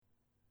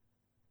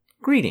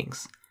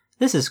Greetings.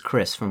 This is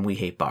Chris from We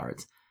Hate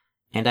Bards,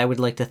 and I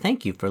would like to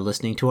thank you for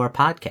listening to our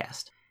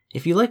podcast.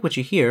 If you like what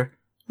you hear,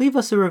 leave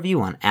us a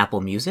review on Apple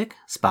Music,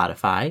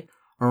 Spotify,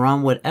 or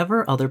on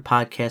whatever other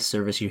podcast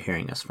service you're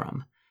hearing us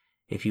from.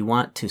 If you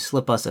want to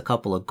slip us a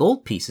couple of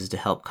gold pieces to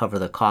help cover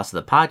the cost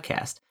of the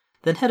podcast,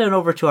 then head on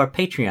over to our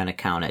Patreon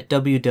account at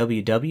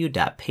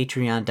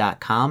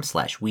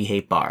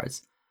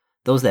www.patreon.com/WeHateBards.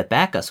 Those that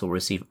back us will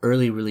receive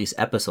early release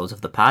episodes of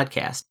the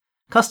podcast,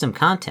 custom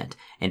content,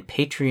 and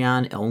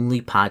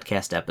Patreon-only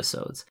podcast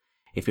episodes.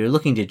 If you're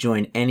looking to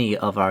join any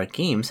of our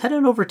games, head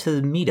on over to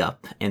the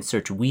Meetup and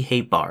search We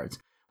Hate Bards.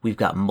 We've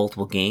got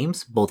multiple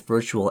games, both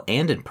virtual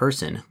and in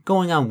person,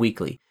 going on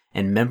weekly,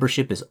 and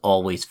membership is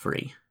always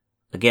free.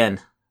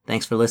 Again,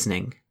 thanks for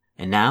listening.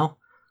 And now,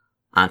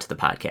 on to the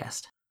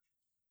podcast.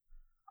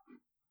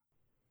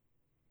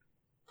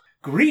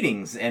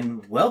 Greetings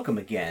and welcome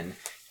again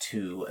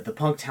to the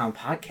Punktown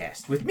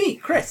Podcast with me,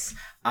 Chris.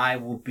 I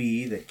will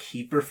be the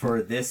keeper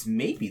for this,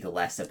 maybe the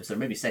last episode,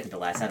 maybe second to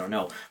last, I don't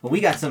know. But we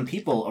got some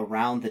people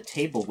around the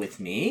table with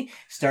me,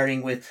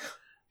 starting with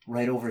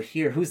right over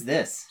here. Who's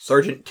this?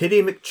 Sergeant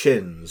Titty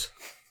McChins.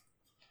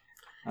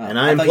 And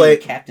I'm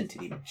playing Captain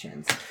Titty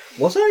McChins.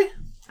 Was I?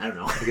 I don't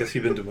know. I guess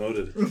you've been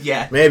demoted.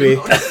 Yeah. Maybe.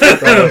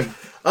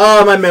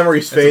 Oh, my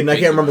memory's fading. I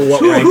can't remember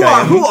what rank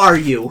I am. Who are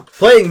you?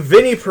 Playing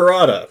Vinny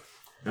Parada.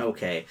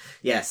 Okay.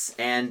 Yes.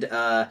 And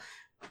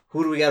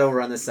who do we got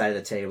over on this side of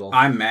the table?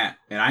 I'm Matt,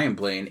 and I am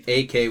playing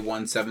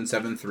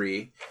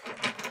AK-1773,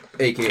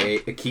 a.k.a.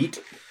 Akit,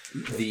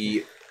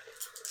 the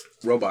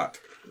robot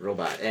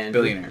and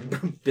billionaire.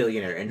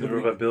 Billionaire. And The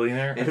robot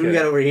billionaire? And who do we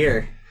got over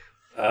here?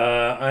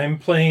 I'm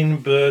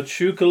playing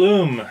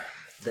Bachukalum.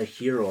 The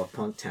hero of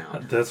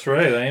Punktown. That's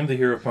right, I am the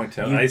hero of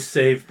Punktown. I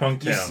saved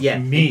Punktown. Yeah.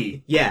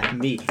 Me. Yeah,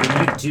 me.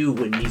 And you do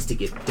what needs to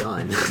get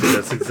done.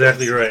 That's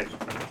exactly right.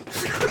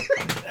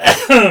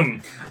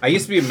 I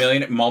used to be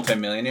a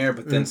multi-millionaire,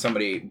 but then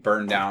somebody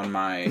burned down the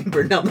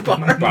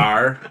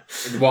bar.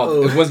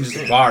 Well, it wasn't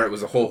just a bar; it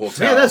was a whole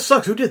hotel. Yeah, that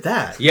sucks. Who did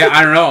that? Yeah,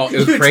 I don't know.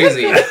 It was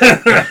crazy. All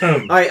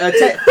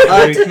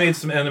right, We've made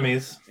some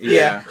enemies.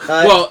 Yeah.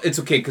 Well, it's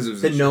okay because it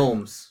was the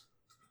gnomes.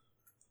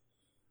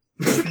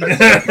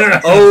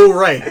 Oh,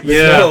 right.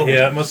 Yeah,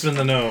 it must have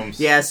been the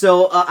gnomes. Yeah,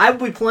 so I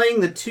will be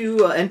playing the two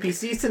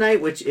NPCs tonight,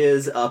 which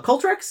is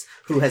Coltrex,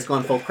 who has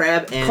gone full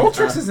crab, and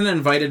Coltrex isn't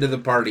invited to the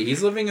party.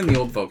 He's living in the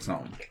old folks'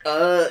 home.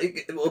 Well,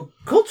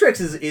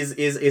 Coltrex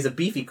is a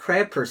beefy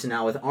crab person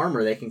now with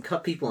armor that can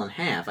cut people in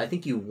half. I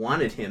think you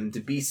wanted him to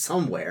be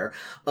somewhere.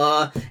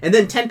 And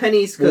then 10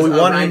 pennies. Well, we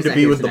wanted Ryan's him to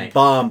be with tonight. the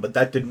bomb, but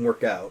that didn't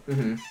work out.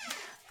 Mm-hmm.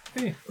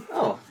 Hey.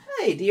 Oh.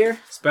 Hey, dear.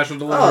 Special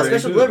delivery. Oh,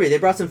 special delivery. They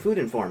brought some food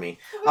in for me.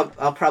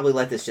 I'll probably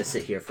let this just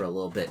sit here for a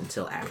little bit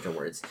until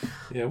afterwards.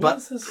 Yeah, what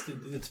is this?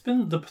 It's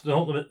been the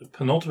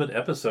penultimate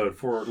episode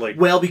for,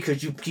 Well,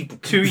 because you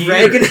keep 2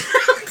 dragging years.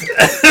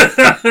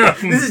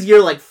 This is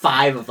year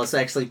 5 of us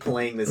actually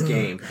playing this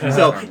game.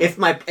 So if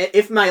my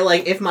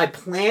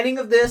planning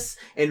of this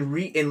and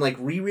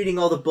rereading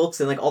all the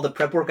books and all the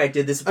prep work I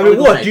did, this. I mean,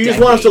 what? Do you just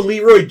want us to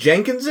Leroy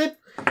Jenkins it?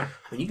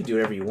 Well, you can do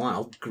whatever you want.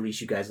 I'll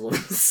grease you guys a little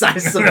the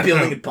size of some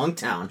building in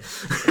Punktown.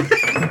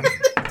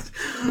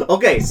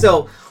 Okay,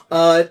 so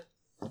I'll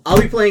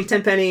be playing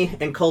Tenpenny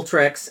and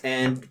Coltrex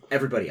and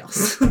everybody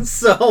else.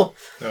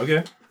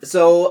 Okay.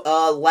 So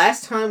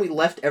last time we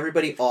left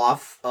everybody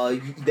off,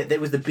 that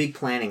was the big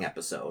planning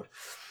episode.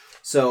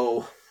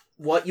 So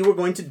what you were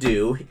going to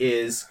do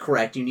is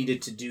correct. You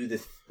needed to do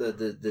the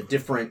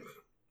different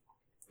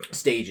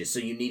stages. So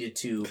you needed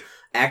to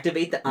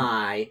activate the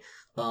eye.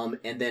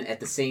 And then at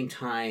the same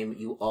time,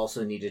 you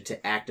also needed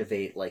to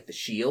activate the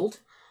shield.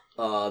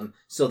 So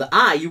the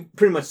eye, you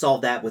pretty much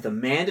solved that with a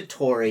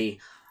mandatory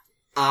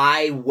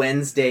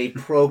Wednesday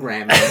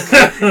programming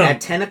at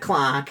 10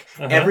 o'clock.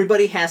 Uh-huh.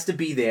 Everybody has to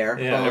be there.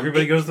 Yeah,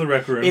 everybody goes to the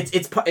rec room.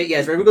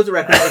 Everybody goes to the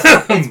rec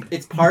room.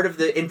 It's part of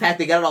the. In fact,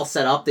 they got it all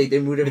set up. They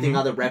moved everything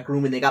out of the rec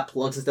room, and they got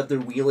plugs and stuff. They're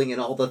wheeling and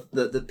all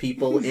the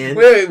people in.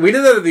 Wait, we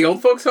did that at the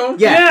old folks' home?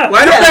 Yeah.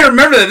 Why don't I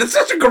remember that? That's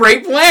such a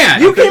great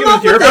plan. You came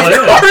up with that.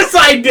 Of course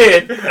I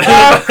did.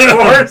 Of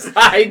course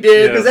I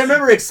did. Because I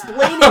remember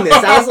explaining this.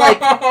 I was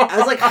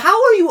like,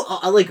 how are you?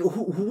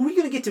 Who are you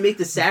going to get to make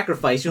the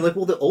sacrifice? You're like,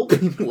 well, the old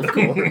people, of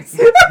course.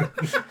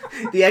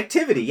 The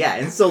activity, yeah.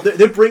 And so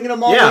they're bringing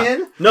them all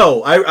in.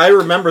 No, I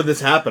remember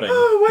this happening.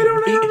 Oh, why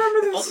don't I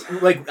remember this?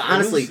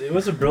 Honestly, it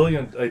was a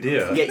brilliant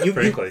idea. Yeah,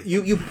 frankly,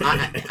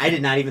 I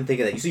did not even think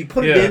of that. So you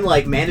put it in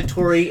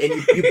mandatory, and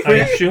you.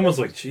 Shum was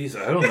like, "Jeez,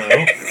 I don't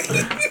know."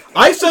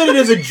 I said it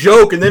as a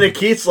joke, and then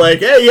Akit's like,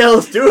 "Hey, yeah,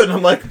 let's do it." And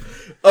I'm like,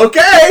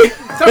 "Okay." I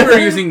thought we were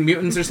using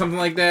mutants or something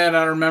like that.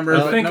 I don't remember.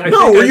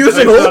 We're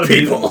using old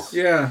people.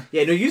 Yeah.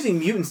 Yeah, no, using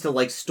mutants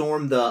to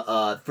storm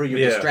the for your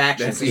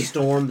distractions to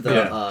storm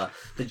the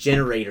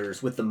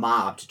generators with the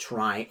mob to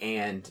try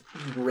and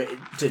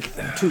to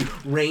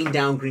rain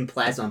down green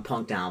plasma on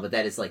Punktown, but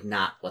that is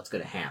not what's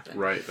going to happen.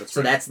 Right.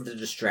 That's the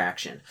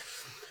distraction.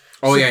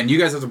 Oh yeah, and you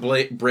guys have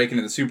to break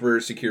into the super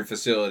secure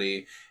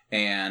facility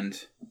and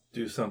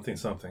do something.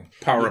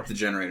 Power up the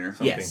generator.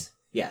 Yes.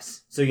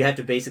 Yes. So you have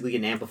to basically get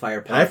an amplifier.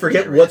 And I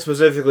forget what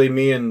specifically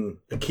me and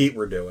Akeet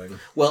were doing.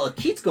 Well,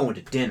 Akeet's going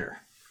to dinner.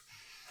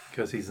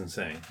 Because he's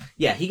insane.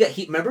 Yeah,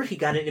 remember he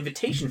got an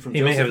invitation from He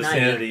Joseph may have a Nye.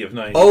 sanity of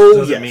 90. Oh,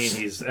 Doesn't yes.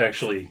 mean he's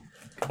actually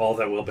all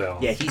that well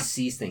balanced. Yeah, he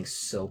sees things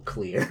so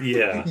clear.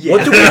 Yeah.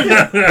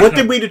 Yeah. What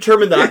did we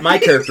determine that my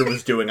character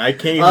was doing? I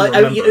can't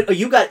even remember.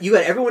 You got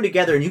everyone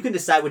together, and you can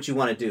decide what you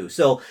want to do.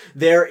 So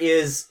there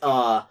is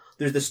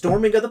there's the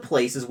storming of the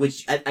places,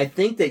 which I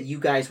think that you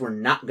guys were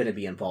not going to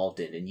be involved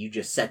in, and you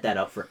just set that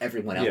up for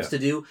everyone else to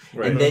do.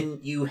 Right. And then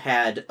you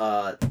had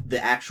the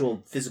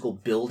actual physical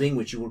building,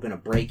 which you were going to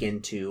break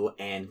into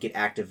and get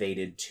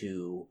activated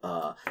to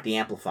the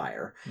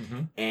amplifier,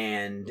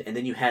 and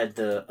then you had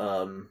the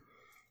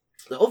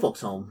old folks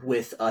home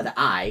with the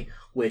eye,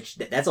 which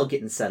that's all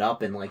getting set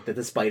up, and like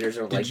the spiders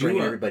are like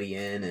bringing everybody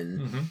in.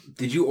 And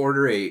Did you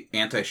order a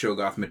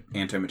anti-Shogoth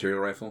anti-material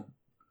rifle?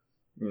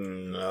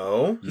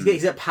 No.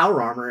 he's got power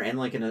armor and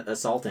like an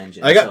assault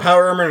engine. I got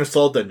power armor and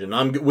assault engine.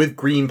 I'm with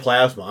green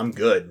plasma. I'm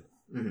good.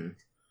 Mm-hmm.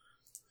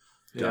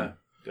 Yeah.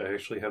 I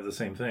actually have the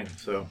same thing,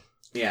 so...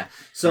 Yeah.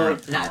 So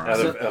Alright, now,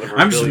 Out of our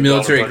I'm just a $1 billion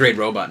military-grade budget.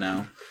 robot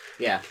now.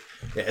 yeah.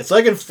 Yeah, it's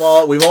like in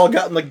Fallout. We've all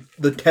gotten like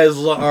the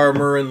Tesla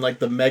armor and like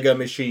the mega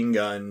machine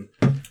gun.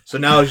 So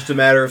now it's just a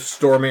matter of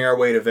storming our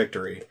way to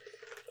victory.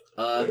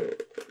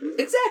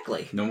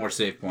 Exactly. No more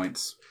save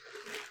points.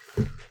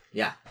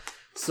 Yeah.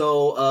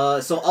 So all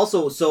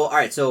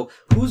right. So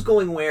who's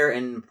going where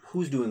and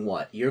who's doing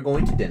what? You're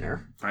going to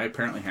dinner. I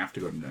apparently have to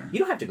go to dinner. You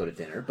don't have to go to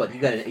dinner, but you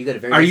got a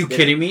very. Are nice you dinner.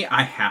 kidding me?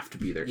 I have to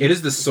be there. It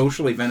is the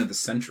social event of the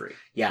century.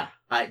 Yeah.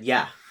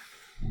 Yeah.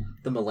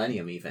 The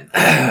Millennium, even.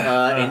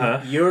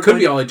 And you're Could going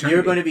be to, all eternity.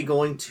 You're going to be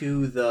going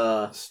to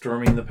the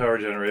Storming the power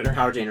generator.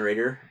 power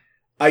generator.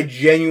 I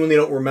genuinely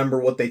don't remember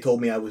what they told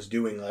me I was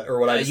doing or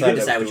what I You decided. can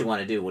decide I was what you doing.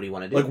 want to do. What do you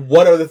want to do? Like,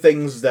 what are the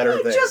things that are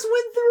I there? just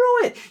went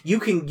through it. You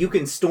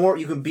can storm.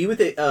 You can be with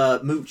the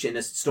Mooch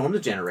and storm the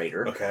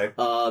generator. Okay.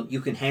 You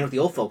can hang with the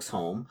old folks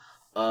home.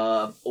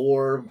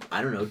 Or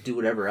I don't know, do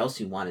whatever else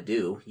you want to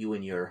do. You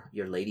and your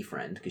lady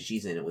friend, because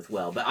she's in it with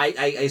Well. But I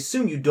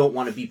assume you don't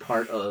want to be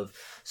part of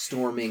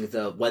storming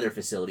the weather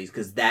facilities,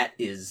 because that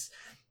is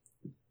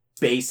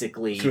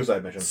basically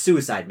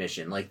Suicide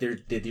mission. Like they're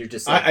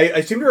just like,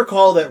 I seem to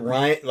recall that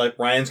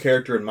Ryan's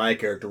character and my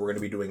character were going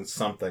to be doing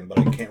something, but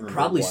I can't remember.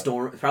 probably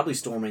what.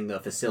 storming the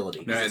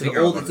facility. No, I It's think an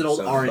I old wanted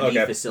to R&D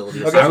okay.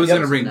 facility. Okay. I was Yep.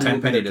 going to bring No,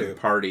 Tenpenny we'll to do the too.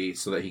 party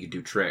so that he could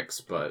do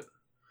tricks, but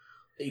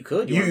You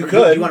could. You wanna,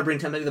 could. You want to bring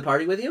Tenpenny to the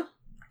party with you?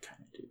 I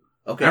kind of do.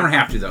 Okay. I don't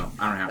have to though.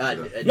 I don't have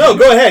to. Though. No,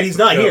 go ahead. He's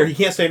not No. here. He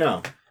can't say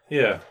no.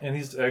 Yeah, and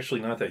he's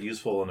actually not that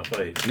useful in a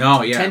fight.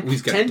 No, yeah,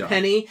 he's got a dog.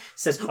 Tenpenny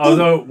says, "Ooh."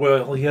 Although,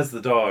 well, he has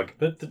the dog,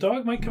 but the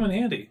dog might come in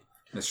handy.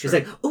 That's true. She's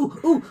like,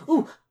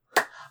 ooh,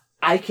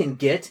 I can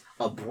get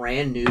a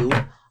brand new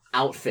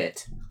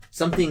outfit.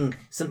 Something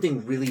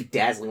really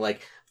dazzling.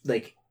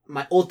 Like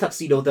my old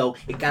tuxedo, though,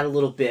 it got a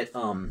little bit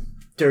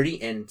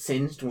dirty and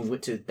singed when we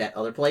went to that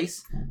other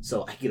place.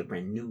 So I get a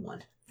brand new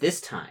one.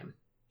 This time.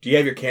 Do you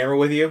have your camera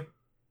with you?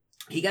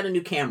 He got a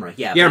new camera,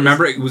 yeah. yeah, but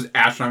remember it was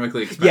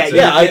astronomically expensive.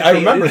 Yeah, I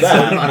remember It's a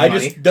that. lot of I money.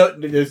 just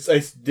don't.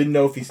 I didn't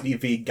know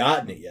if he'd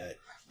gotten it yet.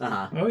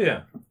 Uh-huh. Oh,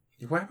 yeah.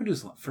 What happened to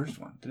his first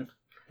one? Did it...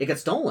 It got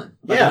stolen.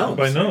 Yeah.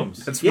 By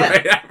gnomes. That's Yeah.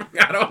 right. I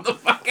forgot all the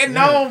fucking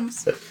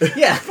gnomes.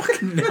 Yeah.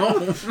 Fucking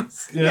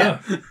gnomes.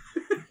 Yeah.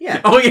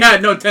 Yeah. Oh yeah,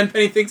 no.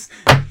 Tenpenny thinks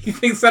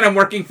that I'm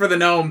working for the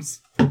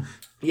gnomes.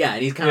 Yeah,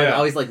 and he's kind of Yeah.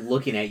 always like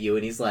looking at you,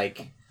 and he's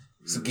like,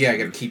 So yeah, I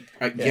gotta keep.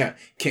 Yeah,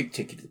 can't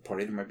take you to the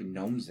party. There might be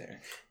gnomes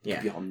there. yeah.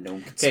 Could be all gnome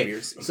Okay,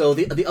 conspiracy. so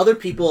the other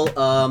people,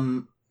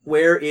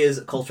 where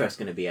is Coltrex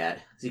going to be at?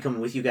 Is he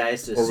coming with you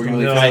guys to? Or we're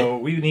storm- gonna- No,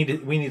 we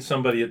need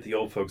somebody at the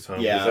old folks' home.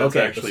 'cause Yeah, that's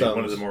okay, actually that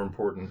one of the sounds- more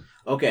important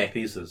Okay.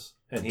 pieces.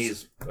 And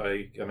he's,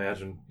 I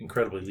imagine,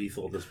 incredibly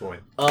lethal at this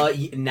point.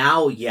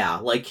 Now, yeah,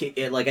 like I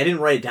didn't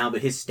write it down,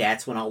 but his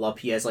stats went all up.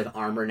 He has like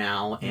armor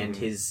now, and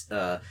his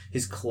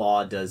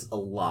claw does a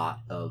lot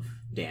of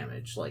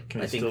damage. Like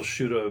Can I he think. still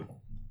shoot a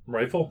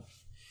rifle?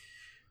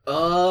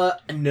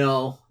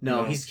 No.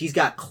 No. He's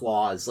got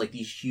claws, like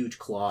these huge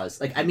claws.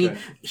 Like I mean, Okay.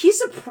 he's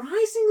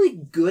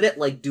surprisingly good at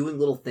like doing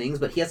little things,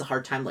 but he has a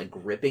hard time like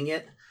gripping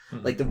it.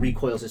 Mhm. Like the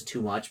recoil's just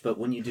too much. But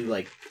when you do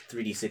like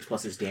 3d6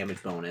 plus his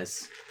damage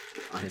bonus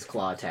on his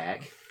claw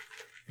attack.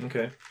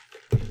 Okay.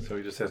 So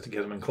he just has to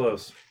get him in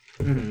close.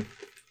 Mm-hmm.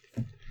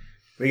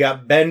 We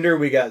got Bender.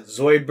 We got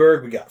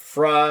Zoidberg. We got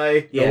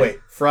Fry. Yeah. No, wait,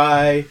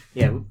 Fry.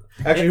 Yeah.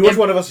 Actually, which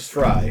one of us is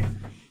Fry?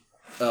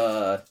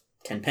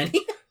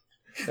 Tenpenny,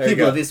 There the you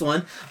go. oblivious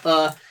one.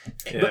 Yeah.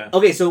 But-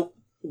 okay, so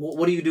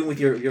what are you doing with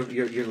your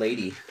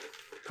lady,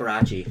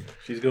 Karachi?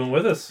 She's going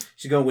with us.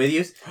 She's going with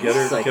you. Get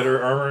her, It's like, get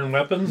her armor and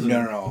weapons. and-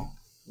 No.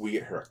 We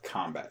get her a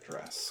combat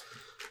dress.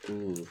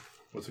 ooh.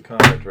 What's a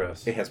combat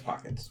dress? It has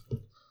pockets.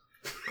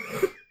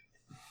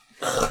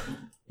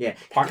 Yeah.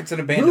 Pockets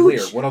and a bandolier.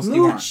 Mooch, What else do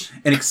you want? Mooch.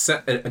 And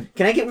except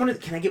Can I get one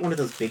of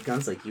those big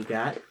guns like you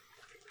got?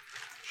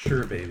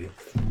 Sure, baby.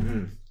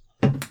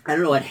 I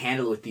don't know how to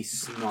handle it with these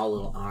small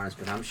little arms,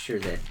 but I'm sure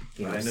that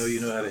I know you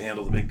know how to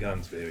handle the big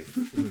guns, baby.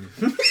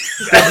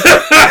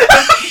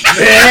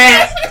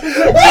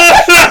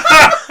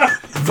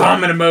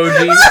 Vomit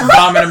emoji.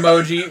 Vomit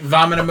emoji.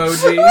 Vomit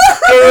emoji.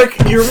 Eric,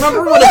 you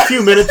remember when a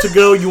few minutes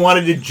ago you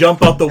wanted to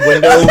jump out the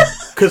window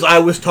because I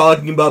was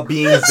talking about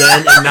being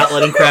zen and not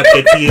letting crap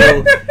get to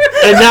you?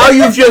 And now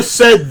you've just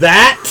said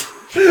that?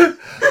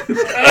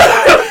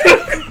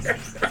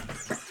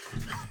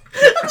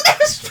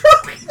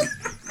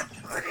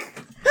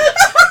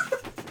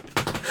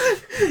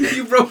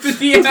 You broke the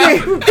DM.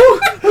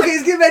 Okay,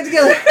 let's get back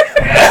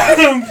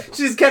together.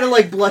 She just kind of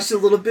like blushed a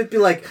little bit, be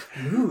like,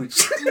 ooh.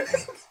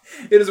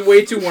 It is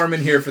way too warm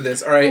in here for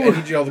this. All right, I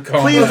need you all to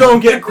calm Please down. don't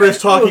get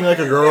Chris talking like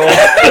a girl.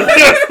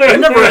 It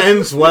never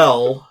ends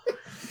well.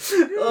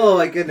 Oh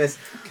my goodness.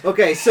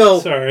 Okay, so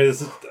Sorry, I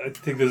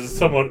think this is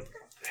somewhat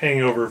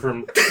hangover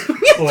from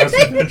the last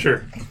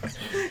adventure.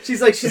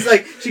 she's like, she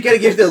kind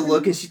of gives you the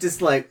look, and she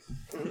just like.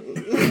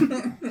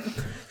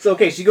 So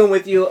okay, she's going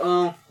with you.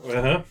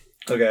 Uh-huh.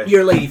 Okay.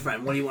 Your lady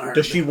friend. What do you want her?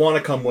 Does she want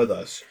to come with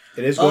us?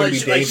 It is going to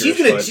be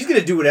dangerous. She's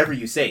gonna do whatever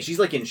you say. She's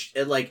like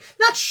like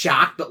not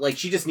shocked, but like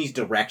she just needs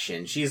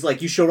direction. She's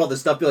like, you showed all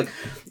this stuff. Be like,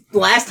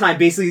 last time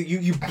basically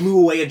you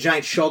blew away a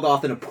giant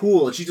shoggoth in a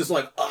pool, and she's just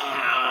like,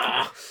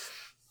 ah.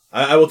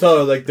 I will tell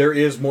her, like, there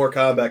is more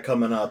combat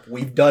coming up.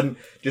 We've done...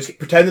 Just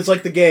pretend it's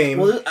like the game.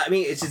 Well, I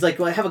mean, she's like,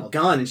 well, I have a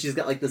gun, and she's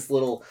got like this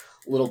little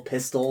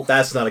pistol.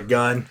 That's not a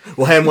gun.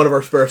 We'll hand one of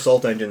our spare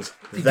assault engines.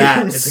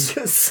 That is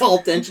a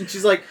assault engine.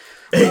 She's like,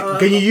 Hey,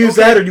 can you use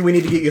that, or do we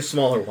need to get you a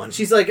smaller one?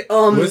 she's like,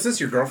 Was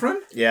this your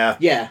girlfriend? Yeah.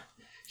 yeah.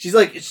 She's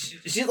like,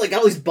 she's like got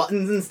all these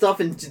buttons and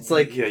stuff, and it's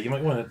like, Yeah, you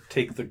might want to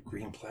take the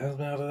green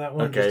plasma out of that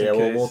one. Okay, just yeah, in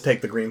case. we'll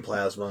take the green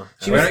plasma.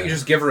 Why don't you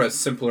just give her a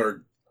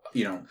simpler,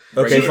 Okay,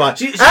 regular- fine.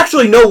 she-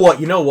 Actually, you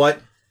know what?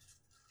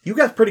 You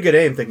got pretty good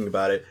aim thinking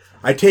about it.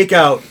 I take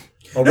out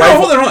a No,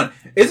 rifle. hold on.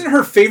 Isn't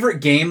her favorite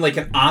game like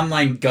an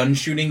online gun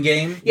shooting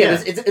game?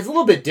 yeah, it's a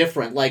little bit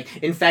different. Like,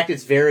 in fact,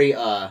 it's very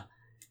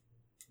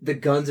the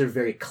guns are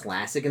very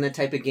classic in that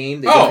type of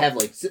game. They don't have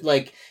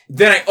like.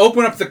 Then I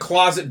open up the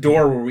closet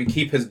door where we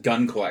keep his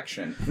gun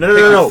collection.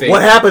 No.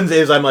 What happens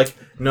is I'm like,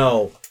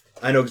 no,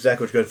 I know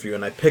exactly what's good for you,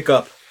 and I pick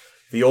up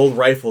the old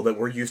rifle that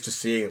we're used to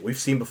seeing. We've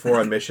seen before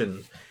on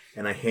missions.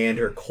 And I hand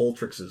her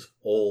Coltrix's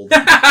old...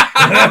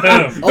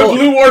 The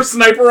Blue War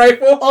sniper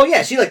rifle? Oh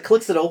yeah, she like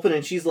clicks it open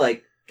and she's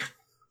like,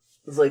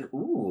 it's like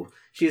ooh.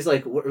 She's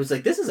like, it was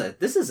like this is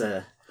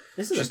a.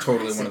 She's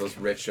totally one of those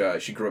rich.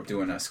 She grew up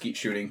doing skeet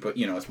shooting, but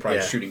it's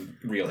probably shooting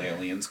real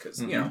aliens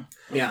because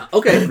Yeah.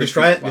 Okay. Just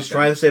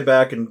try and stay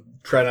back and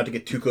try not to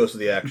get too close to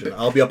the action.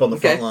 I'll be up on the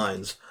front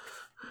lines.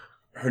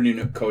 Her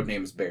new code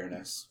name is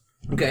Baroness.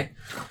 Okay.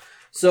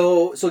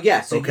 So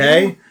yeah. So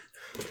okay.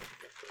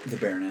 The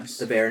Baroness.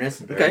 The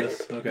Baroness. Okay.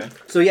 Okay.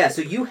 So yeah.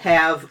 So you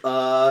have.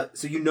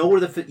 So you know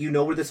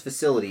where this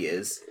facility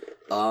is.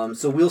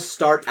 So we'll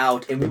start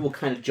out and we will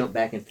kind of jump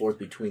back and forth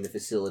between the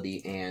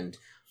facility and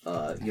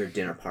your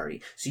dinner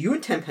party. So you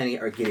and Tenpenny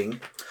are getting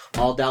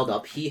all dialed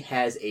up. He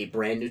has a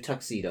brand new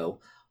tuxedo.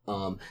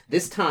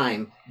 This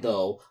time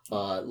though,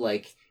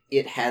 like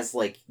it has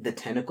like the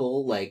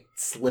tentacle like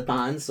slip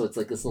on, so it's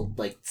like this little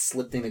like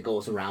slip thing that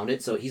goes around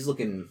it. So he's got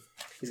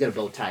a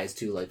bow ties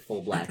too, like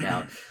full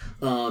blackout.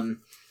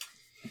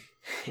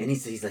 And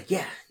he's like,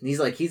 yeah. And he's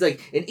like,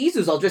 and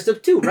Izu's all dressed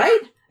up too,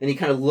 right? And he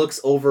kind of looks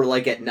over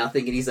like at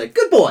nothing, and he's like,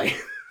 good boy.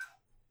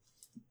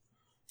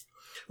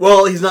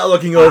 Well, he's not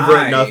looking over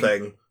at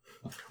nothing.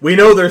 We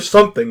know there's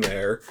something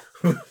there.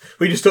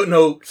 We just don't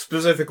know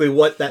specifically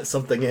what that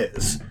something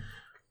is.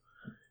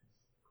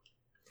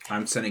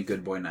 I'm sending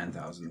Good Boy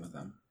 9000 with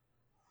them.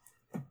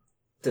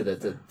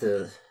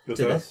 With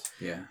us?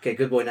 Yeah. Okay,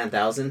 good boy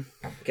 9000.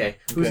 Okay,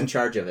 who's in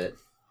charge of it?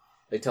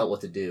 They tell it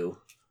what to do.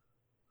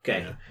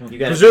 Okay, you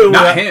got Presumably,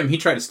 Not him. He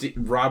tried to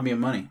rob me of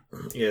money.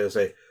 Yeah,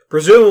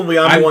 presumably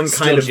I'm I'm one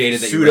still kind of jaded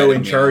that you pseudo read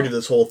in it, charge yeah. of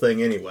this whole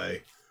thing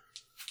anyway.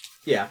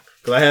 Yeah.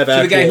 Because I have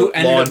So the guy who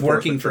actual ended law up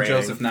working enforcement for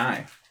training. Joseph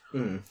Nye.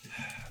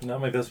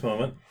 Not my best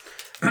moment.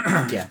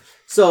 Yeah.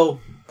 So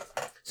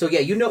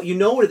yeah, you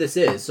know where this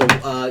is. So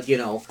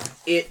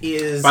it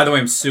is. By the way,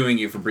 I'm suing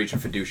you for breach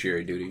of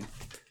fiduciary duty.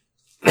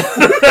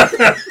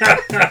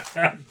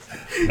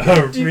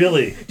 Oh,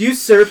 really? Do you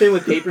serve him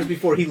with papers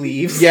before he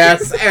leaves?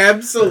 Yes,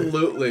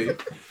 absolutely.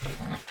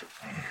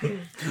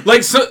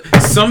 Like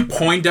some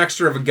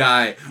Poindexter of a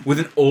guy with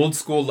an old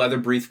school leather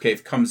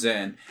briefcase comes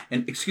in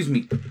and, excuse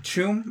me,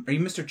 Choom? Are you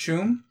Mr.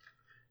 Choom?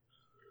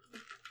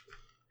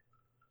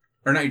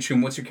 Or not you,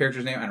 Choom. What's your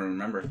character's name? I don't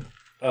remember.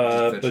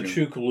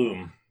 Bachuk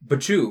Loom.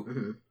 Bachu.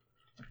 Mhm.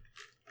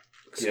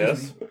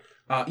 Yes.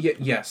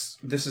 Yes.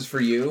 This is for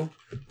you.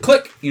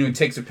 Click. He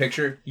takes a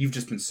picture. You've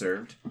just been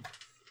served.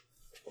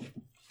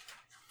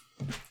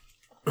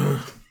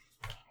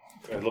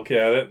 I look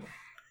at it.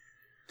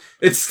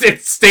 It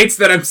states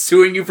that I'm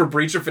suing you for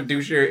breach of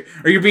fiduciary,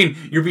 or you're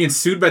being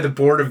sued by the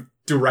board of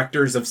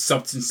directors of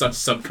such and such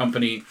sub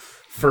company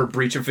for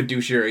breach of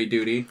fiduciary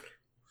duty.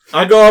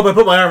 I go up, I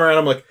put my arm around,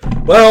 I'm like,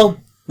 well,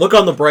 look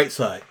on the bright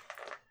side.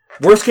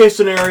 Worst case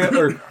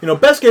scenario, or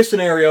best case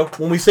scenario,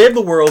 when we save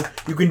the world,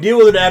 you can deal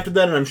with it after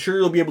that, and I'm sure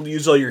you'll be able to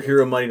use all your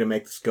hero money to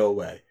make this go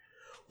away.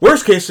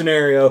 Worst case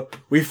scenario,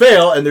 we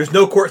fail, and there's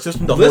no court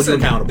system to hold you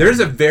accountable. There's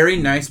a very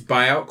nice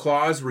buyout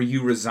clause where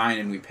you resign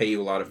and we pay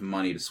you a lot of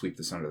money to sweep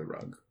this under the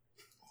rug.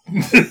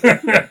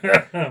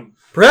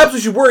 Perhaps we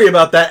should worry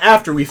about that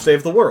after we've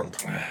saved the world.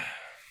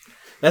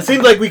 That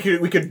seems like we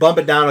could bump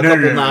it down a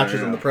couple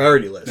notches on the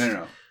priority list.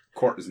 No.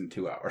 Court is in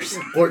 2 hours.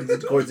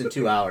 Court's in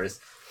 2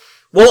 hours.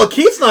 Well,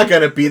 Akeet's not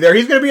going to be there.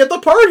 He's going to be at the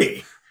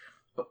party.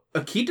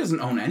 Akeet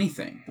doesn't own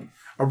anything.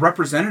 A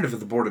representative of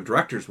the board of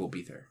directors will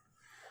be there.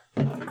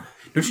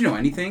 Don't you know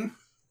anything?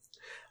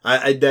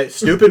 That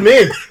stupid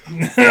me.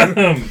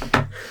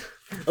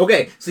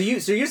 Okay, so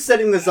you're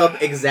setting this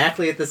up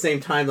exactly at the same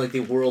time like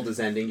the world is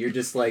ending. You're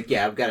just like,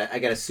 yeah, I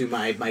gotta sue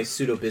my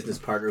pseudo business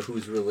partner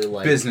who's really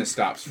like Business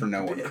stops for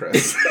no one,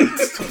 Chris.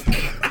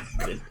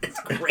 Goodness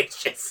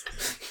gracious.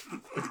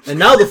 And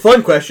now the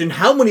fun question: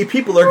 how many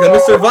people are going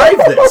to survive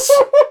this?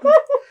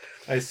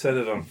 I set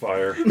it on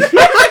fire.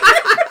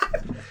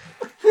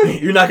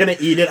 You're not going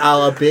to eat it a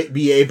la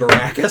B.A.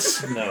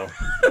 Baracus? No.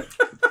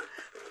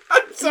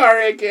 I'm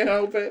sorry, I can't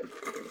help it.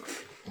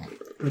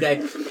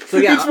 Okay, so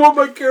yeah, It's what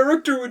my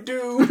character would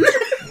do.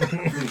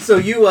 so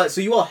you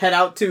all head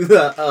out to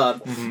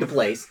the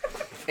place,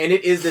 and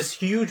it is this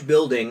huge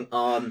building,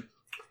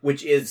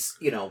 which is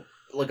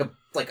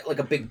like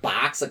a big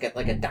box, like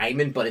a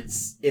diamond, but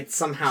it's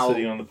somehow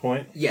Sitting on the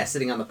point? Yeah,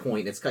 sitting on the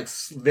point. It's like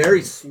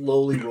very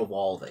slowly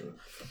revolving.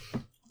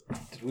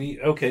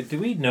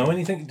 Did we know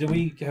anything? Did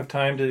we have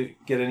time to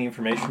get any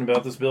information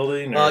about this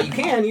building? Or? You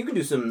can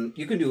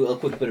do a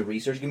quick bit of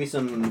research. Give me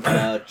some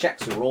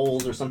checks or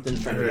rolls or something.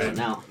 Trying to figure it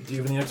out Do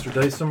you have any extra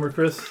dice somewhere,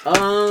 Chris?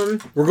 now.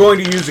 We're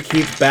going to use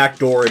Akeet's back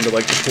door into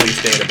like the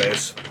police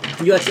database.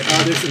 You actually,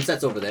 there's some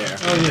sets over there.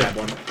 Oh, yeah. Grab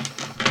one.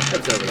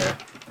 Sets over there.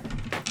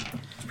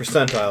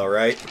 Percentile,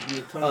 right? You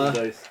have tons of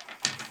dice.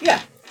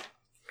 Yeah.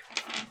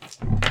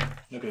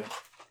 Okay.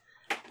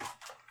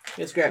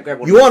 Let's grab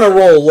one. You want to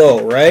roll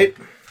low, right?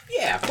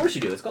 Yeah, of course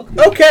you do. It's called.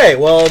 Okay,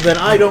 well then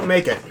I don't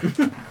make it.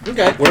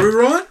 Okay. Where are we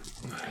rolling?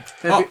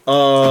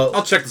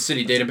 I'll check the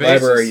city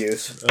database. Library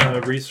use.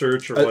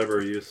 Research or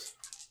library use?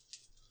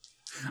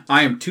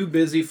 I am too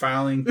busy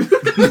filing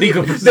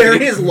legal proceedings.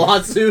 There is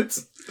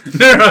lawsuits.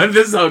 No,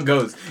 this is how it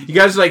goes. You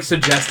guys are like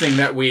suggesting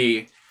that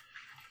we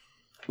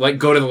like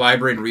go to the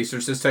library and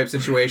research this type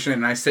situation,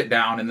 and I sit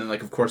down and then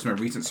like of course my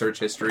recent search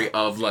history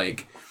of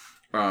like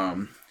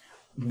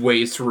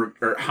ways to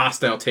or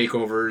hostile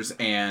takeovers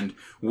and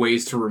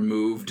ways to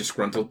remove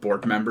disgruntled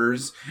board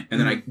members, and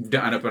then I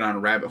end up on a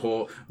rabbit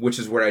hole, which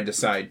is where I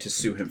decide to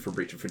sue him for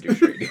breach of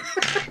fiduciary.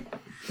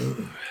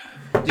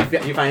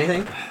 Did you find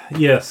anything?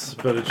 Yes,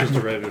 but it's just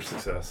a regular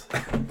success.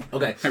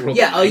 Okay. I rolled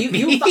Yeah.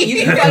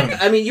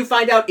 You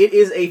find out it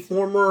is a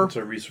former. It's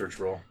a research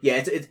roll.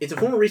 Yeah, it's a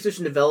former research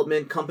and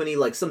development company,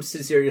 like some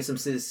subsidiary. And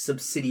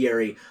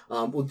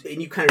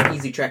you kind of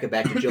easily track it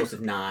back to Joseph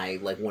Nye,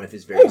 like one of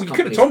his various. Oh, you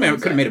could have told me. I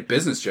could have made a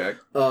business check.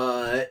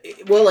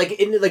 Well,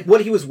 like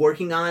what he was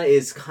working on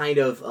is kind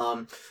of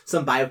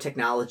some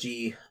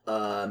biotechnology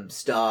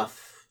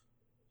stuff.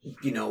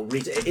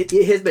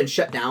 It has been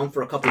shut down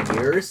for a couple of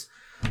years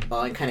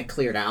and kind of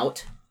cleared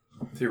out.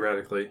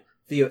 Theoretically.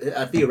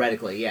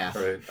 Theoretically, yeah.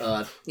 Right.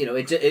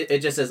 It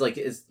just says like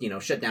it's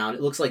shut down. It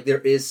looks like there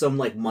is some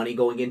like money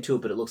going into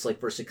it, but it looks like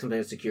for some kind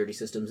of security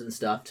systems and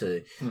stuff.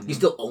 He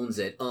still owns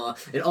it.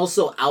 And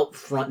also out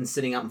front and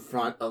sitting out in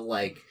front of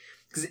like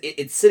because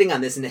it's sitting on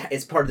this and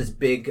it's part of this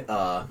big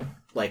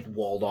like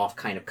walled off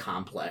kind of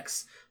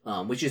complex.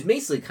 Which is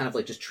basically kind of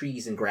like just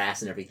trees and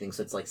grass and everything,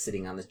 so it's like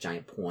sitting on this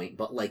giant point.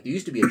 But like there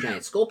used to be a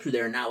giant sculpture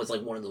there, and now it's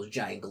like one of those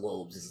giant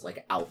globes is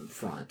like out in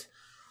front.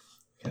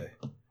 Okay.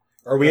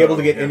 Are we able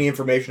to get any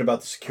information about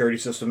the security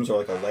systems or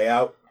like a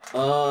layout?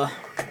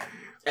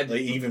 Like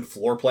even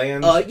floor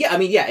plans?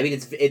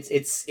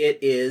 It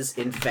is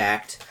in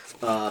fact.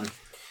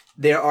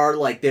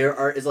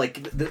 There is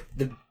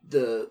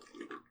the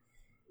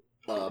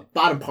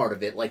bottom part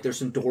of it, like there's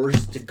some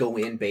doors to go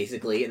in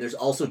basically, and there's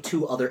also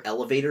two other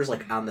elevators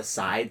like on the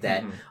side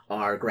that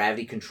are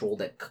gravity controlled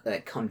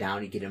that come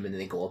down. You get them and then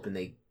they go up and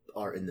they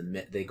are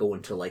they go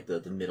into like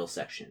the middle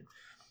section.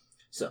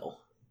 So,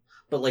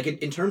 but like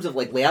in terms of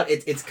like layout,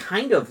 it's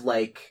kind of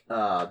like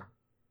a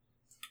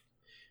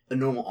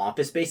normal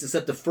office space,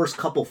 except the first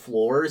couple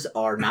floors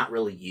are not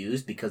really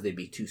used because they'd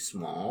be too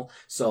small.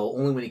 So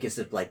only when it gets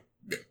to like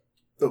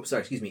 8th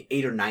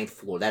or 9th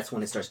floor, that's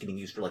when it starts getting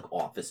used for like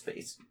office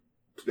spaces.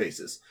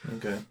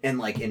 Okay. And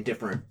like in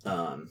different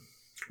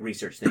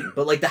research things.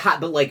 But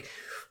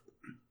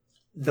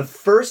the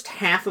first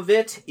half of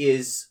it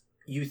is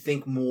you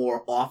think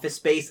more office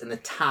space, and the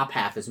top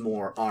half is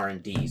more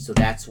R&D. So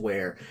that's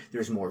where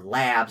there's more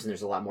labs and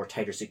there's a lot more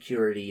tighter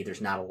security.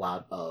 There's not a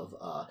lot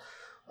of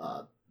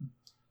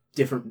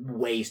different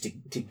ways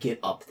to get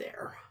up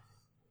there.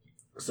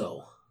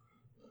 So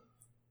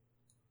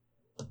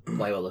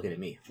why are you looking at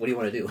me? What do you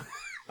want to do?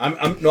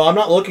 I'm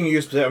not looking at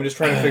you specifically. I'm just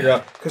trying to figure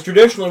out because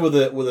traditionally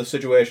with a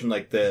situation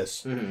like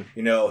this,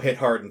 hit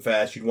hard and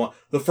fast,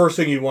 the first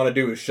thing you'd want to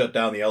do is shut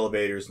down the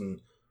elevators and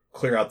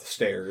clear out the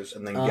stairs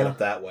and then get up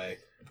that way.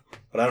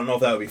 But I don't know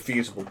if that would be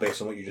feasible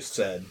based on what you just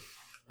said.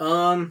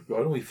 Why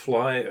don't we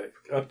fly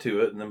up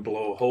to it and then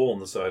blow a hole in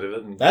the side of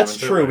it? And That's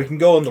true. We can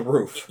go on the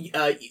roof.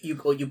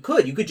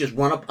 You could just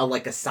run up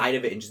a side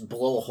of it and just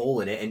blow a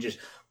hole in it and just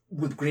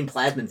with green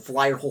plasma and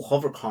fly your whole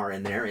hover car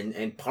in there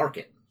and park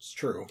it. It's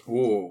true.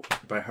 Ooh,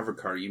 by hover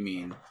car you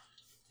mean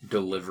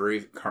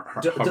delivery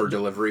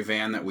delivery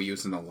van that we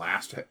used in the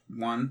last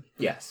one?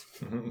 Yes,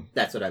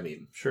 that's what I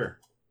mean. Sure.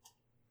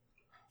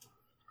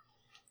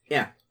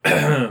 Yeah.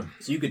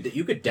 So you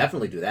could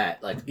definitely do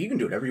that. Like you can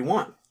do whatever you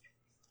want.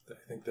 I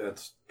think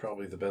that's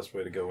probably the best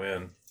way to go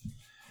in,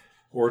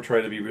 or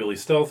try to be really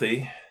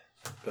stealthy.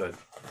 But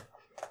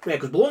yeah,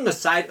 because blowing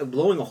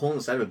a hole in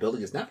the side of a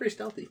building is not very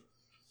stealthy.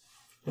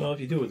 Well, if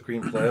you do it with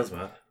green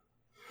plasma,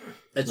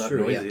 that's not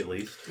true. Noisy, at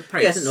least.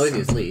 Yeah, it's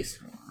noisy at least.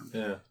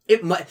 Yeah.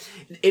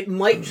 It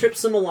might trip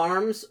some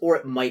alarms, or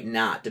it might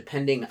not,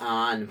 depending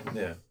on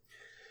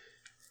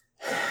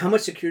how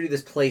much security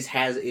this place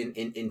has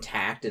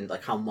intact and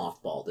like how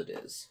mothballed it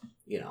is.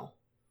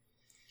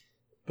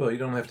 Well, you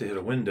don't have to hit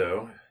a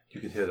window. You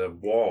could hit a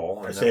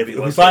wall. I say if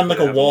we find like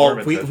a wall,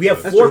 if we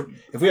have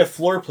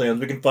floor plans,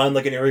 we can find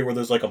like an area where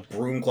there's like a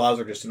broom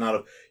closet or just an out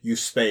of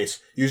use space.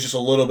 Use just a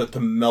little bit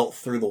to melt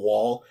through the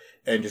wall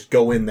and just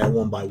go in there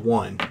one by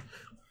one.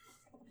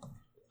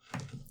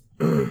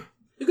 You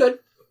good?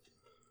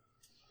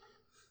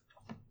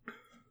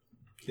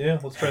 Yeah,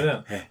 let's try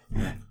that.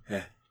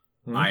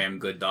 I am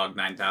Good Dog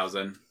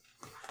 9000.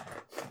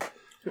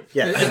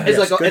 Yeah, it's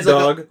like Good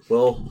Dog.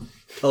 We'll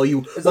tell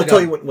you. We'll tell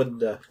you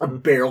when a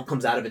barrel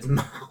comes out of its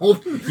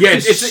mouth. Yeah,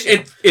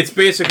 it's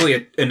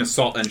basically an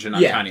assault engine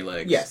on tiny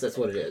legs. Yes, that's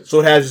what it is.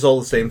 So it has just all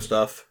the same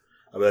stuff.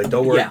 I'll be like,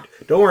 don't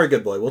worry,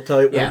 good boy. We'll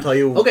tell you. Yeah. We'll tell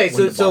you. Okay,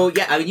 so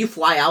I mean, you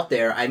fly out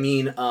there. I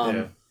mean,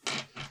 so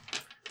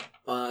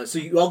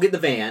you all get the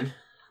van.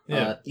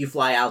 Yeah. You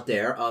fly out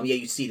there.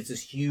 You see it's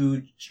this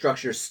huge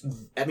structure.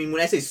 I mean,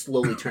 when I say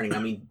slowly turning, I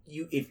mean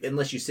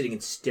unless you're sitting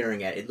and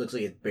staring at it, it looks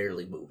like it's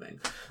barely moving.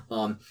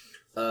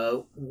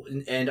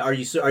 And are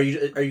you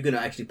going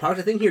to actually park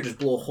the thing here, or just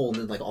blow a hole and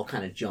then like all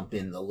kind of jump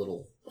in the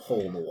little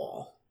hole in the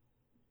wall?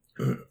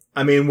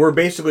 I mean, we're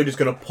basically just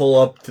going to pull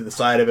up to the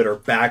side of it or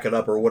back it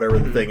up or whatever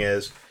the thing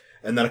is,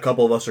 and then a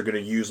couple of us are going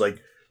to use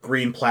like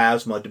green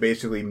plasma to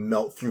basically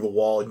melt through the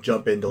wall and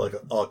jump into like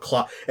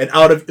an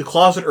out of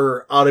closet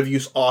or out of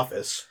use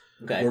office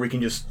where we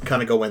can just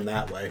kind of go in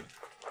that way.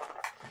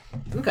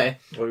 Okay.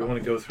 Well, we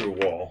want to go through a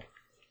wall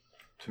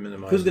to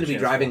minimize. Who's going to be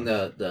driving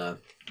the?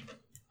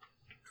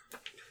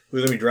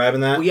 Who's going to be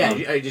driving that? Well, yeah,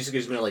 are you just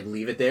going to like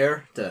leave it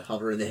there to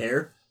hover in the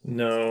air?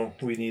 No,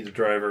 we need a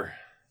driver.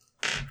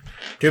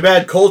 Too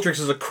bad Coltrix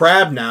is a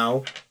crab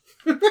now.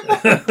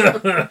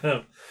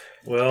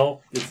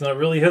 Well, it's not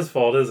really his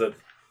fault, is it?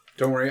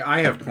 Don't worry,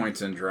 I have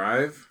points in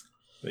drive.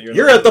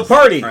 You're at the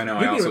party. I know.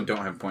 I also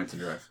don't have points in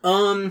drive.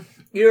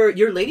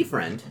 Your lady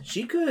friend,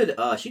 she could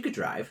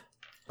drive.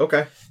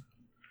 Okay.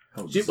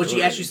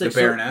 She asked you, the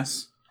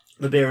Baroness.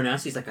 The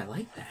Baroness. He's like, I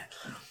like that.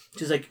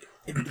 She's like,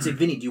 it's like,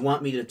 Vinny, do you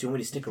want me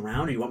to stick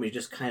around, or do you want me to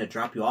just kind of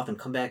drop you off and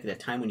come back at a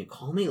time when you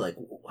call me? Like,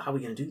 how are we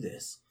gonna do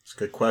this? It's a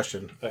good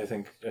question. I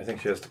think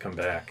she has to come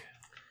back.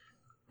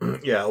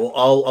 Yeah. Well,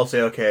 I'll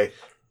say okay.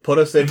 Put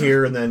us in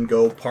here and then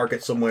go park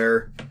it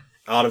somewhere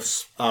out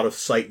of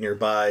sight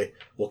nearby.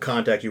 We'll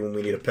contact you when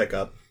we need a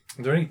pickup.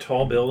 Are there any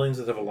tall buildings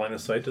that have a line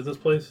of sight to this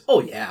place?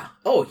 Oh yeah.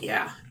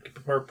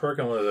 Park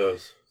on one of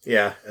those.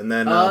 Yeah, and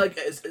then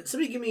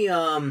somebody give me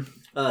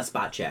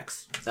spot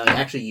checks.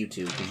 Actually, you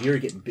two,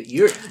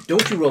 because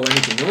don't you roll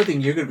anything. The only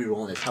thing you're going to be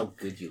rolling is how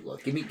good you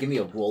look. Give me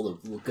a roll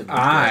of look good.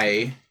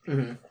 I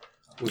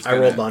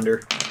rolled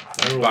under.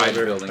 I rolled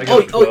under. Building. I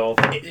got 12.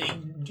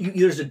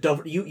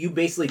 You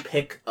basically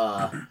pick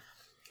a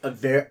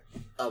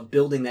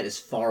building that is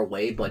far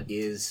away but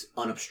is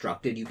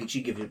unobstructed.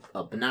 She gives you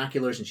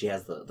binoculars, and she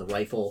has the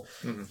rifle,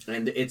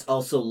 and it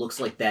also looks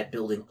like that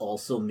building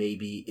also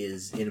maybe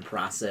is in a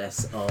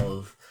process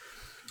of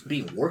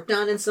being worked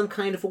on in some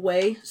kind of a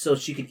way, so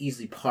she could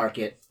easily park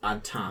it on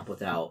top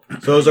without.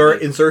 So is our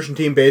insertion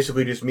team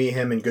basically just me,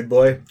 him, and Good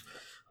Boy?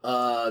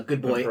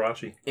 Good Boy,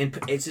 and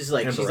it's just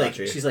like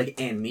she's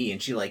like and me,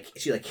 and she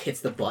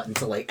hits the button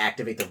to like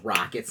activate the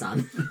rockets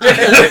on.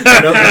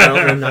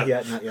 No, not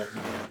yet.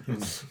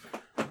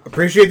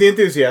 Appreciate the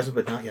enthusiasm,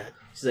 but not yet.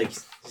 She's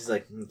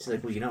like,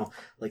 well,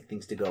 like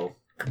things to go.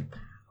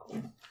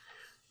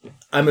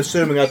 I'm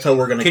assuming that's how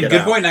we're gonna get out. Can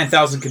Good Boy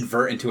 9000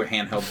 convert into a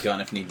handheld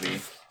gun if need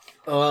be?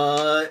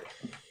 No,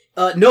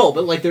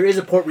 but like there is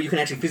a port where you can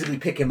actually physically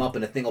pick him up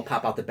and a thing will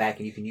pop out the back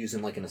and you can use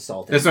him like an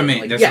assault. That's what I mean.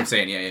 Like, that's what I'm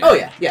saying. Yeah. Oh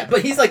yeah.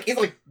 But he's like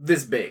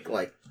this big.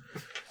 Like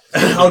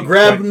I'll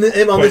grab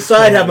him on this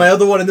side, have my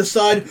other one on this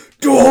side.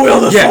 Dual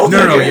wield assault.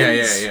 No.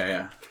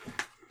 Yeah.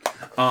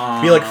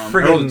 Be like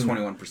friggin'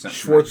 21%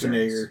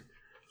 Schwarzenegger.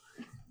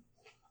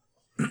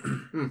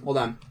 Hold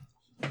on.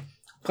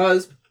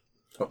 Because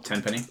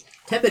 10 penny.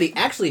 Tenpenny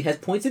actually has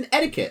points in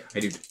etiquette.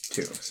 I do.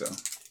 too. So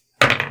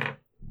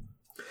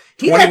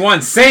He had-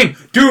 21, same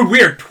dude.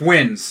 We are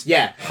twins.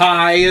 Yeah.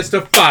 Highest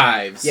of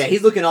fives. Yeah,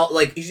 he's looking all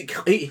like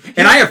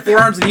and I have 4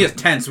 arms and he has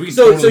 10, so we can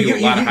so totally you do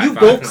a lot of high you fives.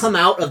 both come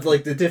out of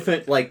like the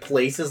different like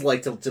places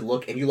like to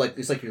look, and you like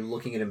it's like you're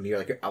looking in a mirror,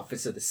 like your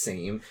outfits are the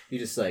same. You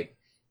just like,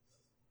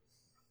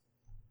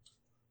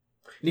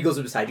 and he goes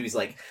up beside you. He's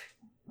like,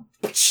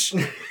 a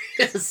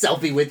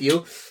selfie with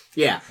you.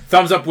 Yeah,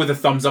 thumbs up with a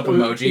thumbs up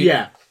emoji.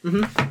 Yeah,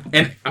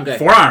 and Okay.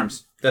 4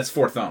 arms. That's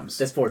 4 thumbs.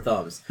 that's 4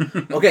 thumbs.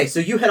 Okay, so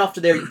you head off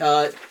to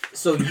there.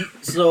 So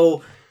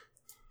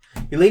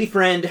your lady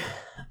friend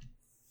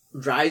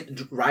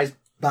drives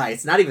by.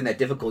 It's not even that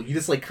difficult. You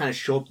just like kind of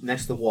show up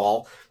next to the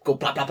wall, go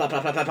blah blah blah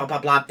blah blah blah blah blah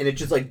blah, and it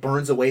just like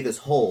burns away this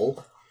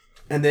hole.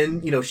 And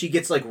then she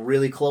gets like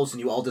really close, and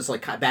you all just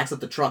like backs up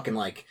the truck, and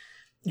like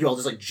you all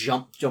just like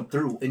jump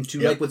through into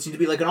like what seems to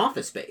be like an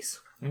office space.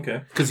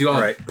 Okay. Because you all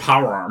have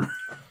power armor.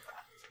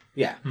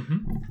 Yeah,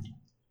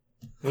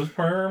 What does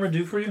Power Armor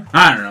do for you?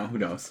 I don't know. Who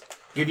knows?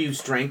 give you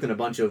strength and a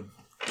bunch of.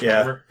 Yeah.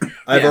 Armor?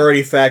 I've Yeah.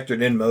 already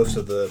factored in most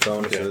of the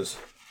bonuses.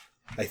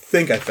 I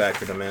think I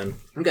factored them in.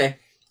 Okay,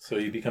 So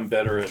you become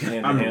better at I'm a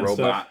hand-to-hand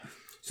robot. stuff.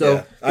 so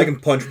Yeah, I can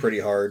punch pretty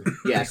hard.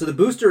 yeah, so the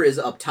booster is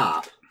up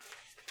top.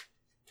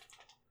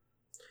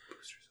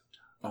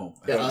 Oh,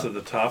 Up to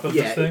the top of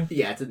Yeah, this thing?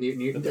 yeah, it's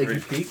near At the very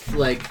peak?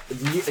 like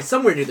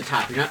somewhere near the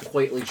top. You're not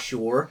quite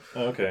sure,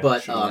 Okay.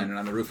 but should have landed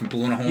on the roof and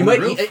blew in a hole you in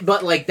might. the roof.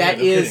 But like that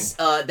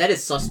no that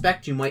is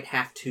suspect. You might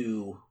have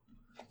to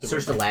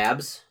search the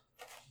labs.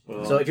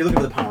 Well, So if you're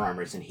looking for the power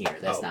armor, it's in here.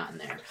 That's Oh. not in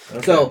there.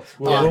 okay. So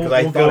Well, because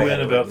I we'll thought go I in had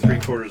it about written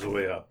down. 3/4 of the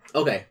way up.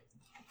 okay,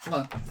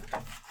 Hold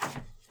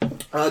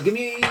on. give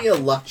me a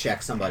luck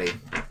check, somebody.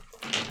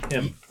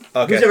 Him.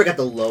 Okay. Who's ever got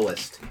the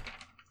lowest?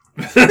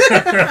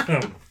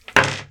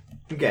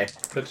 Okay.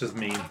 That's just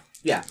mean.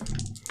 Yeah.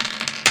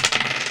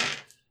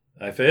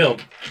 I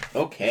failed.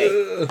 Okay.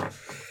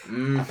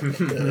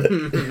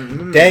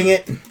 Dang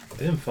it.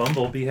 Didn't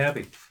fumble. Be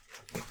happy.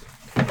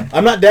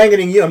 I'm not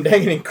dangling you, I'm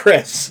dangling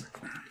Chris.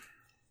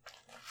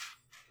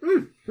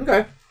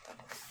 Okay.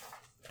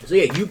 So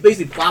yeah, you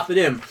basically plop it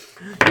in.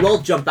 You all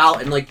jump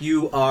out, and like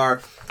you kind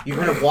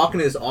of walk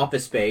into this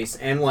office space,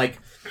 and like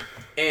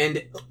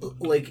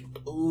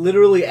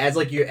literally as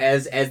like you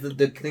as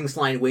the things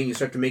flying away, and you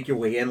start to make your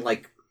way in,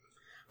 like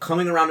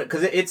coming around it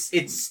because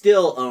it's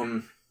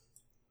still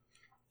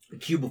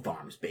Cuba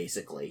Farms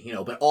basically,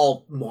 but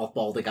all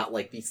mothballed. They got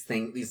like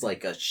these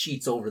like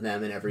sheets over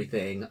them and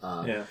everything.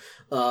 Yeah.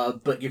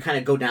 But you kind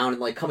of go down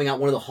and like coming out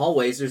one of the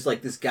hallways, there's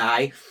like this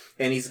guy,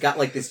 and he's got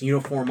like this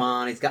uniform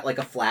on. He's got like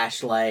a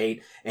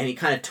flashlight, and he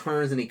kind of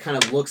turns and he kind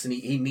of looks, and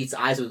he meets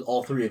eyes with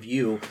all three of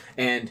you,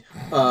 and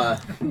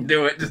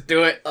Do it. Just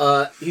do it.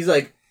 he's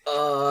like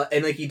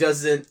and like he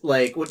doesn't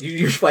like what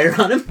you fire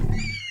on him.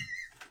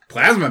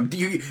 Plasma.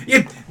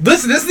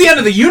 Listen, this is the end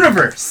of the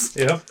universe.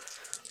 Yep.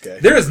 Okay.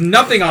 There is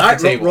nothing off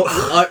the table.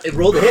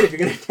 Roll the hit if you're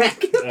gonna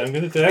attack him. I'm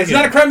going to attack It's him.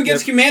 not a crime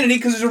against humanity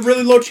because there's a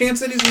really low chance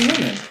that he's a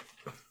human.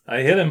 I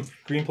hit him.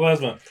 Green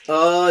plasma.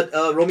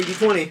 Roll me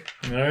d20.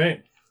 All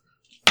right.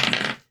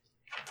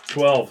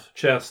 12.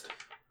 Chest.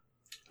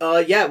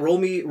 Yeah, roll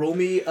me a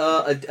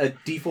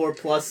d4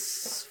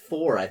 plus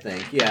 4, I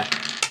think. Yeah.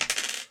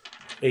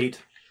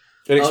 8.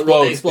 It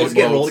Explodes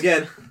again. Roll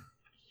again.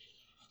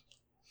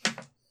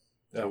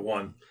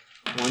 1.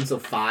 1, so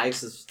 5.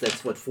 So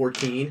that's what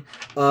 14.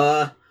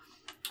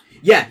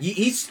 Yeah,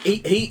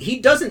 he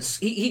doesn't.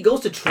 He goes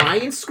to try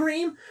and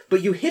scream,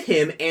 but you hit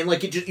him, and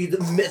like it just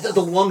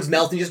the lungs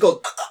melt, and he just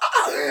goes,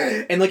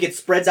 and like it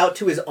spreads out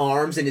to his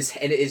arms and his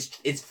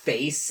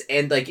face,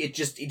 and like it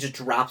just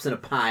drops in a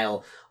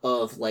pile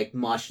of like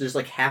mush. There's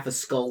like half a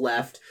skull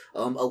left,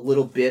 a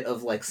little bit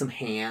of like some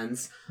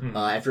hands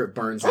after it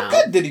burns out.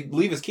 Good. Did he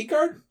leave his key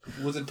card?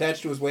 Was it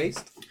attached to his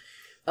waist?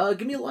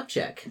 Give me a luck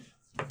check.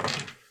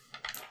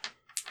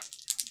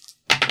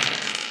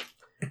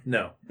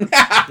 No. No,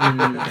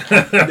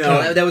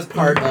 that was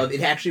part of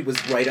it. Actually,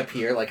 was right up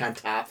here, like on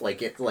top,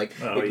 like it, like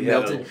Oh, it he had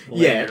melted. a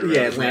Yeah, lanyard around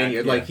yeah, his neck,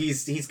 lanyard. yeah. Like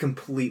he's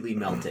completely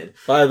melted.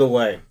 By the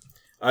way,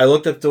 I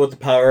looked up to what the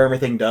power armor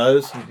thing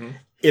does.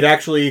 It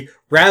actually,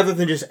 rather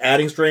than just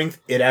adding strength,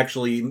 it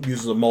actually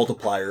uses a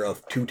multiplier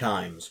of 2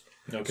 times.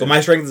 Okay. So my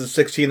strength is a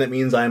 16. That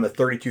means I am a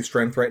 32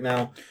 strength right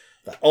now.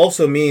 That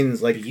also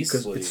means like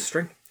because Beastly. it's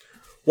strength.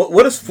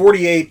 What does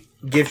 48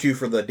 gives you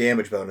for the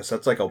damage bonus?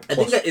 That's like a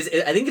plus. I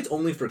think it's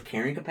only for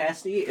carrying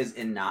capacity, is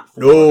and not.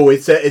 For... No,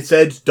 it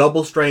said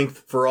double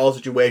strength for all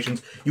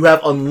situations. You have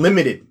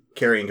unlimited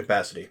carrying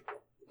capacity.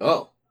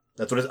 Oh,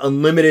 That's what it's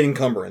unlimited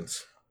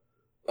encumbrance.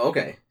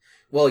 okay.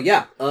 Well,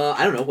 yeah.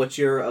 I don't know. What's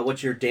your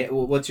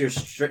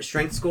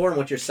strength score and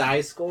what's your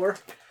size score?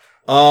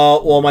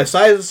 Well, my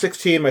size is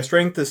 16, my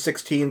strength is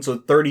 16, so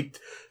 30.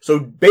 So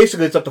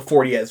basically, it's up to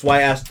 48. That's why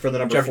I asked for the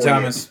number Jeffrey 48.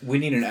 Thomas, we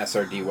need an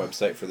SRD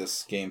website for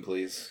this game,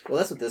 please. Well,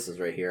 that's what this is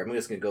right here. I'm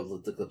just gonna go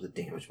look up the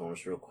damage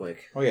bonus real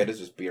quick. Oh yeah, it is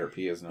just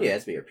BRP, isn't it? Yeah,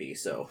 it's BRP.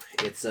 So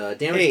it's damage.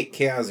 Hey,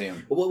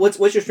 Chaosium. What's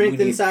your strength We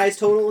and need- size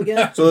total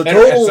again? So the And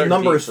total SRD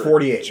number is for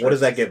 48. What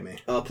does that give me?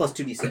 Plus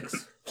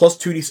 2d6. plus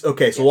 2d.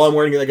 Okay, so while I'm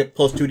wearing it, I get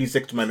plus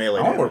 2d6 to my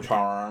melee I want more damage.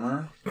 power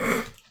armor.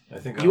 I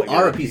think I You only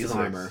are get a piece of D6.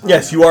 armor.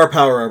 Yes, you are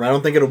power armor. I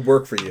don't think it'll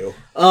work for you.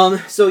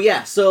 So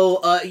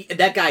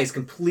that guy is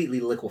completely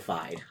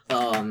liquefied.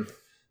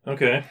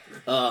 Okay.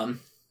 Yeah.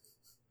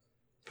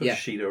 Put a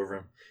sheet over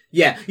him.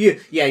 Yeah, you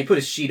put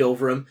a sheet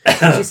over him.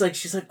 And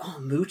she's like, oh,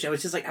 Mooch. I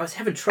was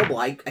having trouble.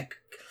 I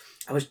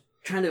was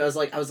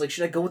like,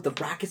 should I go with the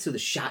rockets or the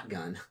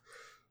shotgun?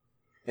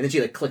 And then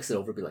she like clicks it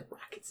over, be like,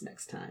 rockets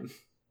next time.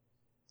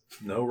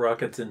 No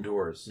rockets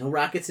indoors. No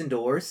rockets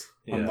indoors.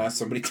 Yeah. Unless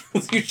somebody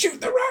tells you, shoot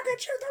the rocket,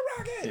 shoot the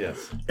rocket.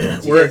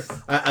 Yes.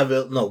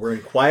 We're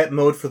in quiet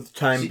mode for the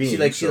time being. She's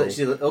like,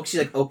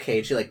 okay.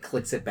 And she like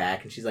clicks it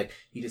back, and she's like,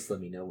 you just let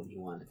me know when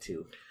you want it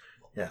to.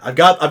 Yeah, I've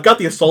got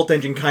the assault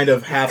engine kind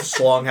of half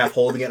slung, half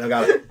holding it, and I've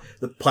got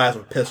the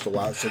plasma pistol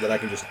out so that I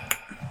can just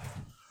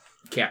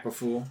Cap a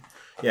fool.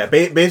 Yeah,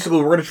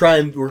 basically we're gonna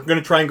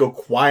try and go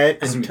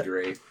quiet This is and gonna be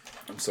great.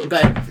 I'm so Okay.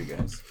 excited for you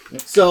guys.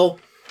 So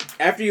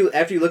after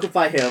you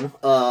liquefy him,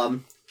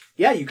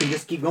 you can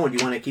just keep going. Do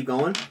you want to keep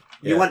going?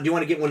 Do you want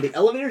to get one of the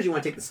elevators? Or do you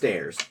want to take the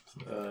stairs?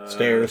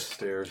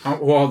 Stairs.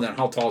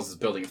 How tall is this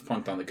building? It's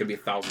punked on. It could be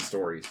 1,000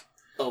 stories.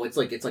 Oh, it's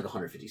like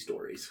 150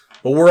 stories.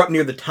 But we're up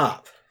near the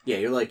top. Yeah,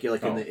 you're like Oh.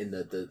 in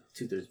the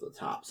 2/3 of the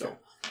top. So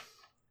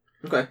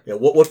okay. Yeah,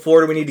 what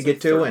floor do we need to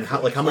get to, and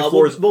how many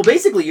floors? Well,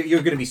 basically,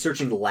 you're going to be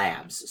searching the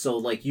labs. So,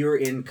 like, you're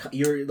in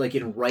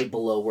right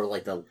below where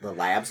like the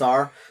labs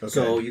are. Okay.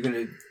 So you're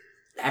going to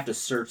have to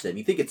search them.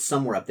 You think it's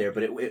somewhere up there,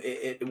 but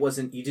it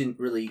wasn't. You didn't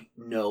really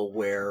know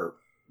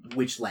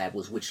which lab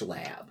was which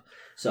lab.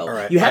 So All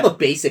right. you have a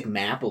basic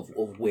map of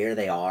where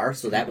they are.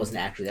 So that wasn't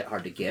actually that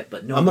hard to get.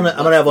 But no, I'm gonna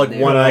have like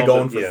one eye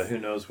going for. Yeah, who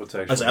knows what's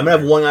actually. I'm gonna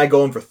have one eye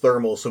going for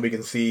thermal, so we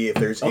can see if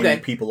there's Okay.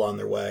 any people on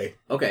their way.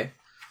 Okay.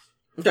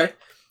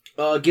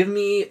 Give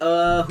me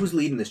who's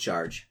leading this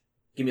charge?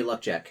 Give me a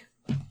luck check.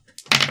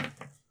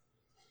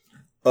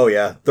 Oh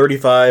yeah,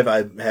 35. I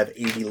have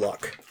 80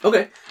 luck.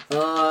 Okay.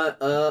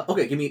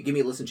 Okay. Give me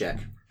a listen check.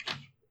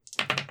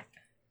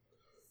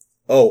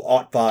 Oh,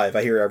 aught 5.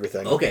 I hear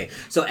everything. Okay,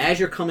 so as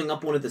you're coming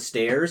up one of the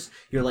stairs,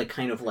 you're like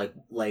kind of like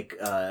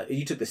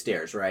you took the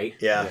stairs, right?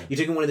 Yeah. You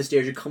took one of the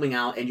stairs. You're coming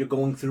out, and you're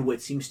going through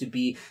what seems to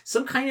be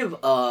some kind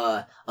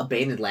of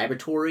abandoned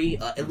laboratory.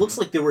 It looks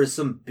like there were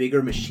some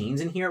bigger machines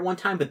in here at one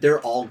time, but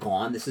they're all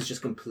gone. This is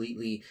just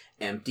completely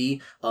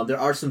empty. There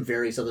are some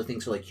various other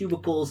things for like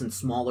cubicles and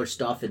smaller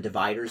stuff and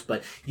dividers,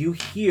 but you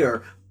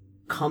hear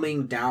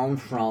coming down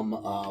from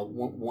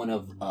one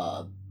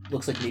of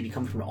looks like maybe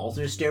coming from an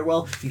alternate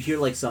stairwell. You hear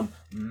like some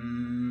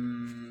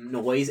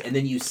noise, and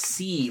then you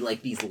see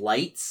like these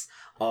lights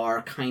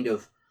are kind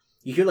of.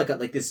 You hear like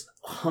this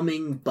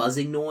humming,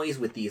 buzzing noise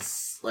with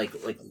these like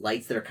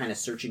lights that are kind of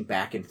searching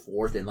back and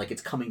forth, and like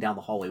it's coming down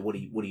the hallway. What do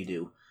you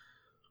do?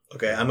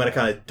 Okay, I'm gonna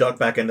kind of duck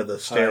back into the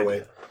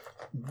stairway.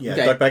 Yeah,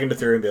 Okay. duck back into the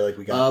theory and be like,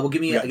 we got. Well,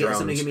 give me drones.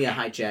 somebody. Give me a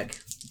high check.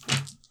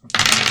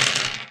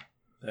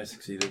 I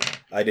succeeded.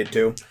 I did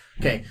too.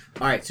 Okay.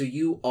 All right. So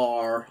you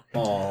are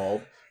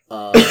all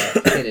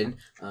hidden.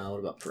 What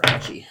about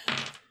Parachi?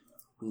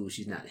 Ooh,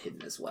 she's not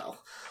hidden as well.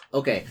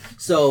 Okay,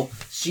 so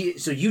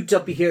you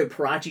jump here.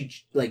 Parachi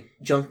like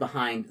jumps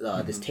behind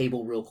this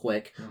table real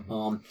quick.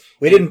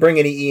 We didn't bring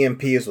any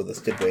EMPs with us,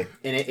 did we?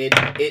 And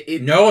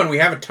it No, and we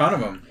have a ton of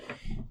them.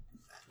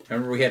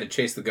 Remember we had to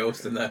chase the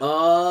ghost in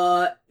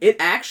the...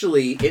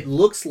 it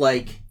looks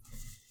like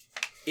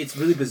it's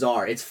really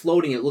bizarre. It's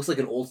floating. It looks like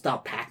an old style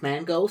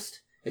Pac-Man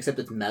ghost, except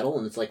it's metal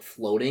and it's like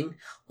floating.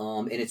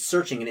 And it's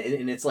searching,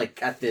 and it's like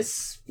got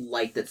this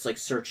light that's like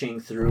searching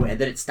through, and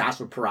then it stops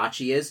where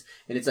Parachi is,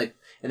 and it's like,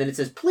 and then it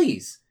says,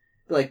 "Please,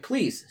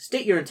 please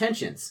state your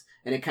intentions."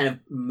 And it kind of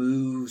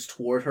moves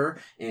toward her,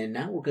 and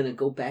now we're gonna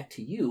go back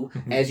to you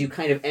as you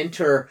kind of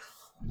enter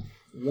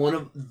one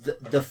of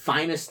the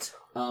finest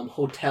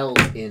hotels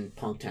in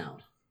Punktown.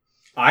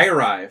 I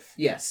arrive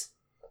Yes.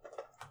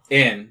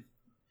 in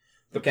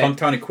the Okay.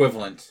 Punktown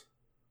equivalent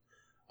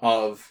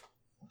of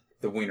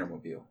the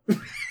Wienermobile.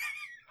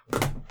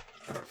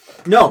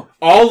 No.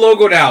 All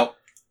logoed out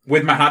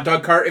with my hot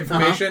dog cart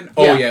information. Yeah.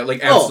 Oh, yeah,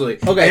 like absolutely.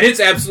 Oh, okay. And it's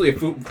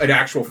absolutely an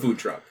actual food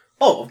truck.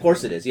 Oh, of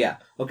course it is. Yeah.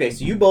 Okay,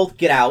 so you both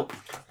get out.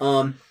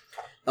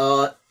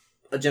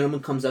 A gentleman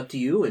comes up to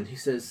you and he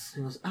goes,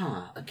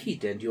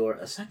 Akit, and you're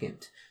a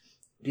second.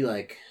 Be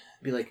like,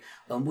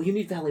 well, you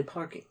need valet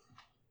parking.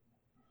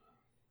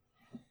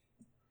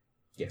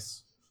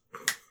 Yes.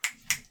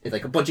 It's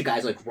like a bunch of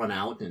guys like run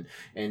out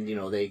and you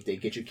know they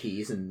get your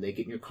keys and they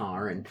get in your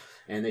car and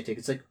they take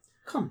it's like,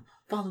 come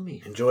follow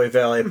me. Enjoy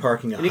valet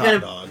parking a And he hot kind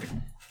of- dog.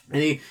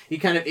 And he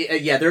kind of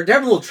they're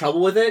having a little trouble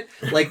with it.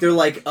 Like they're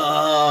like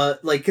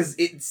because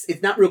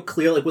it's not real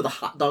clear like where the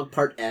hot dog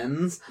part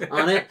ends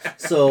on it.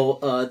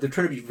 So they're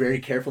trying to be very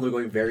careful. They're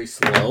going very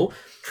slow.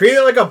 Treat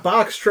it like a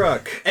box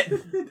truck.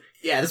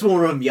 Yeah, this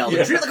one of them yelled,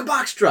 treat it like a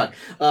box truck.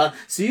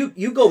 So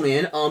you go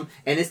in,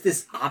 and it's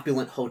this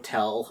opulent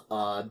hotel.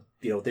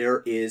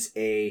 There is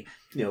a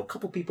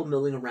couple people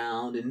milling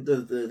around, and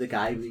the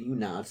guy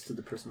nods to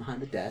the person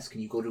behind the desk,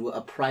 and you go to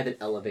a private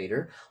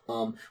elevator,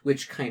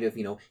 which kind of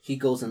he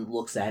goes and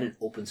looks at it,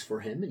 opens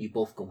for him, and you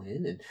both go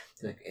in,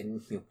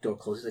 and door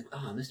closes.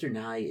 Like, Mr.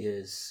 Nye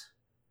is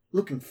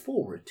looking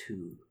forward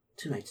to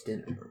tonight's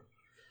dinner.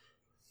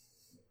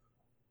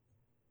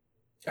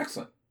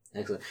 Excellent.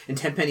 And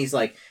Tenpenny's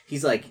like,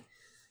 he's like,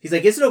 is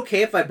it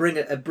okay if I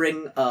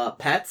bring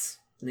pets?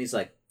 And he's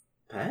like,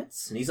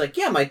 pets? And he's like,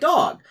 yeah, my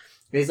dog.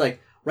 And he's like,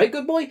 right,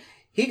 good boy.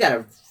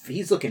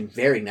 He's looking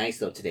very nice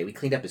though today. We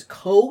cleaned up his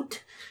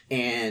coat,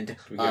 and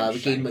we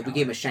gave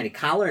him a shiny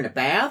collar and a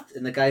bath.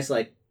 And the guy's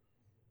like,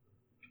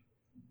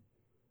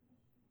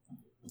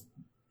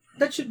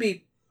 that should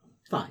be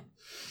fine.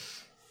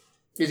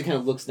 He just kind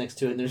of looks next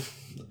to it, and there's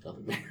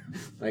nothing there.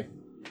 Like,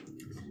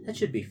 that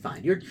should be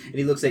fine. And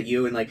he looks at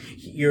you, and like,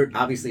 you're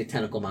obviously a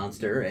tentacle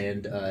monster,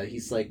 and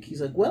he's like,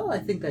 well, I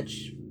think that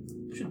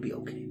should be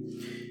okay.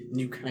 And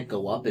you kind of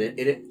go up, and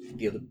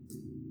the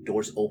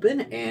doors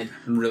open, and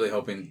I'm really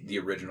hoping the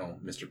original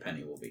Mr.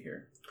 Penny will be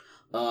here.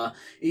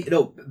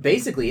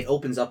 Basically, it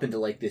opens up into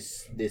like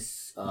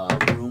this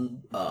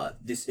room,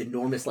 this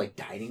enormous like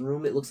dining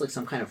room. It looks like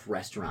some kind of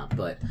restaurant,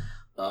 but.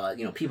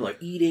 People are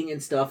eating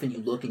and stuff, and you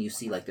look and you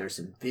see like there's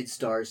some vid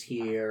stars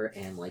here,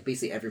 and like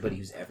basically everybody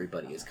who's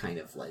everybody is kind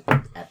of like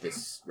at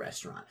this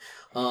restaurant.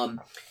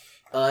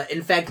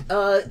 In fact,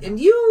 and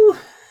you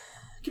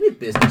give me a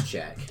business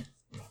check.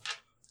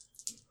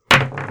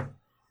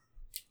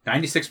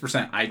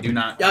 96%. I do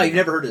not. Oh, you've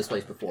never heard of this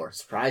place before.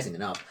 Surprising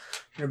enough,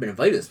 you've never been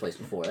invited to this place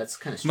before. That's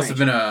kind of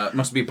strange.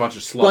 Must be a bunch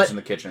of sluts in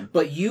the kitchen.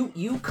 But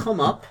you come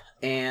up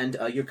and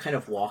you're kind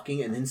of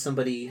walking, and then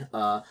somebody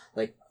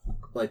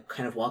like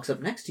kind of walks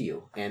up next to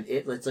you, and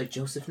it's like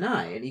Joseph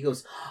Nye, and he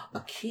goes,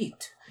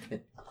 Akit.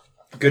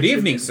 Good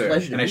evening, sir.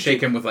 And I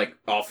shake him with like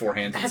all four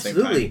hands at the same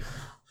time. Absolutely.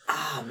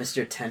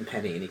 Mr.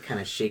 Tenpenny, and he kind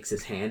of shakes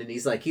his hand, and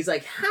he's like,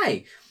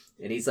 hi.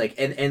 And he's like,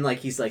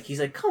 he's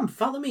like, come,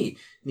 follow me.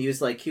 And he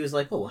was like,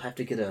 well, we'll have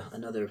to get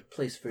another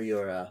place for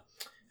your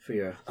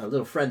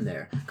little friend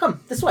there.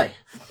 Come this way.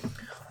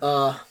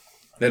 That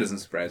doesn't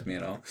surprise me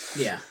at all.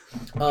 Yeah.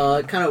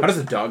 Kind of. How does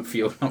a dog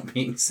feel about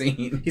being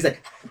seen? He's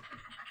like,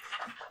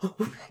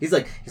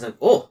 Izu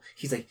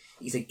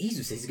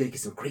says he's gonna get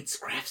some great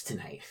scraps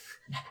tonight.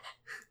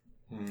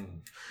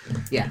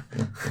 Yeah.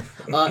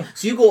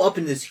 So you go up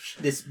in this.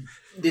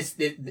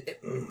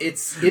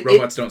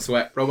 Robots don't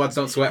sweat. Robots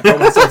don't sweat.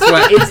 Robots don't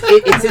sweat.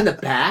 It's in the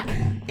back,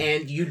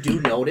 and you do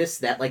notice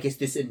that like it's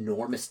this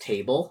enormous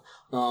table,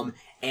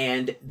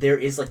 and there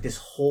is like this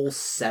whole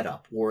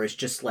setup where it's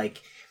just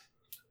like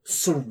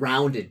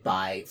surrounded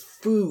by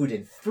food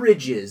and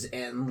fridges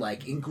and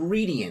like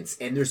ingredients,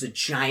 and there's a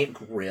giant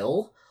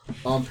grill.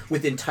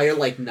 With entire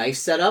like knife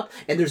setup,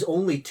 and there's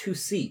only 2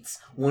 seats,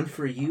 one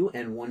for you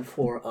and one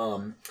for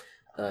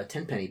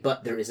Tenpenny.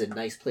 But there is a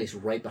nice place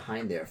right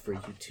behind there for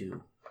you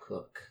to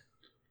cook.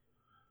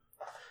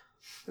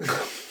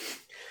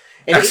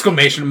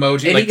 Exclamation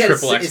emoji, like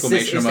triple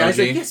exclamation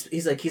emoji. Like, yes,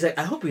 he's like,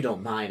 I hope you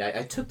don't mind.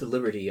 I took the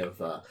liberty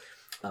of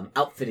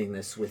outfitting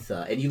this with,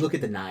 and you look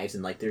at the knives,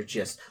 and like they're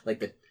just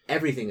like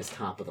everything is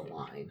top of the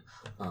line.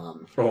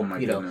 Oh my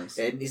goodness.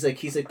 And he's like,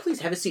 please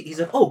have a seat. He's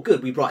like, oh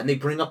good, and they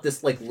bring up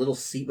this like little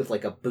seat with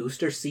like a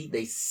booster seat.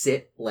 They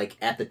sit like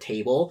at the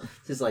table.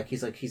 He's like,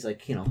 he's tempted. He's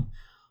like,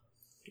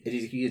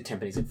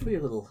 for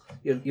your little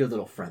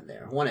friend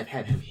there. I want to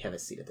have him have a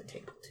seat at the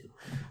table too.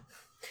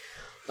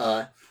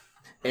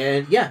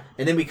 And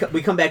then we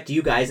come back to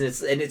you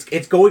guys, and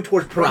it's going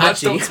towards Parachi.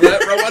 Robots don't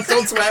sweat. Robots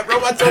don't sweat.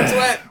 Robots don't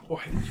sweat.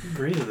 Why did you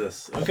agree to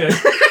this? Okay.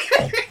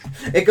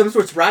 It comes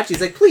towards Parachi.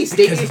 He's like, please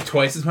state. Because it's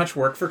twice as much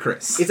work for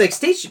Chris. It's like,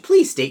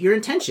 please state your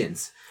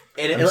intentions.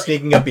 And I'm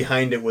sneaking up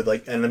behind it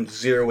and I'm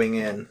zeroing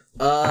in.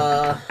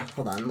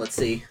 Hold on, let's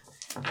see.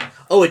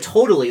 Oh, it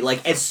totally,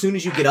 like, as soon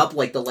as you get up,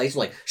 like, the lights are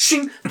like,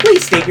 shing,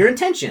 please state your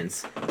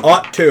intentions.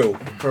 Ought to.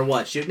 For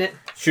what, shooting it?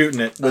 Shooting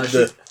it with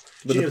the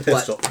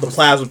pistol. The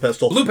plasma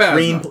pistol. Blue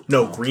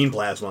plasma. Green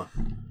plasma.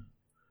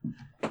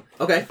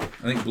 Okay.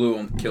 I think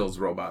blue kills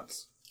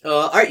robots.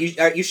 Alright,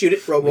 you shoot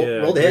it. Roll the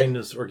hit. Green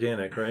is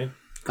organic, right?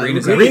 Green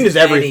is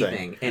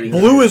everything. Anything.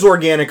 Blue is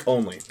organic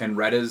only. And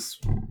red is...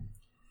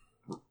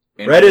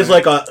 Red is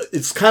like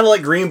it's kind of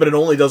like green, but it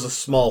only does a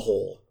small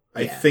hole.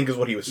 I think is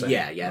what he was saying.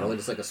 Yeah, it only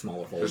does like a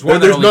smaller hole. There's one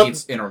that only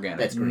eats inorganic.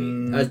 That's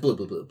green. That's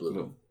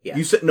blue. Yeah.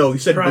 You said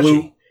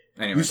blue.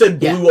 Anyway. You said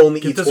blue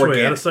only eats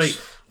organic.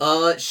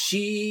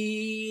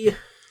 She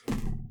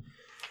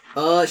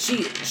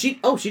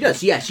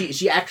does. Yeah,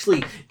 she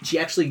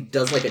actually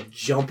does like a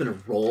jump and a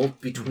roll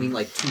between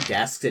like 2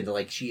 desks, and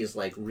like she is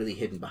like really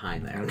hidden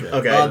behind there.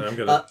 Okay. I'm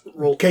gonna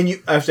roll. You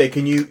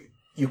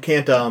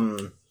can't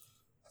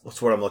what's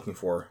the word I'm looking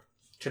for?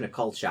 Trying to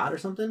call shot or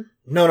something?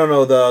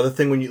 No. The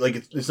thing when you like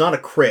it's not a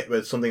crit, but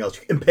it's something else.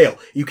 Impale.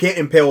 You can't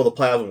impale with a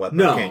plasma weapon.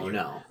 No, can you?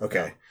 No.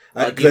 Okay.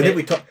 I think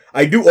we talked.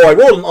 I do. Oh, I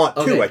rolled an ought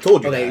too. I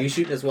told you. Okay, that. are you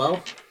shooting as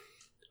well?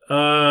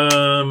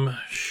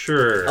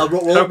 Sure.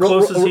 Roll, How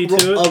close is he to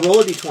it? Roll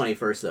a d20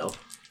 first, though.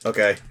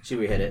 Okay. See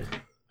where you hit it.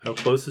 How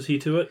close is he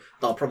to it?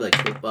 Oh, probably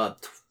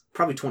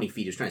probably 20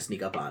 feet. He's trying to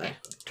sneak up on it.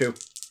 2.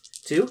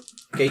 2?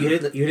 Okay, you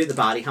hit it in the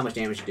body. How much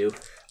damage you do?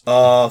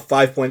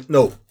 5 points.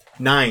 No,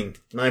 9.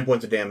 9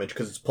 points of damage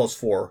because it's plus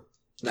 4.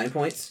 9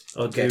 points?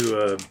 I'll Okay.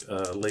 do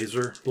a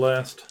laser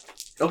blast.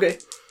 Okay.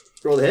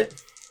 Roll the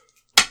hit.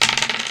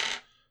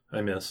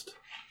 I missed.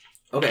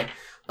 Okay.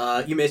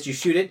 You missed. You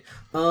shoot it.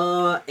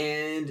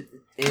 And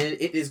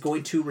it is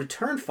going to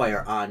return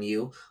fire on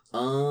you. Yeah,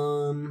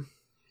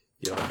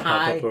 I'll pop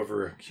Hi. up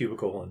over a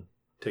cubicle and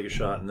take a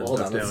shot and then Hold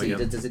back on. Let's down see.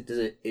 again. Does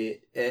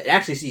it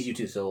actually sees you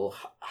too? So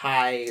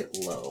high,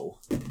 low.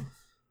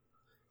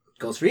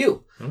 Goes for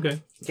you.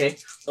 Okay. Okay.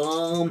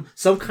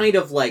 Some kind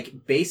of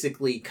like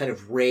basically kind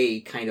of ray,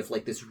 kind of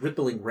like this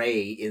rippling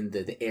ray in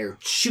the air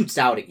shoots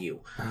out at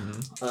you.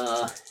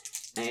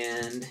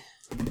 And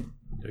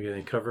Do I get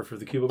any cover for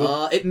the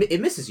cubicle? it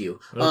misses you.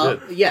 Oh,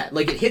 good. Yeah,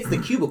 like it hits the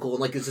cubicle and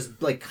like there's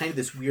just like kind of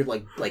this weird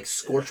like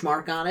scorch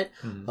mark on it.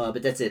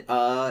 But that's it.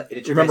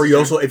 It's your Remember, guys' you turn.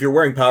 also, if you're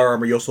wearing power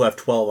armor, you also have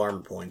 12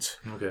 armor points.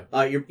 Okay.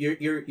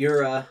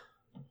 You're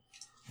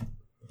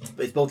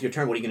it's both your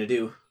turn. What are you gonna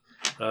do?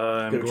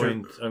 I'm Go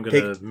going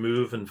to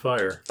move and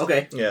fire.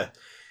 Okay. Yeah.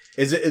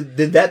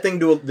 Did that thing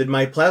did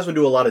my plasma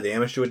do a lot of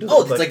damage to it? Does it Oh,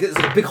 look it's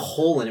like a big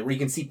hole in it where you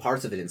can see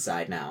parts of it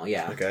inside now.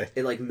 Yeah. Okay.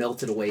 It like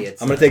melted away.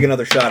 I'm going to take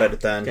another shot at it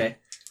then. Okay.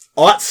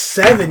 Oh, that's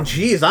 7.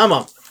 Jeez, I'm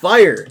on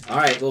fire. All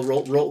right. Well,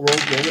 roll.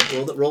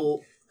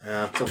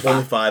 Yeah, So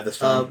only 5. 5 this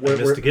time. I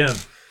missed again.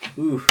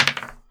 Ooh.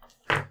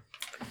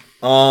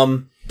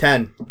 10.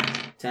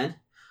 10.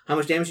 How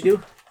much damage you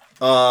do?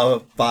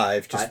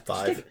 5. Just 5.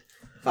 5.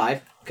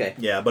 5. Okay.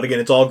 Yeah, but again,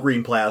 it's all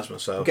green plasma,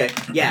 so. Okay.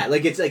 Yeah,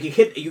 like it's like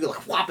you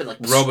like whop it like.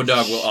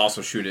 Robodog will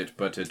also shoot it,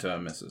 but it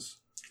misses.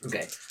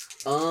 Okay.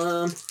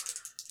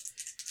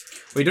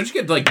 Wait, don't you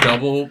get like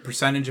double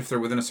percentage if they're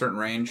within a certain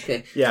range?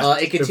 Okay. Yeah,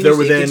 It if continues. they're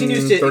within It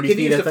continues to 30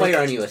 feet, I think.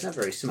 fire on you. It's not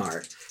very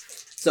smart.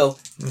 So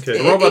Okay.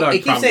 Robodog it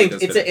keeps probably saying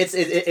does it's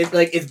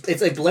hit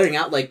it's like blaring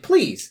out like,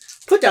 please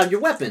put down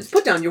your weapons.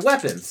 Put down your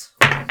weapons.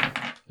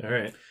 All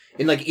right.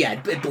 And like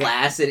it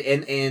blasts it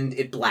and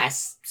it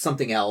blasts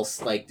something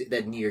else like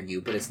that near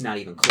you, but it's not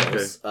even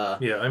close.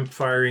 Yeah, I'm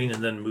firing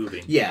and then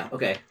moving. Yeah.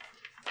 Okay.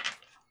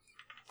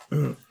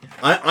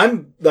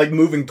 I'm like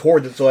moving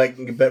towards it so I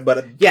can get,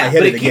 but Yeah, I hit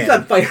but it it keeps again.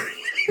 on firing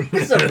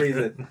for some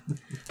reason.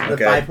 The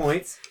Okay. 5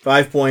 points.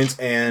 5 points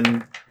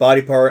and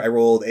body part. I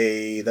rolled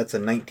that's a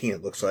 19.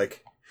 It looks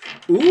like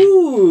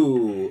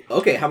Ooh.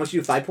 Okay. How much do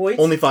you do? 5 points.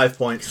 only 5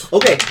 points.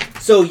 Okay,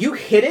 so you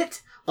hit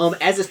it.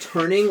 As it's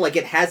turning, like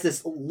it has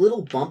this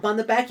little bump on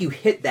the back. You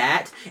hit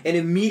that, and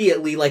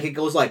immediately, like it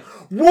goes like,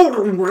 and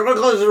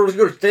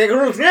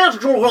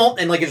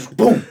like it just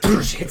boom,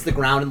 hits the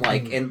ground and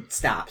like and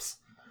stops.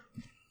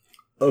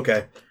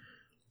 Okay,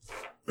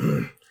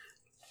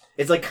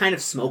 It's like kind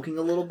of smoking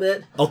a little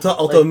bit. I'll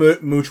tell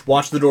Mooch,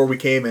 watch the door we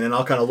came in, and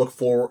I'll kind of look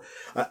forward.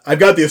 I've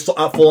got the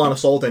full on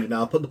assault engine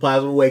now. I put the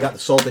plasma away, got the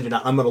assault engine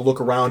out. I'm going to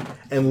look around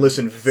and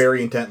listen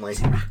very intently.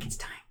 Rocket's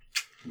time.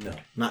 No,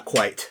 Not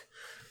quite.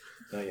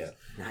 not yet.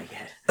 Not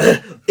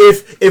yet.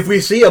 If we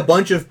see a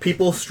bunch of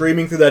people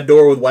streaming through that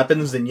door with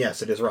weapons, then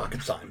yes, it is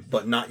rocket time,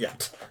 but not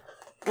yet.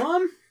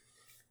 Give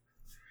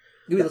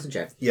me a listen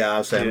check. Yeah, I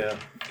was saying. Yeah.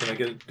 Can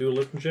I do a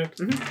listen check?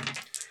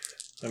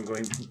 I'm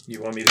going.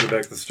 You want me to go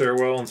back to the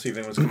stairwell and see if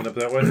anyone's coming up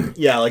that way?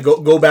 Yeah, like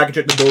go back and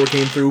check the door we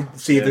came through,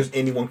 see if Yeah. there's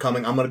anyone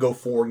coming. I'm gonna go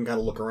forward and kind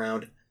of look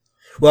around.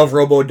 We'll have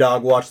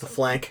Robo-Dog watch the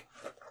flank.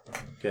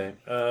 Okay.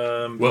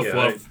 Woof,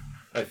 yeah, woof.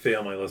 I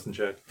fail my listen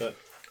check, but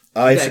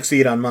I Okay.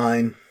 succeed on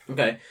mine.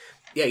 Okay.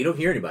 Yeah, you don't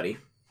hear anybody.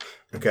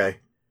 Okay.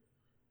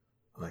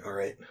 I'm like, all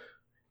right.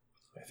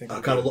 I think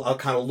I'll kind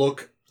of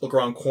look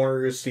around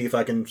corners, see if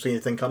I can see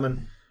anything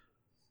coming.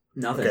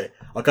 Nothing. Okay.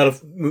 I'll kind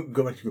of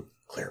go back to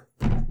Claire.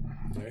 All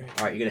right.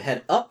 All right, you're gonna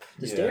head up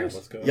the stairs.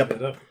 Let's go. Yep.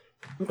 Head up.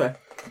 Okay.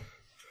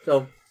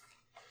 So.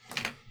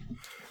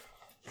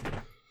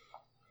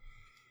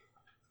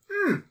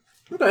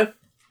 Okay.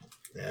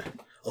 Yeah.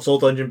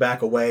 Assault engine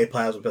back away,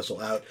 plasma pistol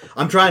out.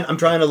 I'm trying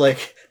to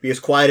like be as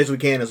quiet as we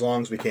can, as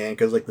long as we can,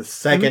 because like the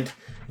second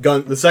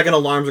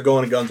alarms are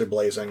going and guns are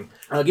blazing.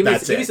 Give me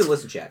That's it. some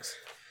listen checks,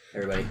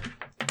 everybody.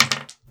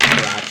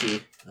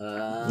 Karachi.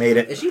 Made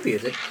it. Is she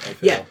music? I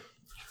Yeah.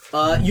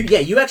 fail.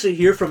 You actually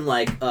hear from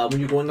like when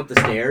you're going up the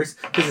stairs,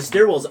 because the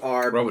stairwells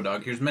are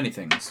Robodog, here's many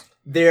things.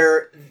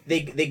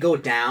 they go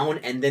down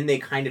and then they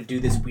kind of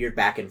do this weird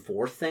back and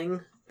forth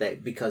thing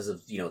that because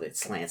of it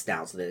slants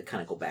down, so they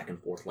kind of go back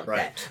and forth like Right.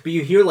 that. But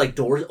you hear like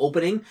doors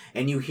opening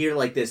and you hear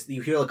like this.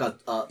 You hear like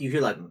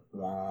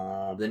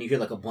wah, then you hear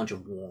like a bunch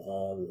of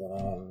wah,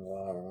 wah,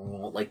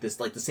 wah, like this,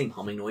 like the same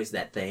humming noise,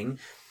 that thing,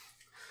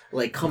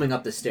 like coming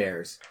up the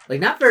stairs, like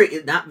not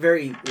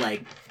very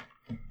like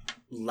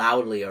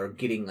loudly or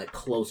getting like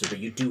closer, but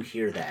you do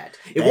hear that.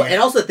 And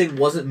also the thing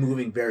wasn't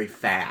moving very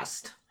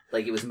fast.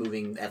 Like it was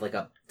moving at like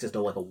a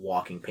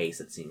walking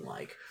pace. It seemed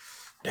like.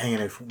 Dang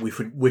it!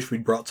 Wish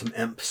we'd brought some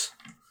imps.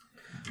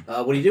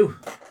 What do? You're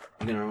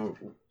gonna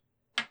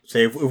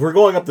Say if we're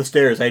going up the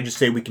stairs, I just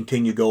say we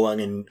continue going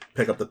and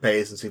pick up the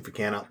pace and see if we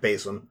can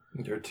outpace them.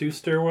 There are 2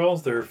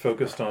 stairwells. They're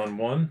focused on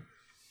one.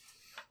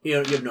 You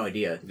have no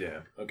idea. Yeah.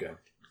 Okay.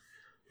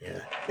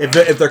 Yeah.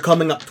 If they're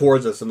coming up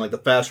towards us, and like the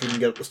faster we can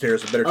get up the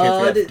stairs, the better chance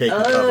we have to take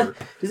cover.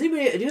 Do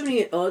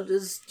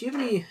you have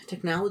any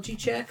technology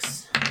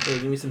checks? Or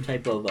give me some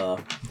type of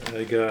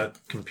I got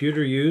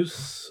computer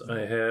use. I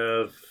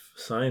have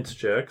science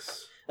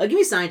checks. give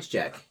me a science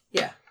check.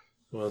 Yeah.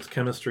 Well, it's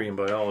chemistry and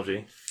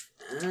biology.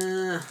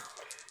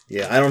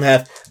 Yeah, I don't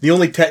have the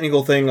only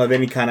technical thing of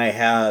any kind I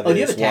have. Do you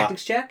have is a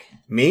tactics check?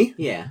 Me?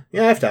 Yeah.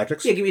 Yeah, I have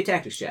tactics. Yeah, give me a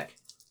tactics check.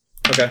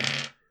 Okay.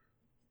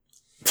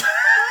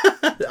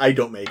 I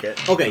don't make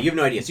it. Okay, you have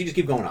no idea, so you just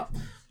keep going up.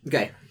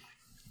 Okay.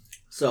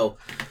 So,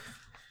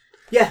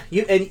 yeah,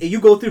 you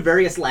go through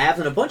various labs,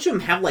 and a bunch of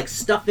them have, like,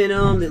 stuff in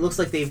them. It looks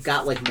like they've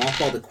got, like,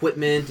 mothballed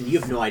equipment, and you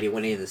have no idea what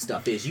any of this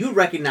stuff is. You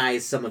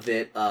recognize some of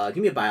it. Give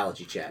me a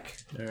biology check.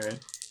 All right.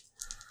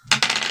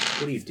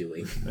 What are you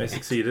doing? I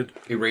succeeded.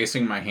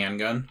 Erasing my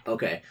handgun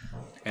Okay.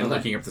 and Okay.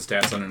 looking up the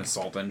stats on an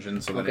assault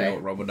engine so that I know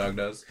what Robodog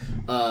does.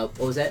 What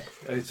was that?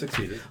 I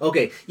succeeded.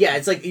 Okay, yeah,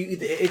 it's like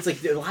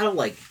there's a lot of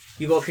like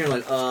you go up here and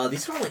like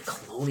these are like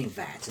cloning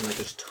vats and like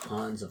there's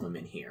tons of them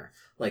in here,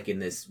 like in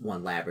this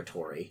one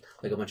laboratory,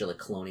 like a bunch of like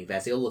cloning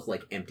vats. They all look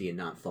like empty and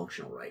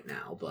non-functional right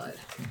now, but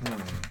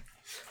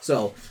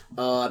so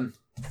but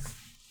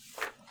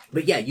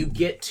yeah, you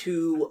get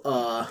to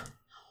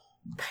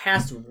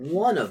past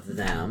one of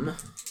them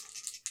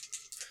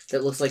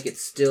that looks like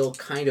it's still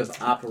kind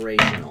of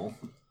operational.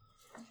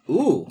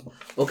 Ooh,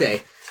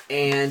 okay,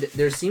 and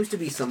there seems to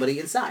be somebody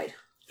inside.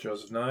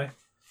 Joseph Nye.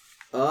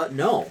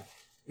 No.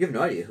 You have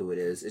no idea who it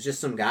is. It's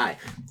just some guy.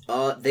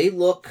 They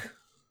look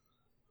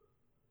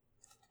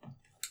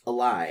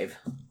alive.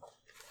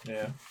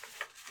 Yeah.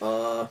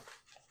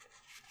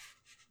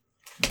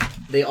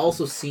 They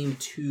also seem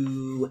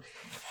to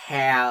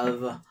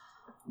have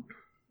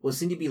what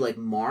seem to be like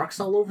marks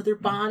all over their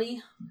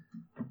body.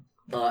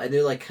 And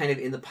they're like kind of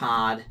in the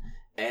pod,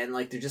 and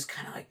like they're just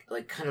kind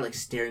of like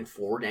staring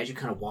forward. And as you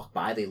kind of walk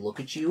by, they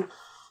look at you.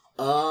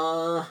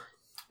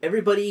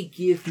 Everybody,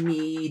 give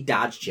me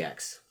dodge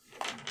checks.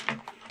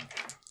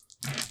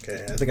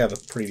 Okay, I think I have a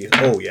pretty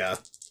decent... Oh, yeah.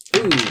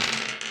 Ooh.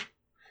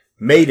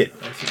 Made it.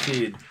 I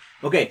succeed.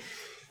 Okay,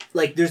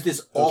 like there's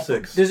this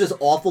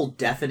awful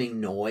deafening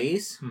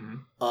noise.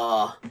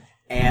 Mm-hmm.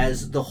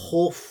 As the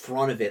whole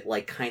front of it,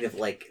 like kind of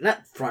like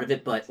not front of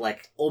it, but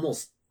like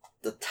almost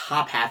the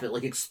top half of it,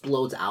 like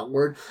explodes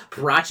outward.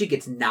 Parachi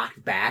gets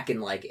knocked back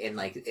and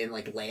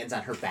lands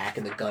on her back,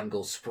 and the gun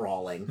goes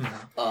sprawling.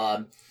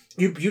 Mm-hmm.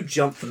 You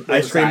jump from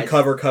I scream sides.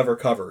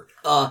 cover.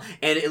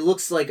 And it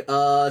looks like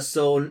now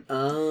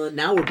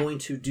we're going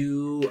to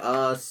do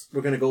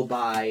we're gonna go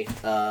by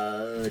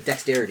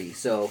dexterity.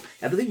 So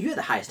I believe you had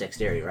the highest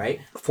dexterity, right?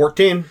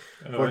 14.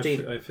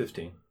 14. I have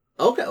 15.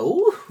 Okay.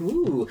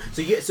 Ooh.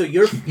 So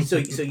you're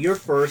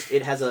first.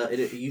 It has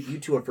you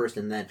two are first,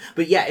 and then.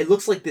 But yeah, it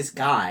looks like this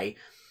guy.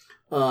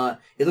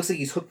 It looks like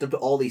he's hooked up to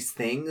all these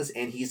things,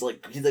 and he's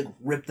like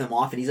ripped them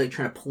off, and he's like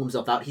trying to pull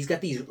himself out. He's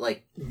got these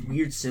like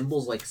weird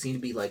symbols, like seem to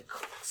be like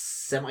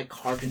semi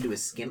carved into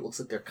his skin. It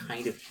looks like they're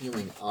kind of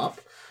healing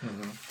up.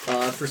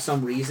 For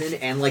some reason,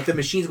 and like the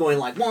machine's going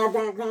like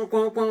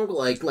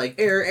like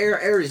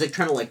air. He's like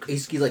trying to like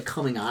he's like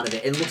coming out of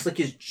it, and it looks like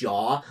his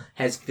jaw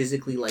has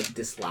physically like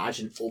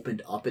dislodged and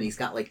opened up, and he's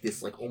got like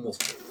this like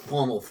almost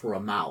funnel for a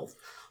mouth.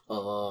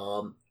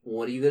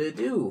 What are you gonna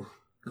do,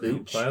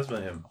 Gooch?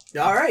 Plasma him.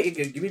 All right,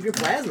 give me your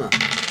plasma.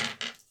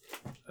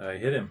 I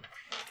hit him.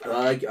 All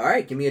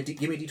right, give me a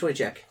D20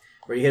 check.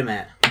 Where you hit him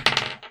at?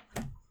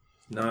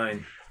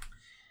 9.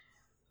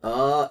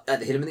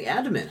 Hit him in the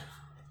abdomen.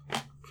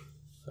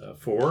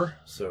 4,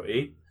 so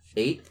 8.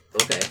 8.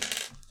 Okay.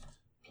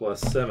 Plus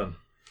 7.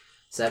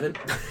 7.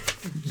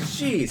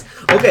 Jeez.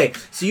 Okay,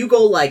 so you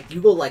go like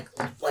boom,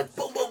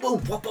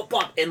 boom, pop, pop,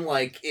 pop, and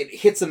like it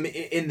hits him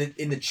in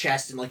the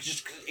chest, and like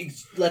just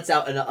lets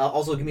out. And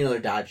also give me another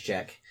dodge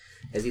check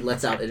as he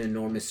lets out an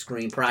enormous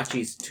scream.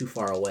 Parachi's too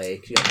far away.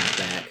 Can you get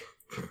him back?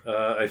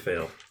 I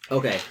fail.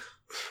 Okay.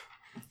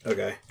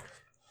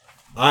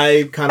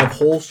 I kind of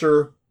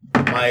holster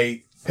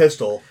my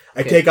pistol. I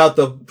Okay. take out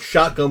the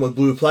shotgun with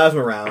blue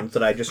plasma rounds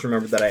that I just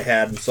remembered that I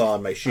had and saw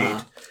on my sheet.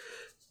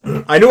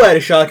 I knew I had a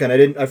shotgun.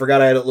 I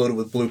forgot I had it loaded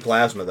with blue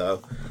plasma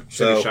though.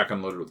 So So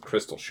shotgun loaded with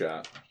crystal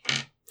shot.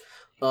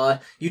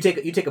 You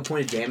take a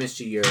point of damage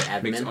to your Makes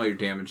abdomen. all your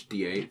damage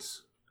D8s.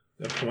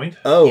 A point?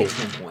 oh, It's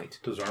 1 point.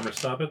 Does armor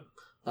stop it?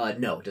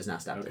 No, it does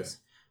not stop this.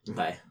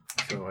 Okay.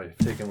 So I've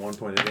taken 1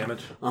 point of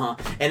damage.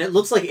 And it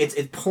looks like it's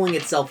pulling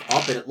itself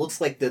up, and it looks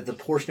like the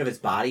portion of its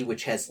body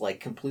which has like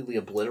completely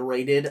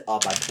obliterated by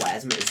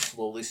plasma is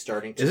slowly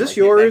starting to. Is this like,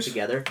 get back yours?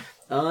 together.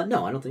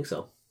 No, I don't think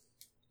so.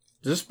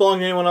 does this belong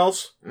to anyone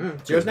else?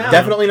 It's yours now.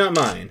 Definitely not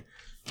mine.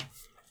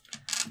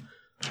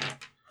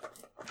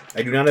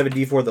 I do not have a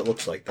D4 that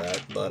looks like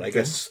that, but I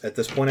guess at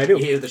this point I You do.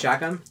 hit it with the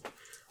shotgun.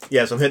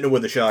 Yes, I'm hitting it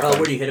with the shotgun.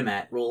 Where do you hit him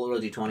at? Roll a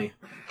D20.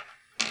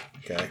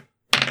 Okay.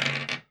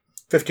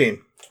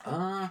 15.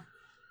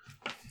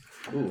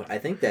 Ooh, I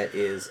think that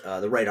is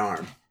the right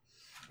arm.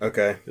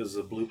 Okay. is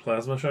a blue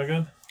plasma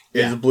shotgun.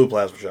 Yeah. It's a blue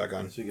plasma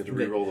shotgun. So you get to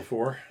reroll the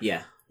 4.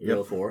 Yeah.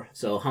 Roll 4.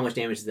 So how much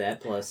damage is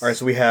that plus? All right,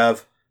 so we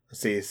have, let's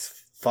see,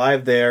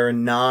 5 there,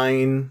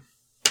 9,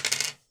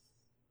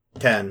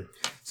 10.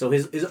 So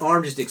his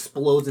arm just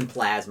explodes in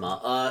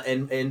plasma.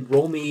 And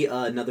roll me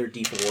another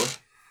d4.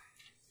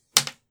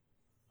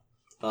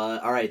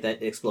 All right,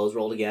 that explodes.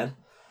 Rolled again.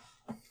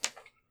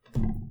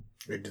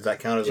 Does that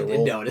count as a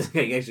roll? No, it doesn't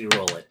actually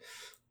roll it.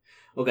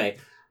 Okay.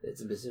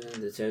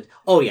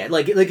 Oh yeah,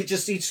 like it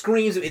just he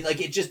screams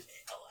like it just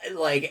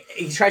like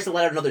he tries to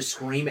let out another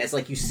scream as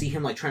like you see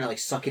him like trying to like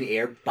suck in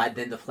air, but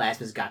then the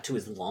plasma's got to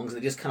his lungs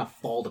and they just kind of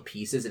fall to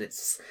pieces and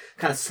it's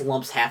kind of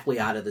slumps halfway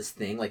out of this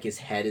thing, like his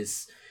head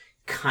is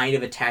kind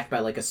of attacked by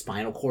like a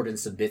spinal cord and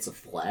some bits of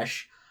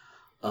flesh.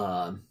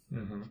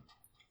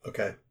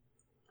 Okay.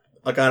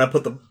 I kind of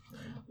put the.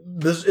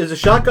 Is a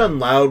shotgun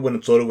loud when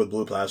it's loaded with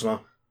blue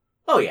plasma?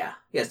 Oh yeah,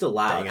 it's still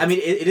loud. I mean,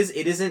 it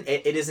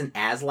isn't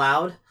as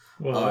loud.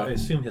 Well, I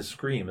assume his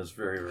scream is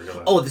very, very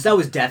loud. Oh, that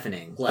was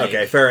deafening. Like,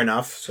 okay, fair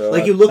enough. So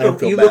like you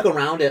look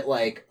around at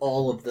like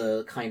all of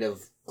the kind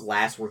of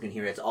glass work in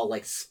here. It's all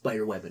like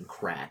spider web and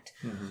cracked.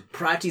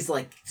 Prati's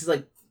like, he's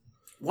like,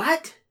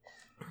 what?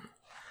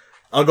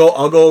 I'll go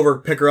over,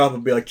 pick her up,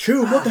 and be like,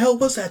 "Chew, what the hell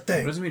was that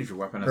thing?" What does it mean if your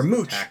weapon has Or an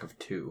mooch. attack of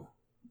 2?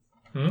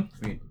 You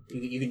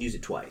can use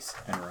it twice.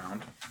 And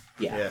around.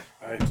 Yeah.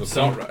 So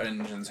assault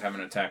engines have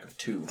an attack of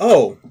 2.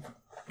 Oh,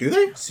 do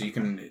they? So you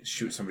can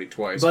shoot somebody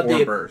twice But or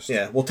they- burst.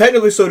 Yeah. Well,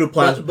 technically, so do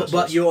plasma But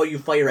pistols. you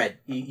fire at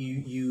the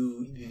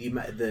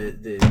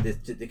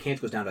chance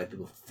goes down to like the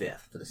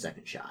 5th for the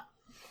second shot.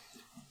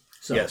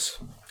 So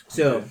Yes.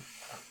 So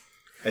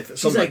Something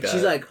she's like that.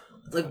 she's like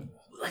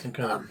Some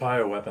kind of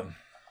bioweapon.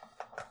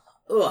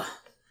 ugh.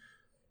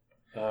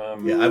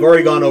 Yeah, I've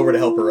already gone over to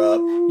help her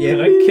up. Yeah.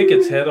 Can I kick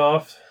its head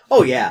off?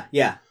 Oh yeah,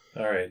 yeah.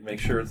 All right, make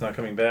sure it's not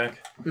coming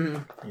back. Yeah.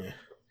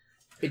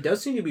 It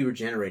does seem to be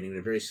regenerating at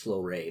a very slow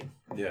rate.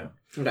 Yeah.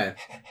 Okay.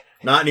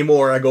 Not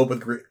anymore. I go up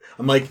with.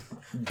 I'm like,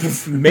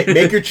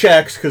 make your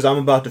checks because I'm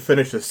about to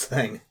finish this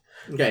thing.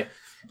 Okay.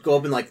 Go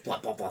up and like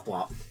flop flop flop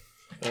flop.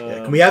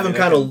 Yeah, can we have him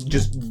kind of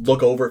just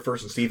look over it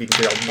first and see if he can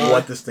figure out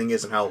what this thing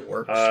is and how it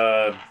works?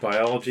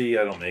 Biology,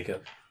 I don't make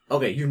it.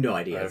 Okay, you have no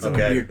idea. It's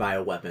Okay. a weird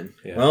bioweapon.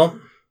 Yeah. Well,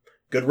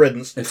 good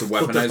riddance. It's a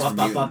Flop, weaponized flop, flop, flop,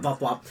 mutant. flop,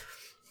 flop.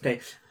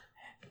 Okay.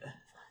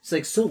 It's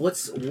like, so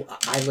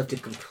I left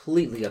it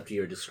completely up to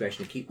your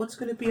discretion to keep. What's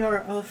going to be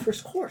our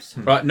first course?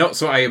 No,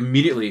 so I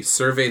immediately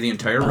survey the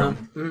entire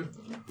room.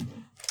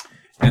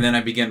 And then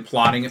I begin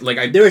plotting it.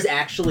 There is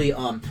actually,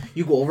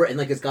 you go over it and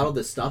like it's got all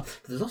this stuff,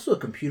 but there's also a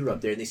computer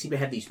up there and they seem to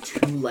have these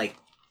 2 like,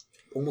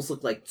 almost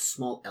look like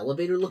small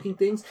elevator looking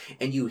things,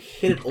 and you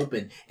hit it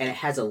open and it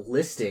has a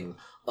listing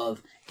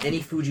of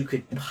any food you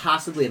could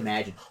possibly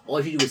imagine.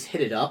 All you do is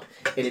hit it up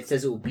and it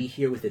says it will be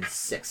here within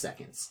 6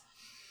 seconds.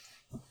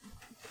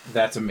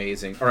 That's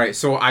amazing. All right,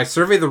 so I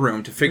survey the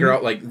room to figure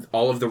out like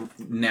all of the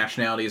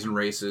nationalities and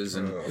races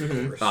and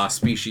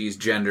species,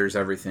 genders,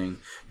 everything,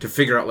 to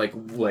figure out like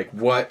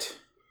what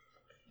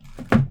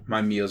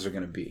my meals are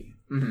going to be.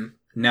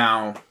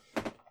 Now,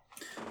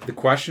 the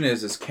question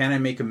is can I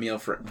make a meal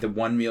for the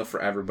one meal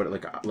for everybody?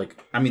 Like a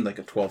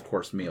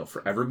 12-course meal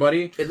for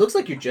everybody? It looks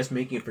like you're just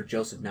making it for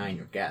Joseph Nye,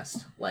 your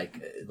guest.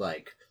 Like.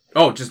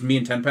 Oh, just me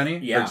and Tenpenny?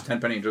 Yeah. Or just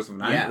Tenpenny and Joseph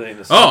Nye? Yeah. Are they in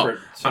a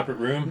separate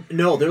room?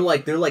 No, they're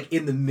like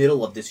in the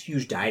middle of this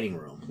huge dining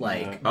room.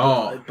 Like,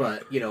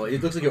 but you know,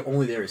 it looks like you're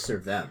only there to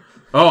serve them.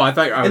 Oh, I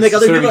thought I was like,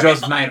 other serving people are-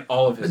 Joseph Nye and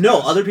all of his No,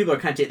 guests. other people are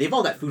kind of they've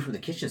all got food from the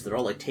kitchens. They're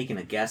all like taking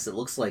a guess. It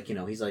looks like, you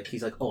know, he's like,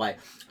 oh, I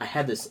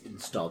had this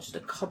installed just a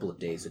couple of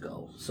days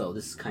ago, so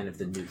this is kind of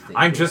the new thing.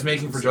 I'm just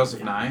making for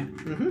Joseph Nye.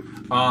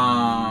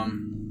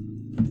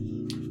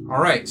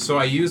 All right, so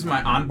I use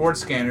my onboard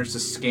scanners to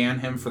scan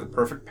him for the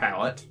perfect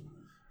palate.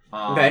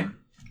 Okay.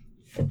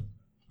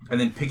 And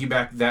then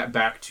piggyback that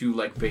back to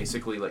like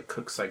basically like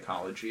cook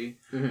psychology,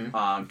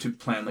 to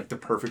plan like the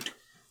perfect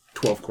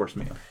 12-course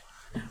meal.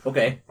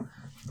 Okay.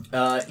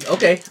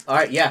 Okay. All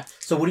right. Yeah.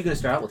 So, what are you going to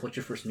start out with? What's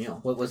your first meal?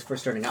 What was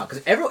first starting out?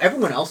 Because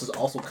everyone else is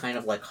also kind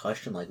of like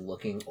hushed and like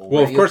looking over.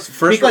 Well, at of you. course,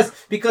 first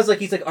because like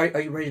he's like, are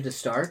you ready to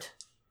start?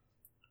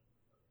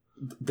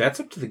 That's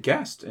up to the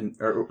guest and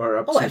or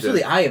up Oh, to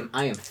absolutely. the...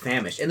 I am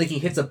famished. And like he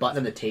hits a button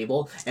on the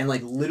table, and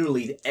like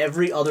literally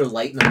every other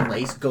light in the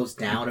place goes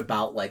down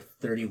about like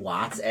 30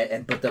 watts,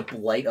 but the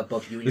light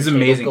above you and This your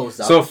is table amazing. goes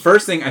up. So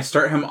first thing, I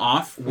start him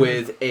off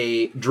with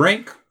a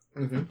drink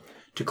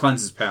to cleanse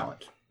his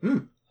palate.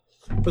 What's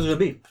it gonna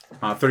be?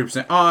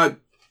 30%.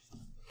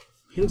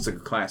 He looks like a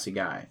classy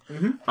guy.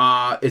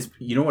 It's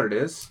you know what it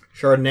is?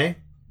 Chardonnay?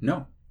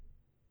 No.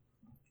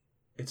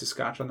 It's a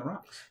Scotch on the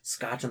rocks.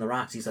 Scotch on the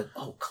rocks. He's like,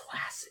 oh,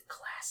 classic.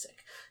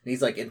 And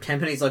he's like, in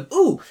Tenpenny's like,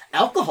 ooh,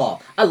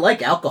 alcohol. I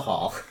like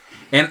alcohol.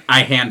 And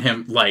I hand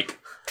him like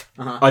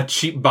a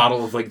cheap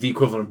bottle of like the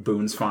equivalent of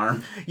Boone's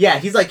Farm. Yeah,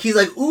 he's like,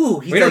 ooh.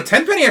 He's Wait, no, like,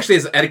 Tenpenny actually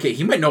has etiquette.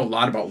 He might know a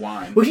lot about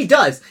wine. well, he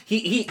does.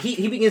 He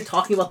begins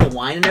talking about the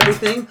wine and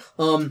everything.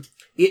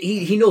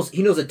 He knows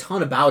a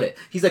ton about it.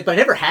 He's like, but I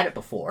never had it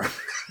before.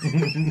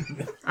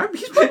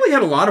 He's probably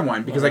had a lot of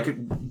wine because I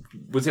could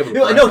was able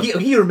to. No,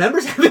 he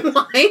remembers having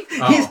wine.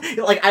 Oh. He's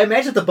like, I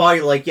imagine at the bar,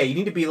 you're like, yeah, you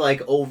need to be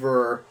like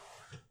over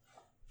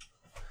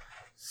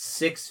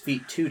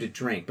 6'2" to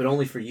drink, but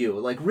only for you.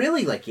 Like,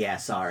 really? Like, yeah,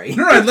 sorry.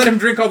 No, I'd let him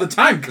drink all the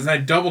time because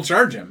I'd double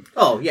charge him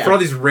Oh yeah. for all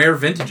these rare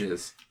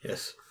vintages.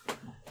 Yes.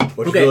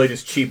 Which is Okay. really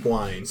just cheap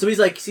wine. So he's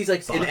like,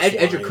 and as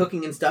you're wine.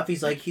 cooking and stuff,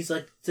 he's like,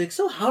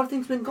 so how have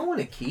things been going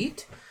at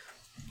Keat?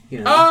 You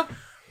know,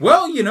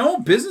 Well,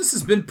 business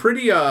has been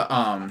pretty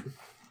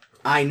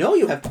I know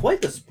you have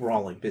quite the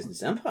sprawling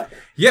business empire.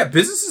 yeah,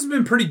 business has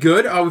been pretty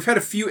good. We've had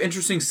a few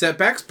interesting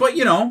setbacks, but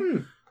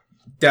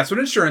that's what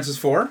insurance is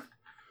for.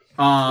 It's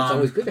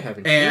always good to have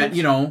insurance.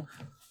 And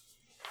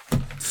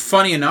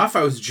funny enough,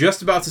 I was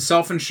just about to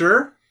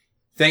self-insure.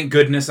 Thank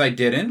goodness I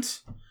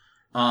didn't.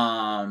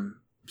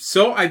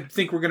 So I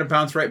think we're going to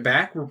bounce right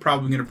back. We're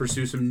probably going to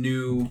pursue some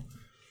new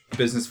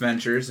business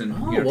ventures and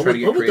try to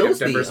get creative,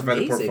 diversify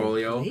the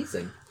portfolio.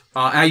 Amazing.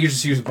 And I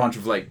just use a bunch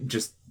of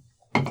just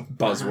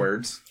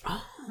buzzwords.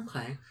 Oh,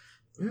 okay.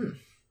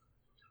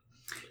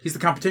 He's the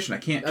competition. I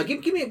can't.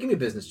 Give me a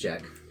business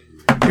check.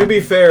 To be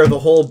fair, the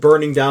whole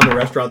burning down the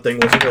restaurant thing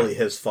wasn't really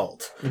his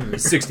fault.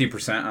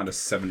 60% out of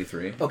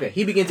 73. Okay,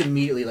 he begins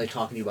immediately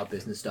talking to you about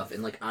business stuff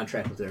and on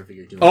track with whatever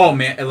you're doing. Oh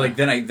man,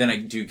 then I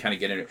do kind of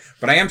get into it,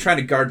 but I am trying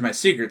to guard my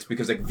secrets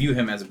because I view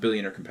him as a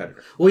billionaire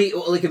competitor. Well,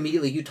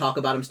 immediately you talk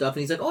about him stuff,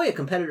 and he's like, "Oh yeah,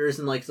 competitors,"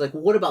 and he's like,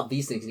 well, "What about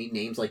these things?" And he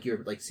names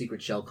your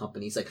secret shell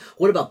company. He's like,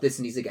 "What about this?"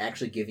 And he's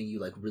actually giving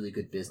you really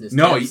good business.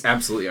 No, tips.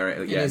 absolutely, all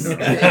right, yes.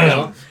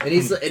 And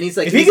he's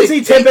like, If he can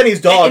see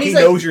Tenpenny's dog, he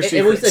knows your secrets.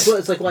 And he's like, "Well,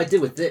 it's like what I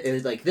did with this." It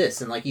was like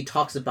this, and he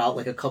talks about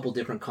a couple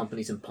different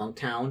companies in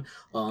Punktown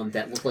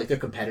that look like they're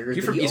competitors.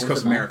 You're but from he East owns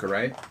Coast them all. America,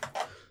 right?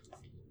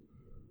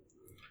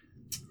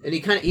 And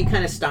he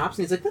kind of stops,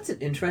 and he's like, "That's an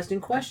interesting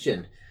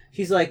question."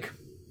 He's like,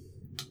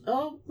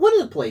 one of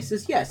the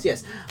places, yes.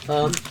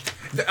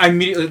 I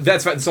immediately.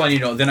 That's all I need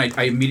to know. Then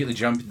I immediately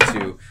jump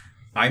into.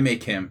 I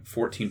make him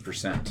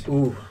 14%.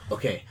 Ooh,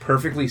 okay.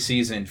 Perfectly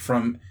seasoned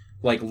from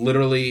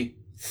literally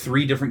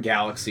 3 different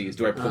galaxies.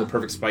 Do I pull the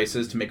perfect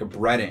spices to make a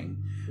breading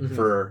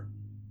for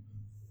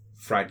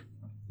fried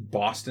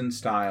Boston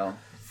style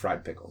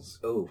fried pickles?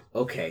 Oh,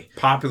 okay.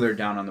 Popular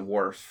down on the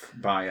wharf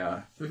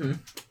by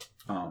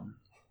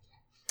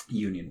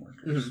union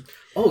workers.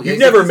 Oh, yeah. You've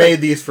never made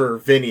these for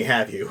Vinny,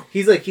 have you?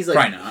 He's like,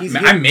 Probably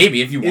not.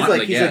 Maybe if you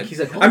want. he's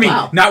like, oh, I mean,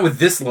 wow. not with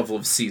this level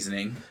of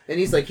seasoning. And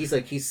he's like,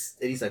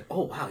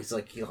 oh wow. He's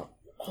like,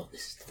 oh,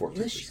 this is 14%.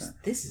 delicious.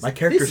 This is My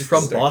character's this is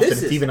from delicious. Boston. This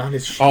It's is- even on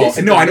his sheet. Oh, This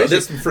is no, I know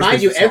delicious. this from first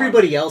Mind you, business song.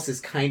 everybody else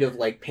is kind of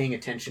paying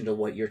attention to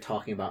what you're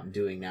talking about and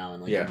doing now in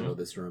the middle of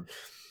this room.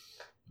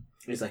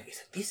 He's like,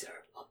 these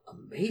are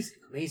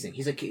amazing.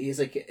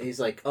 He's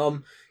like,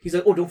 oh,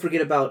 don't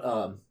forget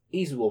about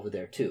Izu over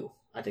there too.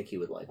 I think he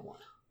would like one.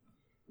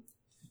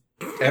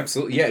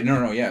 Absolutely, yeah,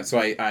 no, yeah. So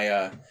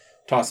I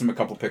toss him a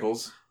couple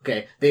pickles.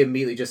 Okay, they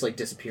immediately just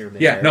disappear in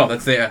Yeah, midair. no,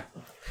 that's the.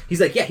 He's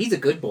like, yeah, he's a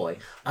good boy.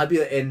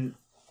 And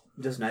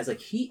just nice,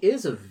 he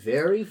is a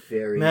very,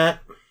 very Matt,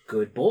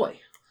 good boy.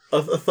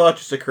 a thought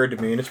just occurred to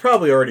me, and it's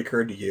probably already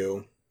occurred to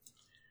you.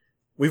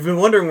 We've been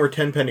wondering where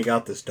Tenpenny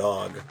got this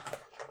dog.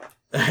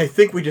 I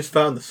think we just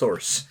found the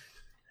source.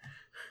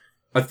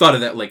 I thought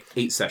of that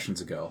 8 sessions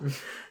ago.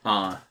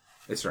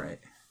 That's right.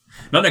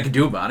 Nothing I could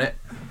do about it.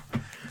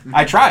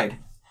 I tried.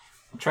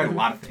 A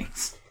lot of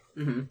things.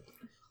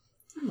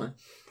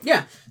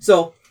 Yeah.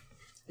 So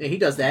he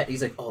does that.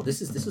 He's like, oh,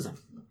 this is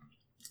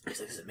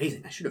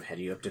amazing. I should have had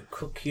you up to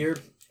cook here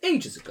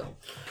ages ago.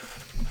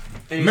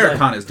 And he's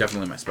Americana is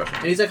definitely my specialty.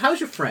 and he's like, how's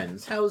your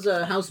friends?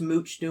 How's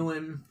Mooch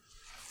doing?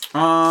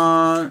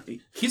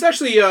 He's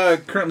actually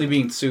currently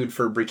being sued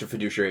for breach of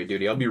fiduciary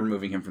duty. I'll be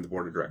removing him from the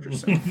board of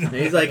directors soon. And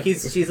he's like,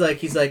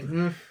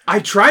 I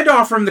tried to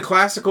offer him the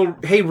classical,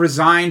 hey,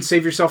 resign,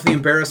 save yourself the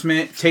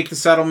embarrassment, take the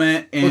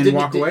settlement, and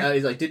walk away.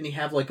 He's like, didn't he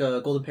have a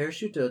golden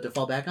parachute to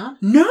fall back on?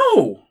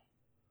 No!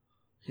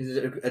 He's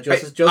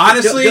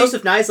honestly-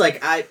 Joseph Nye's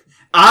like,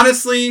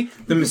 Honestly,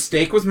 the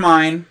mistake was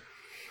mine.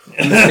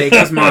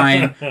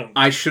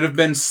 I should have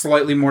been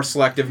slightly more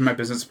selective in my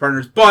business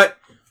partners, but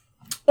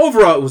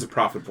overall, it was a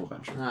profitable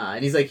venture.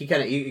 and he's like,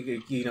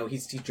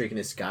 he's drinking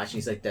his scotch, and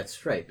he's like,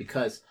 that's right,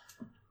 because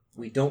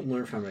we don't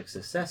learn from our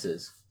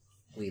successes,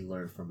 we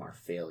learn from our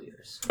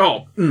failures.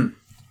 Oh,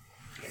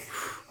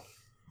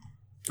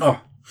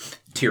 oh,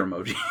 tear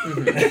emoji.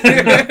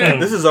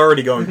 This is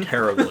already going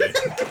terribly.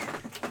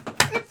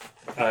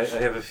 I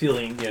have a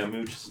feeling,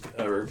 Mooch,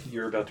 or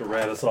you're about to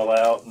rat us all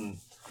out and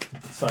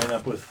sign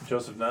up with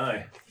Joseph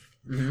Nye.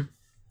 Mm-hmm.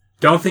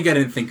 Don't think I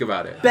didn't think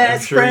about it.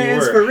 Best sure you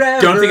friends were.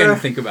 forever. Don't think I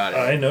didn't think about it.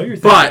 I know you're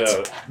thinking about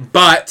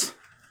it.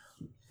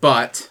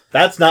 But,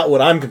 That's not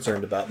what I'm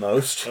concerned about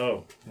most.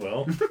 Oh,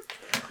 well.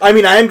 I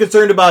mean, I am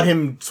concerned about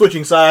him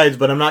switching sides,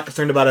 but I'm not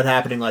concerned about it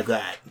happening like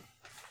that.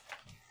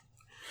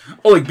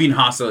 being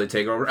hostile to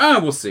take over.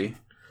 We'll see.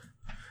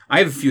 I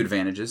have a few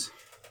advantages.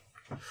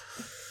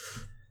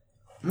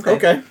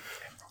 Okay.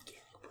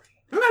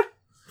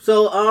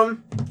 So,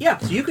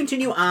 so you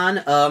continue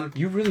on.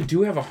 You really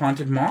do have a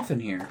haunted moth in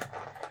here.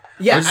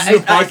 Yeah, Let's just do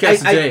a podcast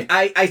today.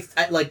 I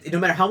no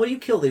matter how many you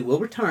kill, they will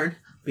return.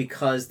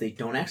 because they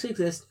don't actually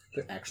exist.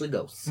 They're actually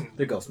ghosts.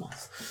 They're ghost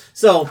moths.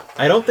 So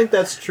I don't think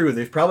that's true.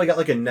 They've probably got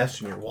like a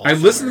nest in your wall. I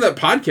listened to that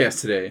podcast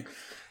today.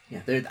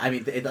 yeah,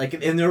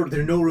 and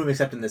there's no room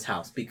except in this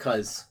house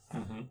because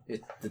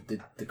it's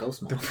the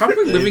ghost moths.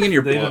 Probably living in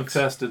your They've books.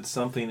 infested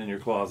something in your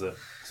closet.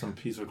 Some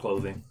piece of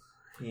clothing.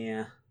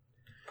 Yeah,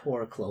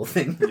 poor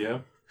clothing. Yeah.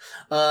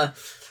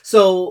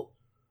 So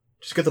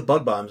Just get the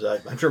bug bombs.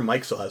 I'm sure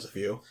Mike still has a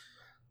few.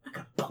 I'm not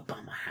gonna bug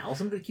bomb my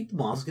house. I'm gonna keep the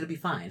moths. It's gonna be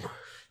fine.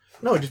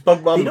 No, just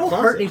bug bomb They the don't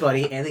closet. hurt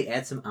anybody, and they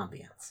add some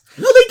ambience.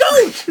 No, they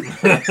don't.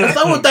 That's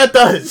not what that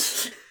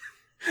does.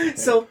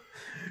 So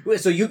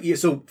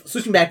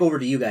switching back over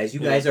to you guys.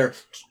 You guys are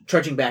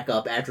trudging back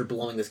up after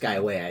blowing this guy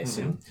away, I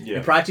assume. Yeah.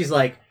 And Prachi's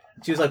like,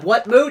 she was like,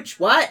 "What, Mooch?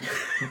 What?"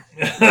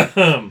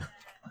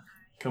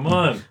 Come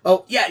on.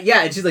 Oh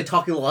yeah, and she's like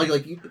talking along,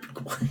 like,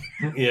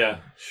 Yeah.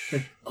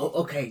 "Oh,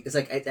 okay." It's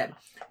like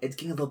it's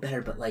getting a little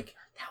better, but like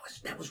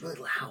that was really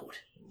loud.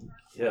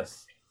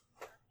 Yes.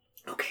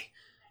 Okay.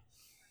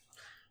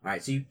 All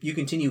right, so you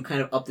continue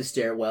kind of up the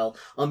stairwell.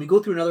 You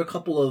go through another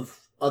couple of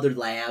other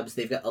labs.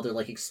 They've got other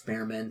like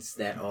experiments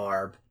that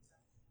are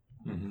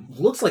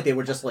looks like they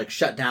were just like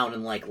shut down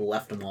and like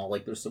left them all.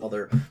 Like there's some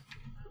other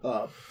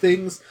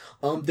things.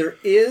 There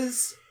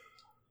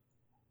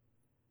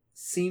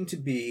seem to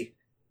be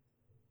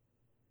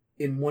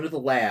in one of the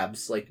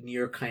labs, like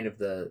near kind of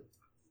the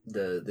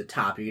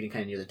top. You're getting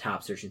kind of near the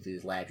top, searching through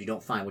these labs. You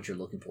don't find what you're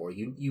looking for.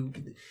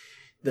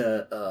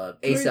 The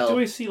ACell. Do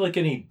I see like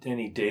any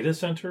data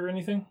center or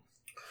anything?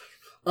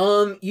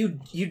 You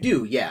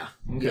do, yeah.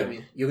 Okay. Yeah, I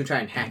mean, you can try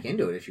and hack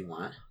into it if you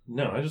want.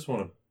 No, I just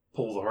want to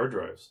pull the hard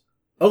drives.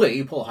 Okay,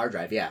 you pull a hard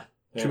drive, yeah.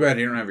 Too bad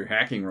you don't have your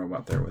hacking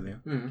robot there with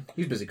you.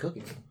 He's busy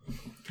cooking.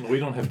 We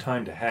don't have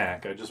time to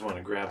hack. I just want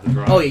to grab the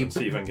drives and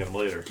see if I can get them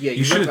later. Yeah,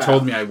 You should have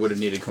told me I would have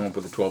needed to come up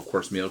with a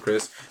 12-course meal,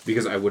 Chris,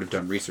 because I would have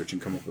done research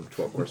and come up with a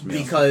 12-course meal.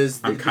 Because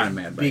I'm kind of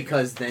mad.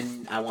 Because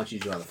then I want you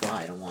to do it on the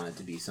fly. I don't want it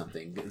to be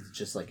something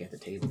just like at the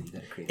table. You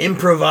got to create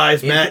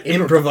Improvise, Matt.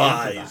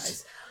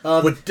 Improvise.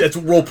 Improvise. That's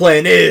what role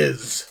playing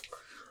is.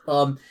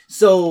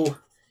 So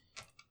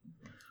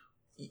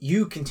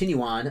you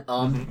continue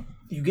on.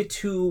 You get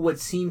to what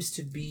seems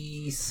to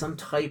be some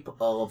type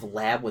of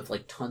lab with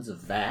like tons of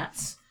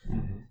vats.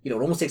 You know,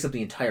 it almost takes up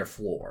the entire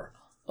floor.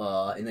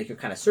 And like you're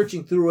kind of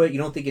searching through it. You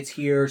don't think it's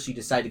here, so you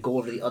decide to go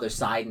over to the other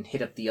side and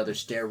hit up the other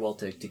stairwell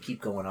to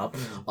keep going up.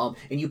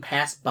 And you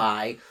pass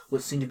by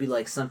what seemed to be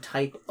like some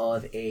type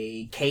of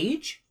a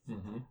cage.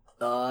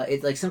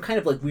 It's like some kind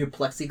of like weird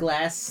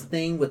plexiglass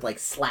thing with like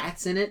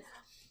slats in it.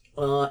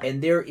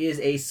 And there is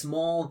a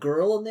small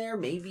girl in there,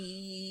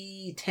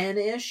 maybe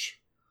 10-ish.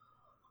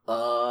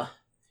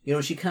 You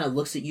know, she kind of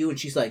looks at you and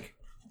she's like,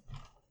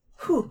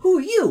 Who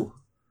are you?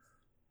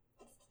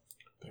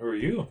 Who are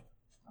you?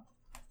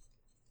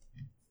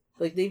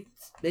 Like,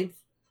 they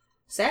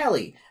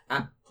Sally,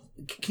 can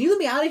you let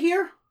me out of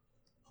here?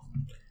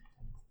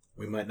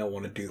 We might not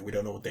want to do. We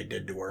don't know what they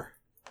did to her.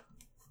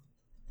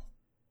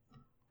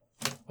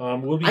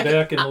 We'll be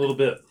back in a little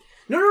bit.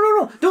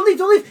 No.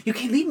 Don't leave. You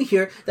can't leave me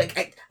here.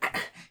 Like,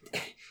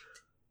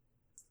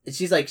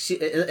 she's like,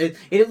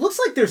 it looks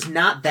like there's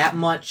not that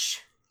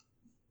much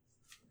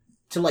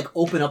to like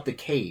open up the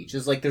cage.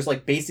 There's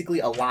like basically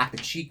a lock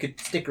that she could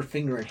stick her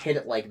finger and hit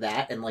it like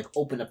that and like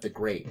open up the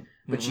grate,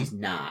 but she's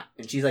not.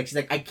 And she's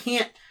like, I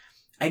can't.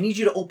 I need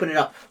you to open it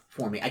up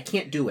for me. I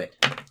can't do it.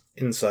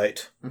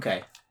 Insight.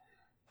 Okay.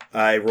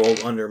 I rolled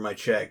under my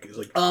check. It's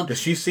like, does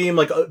she seem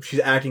like she's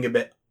acting a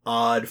bit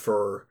odd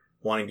for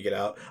wanting to get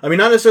out? I mean,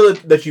 not necessarily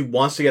that she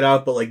wants to get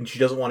out, but like she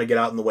doesn't want to get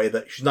out in the way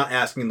that she's not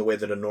asking in the way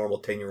that a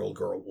normal 10-year-old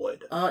girl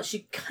would.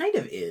 She kind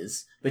of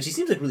is, but she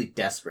seems like really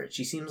desperate.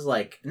 She seems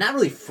like not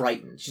really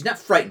frightened. She's not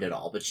frightened at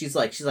all, but she's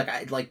like,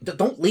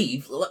 don't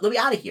leave. Let me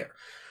out of here.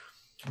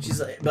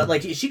 She's like, but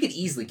like she could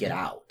easily get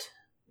out.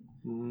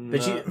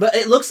 But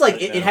it looks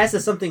like it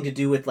has something to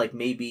do with like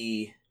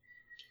maybe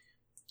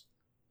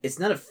it's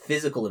not a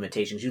physical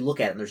limitation. You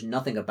look at it and there's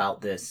nothing about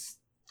this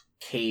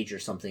cage or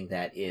something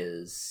that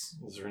is.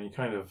 Is there any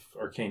kind of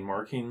arcane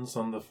markings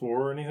on the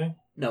floor or anything?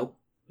 Nope.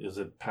 Is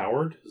it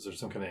powered? Is there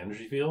some kind of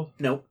energy field?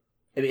 Nope.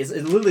 It's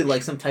literally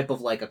like some type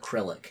of like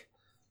acrylic.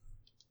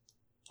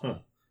 Huh.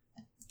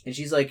 And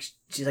she's like,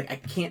 I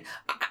can't.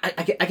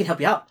 I can help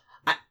you out.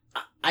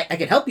 I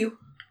can help you.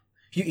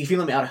 If you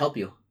let me out, I'll help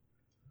you.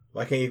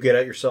 Why can't you get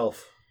out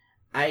yourself?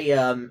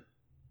 I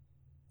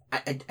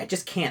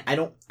just can't. I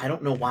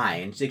don't know why.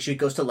 And she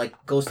goes to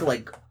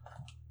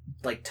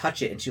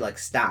touch it, and she like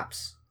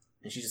stops,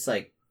 and she's just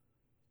like,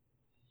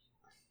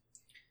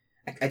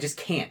 I just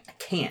can't. I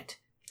can't.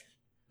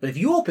 But if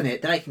you open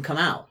it, then I can come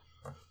out.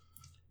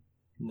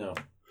 No.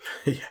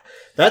 Yeah.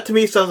 That to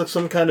me sounds like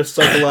some kind of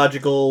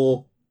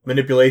psychological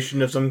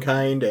manipulation of some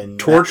kind and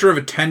torture of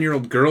a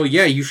 10-year-old girl.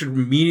 Yeah, you should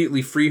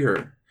immediately free her.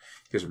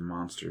 You guys are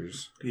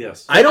monsters.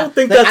 Yes. I don't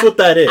think that's what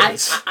that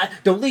is. I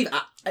don't leave.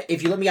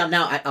 If you let me out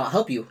now, I'll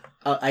help you.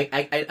 What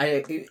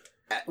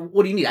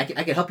do you need? I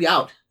can help you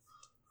out.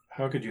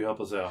 How could you help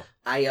us out?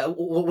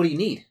 What do you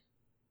need?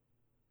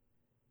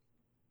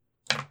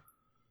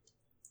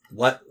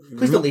 What?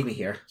 Please don't leave me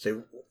here. Say,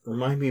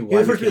 remind me You're why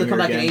the we first people came to here come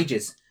back in again.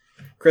 ages.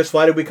 Chris,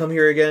 why did we come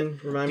here again?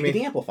 To Remind get me.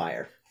 the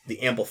amplifier.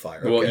 The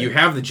amplifier. Well, okay. you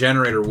have the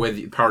generator with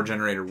you, power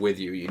generator with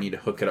you. You need to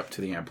hook it up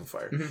to the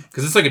amplifier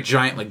because it's like a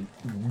giant, like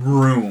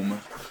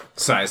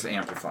room-sized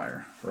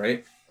amplifier,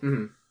 right?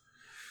 Mm-hmm.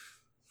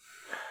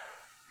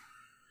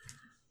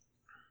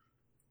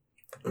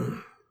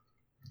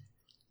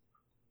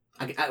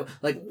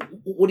 Like,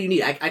 what do you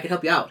need? I can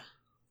help you out.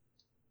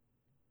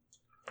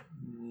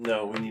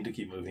 No, we need to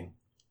keep moving.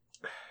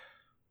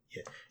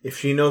 If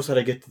she knows how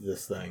to get to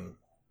this thing,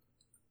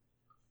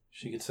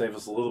 She could save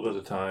us a little bit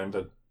of time,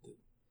 but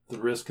the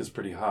risk is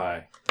pretty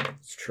high.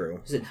 it's true.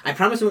 Listen, I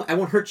promise I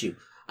won't hurt you.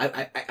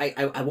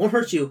 I won't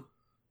hurt you.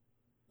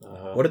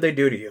 What did they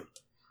do to you?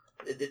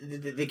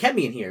 They kept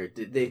me in here.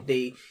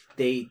 They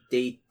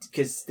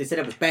because they said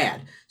I was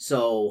bad.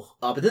 So,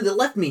 but then they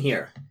left me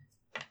here.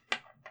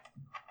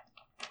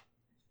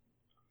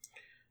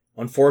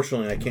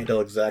 Unfortunately, I can't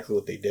tell exactly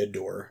what they did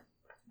to her.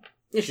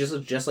 Yeah, she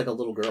just like a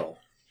little girl.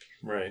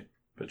 Right,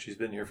 but she's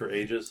been here for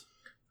ages.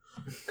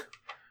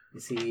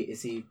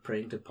 Is he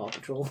praying to Paw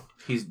Patrol?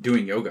 He's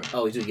doing yoga.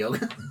 Oh, he's doing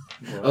yoga.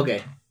 Well,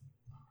 Okay.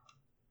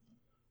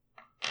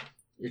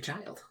 Your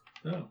child.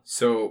 Oh.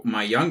 So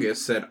my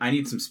youngest said, "I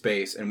need some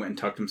space," and went and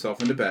tucked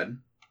himself into bed.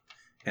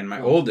 And my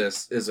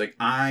oldest is like,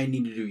 "I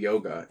need to do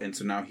yoga," and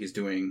so now he's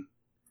doing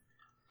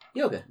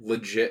Yoga.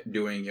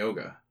 doing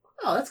yoga.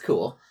 Oh, that's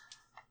cool.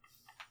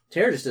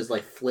 Tara just does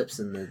like flips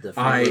in the front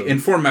I room.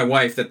 informed my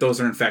wife that those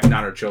are in fact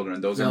not her children.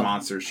 Those are No.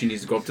 monsters. She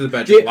needs to go up to the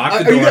Yeah, bedroom, lock the are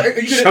you door, gonna- are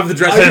you gonna- shove the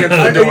dress are you- against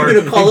are the you door,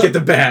 gonna call and it- get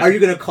the bat. Are you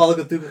gonna call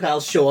the Cthulhu Kyle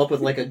show up with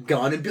like a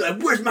gun and be like,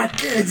 "Where's my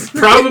kids?"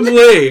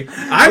 Probably.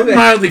 I'm Okay.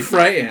 mildly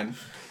frightened.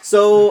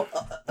 So,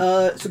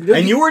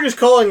 And you were just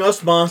calling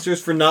us monsters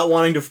for not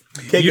wanting to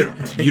take You,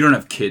 it. you don't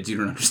have kids. You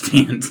don't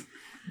understand.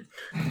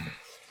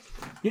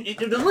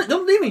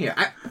 don't leave me here.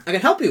 I can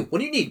help you. What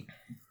do you need?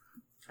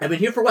 I've been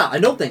here for a while. I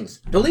know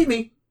things. Don't leave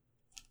me.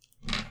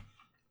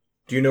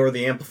 Do you know where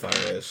the amplifier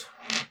is?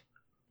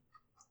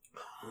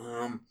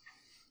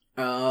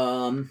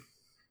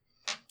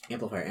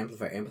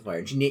 Amplifier.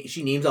 And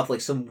she names off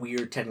like some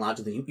weird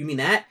technological thing. You mean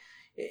that?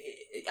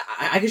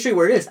 I can show you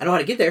where it is. I know how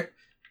to get there.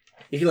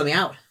 If you let me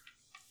out.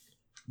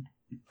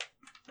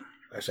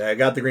 I say, I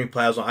got the green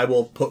plasma. I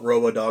will put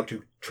Robodog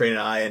to train an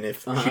eye, and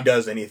if Uh-huh. she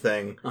does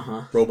anything,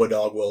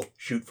 Robodog will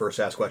shoot first,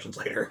 ask questions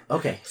later.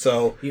 Okay.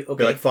 So, You, be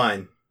okay. like,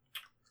 fine.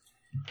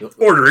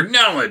 Order And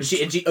acknowledged.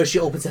 she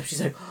opens up.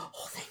 She's like,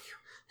 "Oh, thank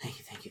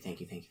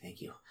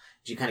you."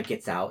 She kind of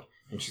gets out,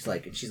 and she's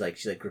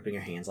like gripping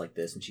her hands like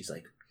this, and she's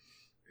like,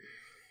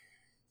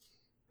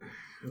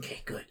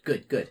 "Okay,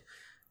 good.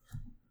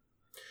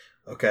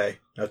 Okay,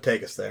 now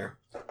take us there.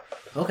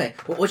 Okay,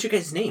 what's your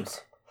guys'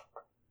 names?"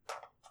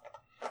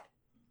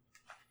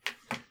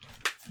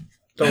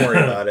 Don't worry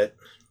about it.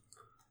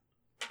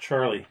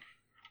 Charlie.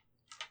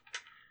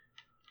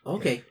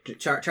 Okay,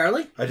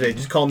 Charlie. I say,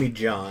 just call me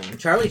John.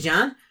 Charlie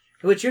John.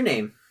 What's your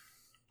name?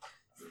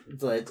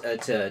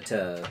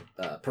 To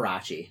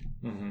Parachi.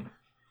 Mm-hmm.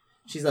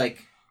 She's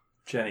like,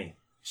 Jenny.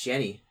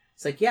 Jenny.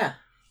 It's like, yeah.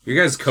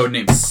 Your guys' code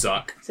names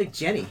suck. It's like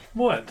Jenny.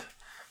 What?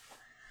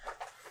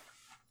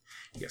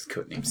 You guys'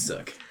 code names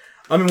suck.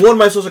 I mean, what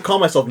am I supposed to call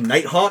myself?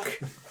 Nighthawk?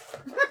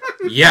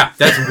 Yeah,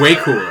 that's way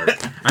cooler.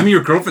 I mean,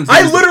 your girlfriend's. I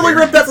name is literally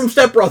ripped that Baron. from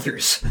Step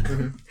Brothers.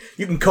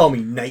 You can call me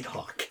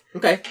Nighthawk.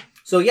 Okay.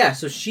 So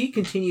she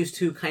continues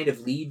to kind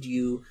of lead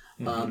you.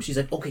 She's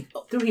like, okay,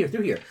 through here.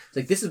 It's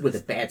like, this is where the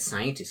bad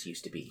scientists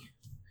used to be.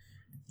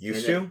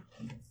 Used to?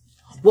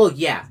 Well,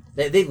 yeah,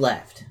 they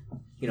left.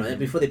 You know,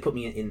 before they put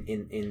me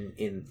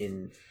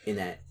in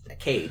that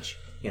cage.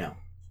 You know,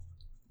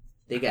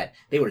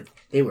 they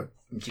were.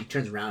 And she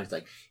turns around. It's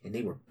like, and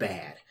they were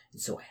bad,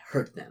 and so I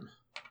hurt them.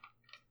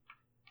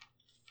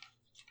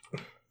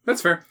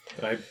 That's fair.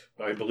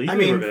 I believe I you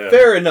mean, were bad.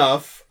 fair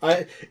enough.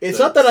 It's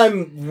not that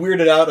I'm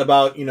weirded out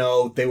about,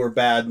 they were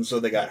bad and so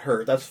they got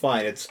hurt. That's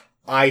fine. It's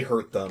I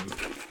hurt them.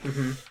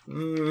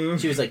 Mm-hmm.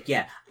 She was like,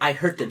 yeah, I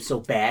hurt them so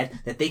bad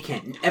that they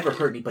can't ever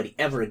hurt anybody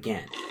ever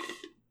again.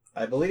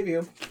 I believe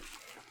you.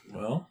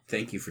 Well,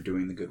 Thank you for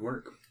doing the good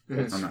work.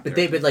 Mm-hmm. I'm not But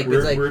there.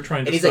 we're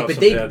trying to and he's stop like,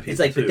 some bad people it's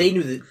like, too.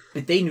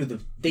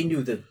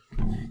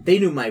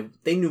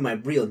 they knew my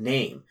real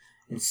name,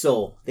 and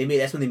so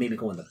that's when they made me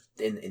go in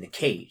the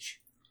cage.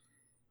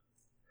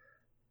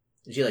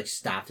 And she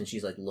stopped and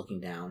she's looking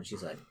down and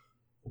she's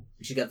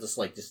she got this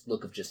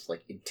look of just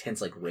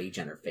intense rage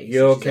on her face.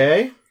 You And she's like,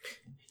 okay?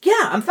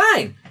 yeah, I'm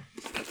fine.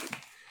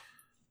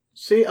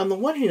 See, on the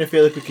one hand, I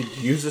feel like we could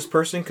use this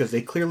person because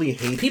they clearly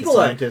hate People the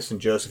are- scientists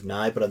and Joseph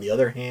Nye, but on the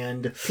other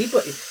hand...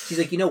 She's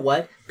like, you know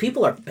what?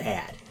 People are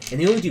bad, and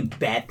they only do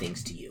bad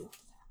things to you.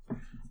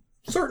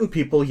 Certain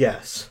people,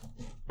 yes.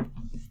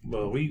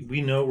 Well,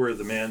 we know where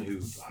the man who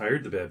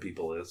hired the bad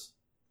people is.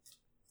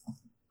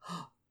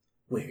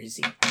 Where is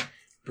he?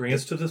 Bring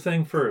us to the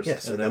thing first.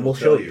 Yes, and then we'll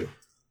show you.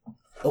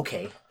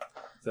 Okay,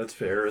 That's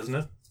fair, isn't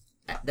it?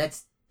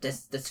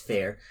 that's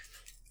fair.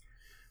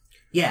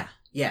 Yeah.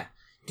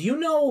 Do you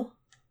know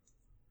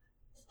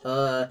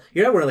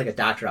you're not wearing like a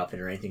doctor outfit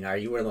or anything, are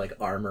you? You're wearing like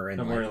armor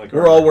and I'm wearing like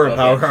We're all wearing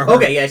okay. power armor.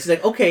 Okay, yeah. She's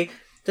like, okay.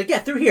 It's like, yeah,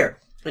 through here.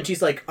 And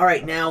she's like, all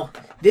right, now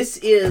this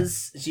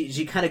is.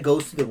 She kind of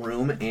goes to the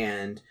room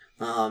and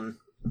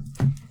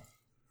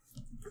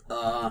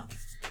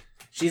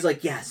she's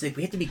like, yeah. So like,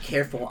 we have to be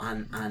careful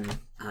on.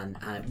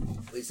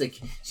 It's like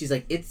she's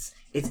like it's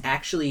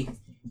actually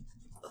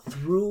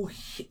through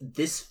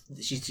this.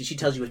 She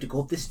tells you have to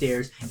go up the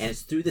stairs and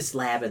it's through this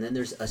lab and then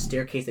there's a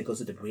staircase that goes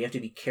with it. We have to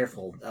be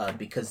careful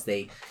because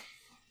they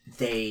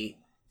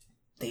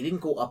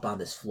didn't go up on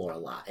this floor a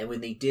lot, and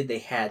when they did, they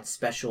had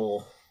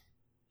special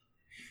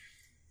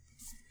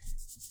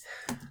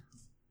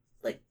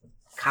like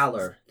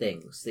collar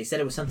things. They said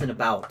it was something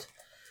about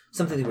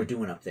something they were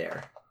doing up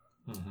there.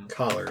 Mm-hmm.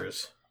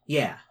 Collars.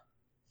 Yeah.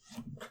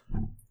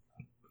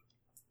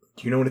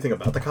 Do you know anything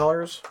about the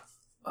collars?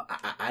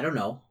 I don't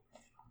know.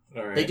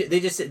 All right. They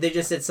just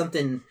said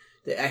something.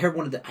 I heard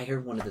one of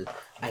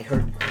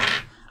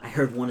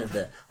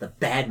the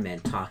bad men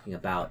talking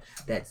about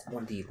that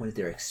one of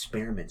their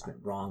experiments went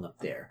wrong up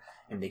there,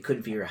 and they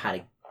couldn't figure out how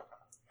to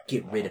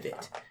get rid of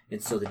it,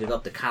 and so they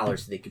developed the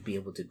collars so they could be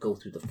able to go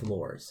through the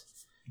floors.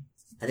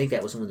 I think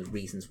that was one of the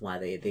reasons why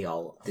they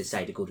all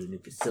decided to go to a new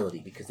facility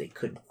because they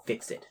couldn't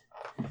fix it.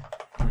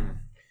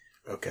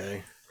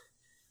 Okay.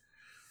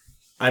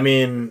 I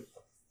mean,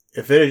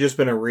 if it had just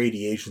been a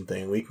radiation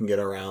thing, we can get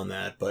around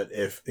that. But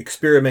if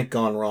experiment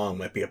gone wrong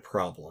might be a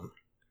problem.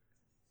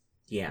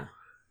 Yeah.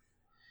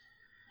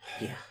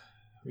 Yeah.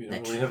 We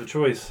don't really have a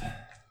choice.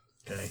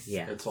 Okay.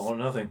 Yeah. It's all or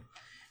nothing.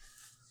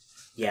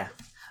 Yeah.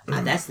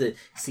 That's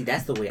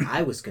the way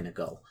I was gonna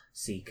go.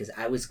 See, because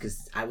I was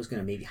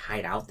gonna maybe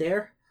hide out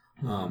there,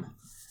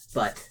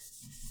 but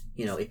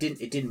it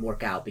didn't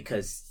work out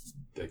because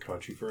They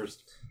caught you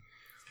first.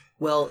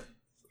 well,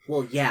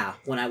 yeah.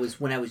 When I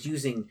was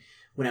using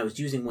one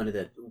of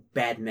the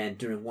bad men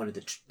during one of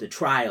the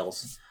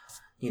trials,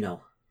 he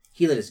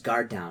let his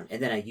guard down,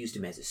 and then I used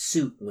him as a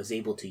suit and was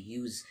able to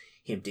use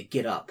him to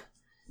get up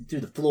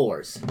through the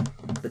floors.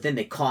 But then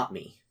they caught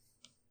me.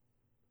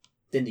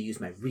 Then they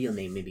used my real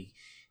name, maybe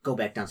go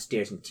back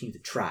downstairs and continue the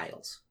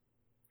trials.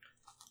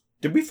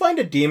 Did we find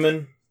a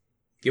demon?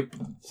 Yep.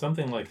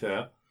 Something like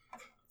that.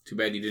 Too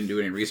bad you didn't do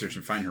any research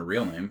and find her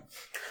real name.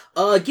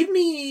 Give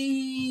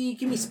me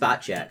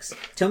spot checks.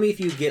 Tell me if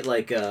you get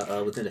like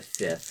within a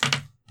fifth.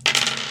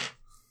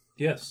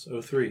 Yes,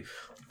 03.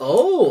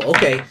 Oh,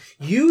 okay.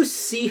 You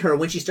see her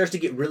when she starts to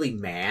get really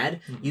mad.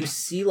 You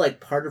see like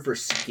part of her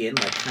skin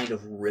like kind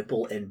of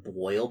ripple and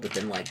boil, but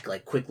then like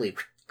quickly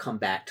come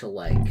back to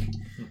like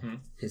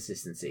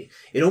consistency.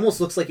 It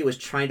almost looks like it was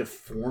trying to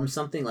form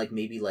something like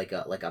maybe like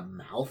a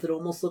mouth. It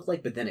almost looked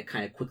like, but then it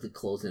kind of quickly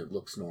closed and it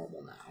looks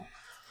normal now.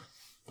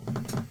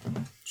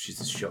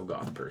 She's a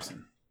Shoggoth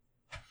person.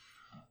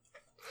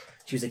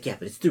 She was like, yeah,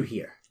 but it's through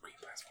here. Green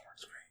plasma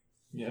works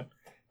great. Yep.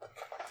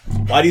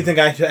 Why do you think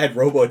I had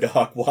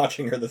RoboDog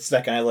watching her the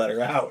second I let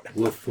her out?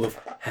 Woof woof.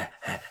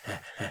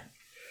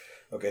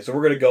 Okay, so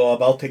we're going to go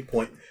up. I'll take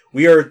point.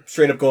 We are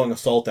straight up going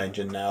assault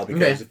engine now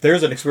because Okay. if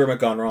there's an experiment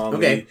gone wrong,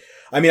 Okay.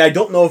 I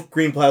don't know if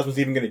Green Plasma's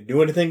even going to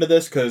do anything to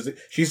this because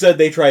she said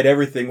they tried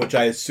everything, which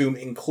I assume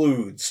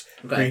includes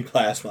Green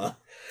Plasma.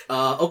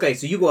 Okay,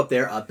 so you go up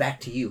there, back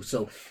to you.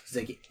 So he's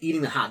like,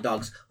 eating the hot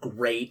dogs,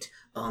 great.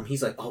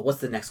 He's like, oh, what's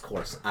the next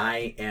course?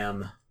 I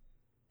am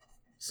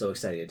so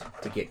excited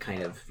to get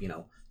kind of,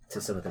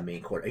 to some of the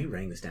main course. Are you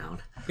writing this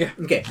down? Yeah.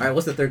 Okay, all right,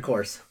 what's the third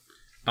course?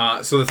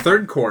 So the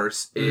third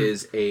course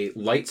is a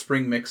light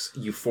spring mix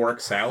euphoric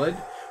salad,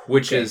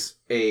 which is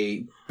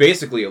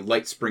basically a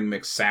light spring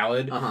mix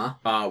salad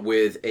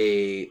with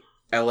a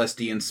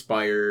LSD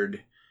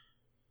inspired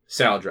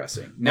salad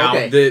dressing. Now,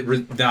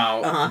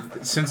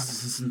 since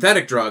it's a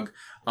synthetic drug,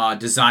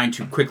 designed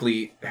to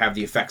quickly have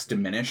the effects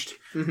diminished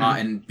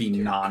and be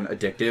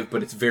non-addictive,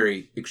 but it's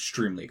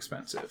extremely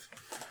expensive.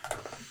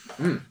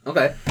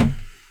 Okay.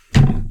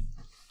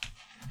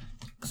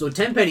 So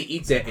Tenpenny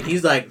eats it, and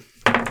he's like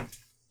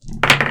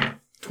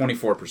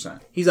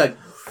 24%. He's like,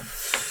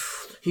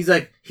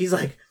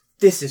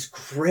 this is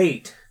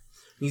great.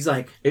 He's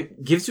like,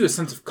 It gives you a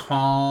sense of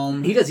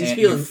calm. he does. He's and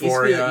feeling.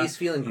 euphoria. He's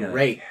feeling You're like,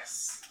 great.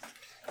 yes.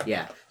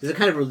 Yeah. Does it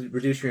kind of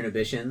reduce your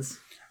inhibitions?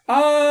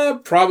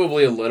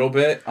 Probably a little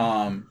bit.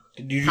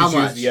 Did you How just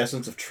use much? the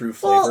essence of true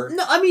flavor?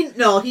 Well,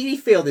 no. He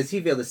failed this.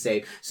 He failed to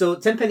save. So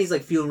Tenpenny's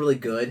like feeling really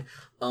good.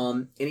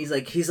 And he's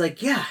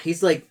like, yeah.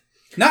 He's like,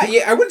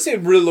 I wouldn't say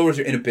it really lowers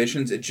your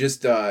inhibitions. It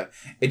just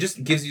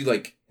gives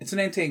you it's an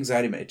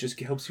anti-anxiety med. It just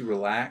helps you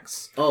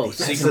relax. oh,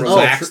 So you can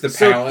relax the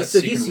palate. So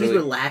you he's can really-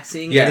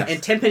 relaxing. Yeah.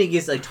 And Tenpenny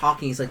gets like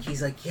talking. He's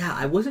like, yeah.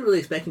 I wasn't really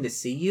expecting to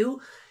see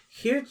you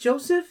here,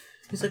 Joseph.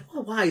 He's like,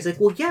 well, why? He's like,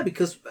 well, yeah,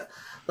 because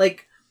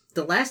like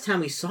the last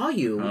time we saw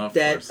you, Of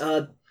that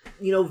course.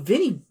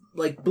 Vinny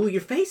like blew your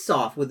face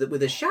off with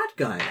a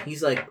shotgun.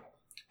 He's like,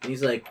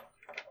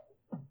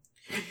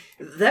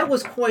 that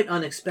was quite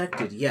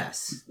unexpected.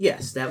 Yes,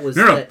 that was.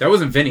 No, that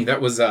wasn't Vinny.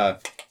 That was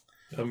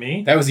Oh,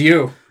 me? That was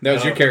you. That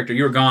was your character.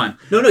 You were gone.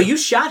 No, you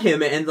shot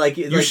him and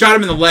You shot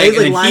him in the leg,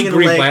 and then he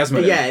green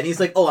plasma. Yeah, and he's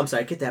like, "Oh, I'm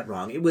sorry, I get that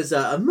wrong. It was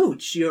a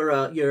Mooch, your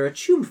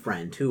Choom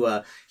friend,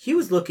 who he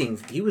was looking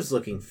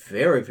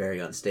very, very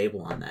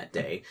unstable on that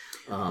day."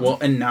 Well,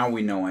 and now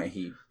we know why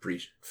he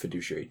breached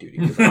fiduciary duty.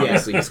 Because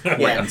obviously he's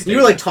quite unstable. You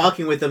were like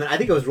talking with him, and I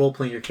think I was role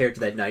playing your character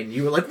that night, and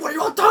you were like, "What are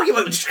you all talking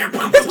about?" He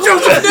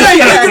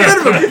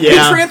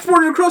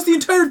transported across the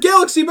entire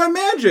galaxy by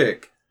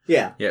magic.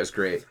 Yeah, it was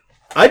great.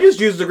 I just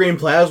used the green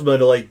plasma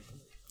to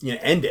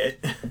end it.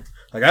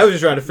 Like I was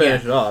just trying to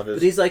finish it off.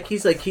 But he's like,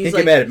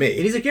 get mad at me.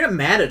 And he's like, "You're not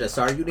mad at us,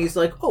 are you?" And he's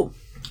like, "Oh,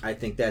 I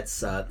think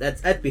that's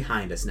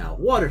behind us now.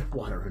 Water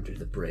under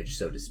the bridge,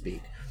 so to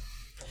speak."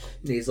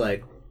 And he's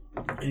like,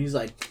 and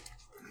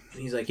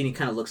he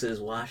kind of looks at his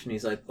watch, and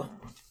he's like, "Oh,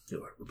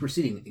 we're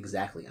proceeding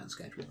exactly on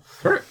schedule."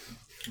 Perfect.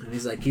 And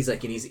he's like,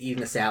 and he's eating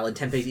the salad.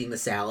 Tempeh's eating the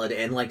salad,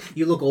 and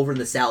you look over, and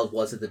the salad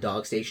was at the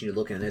dog station. You're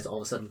looking, and it's all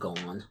of a sudden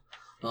gone.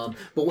 But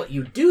what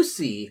you do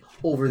see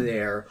over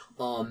there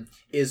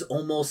is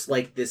almost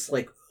like this,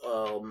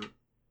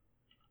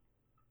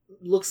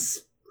 looks.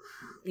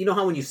 You know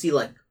how when you see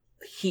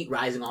heat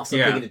rising off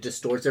something and it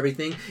distorts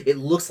everything? It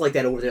looks like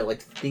that over there.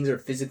 Like things are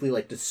physically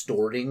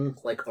distorting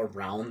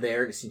around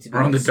there. It seems to be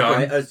around the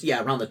dog.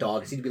 Around the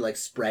dog. It seems to be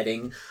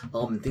spreading.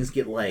 Things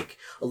get a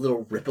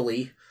little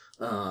ripply.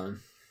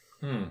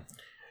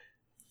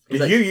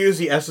 Did you use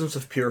the essence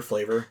of pure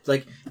flavor?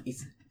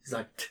 He's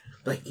like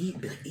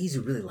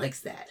Izu really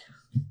likes that.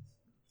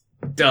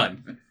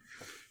 Done.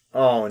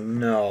 Oh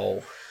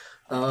no.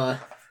 Do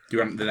you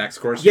want the next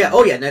course? Yeah.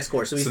 Oh yeah, next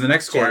course. So the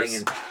next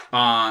course.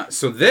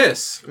 So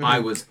this I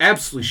was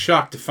absolutely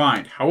shocked to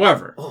find.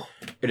 However,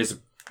 it is a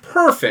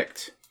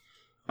perfect,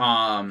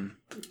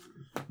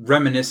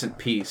 reminiscent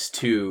piece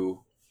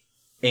to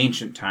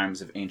ancient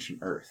times of ancient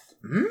Earth.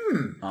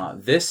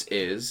 This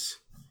is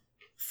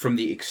from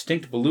the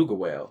extinct beluga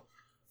whale,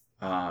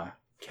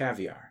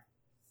 caviar.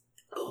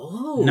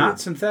 Oh. Not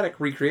synthetic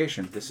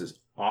recreation. This is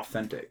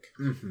authentic.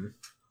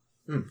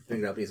 Pick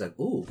it up. He's like,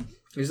 ooh.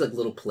 There's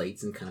little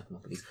plates and kind of come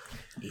up with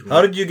these.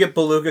 How did you get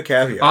beluga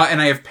caviar?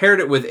 And I have paired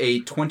it with a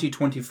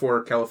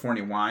 2024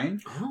 California wine,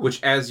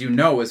 which, as you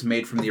know, is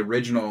made from the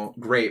original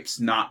grapes,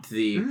 not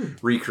the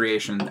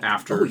recreation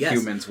after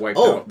humans wiped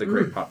out the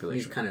grape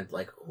population. He's kind of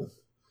like, oh.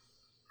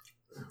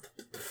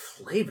 The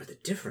flavor, the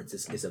difference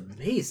is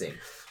amazing.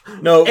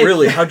 No,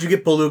 really, how'd you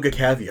get beluga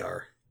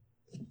caviar?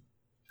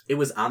 It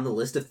was on the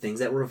list of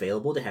things that were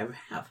available to have.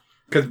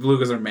 Because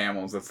belugas are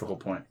mammals, that's the whole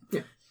point.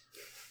 Yeah.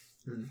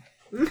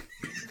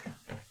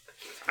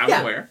 I'm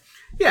aware.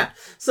 Yeah.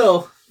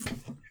 So,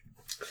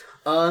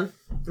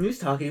 he's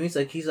talking to me.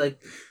 He's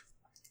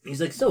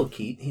like, so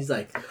Keith, he's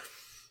like,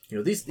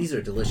 these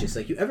are delicious.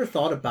 You ever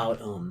thought about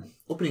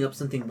opening up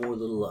something more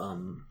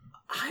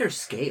higher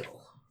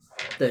scale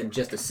than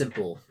just a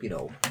simple,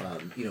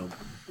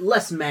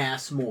 less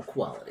mass, more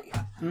quality?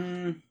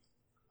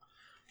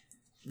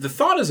 The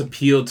thought has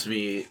appealed to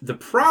me. The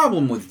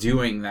problem with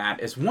doing that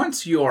is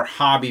once your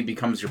hobby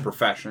becomes your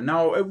profession.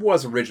 Now, it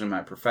was originally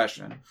my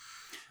profession.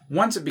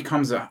 Once it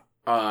becomes that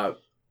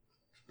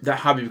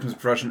hobby becomes a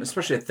profession,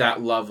 especially at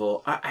that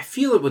level, I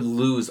feel it would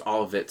lose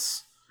all of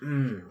its,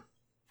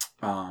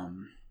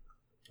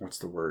 what's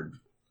the word?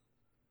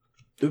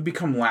 It would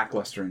become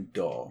lackluster and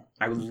dull.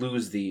 I would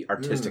lose the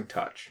artistic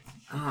touch.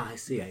 Ah, I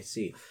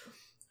see.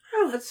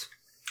 Oh, that's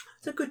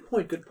a good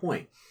point.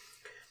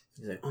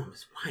 He's like, oh,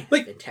 this wine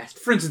is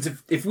fantastic. For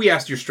instance, if we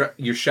asked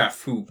your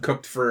chef who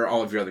cooked for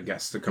all of your other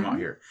guests to come out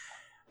here,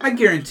 I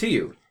guarantee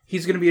you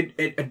he's going to be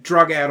a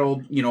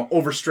drug-addled,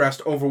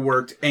 overstressed,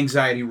 overworked,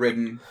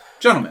 anxiety-ridden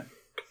gentleman.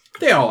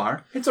 They all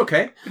are. It's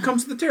okay. It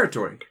comes with the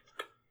territory.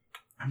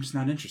 I'm just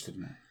not interested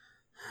in that.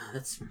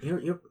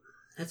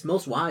 That's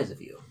most wise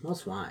of you.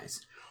 Most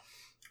wise.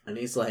 And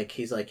he's like,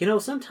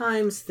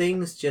 sometimes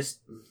things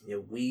just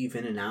weave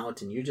in and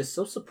out, and you're just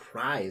so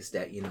surprised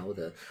at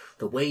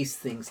the ways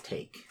things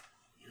take.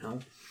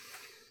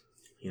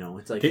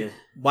 It's like.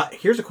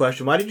 Here's a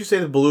question: why did you say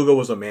the beluga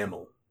was a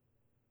mammal?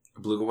 A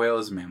beluga whale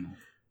is a mammal.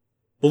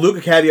 Beluga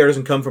caviar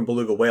doesn't come from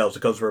beluga whales;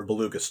 it comes from a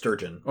beluga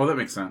sturgeon. Oh, that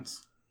makes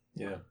sense.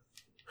 Yeah,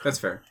 that's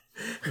fair.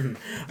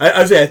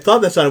 I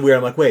thought that sounded weird.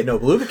 I'm like, wait, no,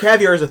 beluga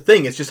caviar is a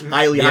thing. It's just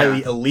highly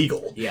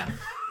illegal. Yeah.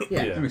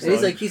 And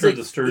he's like,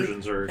 the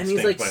sturgeons are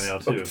extinct by now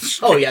too.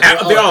 Oh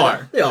yeah, they all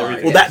are. They all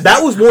are. Well,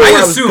 that was more where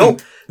I was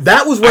going.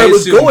 That was where I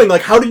was going.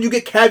 Like, how did you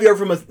get caviar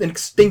from an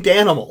extinct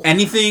animal?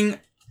 Anything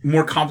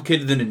more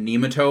complicated than a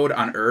nematode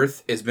on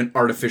Earth has been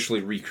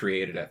artificially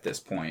recreated at this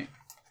point.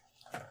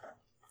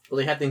 Well,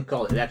 they have things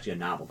called, it's actually a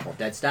novel called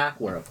Dead Stock,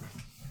 where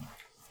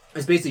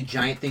it's basically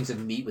giant things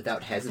of meat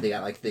without heads that they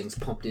got things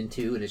pumped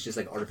into, and it's just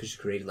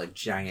artificially created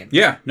giant.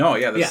 Yeah,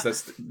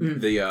 that's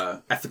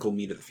the ethical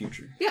meat of the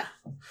future. Yeah.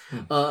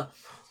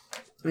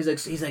 He's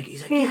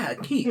like, yeah,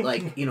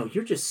 Keith,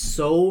 you're just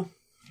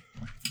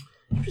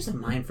a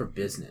mind for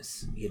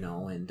business,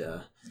 and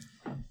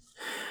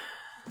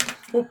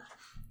well,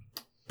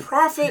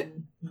 profit,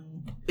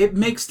 it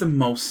makes the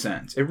most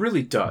sense. It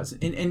really does,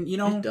 and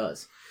it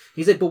does.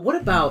 He's like, but what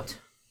about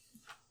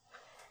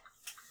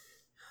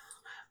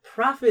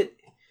Profit,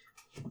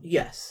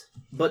 yes,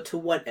 but to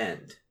what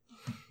end?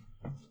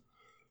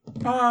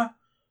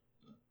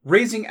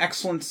 Raising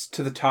excellence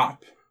to the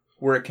top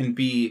where it can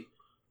be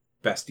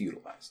best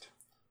utilized.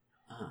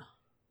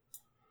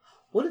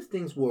 What if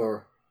things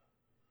were...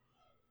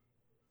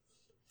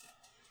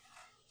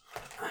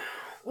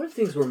 What if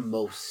things were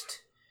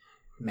most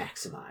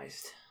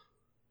maximized?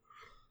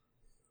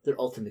 Their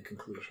ultimate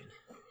conclusion.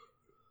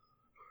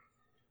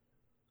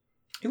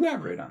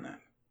 Elaborate on that.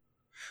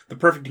 The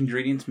perfect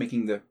ingredients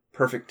making the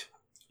perfect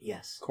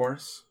Yes.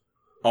 course.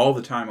 All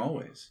the time,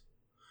 always.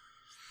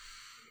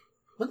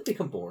 Wouldn't it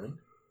become boring?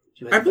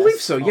 Do you I have the believe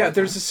best so. all Yeah,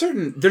 the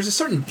there's a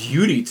certain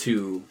beauty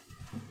to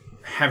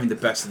having the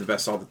best of the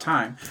best all the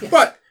time. Yes.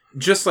 But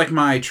just like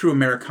my true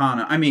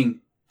Americana, I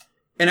mean,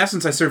 in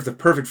essence, I serve the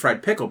perfect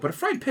fried pickle, but a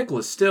fried pickle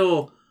is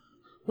still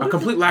a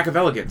complete lack of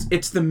elegance.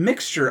 It's the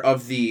mixture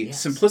of the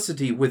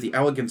simplicity with the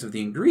elegance of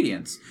the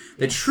ingredients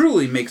that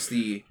truly makes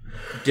the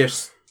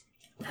dish.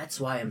 That's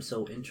why I'm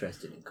so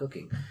interested in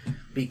cooking,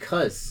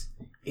 because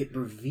it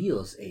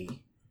reveals a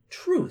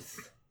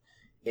truth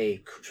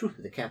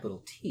with a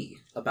capital T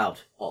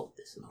about all of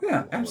this. And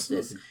all of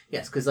Absolutely. this.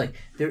 Yes, because like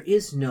there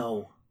is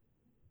no.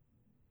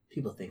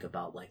 People think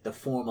about like the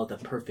form of the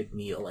perfect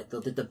meal, like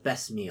the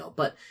best meal,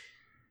 but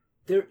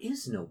there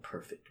is no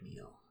perfect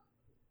meal.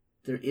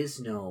 There is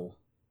no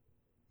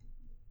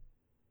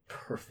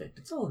perfect.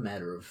 It's all a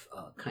matter of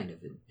kind of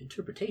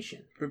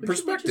interpretation,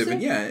 Perspective,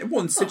 and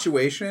one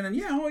situation,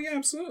 and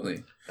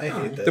absolutely. I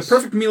hate this. The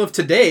perfect meal of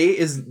today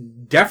is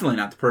definitely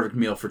not the perfect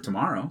meal for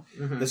tomorrow.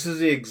 Mm-hmm. This is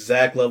the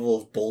exact level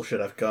of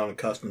bullshit I've gotten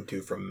accustomed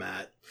to from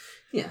Matt.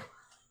 Yeah.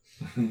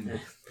 And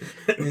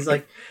he's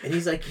like, yeah.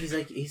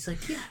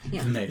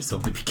 The night has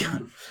only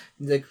begun.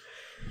 He's like,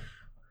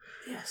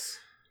 yes.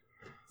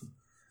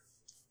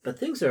 But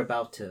things are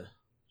about to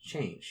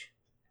change.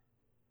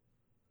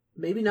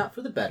 Maybe not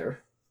for the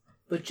better,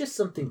 but just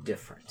something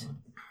different.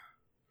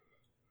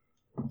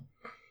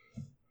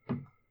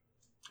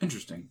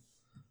 Interesting.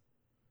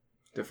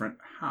 Different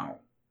how?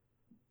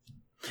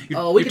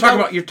 You're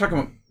You're talking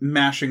about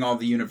mashing all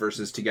the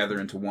universes together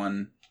into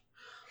one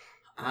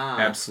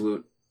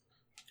absolute.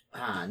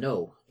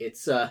 No.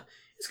 It's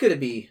going to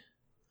be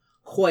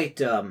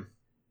quite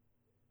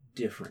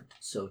different,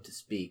 so to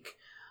speak.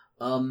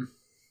 I'm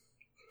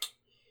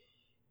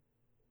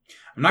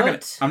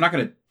not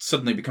gonna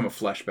suddenly become a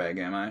flesh bag,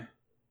 am I?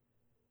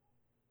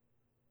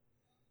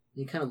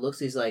 He kind of looks.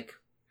 He's like,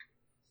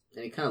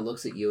 and he kind of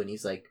looks at you, and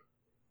he's like,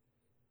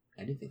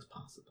 anything's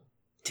possible.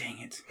 Dang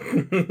it!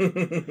 And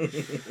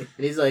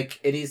he's like,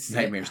 and he's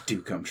nightmares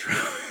do come true.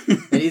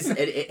 and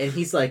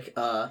he's like,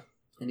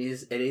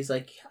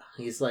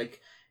 he's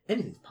like,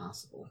 anything's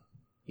possible.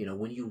 You know,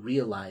 when you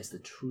realize the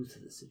truth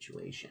of the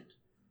situation.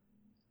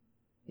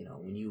 You know,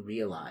 when you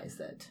realize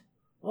that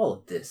all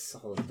of this,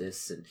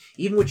 and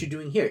even what you're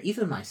doing here,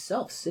 even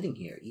myself sitting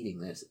here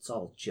eating this, it's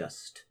all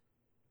just.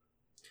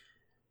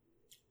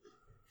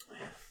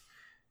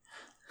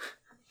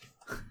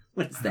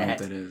 What's I don't know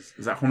that? what that is.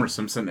 Is that Homer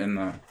Simpson in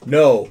the...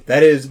 No,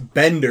 that is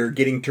Bender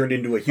getting turned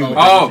into a human.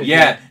 Oh,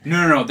 yeah.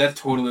 No. That's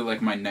totally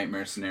like my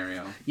nightmare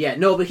scenario. Yeah,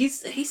 no, but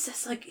he's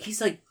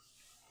like,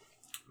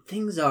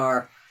 things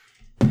are...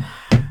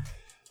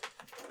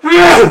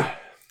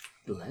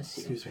 Bless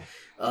you. Excuse me.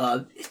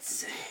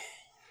 It's...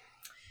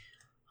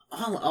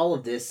 All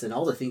of this and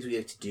all the things we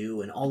have to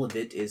do and all of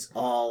it is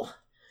all a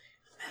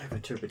matter of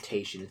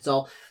interpretation. It's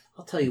all...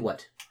 I'll tell you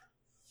what.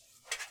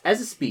 As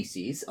a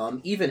species,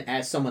 even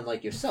as someone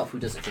like yourself who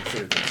doesn't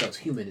consider themselves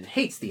human and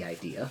hates the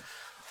idea,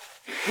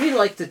 we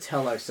like to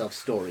tell ourselves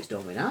stories,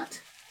 don't we not?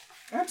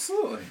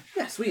 Absolutely.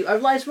 Yes, our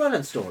lives run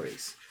on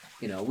stories.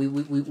 You know, we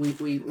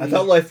I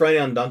thought life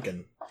ran on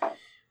Duncan.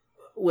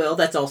 Well,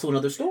 that's also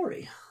another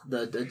story.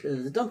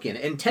 The Duncan.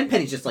 And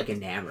Tenpenny's just like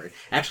enamored.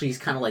 Actually, he's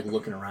kind of like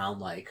looking around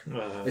like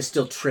there's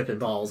still tripping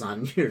balls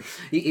on your...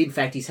 In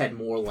fact, he's had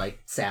more like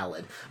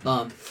salad.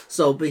 But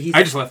he's...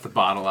 I just left the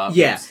bottle out.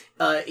 Yeah.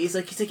 He's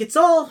like, it's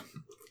all...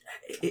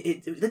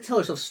 Let's tell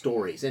ourselves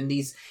stories. And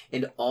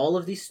all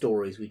of these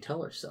stories we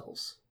tell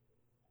ourselves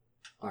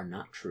are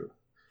not true.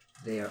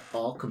 They are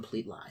all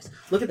complete lies.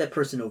 Look at that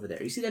person over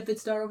there. You see that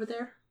VidStar over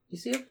there? You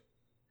see him?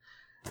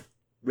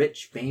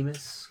 Rich,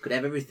 famous, could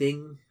have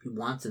everything he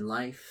wants in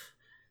life.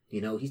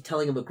 You know, he's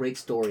telling him a great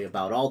story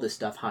about all this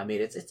stuff, how I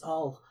made it. It's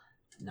all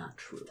not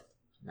true.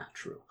 Not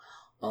true.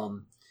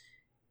 You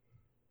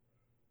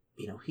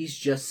know, he's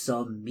just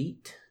some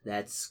meat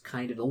that's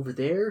kind of over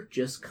there,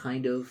 just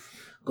kind of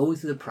going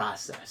through the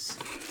process.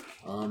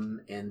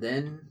 And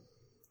then...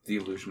 The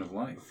illusion of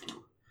life.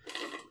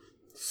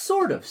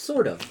 Sort of.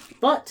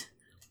 But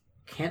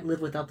can't live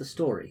without the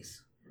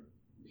stories.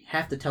 We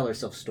have to tell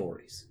ourselves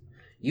stories.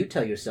 You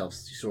tell yourself,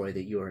 story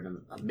that you're an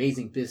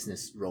amazing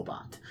business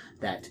robot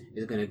that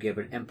is going to give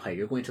an empire.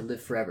 You're going to live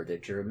forever,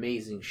 that you're an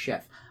amazing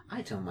chef.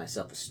 I tell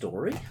myself a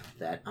story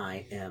that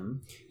I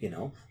am, you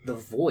know, the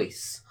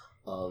voice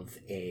of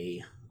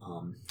a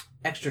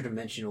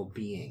extra-dimensional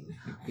being,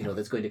 you know,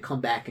 that's going to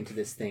come back into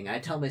this thing. I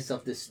tell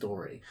myself this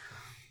story.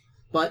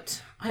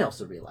 But I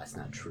also realize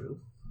not true.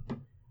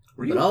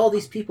 But all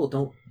these people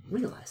don't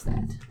realize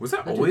that. Was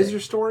that Not always today. your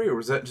story, or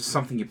was that just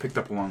something you picked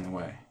up along the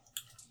way?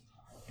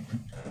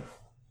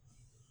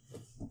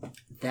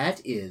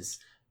 That is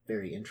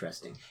very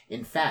interesting.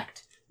 In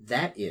fact,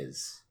 that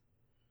is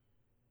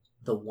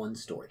the one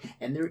story.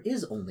 And there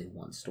is only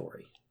one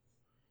story.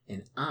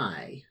 And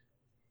I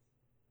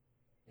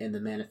am the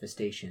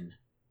manifestation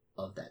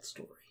of that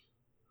story.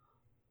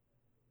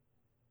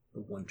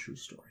 The one true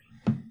story.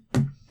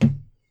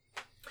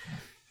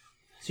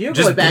 So you're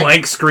Just going back.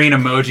 blank screen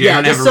emoji. I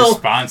don't have a so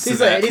response to he's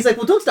that. Like, he's like,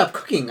 well, don't stop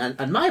cooking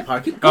on my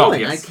part. Keep Oh, going.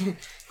 yes. I can't,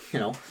 you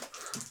know.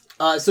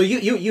 So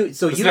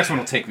This next one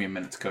will take me a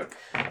minute to cook.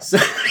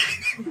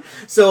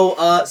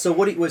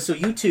 So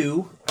you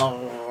two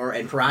are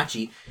and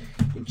Parachi,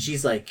 and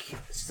she's like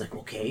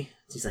okay.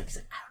 He's like I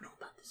don't know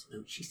about this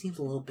mood. She seems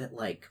a little bit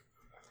like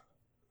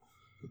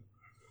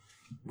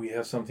We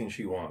have something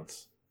she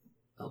wants.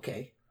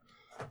 okay.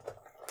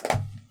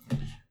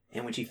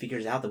 And when she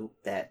figures out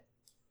that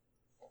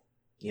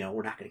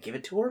we're not going to give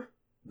it to her.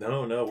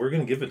 No, we're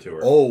going to give it to her.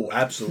 Oh,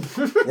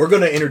 absolutely. We're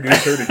going to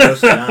introduce her to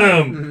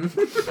Justin.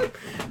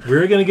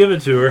 We're going to give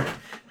it to her.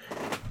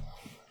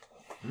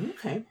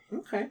 Okay.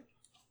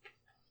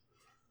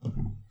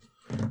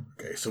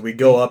 Okay, so we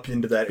go up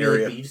into that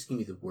area. You just give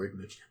me the word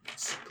mood.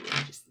 Just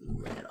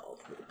let it all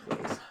over the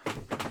place.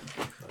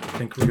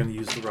 I think we're going to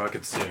use the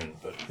rocket soon,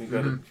 but we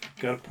got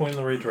to point in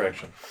the right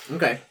direction.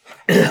 Okay.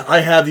 I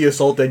have the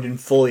assault engine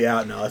fully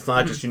out now. It's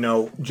not just,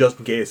 just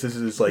in case. This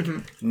is like,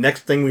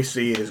 next thing we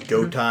see is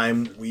go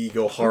time. We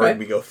go hard, Okay.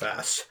 we go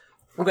fast.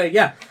 Okay,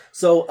 yeah.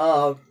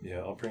 So, Yeah,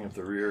 I'll bring up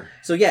the rear.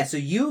 so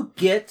you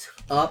get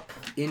up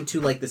into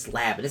like this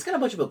lab, and it's got a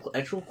bunch of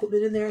electrical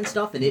equipment in there and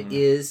stuff, and it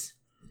is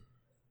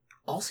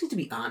all seems to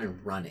be on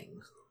and running.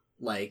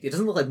 Like, it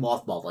doesn't look like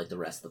mothballed like the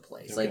rest of the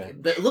place. Okay.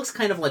 Like, it looks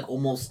kind of like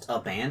almost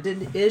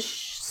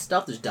abandoned-ish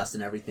stuff. There's dust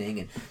and everything,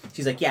 and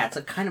she's like, yeah, it's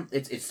a kind of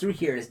it's through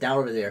here, and it's down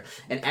over there.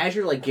 And as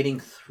you're like getting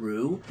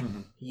through,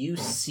 you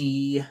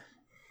see.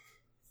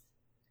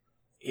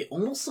 It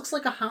almost looks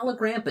like a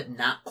hologram, but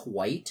not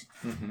quite.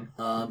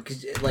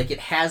 Because like it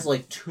has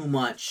like too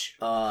much,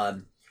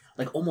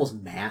 like almost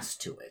mass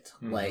to it.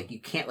 Like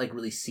you can't like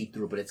really see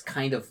through, but it's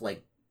kind of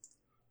like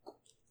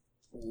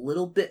a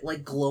little bit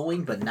like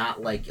glowing, but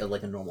not like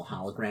a normal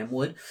hologram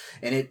would.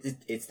 And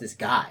it's this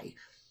guy,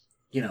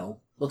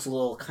 looks a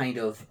little kind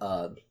of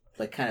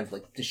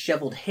like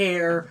disheveled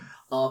hair.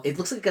 It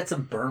looks like it got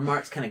some burn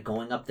marks kind of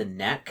going up the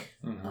neck,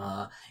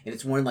 and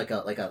it's wearing like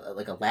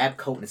a lab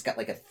coat, and it's got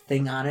like a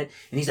thing on it.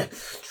 And he's like,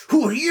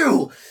 "Who are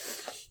you?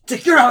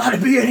 You're not allowed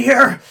to be in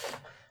here."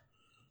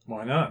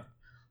 Why not?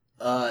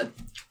 I've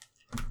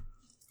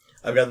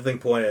got the thing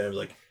pointed, and I was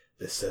like,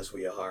 this says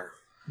we are.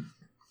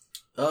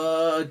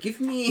 Give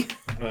me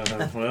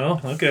Well,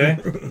 okay.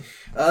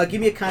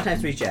 give me a con times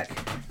 3 check.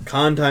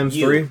 Con times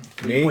You.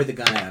 3? Me? Point the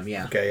gun at him.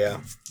 Yeah. Okay, yeah.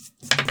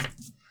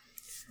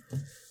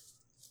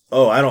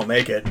 Oh, I don't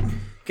make it.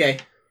 Okay.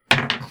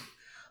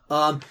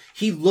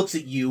 He looks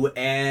at you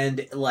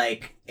and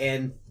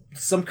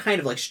some kind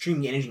of like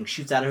streaming energy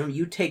shoots out of him.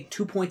 You take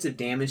 2 points of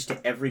damage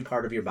to every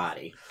part of your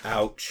body.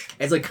 Ouch.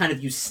 As like kind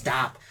of you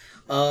stop.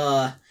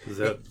 Does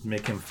that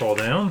make him fall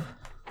down?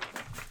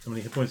 How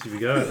many hit points have you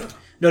got?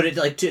 No, to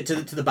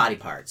the body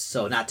parts.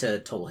 So not to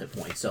total hit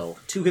points. So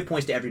 2 hit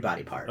points to every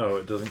body part. Oh,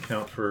 it doesn't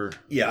count for...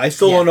 Yeah, I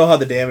still don't know how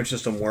the damage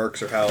system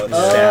works or how it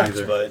stacks,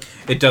 either. but...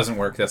 It doesn't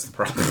work. That's the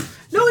problem.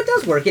 No, it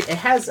does work. It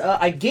has.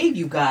 I gave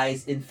you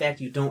guys. In fact,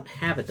 you don't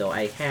have it though.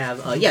 I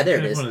have. Yeah, there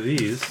it I have is. one of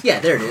these. Yeah,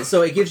 there it is.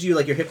 So it gives you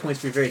like your hit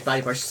points for your various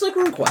body parts, just like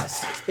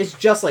RuneQuest. It's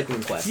just like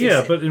RuneQuest. Yeah,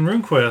 It's- but in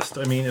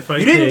RuneQuest, I mean, if I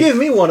You didn't give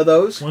me one of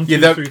those. 1, Yeah,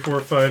 2, that- 3,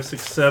 4, 5,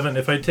 6, 7.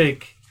 If I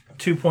take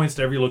 2 points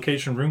to every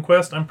location in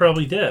RuneQuest, I'm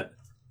probably dead.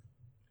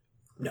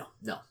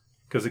 No.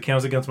 Because it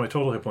counts against my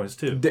total hit points,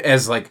 too.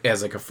 As like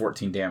a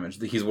 14 damage.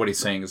 What he's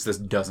saying is this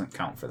doesn't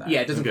count for that.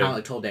 Yeah, it doesn't Okay. count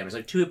like total damage.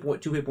 Like 2 hit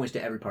points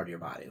to every part of your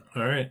body.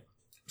 All right.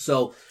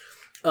 So,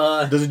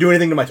 Does it do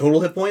anything to my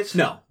total hit points?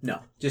 no,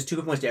 just 2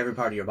 hit points to every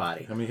part of your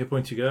body. How many hit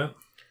points you got?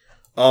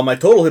 My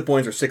total hit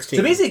points are 16.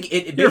 So basically,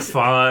 it You're basically,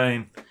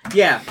 fine.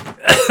 yeah.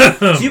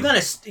 So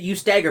you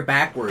stagger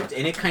backwards,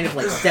 and it kind of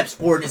like steps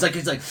forward. And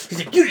he's like,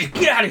 you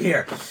get out of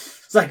here.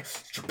 It's like,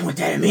 you point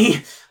that at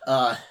me.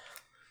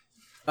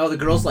 The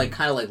girl's like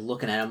kind of like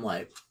looking at him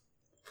like,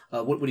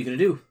 what are you gonna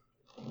do?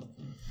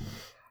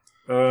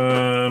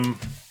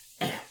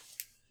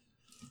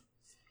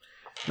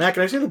 Matt,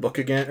 can I see the book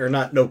again? Or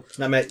not? No,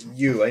 not Matt.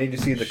 You. I need to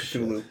see the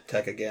Cthulhu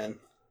tech again.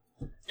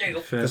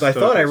 Because I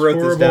thought I wrote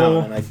this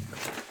down, and I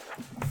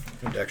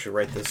need to actually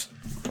write this.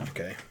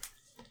 Okay.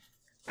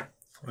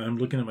 I'm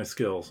looking at my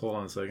skills. Hold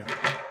on a second.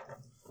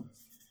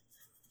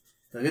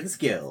 Look at the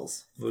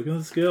skills. Look at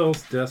the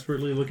skills.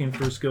 Desperately looking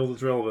for a skill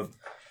that's relevant.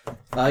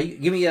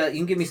 You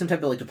can give me some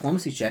type of like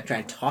diplomacy check. Try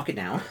and talk it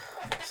down.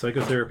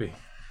 Psychotherapy.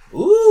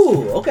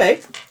 Ooh,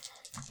 okay.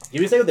 Give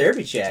me a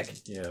psychotherapy check.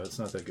 Yeah, it's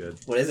not that good.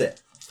 What is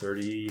it?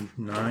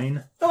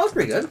 39? Oh, that's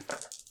pretty good.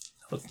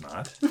 No, it's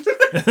not.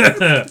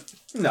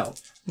 No,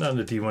 Not in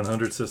the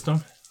D100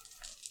 system.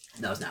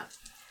 no, it's not.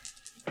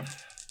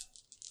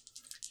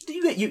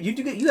 You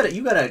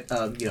got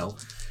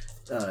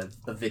a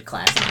vid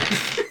class on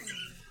it.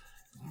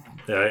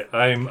 Yeah,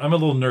 I'm a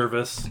little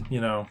nervous,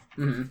 you know.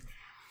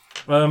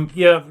 Mm-hmm.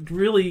 Yeah,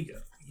 really,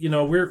 you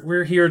know,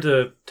 we're here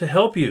to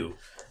help you.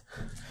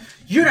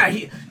 You're not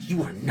here.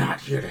 You are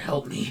not here to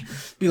help me.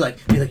 Be like,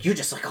 you're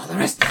just like all the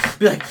rest.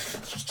 Be like,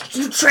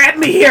 you trapped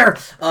me here.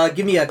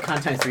 Give me a con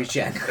times 3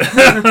 check.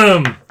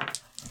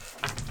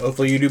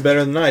 Hopefully you do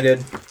better than I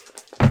did.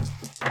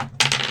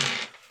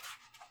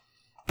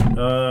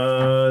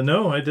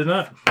 No, I did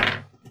not.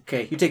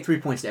 Okay, you take 3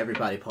 points to every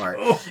body part.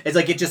 Oh. It's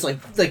like it just like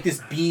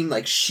this beam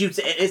like shoots.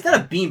 It's not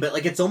a beam, but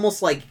like it's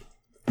almost like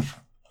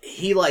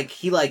he I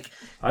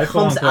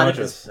fall comes out of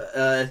unconscious.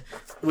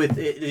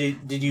 his.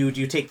 Do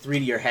you take 3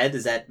 to your head?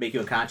 Does that make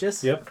you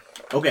unconscious? Yep.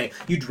 Okay,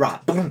 you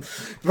drop. Boom.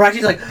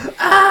 Roxy's like,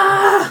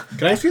 ah!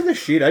 Can I see the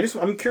sheet?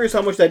 I'm curious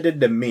how much that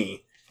did to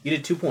me. You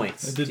did 2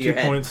 points. I did to 2 your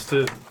head. points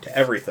to To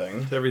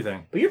everything.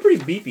 everything. But you're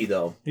pretty beefy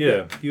though.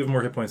 Yeah, you have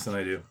more hit points than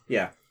I do.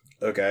 Yeah.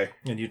 Okay.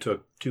 And you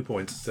took 2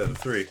 points instead of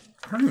 3.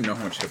 I don't even know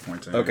how much hit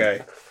points I have.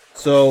 Okay.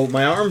 So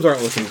my arms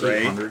aren't looking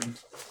great. 800.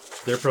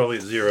 They're probably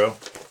at 0.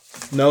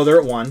 No, they're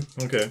at 1.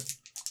 Okay.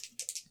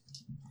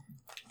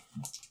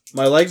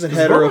 My legs and Does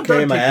head are Gorgon okay.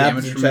 Dog My take abs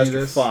damage and from chest any of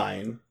are this?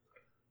 fine.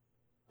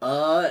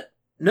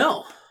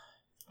 No.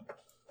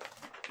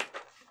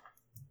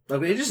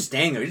 Like, you're just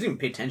standing there. You didn't even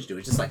pay attention to it.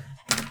 It's just like,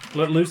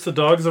 Let loose the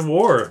dogs of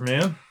war,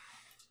 man.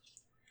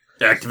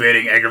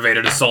 Activating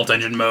aggravated assault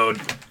engine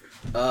mode.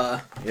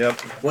 Yep.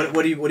 what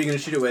are you gonna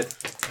shoot it with?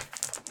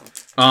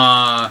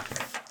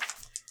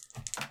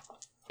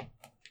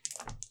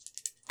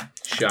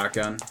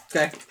 Shotgun.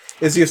 Okay.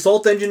 Is the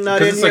assault engine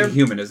not in Because it's here? like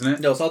human, isn't it?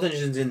 No, Salt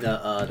Engine's in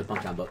the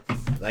Punktown book.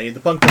 I need the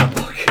punk down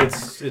book.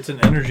 It's an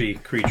energy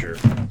creature.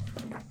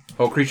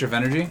 Oh, creature of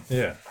energy?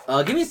 Yeah.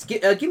 Give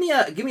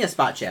me a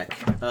spot check.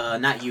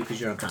 Not you because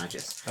you're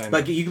unconscious. I know.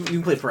 But you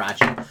can play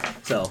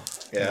Parachi. So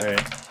Yeah. All right.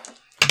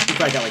 you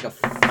probably got like a.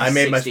 I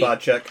made my 60. spot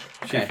check.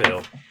 She Okay.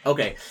 failed.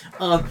 Okay.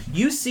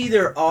 You see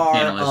there are.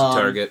 Analyze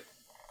the target.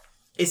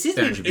 It seems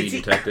to Energy be,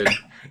 being detected.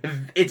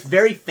 it's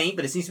very faint,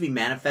 but it seems to be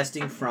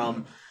manifesting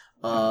from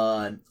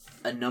a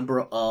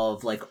number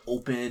of like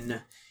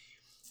open.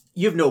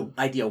 You have no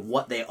idea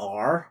what they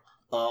are,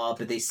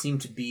 but they seem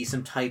to be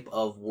some type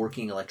of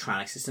working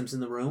electronic systems in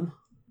the room.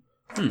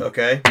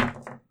 Okay.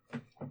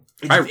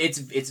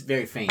 It's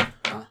very faint.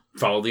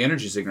 Follow the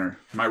energy signal.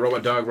 My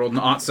robot dog rolled an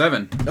aught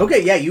 7.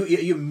 Okay, yeah,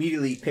 you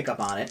immediately pick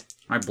up on it.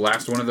 I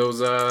blast one of those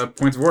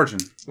points of origin.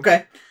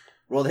 Okay,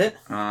 roll the hit.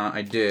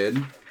 I did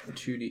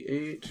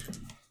 2d8.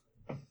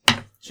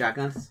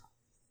 Shotguns.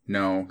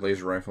 No,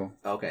 laser rifle.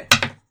 Okay.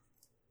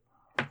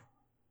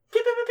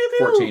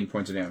 14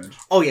 points of damage.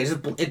 Oh yeah,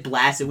 it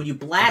blasts it. When you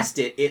blast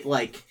it, it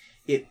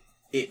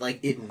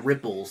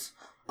ripples.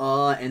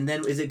 And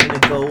then is it gonna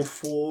go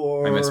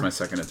for? I missed my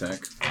second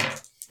attack.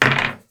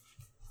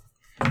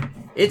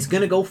 It's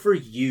gonna go for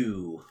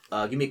you.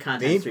 Give me a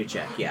contact Me? 3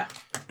 check. Yeah.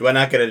 Do I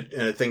not get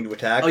a thing to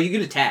attack? Oh, you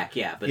can attack.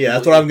 Yeah, but Yeah,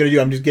 that's what I'm going to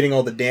do. I'm just getting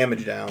all the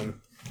damage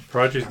down.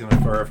 Project's gonna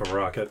fire off a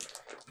rocket.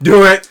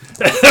 Do it!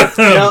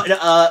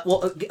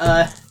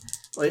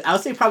 I'll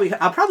say probably.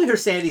 I'll probably her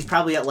sanity's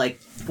probably at like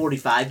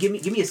 45. Give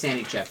me a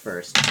sanity check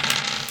first.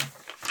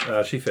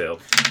 She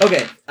failed.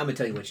 Okay, I'm gonna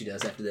tell you what she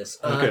does after this.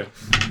 Okay.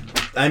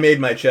 I made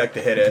my check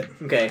to hit it.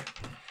 Okay.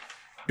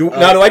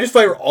 Now, do I just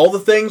fire all the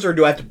things, or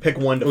do I have to pick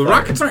one to Well, fire?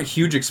 rockets aren't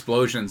huge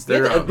explosions. You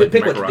They're have to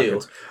pick what to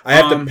micro-rockets. I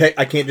have to pick.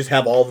 I can't just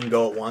have all of them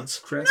go at once.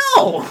 Chris?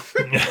 No. I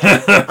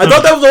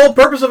thought that was the whole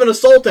purpose of an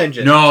assault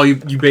engine. No, you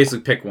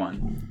basically pick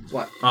one.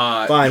 What?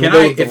 Fine, Can we'll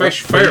go I, with the if I one.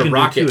 fire You a can do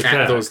rocket 2 at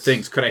attacks. those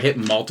things, could I hit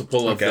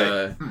multiple of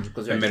the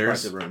Because they're part of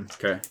emitters? the room.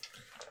 Okay.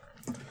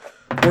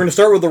 We're going to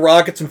start with the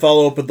rockets and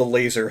follow up with the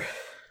laser.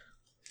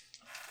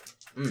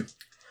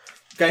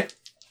 Okay.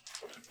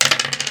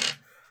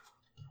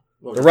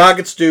 The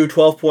rockets do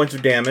 12 points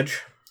of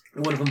damage.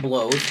 One of them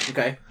blows.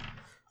 Okay.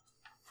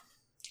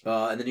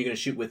 And then you're gonna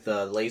shoot with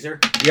the laser.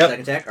 Yep.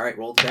 Second attack. All right.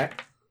 Roll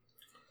attack.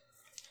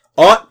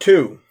 Ought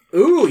 2.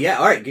 Ooh, yeah.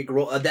 All right.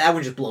 Roll. That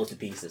one just blows to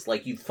pieces.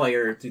 Like you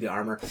fire through the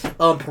armor.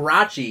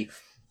 Parachi.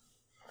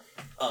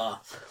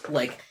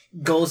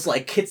 Goes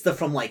hits the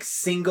from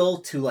single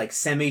to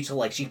semi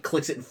to she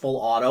clicks it in full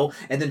auto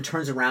and then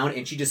turns around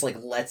and she just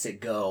lets it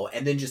go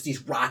and then just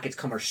these rockets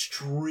come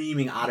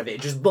streaming out of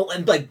it just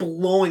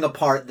blowing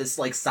apart this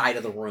side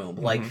of the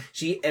room.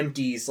 She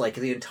empties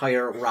the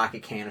entire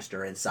rocket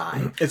canister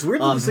inside. It's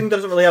weird that this thing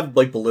doesn't really have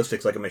like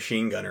a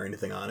machine gun or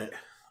anything on it.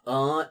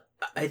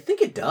 I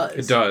think it does.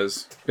 It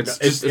does.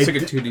 It's like a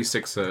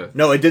 2d6.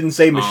 No, it didn't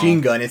say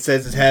machine gun. It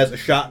says it has a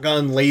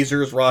shotgun,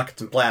 lasers,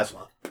 rockets, and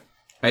plasma.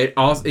 I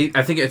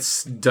think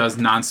it does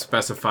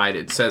non-specified.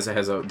 It says it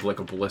has a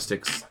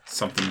ballistics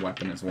something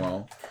weapon as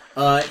well.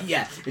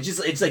 Yeah.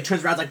 It's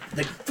turns around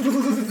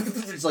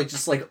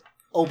it's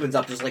opens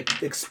up just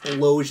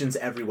explosions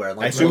everywhere.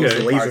 I assume the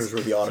Okay. lasers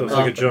were the So it's automatic.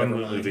 like a John never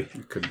Woo mind. movie.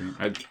 It could be.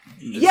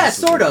 Yeah,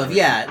 sort of.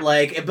 Yeah,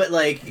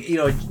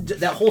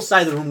 that whole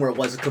side of the room where it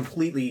was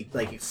completely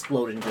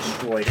exploded and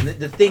destroyed, and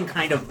the thing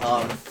kind of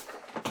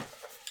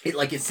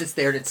it sits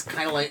there and it's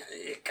kind of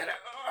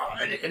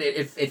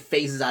it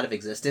phases out of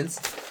existence.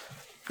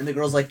 And the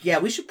girl's like, yeah,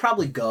 we should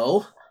probably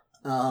go.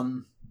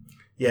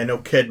 Yeah, no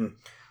kidding.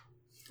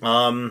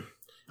 What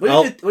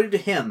did you do to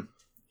him?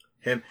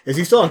 Him. Is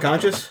he still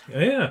unconscious?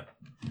 Yeah.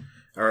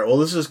 All right. Well,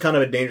 this is kind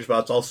of a dangerous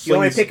spot. So I'll You sling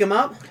want me these- to pick him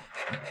up?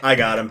 I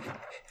got him.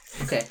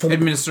 Okay.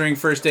 Administering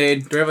first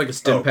aid. Do I have like a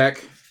stim Oh.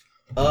 pack?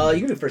 You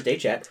can do first aid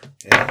check.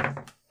 Yeah.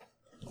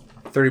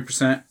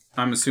 30%.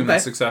 I'm assuming Okay.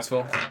 that's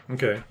successful.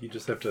 Okay. You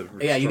just have to.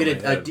 Yeah, you restore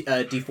get my a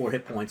head. D4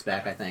 hit points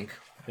back, I think.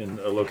 In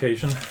a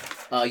location.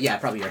 Yeah,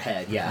 probably your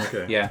head. Yeah.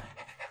 Okay. Yeah.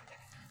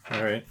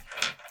 All right.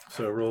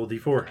 So roll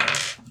D4.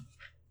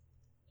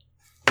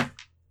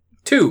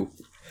 2.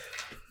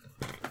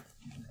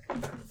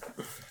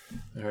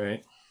 All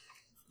right.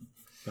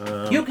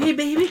 You okay,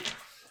 baby?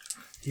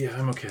 Yeah,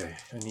 I'm okay.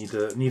 I need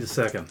a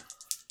second.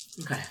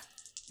 Okay. Mm-hmm.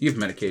 You have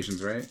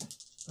medications, right?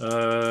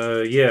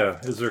 Yeah.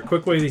 Is there a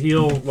quick way to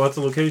heal lots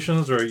of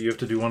locations, or you have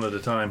to do one at a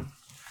time?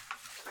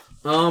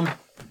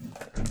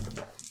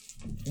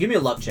 Give me a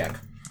luck check.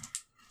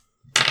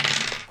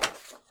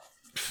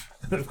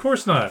 Of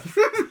course not.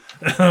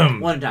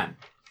 One time.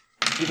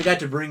 You forgot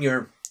to bring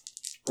your,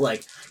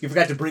 you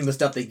forgot to bring the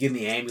stuff they give in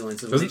the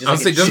ambulance. And they just,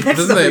 Doesn't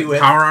somebody the with.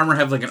 power armor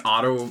have like an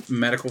auto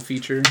medical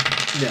feature?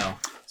 No.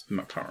 It's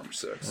my power armor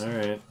 6. All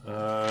right.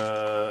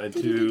 I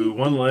do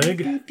one leg.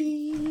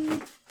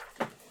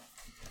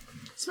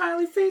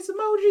 Smiley face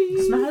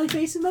emoji. Smiley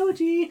face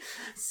emoji.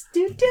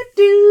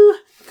 Do.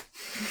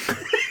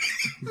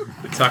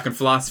 We're talking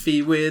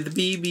philosophy with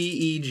the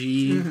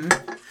BBEG.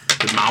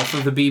 The mouth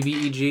of the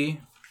BBEG.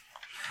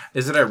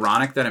 Is it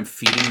ironic that I'm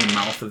feeding the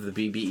mouth of the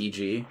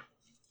BBEG?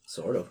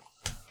 Sort of.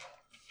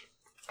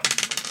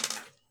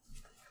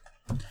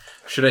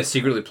 Should I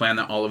secretly plan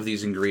that all of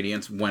these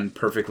ingredients, when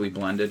perfectly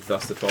blended,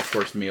 thus the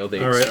 12-course meal, they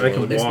All right. I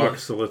can explode? walk,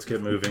 so let's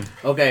get moving.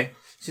 Okay.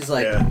 She's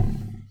like, Yeah.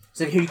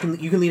 she's like, here, you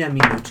can lean on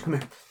me, Mooch. Come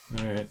here.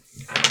 All right.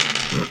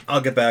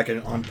 I'll get back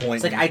on point.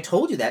 It's like, I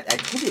told you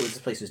this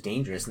place was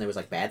dangerous and there was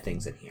like bad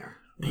things in here.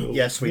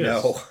 Yes, we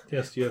Yes. know.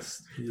 Yes.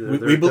 Yes.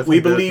 We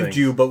believed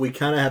you, but we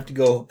kind of have to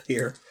go up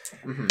here.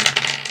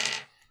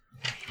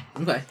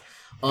 Okay.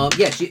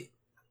 Yeah,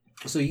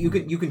 so you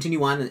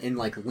continue on and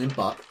like limp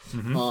up.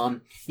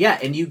 Yeah,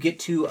 and you get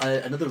to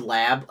another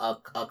lab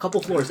a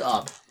couple floors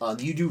up.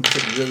 You do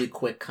some really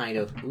quick kind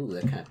of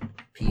that kind of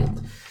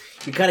peeled.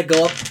 You kind of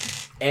go up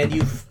and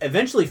you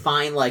eventually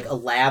find like a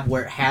lab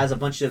where it has a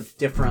bunch of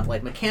different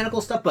like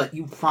mechanical stuff, but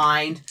you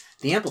find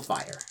the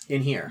amplifier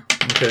in here.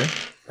 Okay.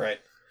 Right.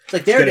 It's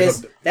like there it Let's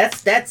is. get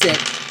it That's it.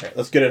 All right,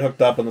 let's get it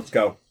hooked up and let's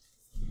go.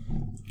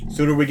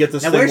 Sooner we get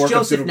this Now thing where's working,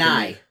 Joseph sooner we can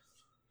Nye? leave.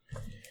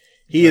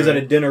 He is at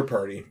a dinner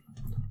party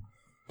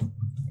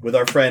with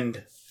our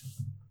friend.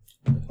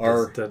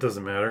 That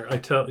doesn't matter.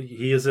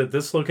 He is at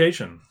this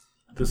location,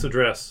 this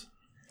address.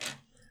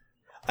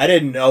 I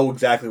didn't know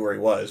exactly where he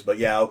was, but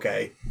yeah,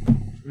 okay.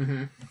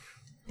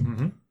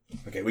 Mm-hmm.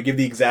 Okay, we give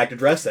the exact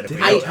address then. If we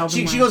know that.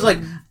 She goes like,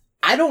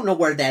 I don't know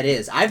where that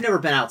is. I've never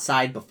been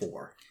outside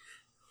before.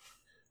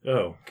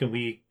 Oh, can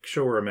we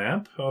show her a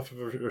map off of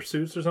her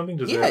suits or something?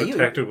 Does Yeah, it have a you-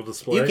 tactical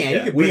display? You can. Yeah,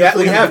 You can we put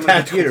it have on the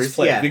tactical computers,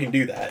 displays. yeah. We can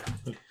do that.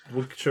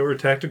 We'll show her a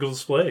tactical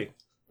display.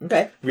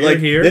 Okay. We are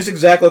here, This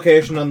exact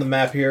location on the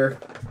map here.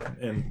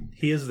 and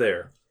he is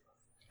there.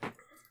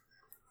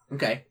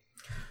 Okay.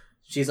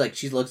 She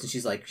looks and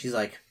she's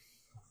like,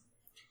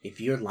 if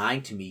you're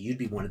lying to me, you'd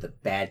be one of the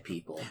bad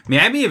people. May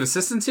I be of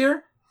assistance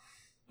here?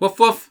 Woof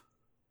woof.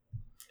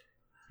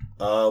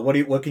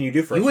 What can you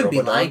do for us? You wouldn't be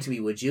Robot lying Dog? to me,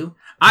 would you?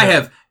 I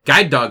have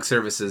guide dog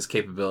services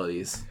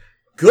capabilities.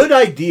 Good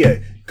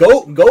idea.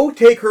 Go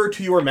take her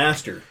to your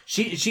master.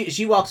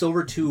 She walks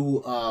over to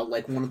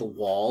like one of the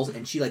walls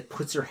and she like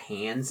puts her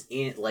hands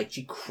in it, like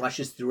she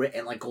crushes through it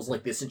and like goes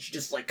like this and she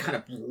just like kind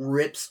of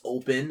rips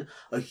open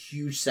a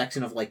huge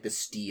section of like the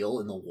steel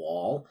in the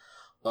wall.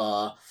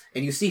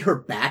 And you see her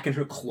back and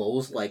her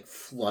clothes like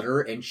flutter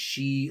and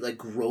she like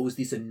grows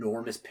these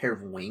enormous pair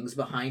of wings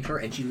behind her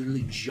and she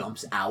literally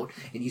jumps out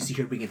and you see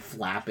her begin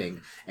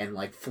flapping and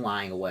like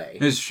flying away.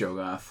 This is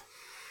Shogoth.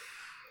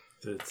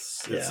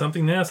 It's Yeah.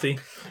 something nasty.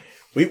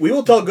 We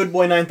will tell Good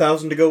Boy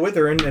 9000 to go with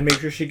her and make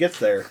sure she gets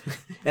there.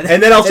 And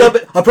And then I'll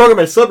program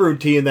a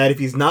subroutine that if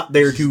he's not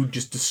there to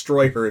just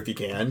destroy her if he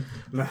can.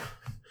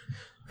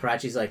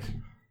 Karachi's like,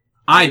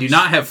 I do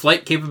not have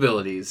flight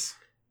capabilities.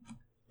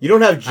 You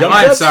don't have jump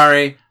I'm jets?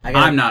 sorry. I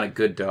gotta- I'm not a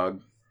good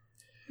dog.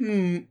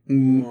 I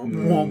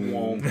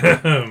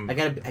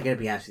gotta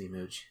be honest with you,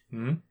 Mooch.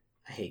 Hmm?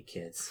 I hate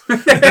kids.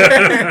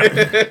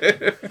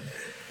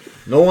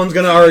 No one's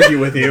going to argue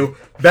with you.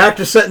 Back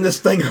to setting this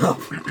thing up.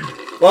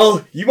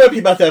 Well, you might be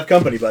about to have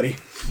company, buddy.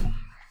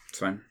 It's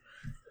fine.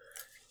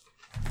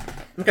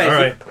 Okay, All so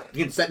right.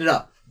 you can set it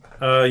up.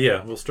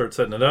 Yeah, we'll start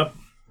setting it up.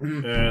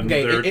 And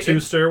Okay, there are two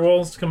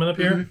stairwells coming up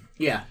here.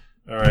 Yeah.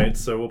 All right,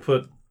 so we'll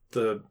put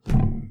the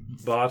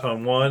bot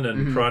on one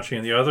and Prachi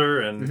on the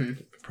other.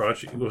 And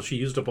Prachi, well, she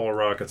used up all her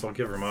rockets. I'll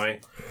give her my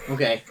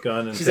Okay.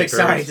 gun and She's take like,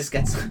 sorry, I hers. just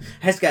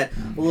got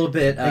a little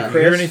bit. If you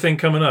hear anything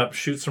coming up,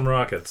 shoot some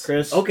rockets.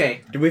 Chris,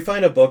 Okay. did we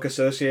find a book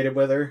associated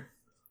with her?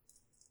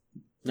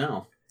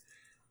 No.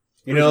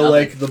 You know,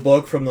 like the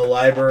book from the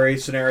library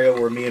scenario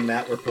where me and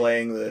Matt were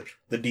playing the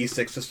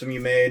D6 system you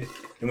made,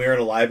 and we were in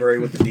a library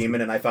with the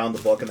demon, and I found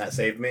the book, and that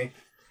saved me.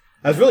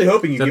 I was really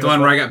hoping you'd Is that the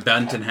one where I got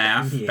bent in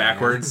half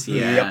backwards?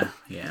 Yeah. Yep.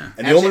 Yeah.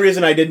 And the only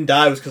reason I didn't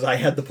die was because I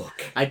had the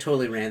book. I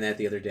totally ran that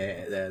the other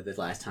day, the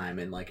last time,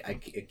 and like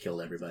it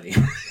killed everybody.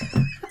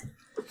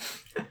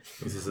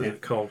 Is this a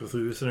Call of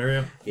Cthulhu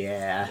scenario?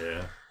 Yeah.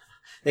 Yeah.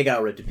 They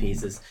got ripped to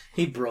pieces.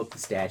 He broke the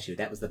statue.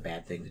 That was the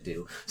bad thing to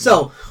do.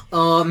 So,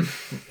 Well,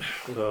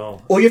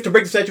 Well, you have to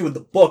break the statue with the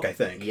book, I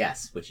think.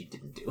 yes, which he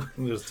didn't do.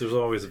 there's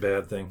always a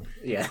bad thing.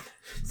 Yeah.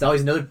 There's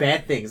always another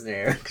bad things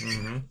there.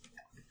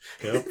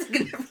 Yep.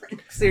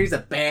 Series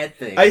of bad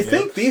things. I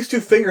think these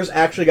two fingers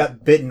actually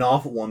got bitten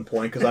off at one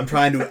point because I'm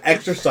trying to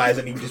exercise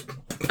it and he just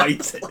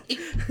bites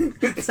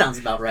it. Sounds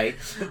about right.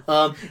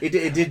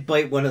 It did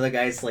bite one of the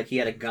guys. Like he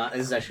had a gun.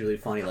 This is actually really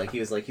funny. Like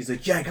he's like,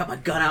 yeah, I got my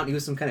gun out. And he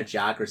was some kind of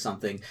jock or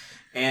something,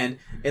 and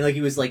like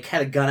he was like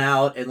had a gun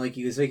out and like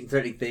he was making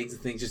threatening things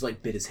and things just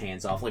like bit his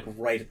hands off like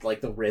right at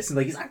like the wrist and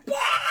like he's like,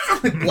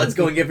 like blood's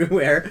going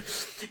everywhere.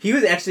 He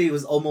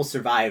was almost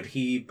survived.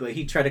 But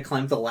he tried to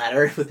climb the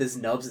ladder with his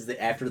nubs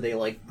after they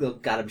like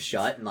got him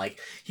shut and like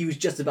he was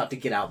just about to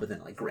get out, but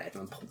then like grabbed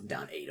him and pulled him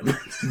down, and ate him.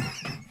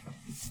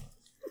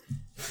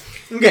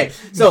 Okay,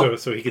 so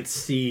he could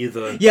see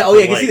the yeah, oh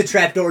yeah, you light. can see the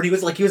trap door, and he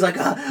was like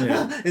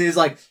and he was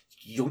like,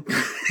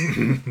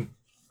 yoink.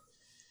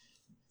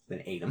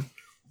 Then ate him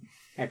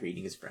after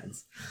eating his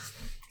friends.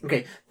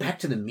 Okay, back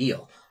to the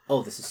meal.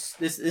 Oh, this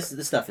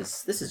stuff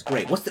is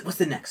great. What's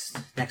the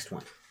next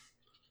one?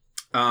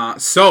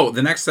 So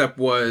the next step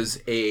was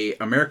a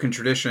American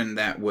tradition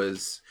that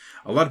was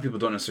a lot of people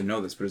don't necessarily know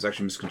this, but it was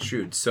actually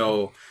misconstrued.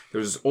 So there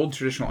was this old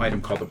traditional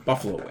item called a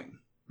buffalo wing.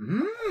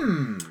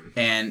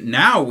 And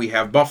now we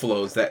have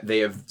buffaloes that they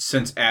have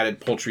since added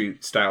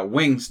poultry-style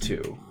wings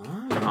to.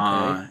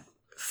 Okay.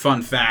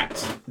 Fun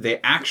fact,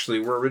 they actually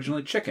were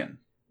originally chicken.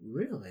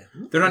 Really?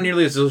 They're not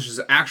nearly as delicious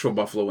as actual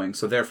buffalo wings,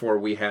 so therefore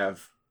we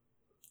have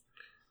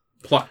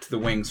plucked the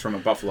wings from a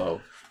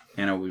buffalo,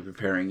 and I will be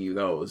preparing you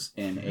those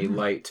in a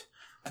light,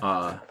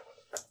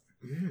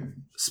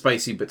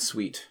 spicy but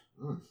sweet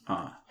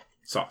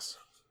sauce.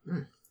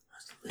 Do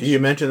you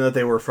mention that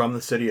they were from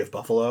the city of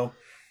Buffalo?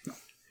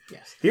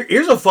 Yes.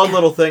 Here's a fun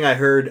little thing I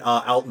heard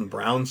Alton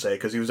Brown say,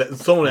 because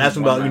someone asked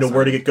him about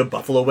where to get good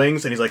buffalo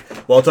wings, and he's like,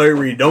 well, I'll tell you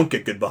where you don't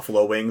get good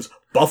buffalo wings.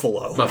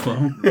 Buffalo.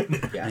 Buffalo.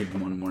 Yeah. I need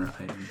one more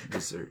item.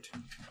 Dessert.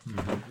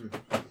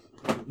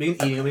 Being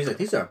eating them, he's like,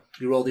 these are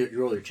you roll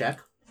your check.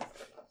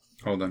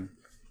 Hold on.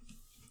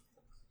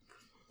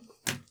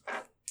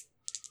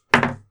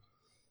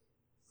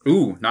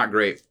 Ooh, not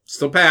great.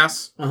 Still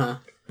pass,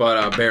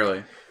 but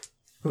barely.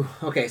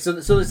 Okay, so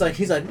it's like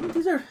he's like,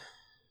 these are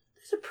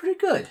pretty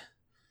good.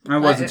 I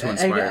wasn't too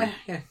inspired.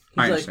 Yeah.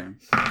 I understand.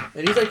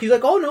 And he's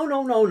like, oh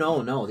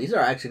no. These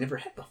are actually never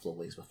had buffalo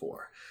wings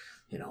before.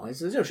 You know,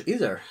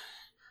 these are.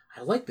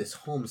 I like this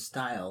home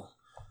style.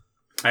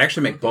 I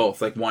actually make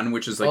both. Like one,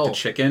 which is like the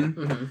chicken,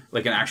 Mm-hmm.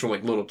 like an actual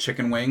like little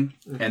chicken wing,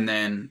 and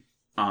then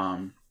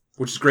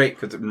which is great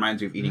because it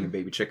reminds me of eating a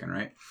baby chicken,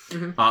 right?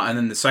 Mm-hmm. And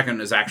then the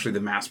second is actually the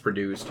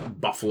mass-produced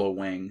buffalo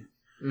wing.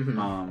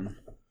 Mm-hmm.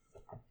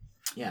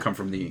 Come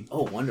from the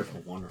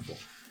wonderful.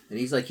 And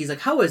he's like,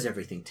 how is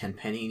everything,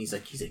 Tenpenny? And he's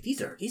like, these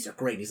are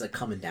great. And he's like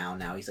coming down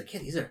now. He's like, yeah,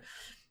 these are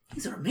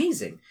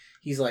amazing.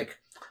 He's like,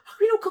 how come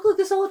you don't cook like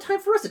this all the time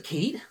for us,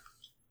 Kate?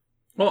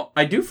 Well,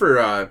 I do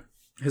for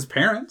his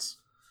parents.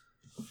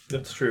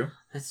 That's true.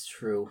 That's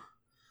true.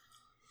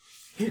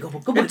 Here you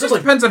go. It just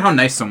depends on how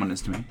nice someone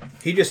is to me.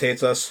 He just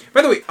hates us.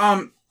 By the way,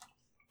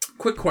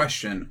 quick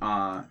question.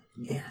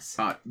 Yes.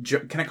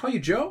 Can I call you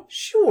Joe?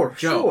 Sure.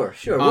 Joe.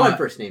 We're on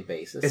first name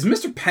basis. Is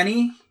Mr.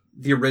 Penny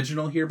the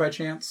original here by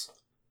chance?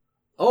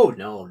 Oh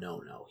no.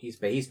 He's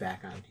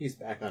back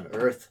on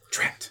Earth.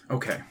 Trapped.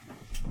 Okay.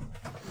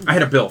 I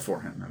had a bill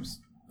for him.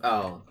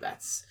 Oh,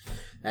 that's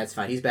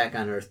fine. He's back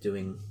on Earth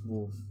doing,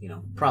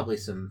 probably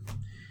some.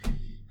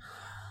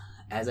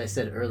 As I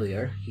said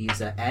earlier,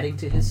 he's adding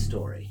to his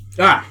story.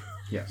 Ah,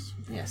 yes.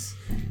 Yes.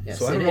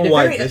 So I don't know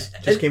why this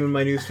just came in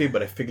my newsfeed,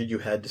 but I figured you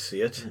had to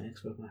see it.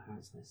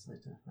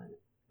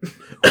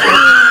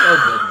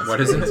 Oh,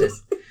 What is it?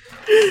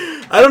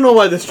 I don't know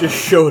why this just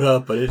showed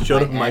up, but it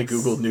showed up in my ex.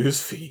 Google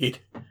News feed.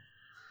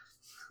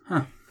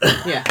 Huh.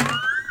 Yeah.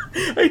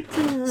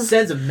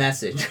 Sends a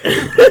message.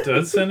 It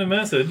does send a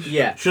message.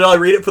 Yeah. Should I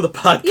read it for the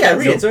podcast? Yeah,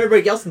 read it so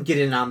everybody else can get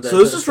in on the... So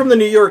this is from the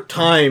New York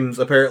Times,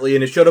 apparently,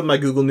 and it showed up in my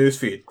Google News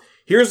feed.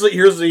 Here's the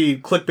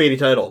clickbaity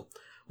title.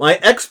 My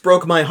ex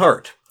broke my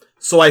heart,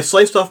 so I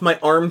sliced off my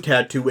arm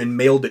tattoo and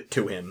mailed it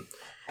to him.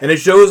 And it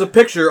shows a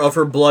picture of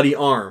her bloody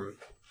arm.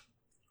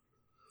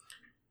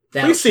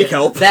 Please seek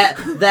help.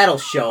 That'll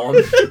show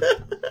him.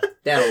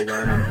 That'll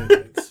learn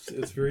him.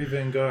 It's very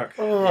Van Gogh.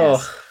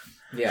 Oh,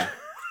 Yeah.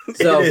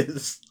 So it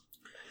is.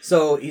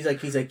 So he's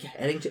like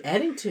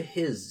adding to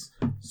his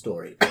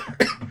story.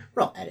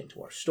 We're all adding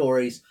to our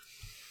stories.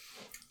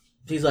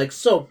 He's like,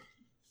 so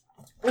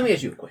let me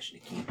ask you a question,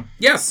 Akeem.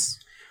 Yes.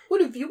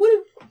 What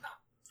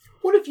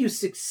if you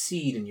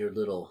succeed in your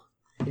little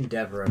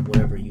endeavor at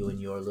whatever you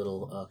and your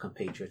little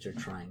compatriots are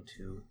trying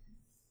to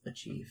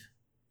achieve.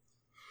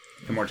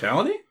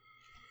 Immortality?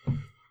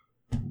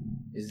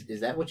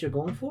 Is that what you're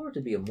going for?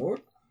 To be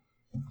immortal?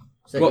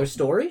 Is that Well, your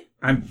story?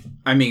 I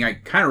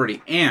kind of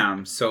already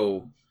am,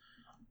 so...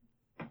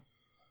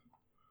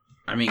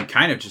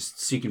 kind of just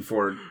seeking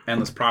for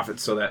endless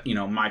profits so that,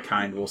 my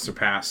kind will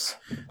surpass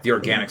the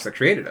organics that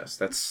created us.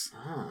 That's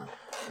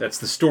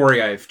the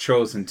story I've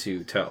chosen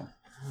to tell.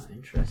 Oh,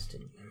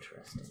 interesting.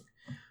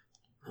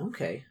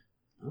 Okay.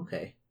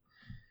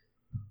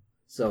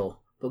 So,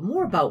 but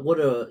more about what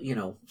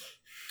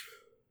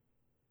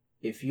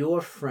if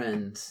your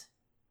friends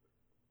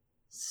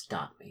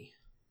stop me.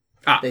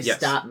 They yes.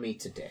 stopped me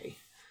today.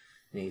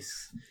 And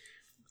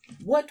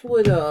what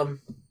would that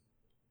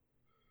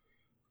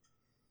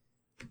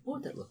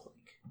look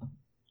like?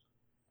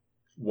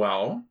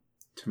 Well,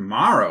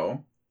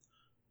 tomorrow,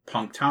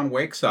 Punktown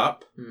wakes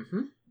up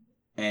Mm-hmm.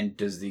 and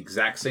does the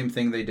exact same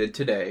thing they did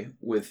today,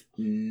 with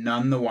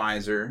none the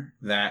wiser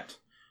that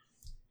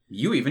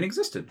you even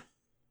existed.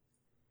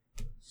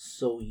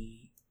 So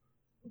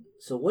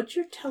what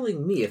you're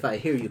telling me, if I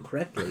hear you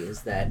correctly,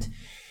 is that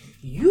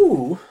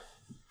you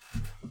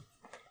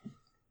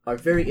are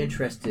very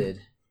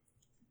interested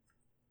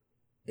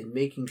in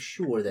making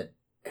sure that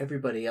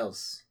everybody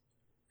else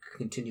can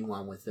continue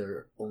on with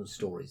their own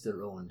stories,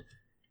 their own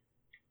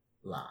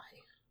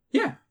lie.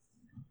 Yeah.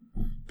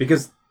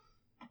 Because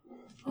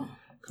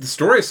the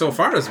story so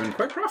far has been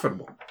quite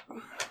profitable.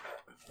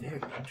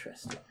 Very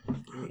interesting.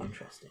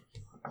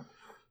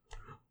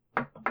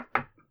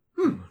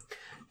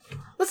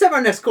 Let's have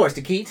our next course,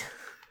 Takit.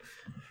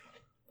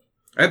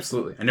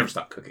 Absolutely. I never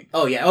stopped cooking.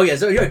 Oh yeah.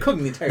 So you're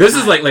cooking the entire This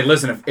time. is like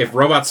listen, if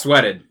robots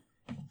sweated,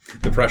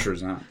 the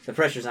pressure's on. The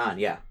pressure's on,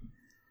 yeah.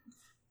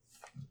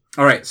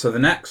 All right, so the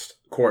next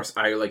course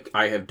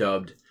I have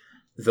dubbed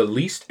the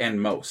least and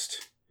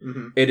most.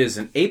 Mm-hmm. It is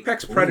an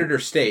apex predator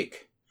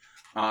steak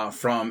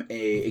from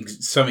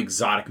some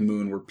exotic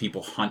moon where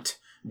people hunt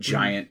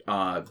giant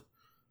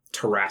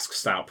Tarrasque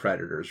style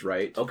predators,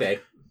 right? Okay.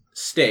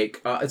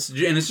 Steak. It's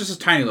just a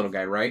tiny little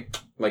guy, right?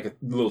 Like a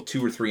little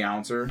 2 or 3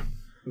 ouncer,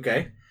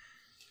 Okay.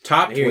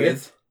 topped I hear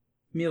with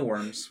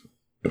mealworms.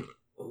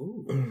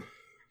 Ooh.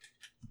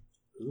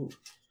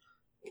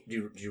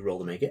 Did you roll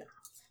to make it?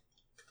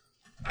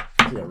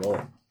 Yeah,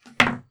 roll.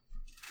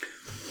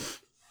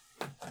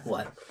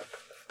 What?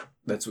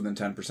 That's within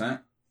 10%.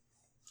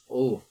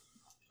 Oh,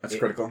 That's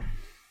critical.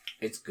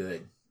 it's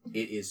good.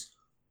 It is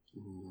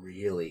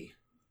really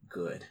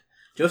good.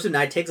 Joseph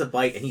Nye takes a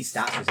bite and he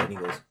stops himself and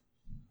he goes,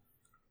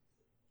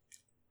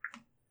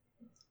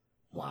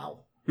 "Wow."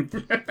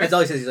 That's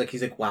all he says.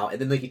 He's like, "Wow," and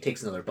then he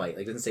takes another bite.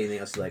 Like, doesn't say anything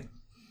else. He's like,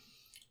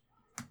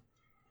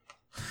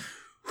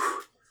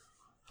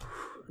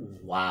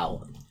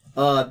 "Wow."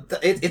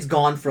 It's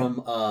gone from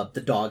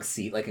the dog's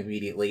seat like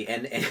immediately,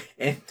 and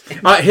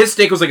His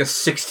steak was like a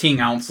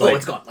 16-ounce. Like,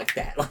 it's gone like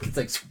that. Like, it's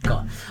like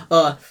gone.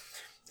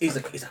 He's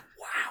like, "Wow."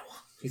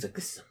 He's like,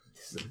 this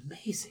is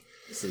amazing.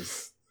 This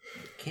is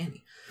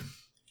candy.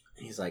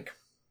 And he's like,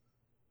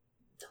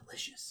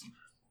 "Delicious."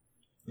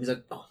 He's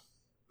like, "Oh,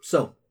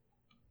 so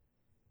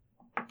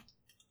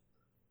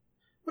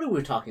what we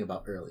were talking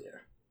about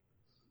earlier,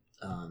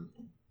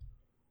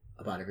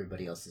 about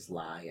everybody else's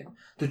lie and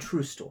the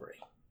true story."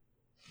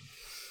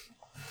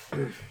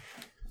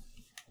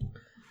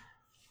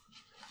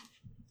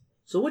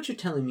 So what you're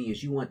telling me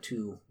is you want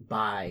to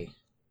buy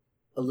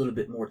a little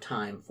bit more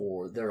time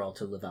for they're all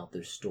to live out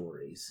their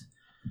stories.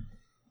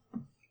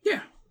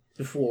 Yeah.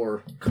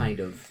 Before kind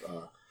of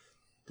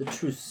the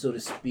truth, so to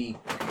speak,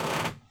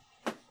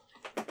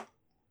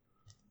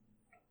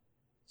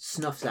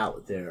 snuffs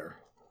out their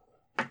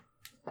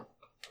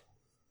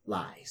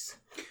lies.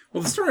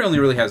 Well, the story only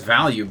really has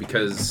value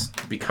because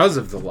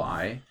of the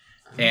lie,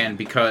 and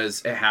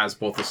because it has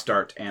both a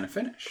start and a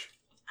finish.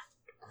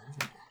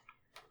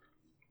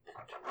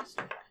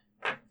 Interesting.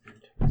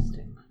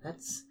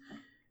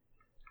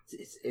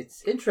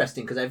 It's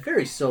interesting because I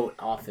very so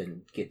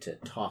often get to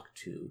talk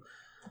to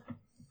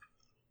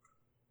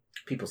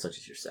people such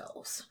as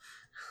yourselves.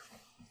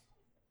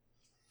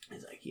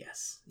 He's like,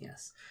 yes,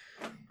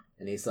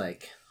 and he's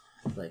like,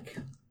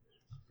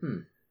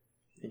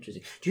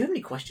 interesting. Do you have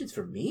any questions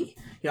for me?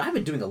 I've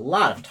been doing a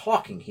lot of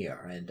talking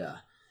here, and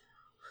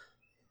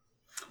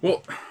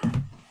Well,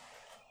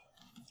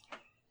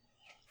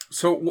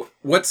 so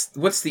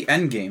what's the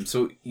end game?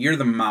 So you're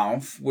the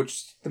mouth,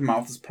 which the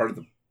mouth is part of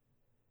the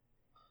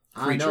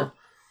creature. no,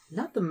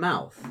 not the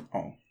mouth.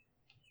 Oh,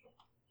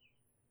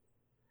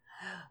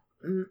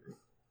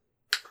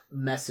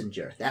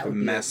 Messenger. That The would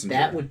be messenger.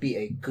 that would be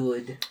a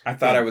good. I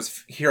thought I was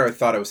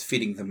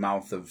feeding the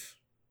mouth of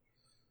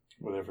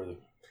Whatever the...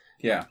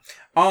 yeah.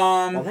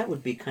 Well, that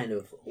would be kind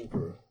of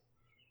over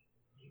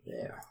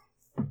there.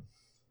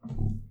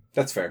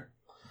 That's fair.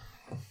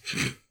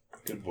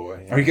 Good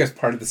boy. Are you guys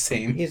part of the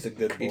same? He's a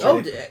good boy.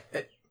 Oh,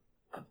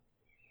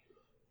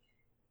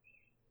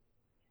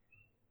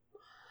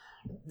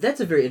 that's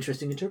a very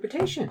interesting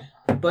interpretation.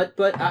 But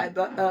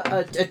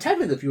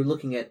technically, if you were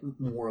looking at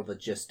more of a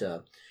just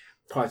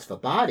parts of a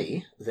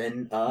body,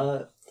 then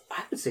I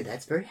would say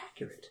that's very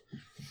accurate.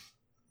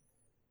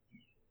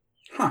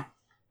 Huh.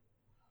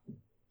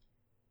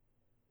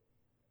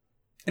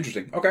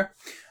 Interesting. Okay.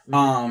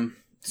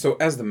 So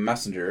as the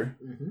messenger,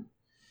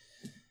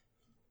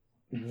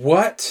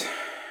 what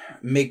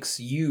makes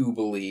you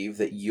believe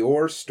that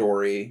your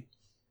story,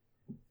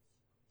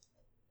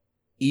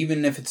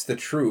 even if it's the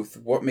truth,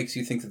 what makes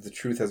you think that the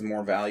truth has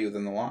more value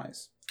than the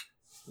lies?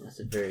 That's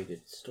a very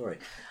good story.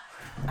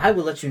 I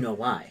will let you know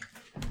why.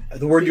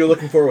 The word you're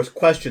looking for was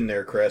question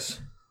there,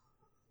 Chris.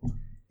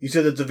 You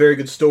said it's a very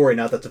good story,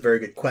 not that's a very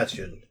good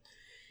question.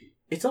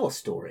 It's all a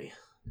story.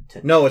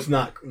 No, it's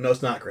not. No,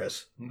 it's not,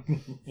 Chris.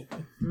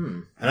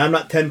 And I'm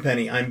not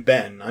Tenpenny. I'm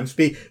Ben.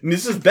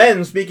 This is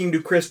Ben speaking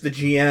to Chris, the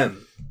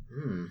GM.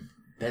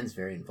 Ben's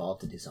very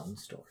involved in his own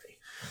story.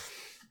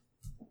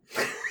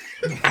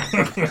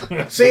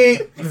 See,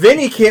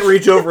 Vinny can't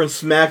reach over and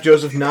smack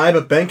Joseph Nye,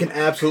 but Ben can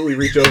absolutely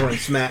reach over and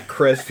smack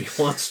Chris if he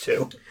wants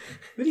to.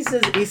 But he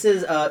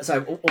says,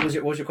 sorry, what was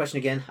your question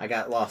again? I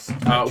got lost.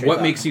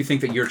 What makes you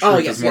think that your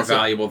truth is more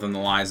valuable than the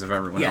lies of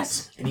everyone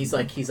else? And he's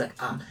like,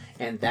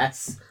 and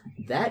there's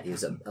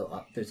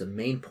a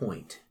main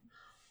point,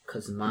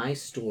 because my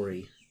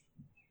story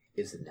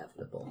is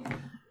inevitable.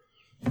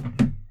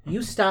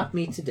 You stop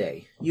me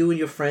today. You and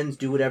your friends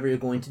do whatever you're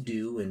going to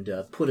do, and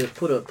put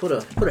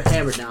a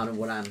hammer down on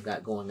what I've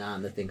got going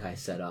on. The thing I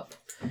set up.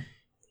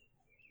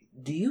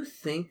 Do you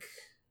think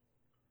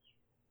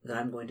that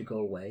I'm going to go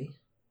away?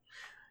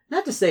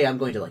 Not to say I'm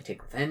going to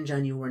take revenge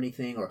on you or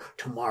anything, or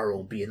tomorrow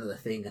will be another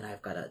thing, and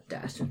I've got a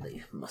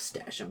dastardly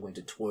mustache I'm going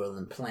to twirl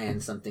and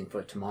plan something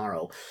for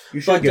tomorrow.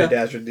 You should get a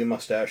dastardly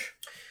mustache.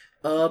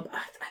 I've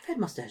had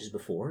mustaches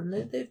before, and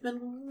they've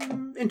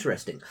been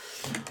interesting.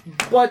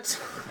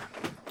 But,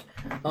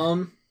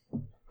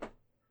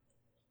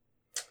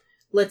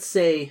 let's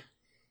say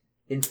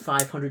in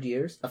 500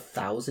 years,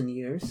 1,000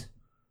 years,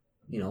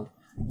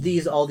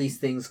 all these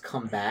things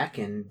come back,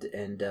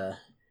 and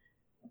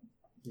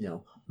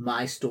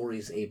my story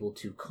is able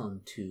to come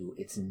to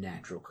its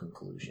natural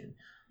conclusion.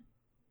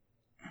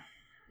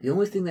 The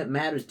only thing that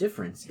matters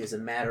difference is a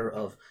matter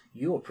of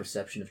your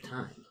perception of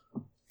time.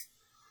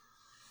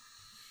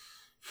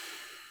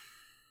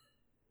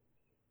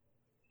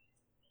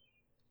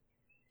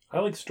 I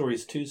like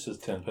stories too, says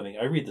Tenpenny.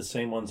 I read the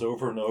same ones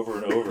over and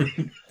over and over.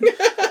 And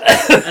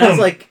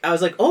I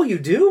was like, oh, you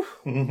do?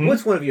 Mm-hmm.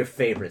 What's one of your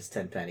favorites,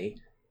 Tenpenny?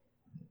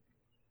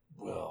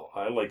 Well,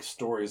 I like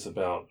stories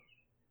about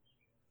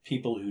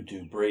people who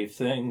do brave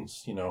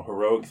things,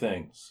 heroic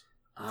things,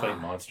 fight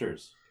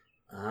monsters.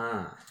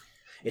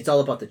 It's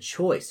all about the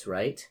choice,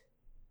 right?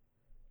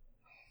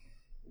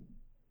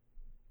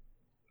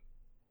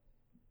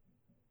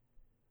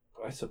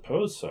 I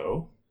suppose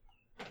so.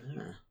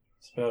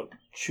 It's about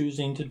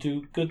choosing to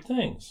do good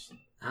things.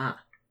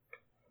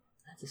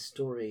 That's a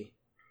story.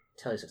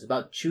 Tell us, it's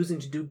about choosing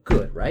to do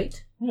good,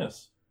 right?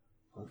 Yes.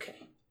 Okay.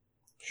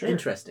 Sure.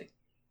 Interesting.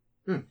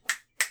 And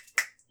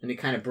he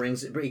kind of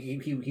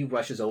he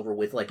rushes over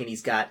with, and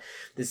he's got,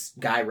 this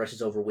guy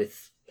rushes over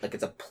with,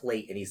 it's a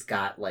plate, and he's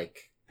got,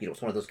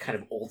 it's one of those kind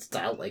of old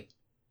style,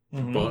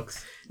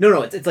 books.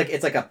 No, it's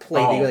like a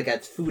plate that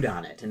got food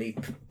on it, and he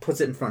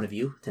puts it in front of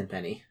you,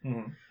 Tenpenny.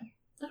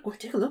 Look,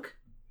 take a look.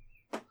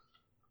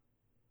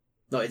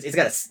 No, it's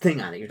got a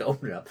thing on it. You have to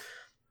open it up.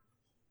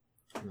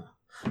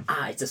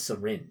 It's a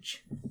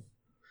syringe.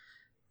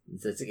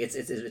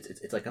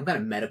 It's like some kind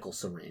of medical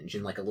syringe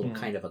and a little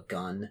kind of a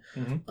gun.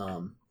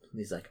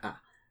 He's like,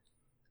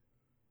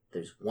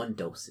 there's one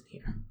dose in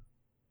here.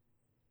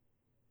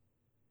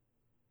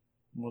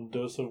 One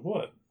dose of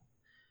what?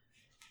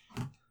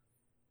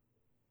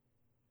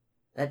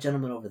 That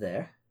gentleman over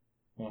there,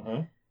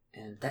 and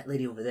that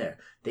lady over there,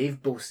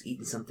 they've both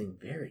eaten something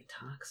very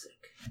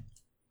toxic.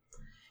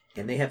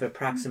 And they have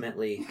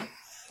approximately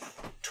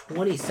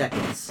 20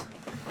 seconds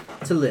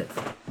to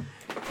live.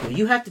 Now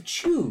you have to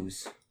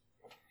choose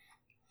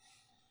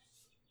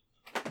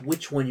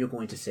which one you're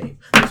going to save.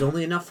 There's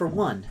only enough for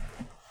one.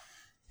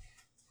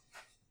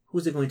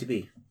 Who's it going to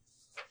be?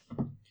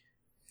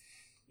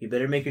 You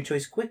better make your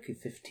choice quick.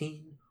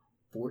 15,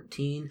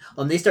 14.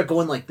 They start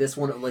going like this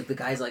one. The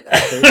guy's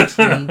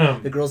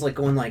 13. The girl's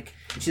going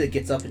she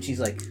gets up and she's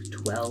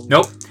 12.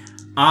 Nope.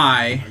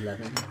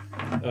 11.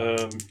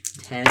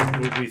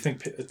 10. What do you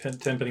think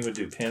Tenpenny would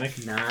do?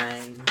 Panic?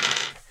 9.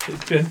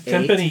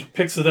 Tenpenny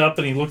picks it up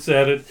and he looks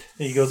at it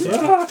and he goes,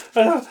 and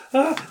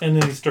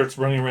then he starts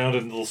running around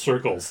in little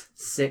circles.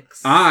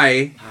 6.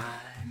 I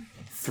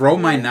throw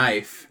my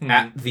knife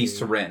at the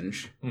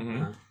syringe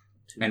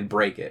and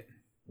break it.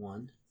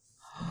 1.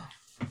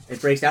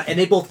 It breaks down, and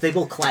they both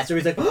collapse.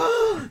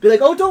 Everybody's be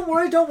like, oh, don't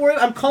worry.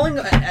 I'm calling.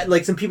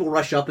 Some people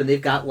rush up, and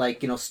they've got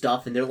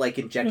stuff, and they're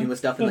injecting the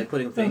stuff and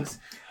putting things.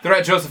 They're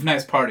at Joseph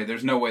Nye's party.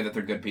 There's no way that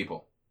they're good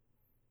people.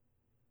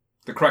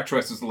 The correct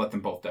choice is to let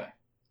them both die.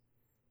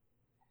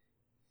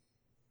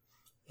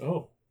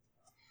 Oh.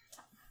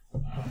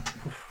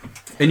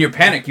 In your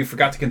panic, you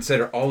forgot to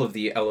consider all of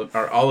the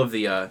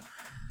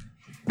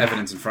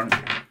evidence in front of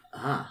you.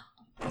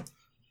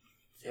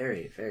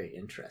 Very, very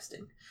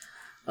interesting.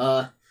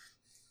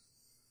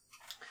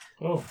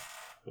 Oh,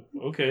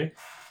 okay.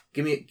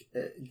 Give me,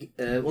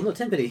 well, no,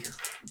 Tenpenny.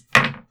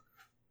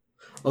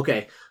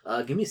 Okay,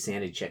 give me a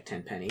sanity check,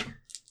 Tenpenny.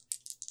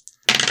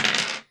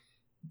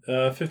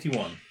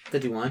 51.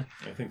 51.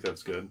 I think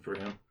that's good for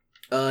him.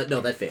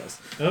 No, that fails.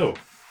 Oh,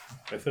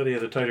 I thought he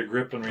had a tighter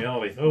grip in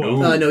reality.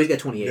 Oh, No, he's got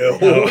 28. No.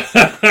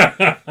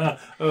 Oh.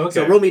 Okay.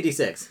 So roll me a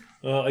d6.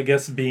 Well, I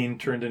guess Bean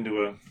turned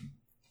into a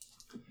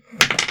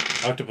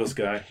octopus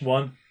guy.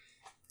 1.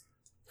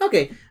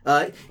 Okay,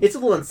 it's a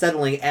little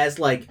unsettling as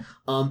like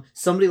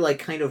somebody like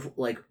kind of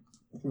like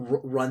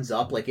runs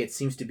up, like it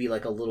seems to be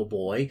like a little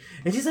boy,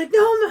 and she's like,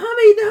 "No,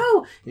 mommy,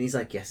 no!" And he's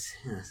like, "Yes,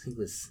 he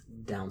was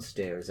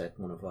downstairs at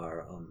one of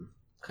our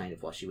kind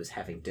of while she was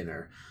having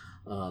dinner."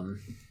 And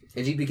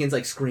she begins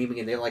like screaming,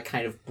 and they're like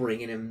kind of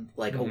bringing him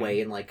like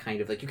away, and like kind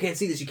of like, "You can't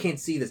see this, you can't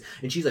see this,"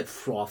 and she's like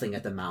frothing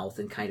at the mouth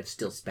and kind of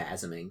still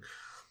spasming,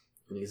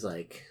 and he's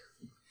like.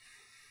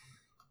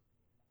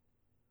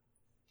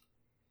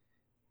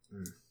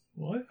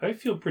 Well, I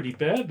feel pretty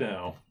bad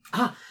now.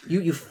 Ah,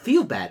 you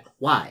feel bad.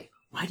 Why?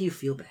 Why do you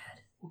feel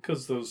bad?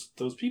 Because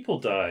those people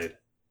died.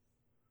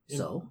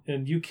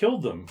 And you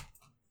killed them.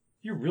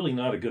 You're really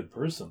not a good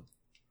person.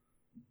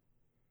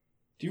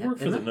 Do you work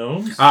for the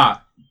gnomes?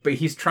 But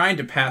he's trying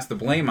to pass the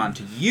blame on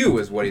to you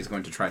is what he's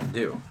going to try to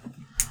do.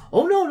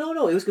 Oh,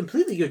 no. It was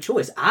completely your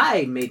choice.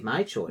 I made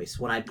my choice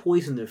when I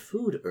poisoned their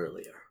food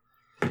earlier.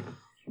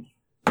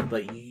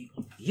 But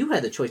you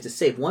had the choice to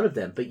save one of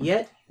them, but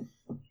yet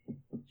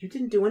you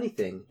didn't do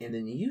anything, and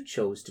then you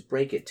chose to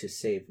break it to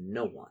save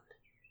no one.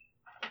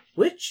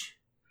 Which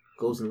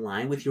goes in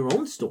line with your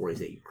own stories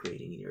that you're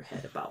creating in your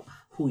head about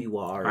who you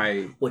are,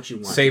 what you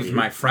want saved to do.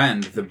 my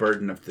friend the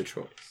burden of the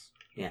choice.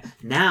 Yeah.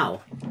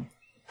 Now,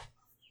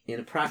 in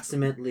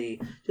approximately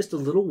just a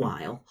little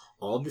while,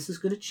 all of this is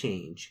going to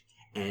change,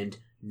 and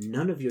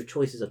none of your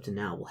choices up to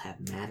now will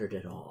have mattered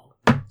at all.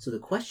 So the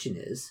question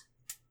is,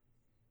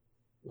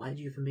 why did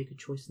you even make a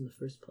choice in the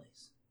first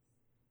place?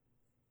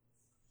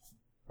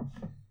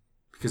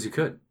 Because you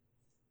could.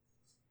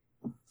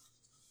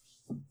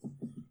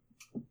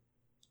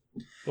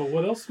 Well,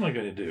 what else am I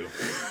going to do?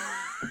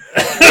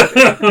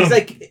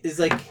 He's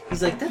like,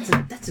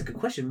 that's a good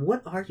question.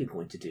 What are you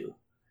going to do?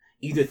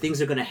 Either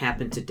things are going to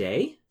happen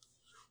today,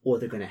 or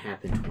they're going to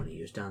happen 20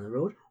 years down the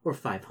road, or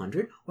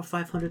 500, or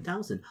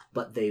 500,000.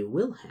 But they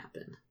will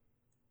happen.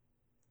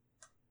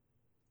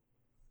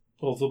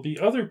 Well, there'll be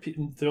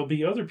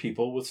other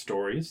people with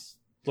stories,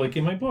 like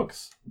in my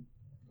books.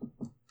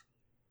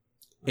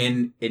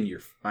 In your,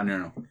 I don't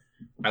know.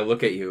 I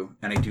look at you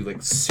and I do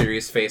like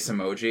serious face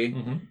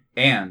emoji,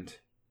 and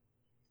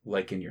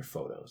like in your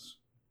photos.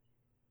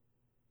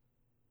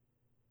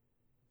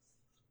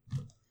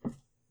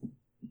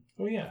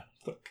 Oh yeah,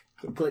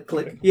 Click,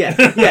 click. Yeah,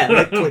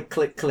 like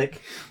click,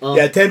 click.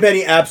 Yeah,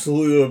 Tenpenny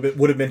absolutely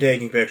would have been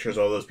taking pictures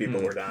while those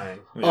people were dying.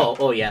 Yeah.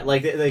 Oh yeah.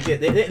 Like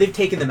they've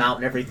taken them out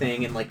and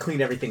everything, and like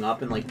cleaned everything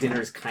up, and like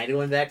dinner's kind of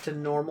going back to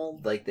normal.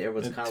 Like there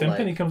was kind of like.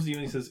 Tenpenny comes to you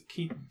and he says,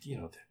 "Keith,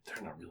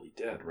 they're not really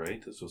dead,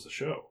 right? This was a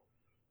show."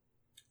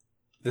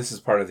 This is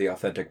part of the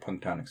authentic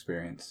Punktown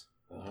experience.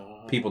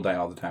 People die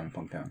all the time in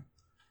Punktown.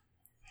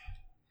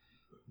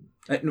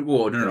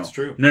 Whoa, no. That's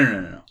true.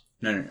 No.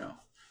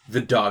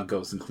 The dog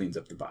goes and cleans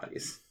up the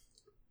bodies.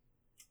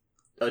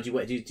 Oh, do you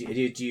want the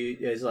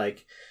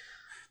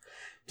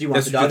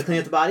dog to clean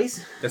up the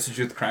bodies? That's what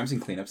you do with the crime scene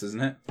cleanups, isn't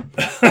it?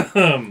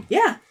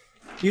 Yeah,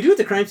 you do with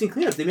the crime scene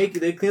cleanups.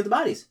 They clean up the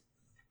bodies.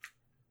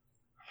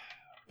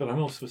 But I'm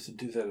not supposed to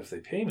do that if they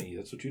pay me.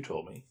 That's what you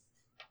told me.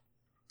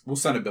 We'll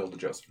send a bill to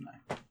Joseph and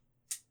I.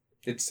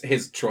 It's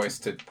his choice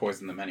to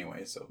poison them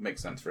anyway, so it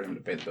makes sense for him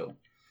to pay the bill.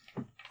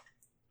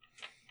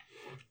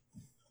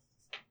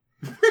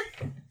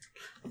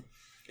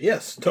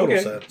 Yes, total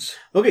sense.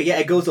 Okay, yeah,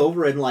 it goes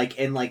over and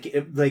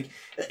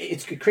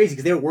it's crazy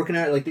because they were working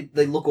on it. Like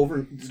they look over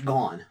and it's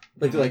gone.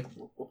 Like they're like,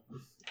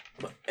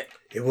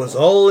 it was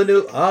all an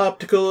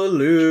optical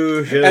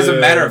illusion. As a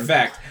matter of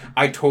fact,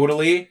 I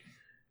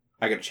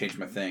gotta change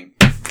my thing.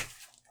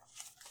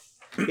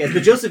 yeah.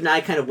 But Joseph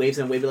Nye kind of waves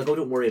them away, like, "Oh,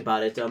 don't worry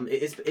about it.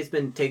 It's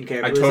been taken care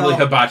of." I totally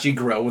hibachi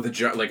grill with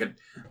a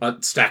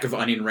stack of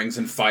onion rings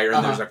and fire,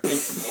 and there's like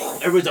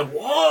everyone's like,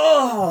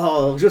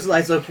 "Whoa!" Joseph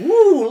Nye's like,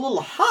 "Woo, a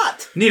little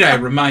hot." Need I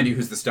remind you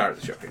who's the star of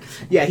the show here?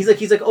 Yeah, he's like,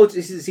 oh,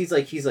 he's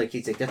like,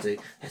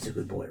 that's a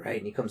good boy, right?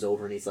 And he comes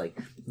over and he's like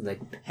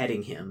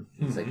petting him.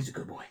 He's like, he's a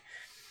good boy,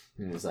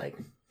 and he's like,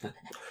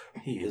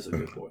 he is a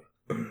good boy.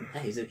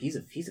 Yeah, he's a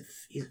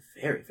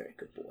very, very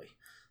good boy.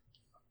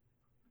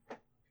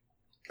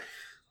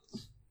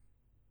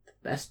 The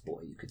best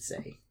boy, you could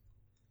say.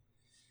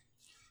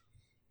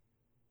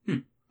 All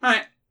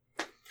right.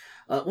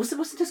 What's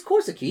the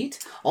discourse,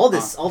 Akit? All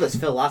this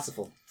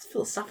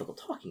philosophical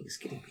talking is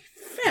getting me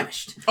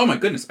famished. Oh my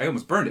goodness, I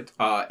almost burned it.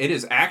 It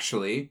is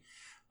actually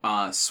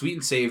sweet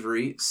and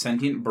savory,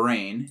 sentient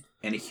brain,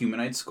 and a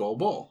humanoid skull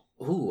bowl.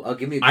 Ooh,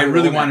 give me. I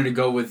really wanted to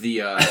go with the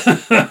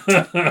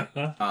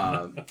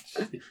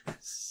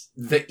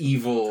the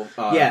evil.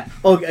 Yeah.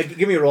 Oh,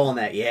 give me a roll on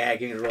that. Yeah,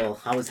 give me a roll.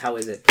 How is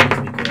it? Please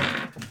be good.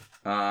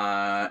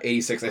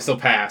 86. I still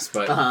passed,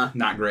 but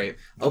not great.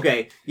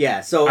 Okay,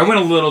 yeah. So I went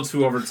a little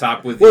too over the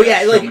top with. Well,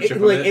 yeah,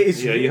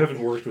 it's, yeah. You haven't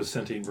worked with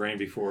sentient brain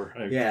before.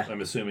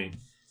 I'm assuming.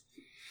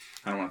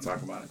 I don't want to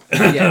talk about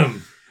it. Yeah.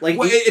 Like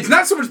it's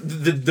not so much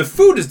the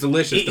food is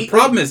delicious. The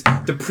problem is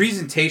the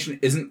presentation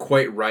isn't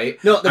quite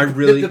right. No,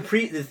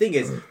 the thing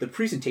is the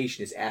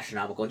presentation is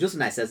astronomical. And Joseph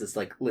Nye says it's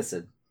like,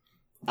 listen,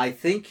 I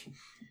think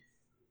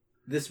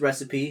this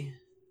recipe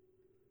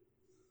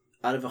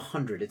out of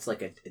 100, it's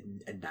like a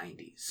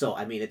 90. So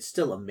I mean, it's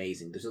still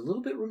amazing. There's a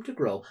little bit room to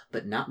grow,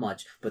 but not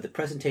much. But the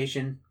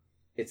presentation,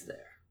 it's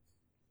there.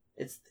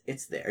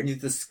 It's there. And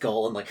the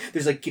skull and like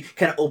there's like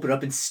kind of open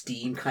up and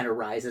steam kind of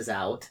rises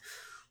out.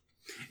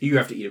 You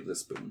have to eat it with a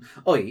spoon.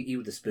 Oh, you eat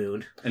with a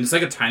spoon. And it's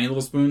like a tiny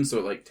little spoon, so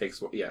it like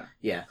takes... Yeah.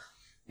 Yeah.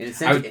 And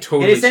it's I would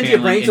totally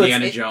channeling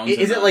Indiana Jones.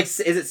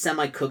 Is it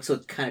semi-cooked, so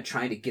it's kind of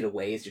trying to get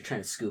away as you're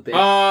trying to scoop it?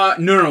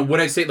 No. What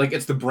I say, like,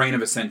 it's the brain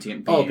of a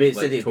sentient being. Oh, but it's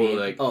like, totally, being.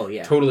 Like, oh,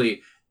 yeah.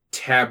 Totally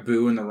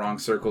taboo in the wrong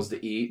circles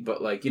to eat,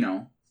 but, like, you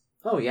know...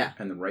 Oh, yeah.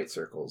 In the right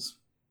circles.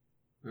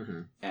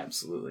 Mm-hmm.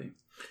 Absolutely.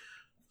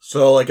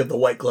 So, like at the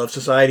White Glove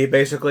Society,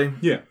 basically?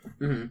 Yeah.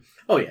 Mm-hmm.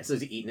 Oh, yeah, so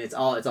it's eating. It's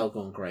all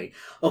going great.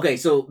 Okay,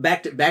 so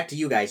back to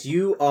you guys.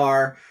 You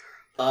are...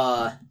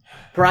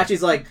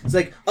 Parachi's like, it's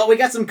like, oh, we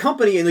got some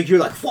company, and like you're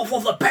like, whoa,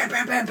 bam,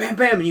 bam, bam, bam,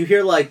 bam, and you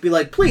hear like, be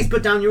like, please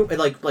put down your,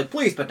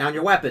 please put down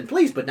your weapon,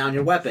 please put down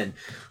your weapon.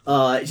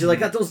 She's like,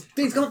 got those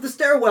things going up the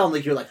stairwell, and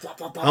like you're like, flop,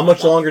 flop, flop. How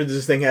much longer does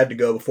this thing have to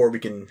go before we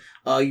can?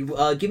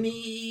 Give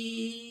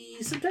me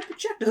some type of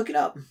check to hook it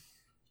up.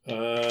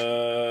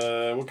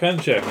 What kind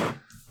of check?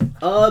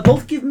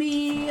 Both give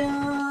me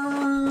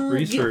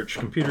research,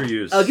 computer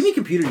use. Give me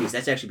computer use.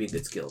 That's actually be a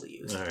good skill to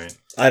use. All right.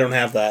 I don't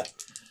have that.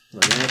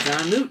 Well, then it's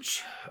on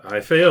Mooch. I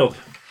failed.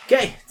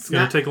 Okay. It's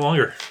going to take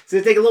longer. It's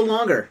going to take a little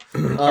longer.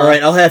 All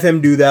right, I'll have him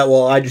do that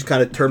while I just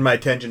kind of turn my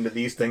attention to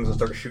these things and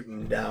start shooting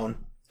them down.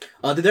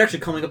 They're actually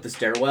coming up the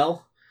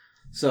stairwell.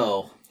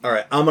 So... All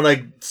right, I'm going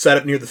to set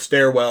up near the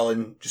stairwell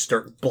and just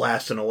start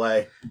blasting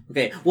away.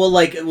 Okay,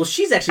 well,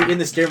 she's actually in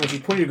the stairwell.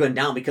 She's pointing her gun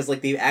down because,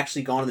 like, they've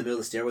actually gone in the middle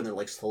of the stairwell and they're,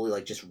 like, slowly,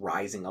 like, just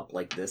rising up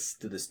like this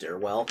through the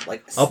stairwell.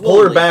 Like, I'll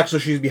pull her back so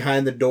she's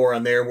behind the door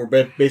on there, and we're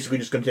basically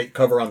just going to take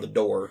cover on the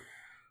door.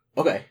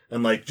 Okay.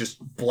 And, like, just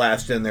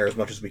blast in there as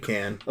much as we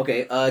can.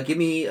 Okay, give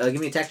me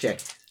attack check.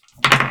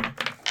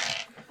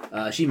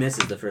 She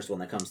misses the first one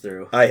that comes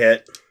through. I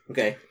hit.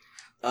 Okay.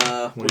 What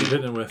are you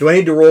hitting it with? Do I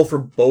need to roll for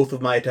both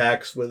of my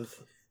attacks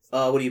with...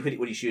 What are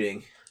you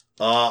shooting?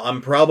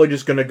 I'm probably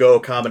just gonna go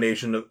a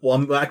combination of... Well,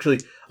 I'm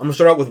gonna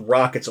start out with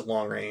rockets at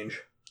long range.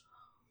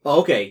 Oh,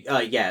 okay.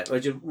 Yeah.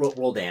 Just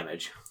roll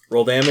damage.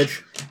 Roll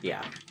damage?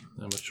 Yeah.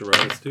 How much do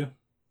rockets do?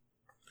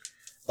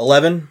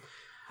 11.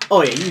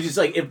 Oh, yeah. You just,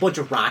 like, a bunch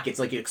of rockets,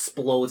 like, it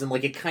explodes, and,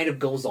 like, it kind of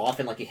goes off,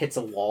 and, like, it hits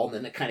a wall, and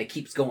then it kind of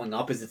keeps going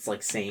up as it's,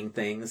 like, saying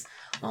things.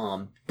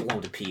 Blown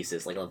to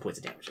pieces, like, 11 points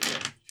of damage.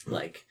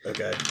 Like...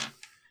 Okay.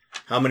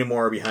 How many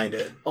more are behind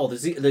it? Oh,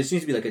 there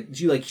seems to be like a...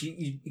 You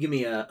give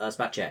me a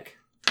spot check.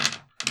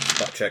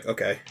 Spot check,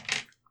 okay.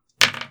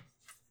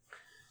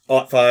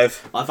 5.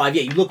 5,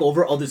 yeah. You look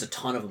over. Oh, there's a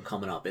ton of them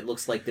coming up. It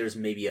looks like there's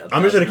maybe a...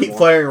 I'm just going to keep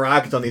firing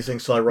rockets on these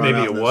things till I run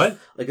out. Maybe a what?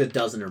 Like a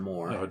dozen or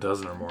more. Oh, a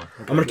dozen or more. Okay.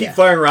 I'm going to keep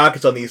firing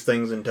rockets on these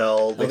things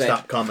until they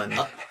stop coming.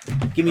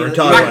 Give me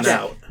until I run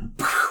out.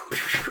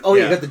 Oh,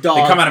 yeah, you got the dog.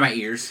 They come out of my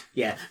ears.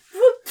 Yeah.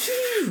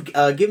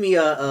 Give me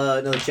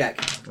another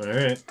check. All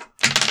right.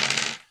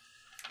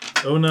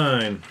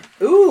 09.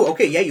 Ooh,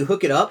 okay, yeah, you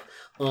hook it up.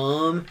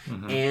 And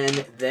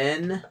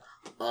then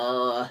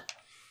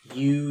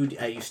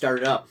you start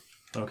it up.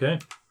 Okay.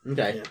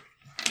 Okay. Yeah.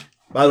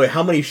 By the way,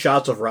 how many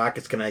shots of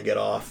rockets can I get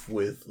off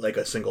with like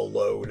a single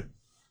load?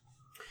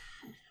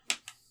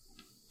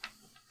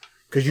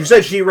 Because you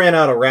said she ran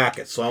out of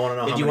rockets, so I want to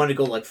know. Did you want to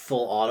go like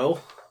full auto?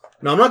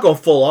 No, I'm not going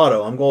full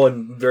auto. I'm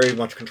going very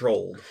much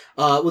controlled.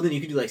 Well, then you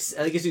could do like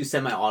I guess you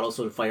semi-auto,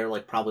 so to fire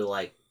like probably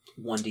like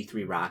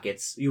 1d3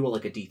 rockets. You roll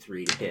like a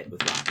d3 to hit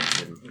with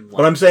rockets.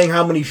 But I'm saying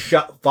how many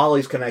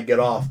volleys can I get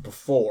off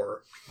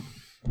before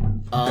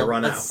I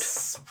run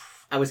out?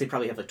 I would say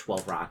probably have like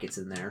 12 rockets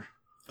in there.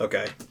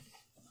 Okay.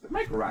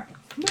 Micro rocket.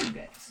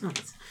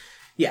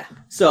 Yeah.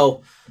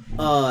 So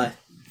yeah,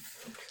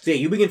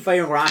 you begin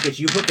firing rockets.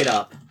 You hook it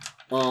up.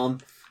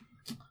 Have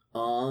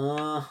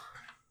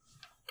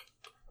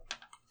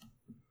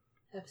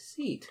a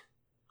seat.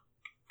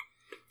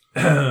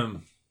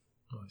 Oh,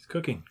 he's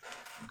cooking.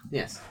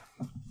 Yes.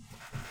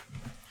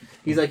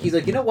 He's like,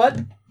 you know what?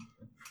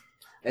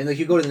 And like,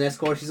 you go to the next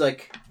course. He's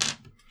like,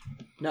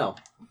 no.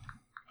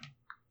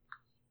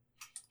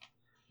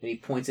 And he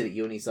points it at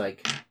you, and he's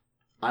like,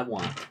 I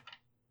want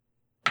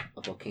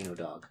a volcano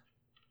dog.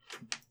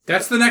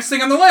 That's the next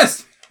thing on the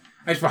list.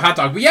 I just put hot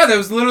dog, but yeah, that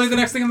was literally the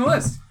next thing on the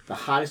list. The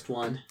hottest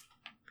one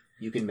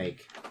you can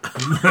make.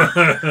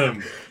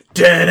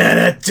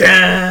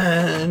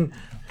 Dun-dun-dun-dun.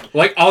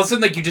 Like, all of a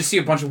sudden, like, you just see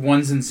a bunch of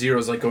ones and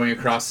zeros, like, going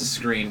across the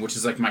screen, which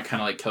is, like, my kind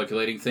of, like,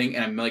 calculating thing,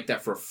 and I'm like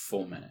that for a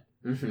full minute.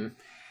 Mm-hmm.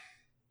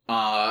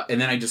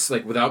 And then I just,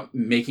 like, without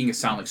making it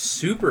sound, like,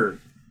 super,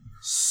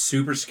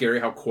 super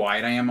scary how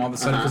quiet I am all of a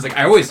sudden, because, like,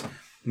 I always,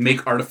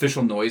 make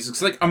artificial noises.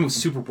 Because, like, I'm a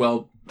super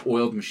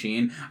well-oiled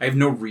machine. I have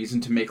no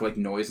reason to make, like,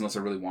 noise unless I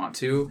really want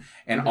to.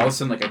 And all of a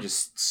sudden, like, I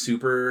just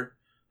super,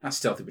 not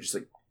stealthy, but just,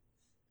 like,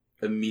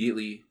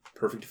 immediately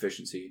perfect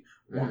efficiency,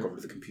 walk over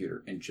to the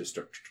computer and just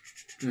start.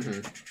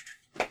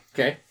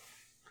 Okay.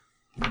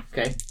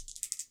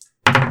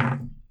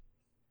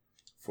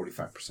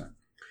 45%.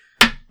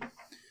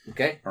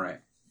 Okay. All right.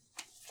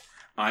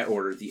 I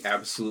ordered the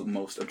absolute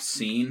most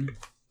obscene,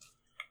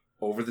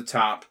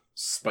 over-the-top,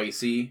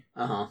 spicy,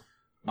 and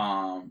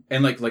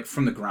like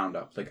from the ground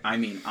up. Like, I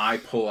mean, I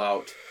pull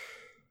out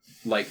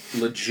like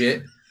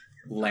legit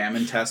lamb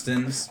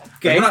intestines.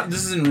 Okay. Like,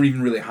 this isn't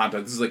even really a hot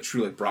dog. This is like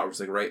true like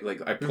bratwurst, like right.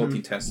 Like I pull out the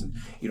intestine,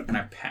 and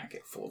I pack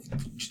it full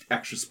of just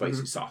extra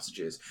spicy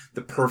sausages.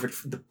 The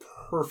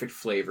perfect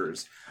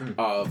flavors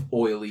of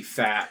oily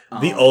fat.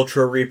 The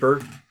Ultra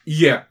Reaper.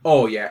 Yeah.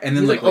 Oh yeah. And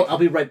then like, I'll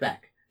be right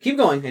back. Keep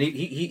going, and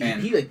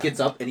he like gets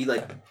up and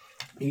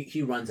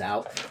he runs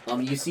out.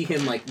 You see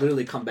him like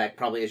literally come back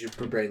probably as you're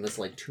preparing this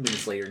like 2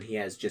 minutes later, and he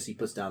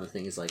puts down the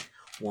thing. He's like,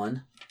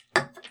 1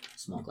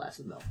 small glass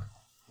of milk.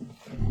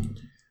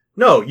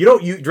 No, you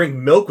don't. You drink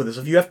milk with this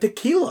if you have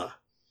tequila.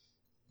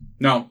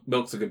 No,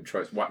 milk's a good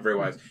choice. Very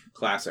wise.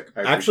 Classic.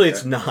 Actually,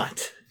 it's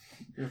not.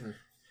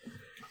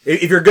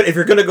 If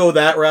you're gonna go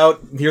that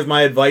route, here's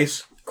my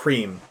advice: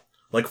 cream.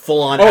 Like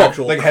full on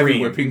actual like cream. heavy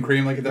whipping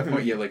cream, like at that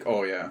point, yeah, like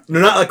yeah. No,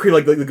 not like cream.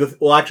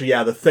 Well, actually,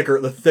 yeah, the thicker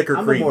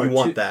I'm cream. You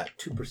want that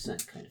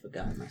 2% kind of a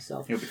guy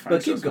myself. You'll be fine.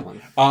 But keep going.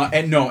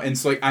 And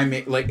so like I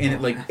make like in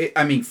it like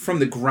I mean from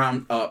the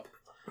ground up.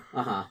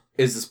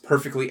 Is this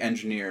perfectly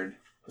engineered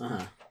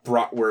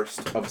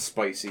bratwurst of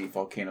spicy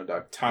volcano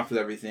duck, topped with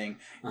everything,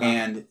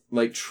 and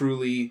like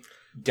truly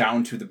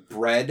down to the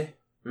bread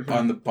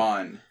on the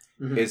bun.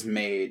 Is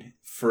made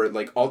for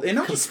like all, and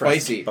not just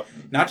spicy,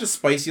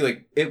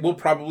 like it will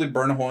probably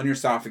burn a hole in your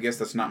esophagus.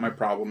 That's not my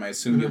problem. I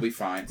assume you'll be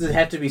fine. Does it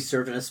have to be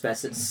served in a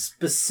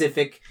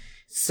specific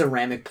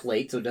ceramic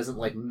plate so it doesn't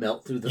like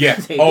melt through the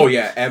table? Oh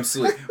yeah,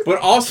 absolutely. But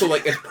also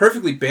like it's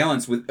perfectly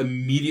balanced with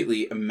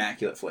immediately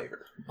immaculate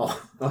flavor.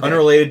 Oh, okay.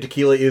 Unrelated,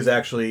 tequila is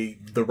actually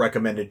the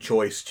recommended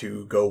choice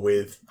to go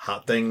with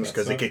hot things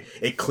because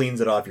it cleans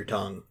it off your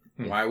tongue.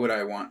 Why would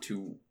I want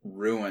to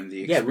ruin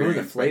the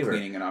experience by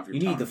cleaning it off your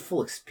tongue? You need the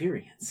full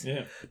experience.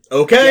 Yeah.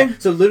 Okay. Yeah,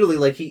 so literally,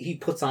 like he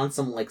puts on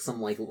some looks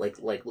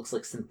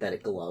like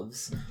synthetic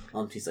gloves.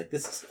 He's like,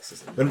 this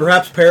is. Then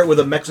perhaps pair it with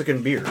a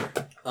Mexican beer.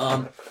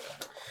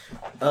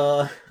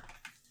 That's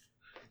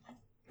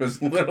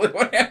literally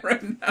what I have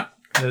right now.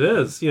 It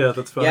is. Yeah,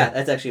 that's fine. Yeah,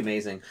 that's actually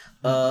amazing.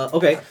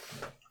 Okay,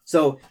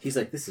 so he's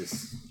like, this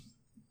is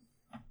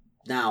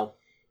now.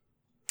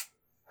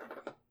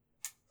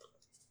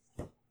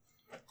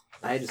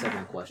 I just have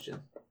one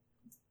question.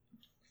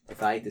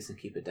 If I eat this and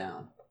keep it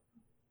down,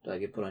 do I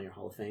get put on your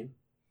Hall of Fame?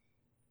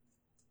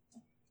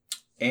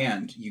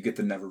 And you get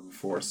the never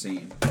before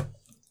seen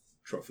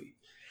trophy.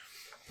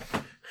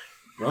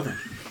 Well then.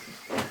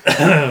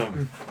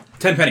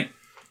 10 penny.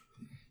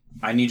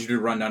 I need you to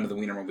run down to the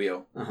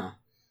Wienermobile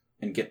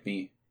and get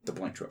me the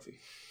blank trophy.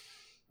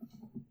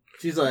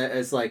 She's like,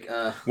 it's like,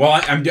 Well,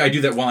 I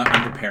do that while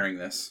I'm preparing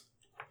this.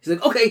 He's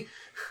like, okay.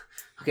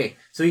 Okay,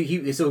 so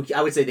so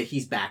I would say that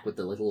he's back with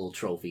the little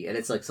trophy, and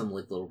it's like some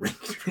little ring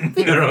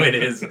trophy. No, it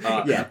is.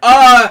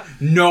 Yeah.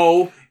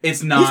 No,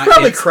 it's not. He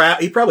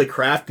probably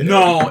crafted it.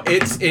 No,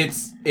 it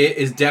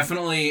is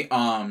definitely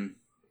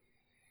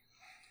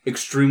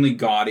extremely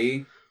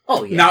gaudy.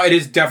 Oh yeah. Now it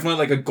is definitely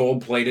like a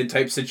gold-plated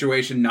type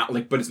situation, not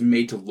like, but it's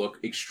made to look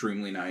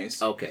extremely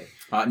nice. Okay.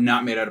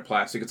 Not made out of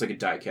plastic. It's like a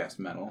die-cast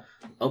metal.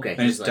 Okay.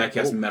 And it's a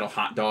die-cast metal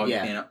hot dog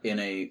Yeah. in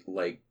a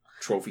like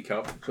trophy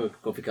cup.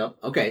 Trophy cup.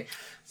 Okay.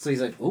 So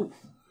he's like, "Ooh,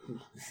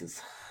 this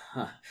is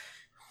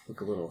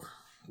look a little."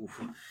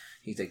 Oof.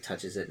 He like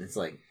touches it, and it's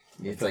like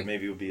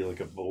maybe it would be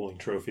like a bowling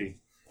trophy.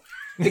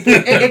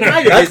 It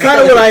kind of That's kind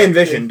of what I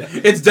envisioned.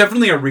 It's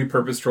definitely a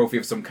repurposed trophy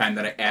of some kind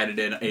that I added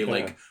in a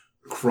like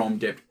chrome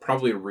dipped,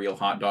 probably a real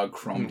hot dog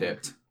chrome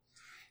dipped.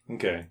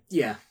 Okay.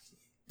 Yeah.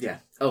 Yeah.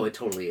 Oh, it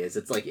totally is.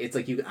 It's like you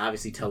can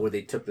obviously tell where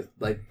they took the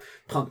like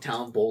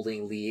Punktown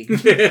Bowling League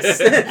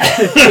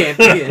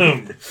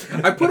champion.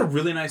 I put a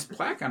really nice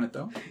plaque on it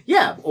though.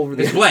 Yeah, over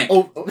there. It's blank.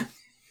 Oh,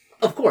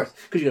 of course,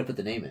 because you got to put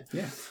the name in.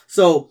 Yeah.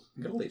 So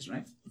you got a laser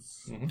knife.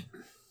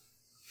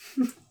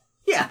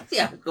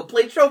 Yeah,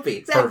 complete trophy.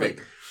 Exactly.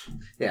 Perfect.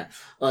 Yeah.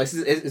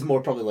 It's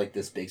more probably like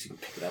this big, so you can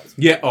pick it up.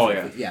 Yeah. Oh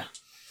yeah. Yeah.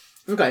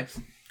 Okay.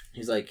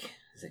 He's like,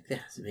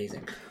 yeah, it's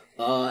amazing.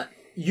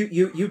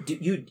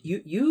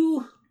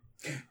 You.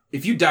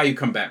 If you die, you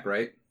come back,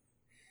 right?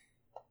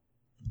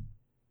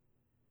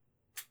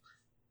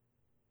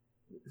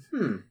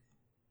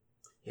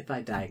 If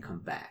I die, I come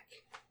back.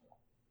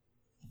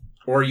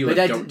 Or you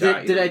don't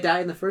die. Did I die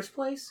in the first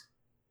place?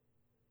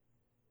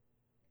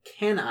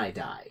 Can I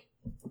die?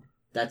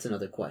 That's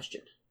another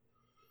question.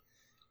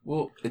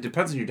 Well, it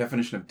depends on your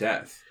definition of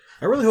death.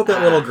 I really hope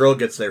that little girl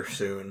gets there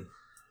soon.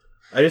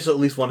 I just at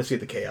least want to see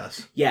the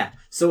chaos. Yeah.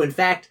 So in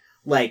fact,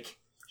 like,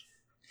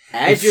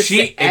 as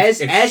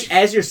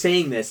you're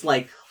saying this,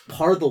 like,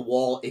 part of the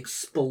wall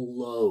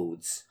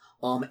explodes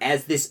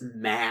as this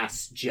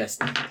mass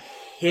just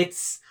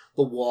hits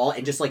the wall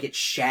and just like it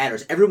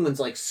shatters. Everyone's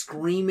like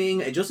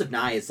screaming. And Joseph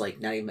Nye is like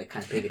not even like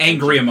kind of paying attention.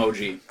 Angry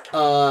emoji.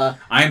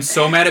 I am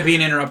so mad at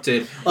being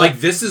interrupted.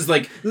 This is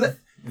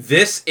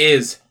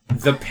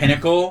the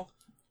pinnacle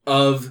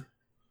of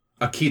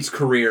Akeet's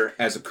career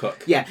as a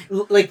cook. Yeah,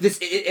 like this.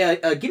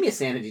 Give me a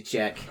sanity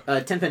check.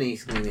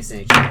 Tenpenny's gonna give me a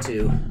sanity check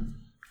too.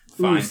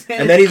 Fine.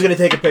 And then he's going to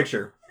take a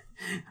picture.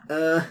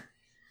 You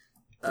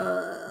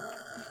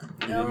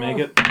didn't make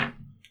it? I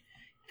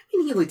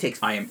mean, he only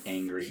takes... I am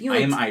angry. I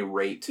am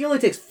irate. He only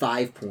takes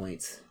 5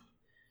 points.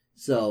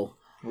 So...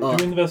 We're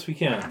doing the best we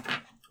can.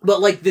 But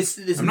like this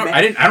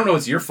I don't know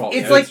it's your fault.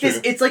 It's like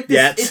this. It's like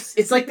this.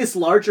 It's like this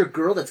larger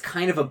girl that's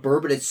kind of a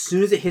bird, but as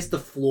soon as it hits the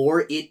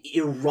floor, it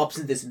erupts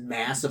into this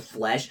mass of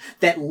flesh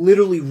that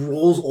literally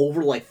rolls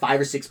over like 5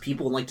 or 6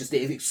 people and like just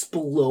they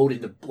explode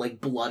into like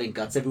blood and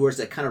guts everywhere.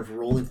 So that kind of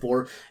rolling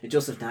forward, and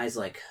Joseph Nye's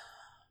like,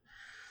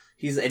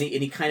 he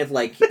kind of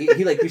like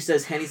he like reaches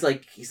his hand. He's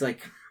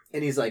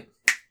like,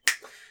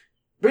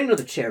 bring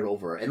another chair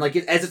over. And like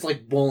as it's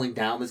like bowling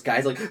down, this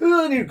guy's like,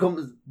 oh, and he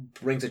comes,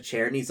 brings a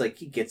chair, and he's like,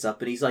 he gets up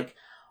and he's like,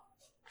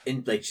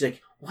 and like she's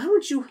like, why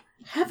don't you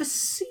have a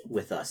seat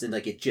with us? And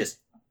like it just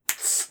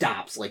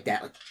stops like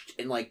that, like,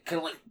 and like kind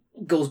of like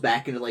goes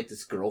back into like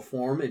this girl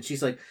form, and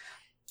she's like,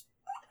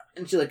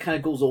 and she like kind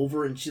of goes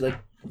over and she like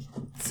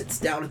sits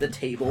down at the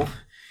table.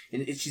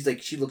 And she's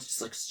like, she looks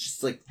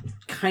just like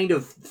kind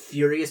of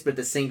furious, but at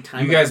the same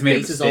time, you guys made a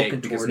face is all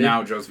mistake because contorted.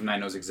 now Joseph Nye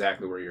knows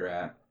exactly where you're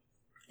at.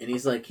 And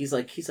he's like, yeah,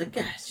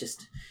 it's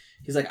just,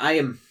 he's like, I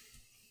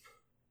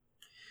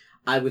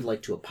would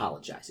like to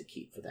apologize,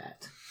 Akeet, for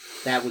that.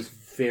 That was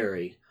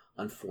very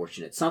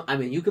unfortunate. I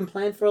mean, you can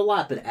plan for a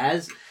lot, but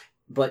as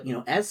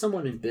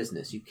someone in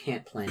business, you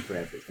can't plan for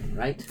everything,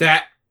 right?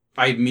 That,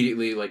 I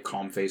immediately, like,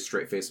 calm face,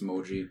 straight face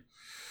emoji.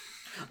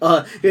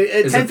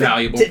 Is a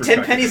valuable perspective.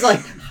 Tenpenny's like,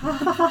 ha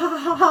ha ha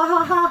ha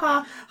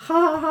ha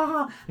ha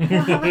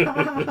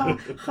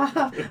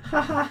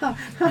ha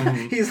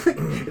ha. He's like,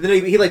 and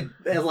then he like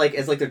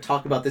as they're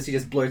talking about this, he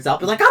just blurts out,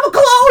 "But like, I'm a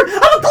clone,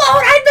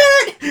 I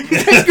admit it."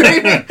 He's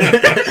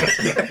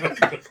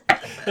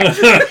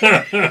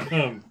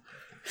screaming.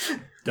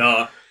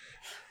 Duh.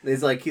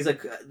 He's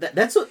like,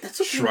 that's what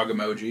Shrug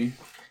emoji.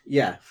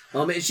 Yeah.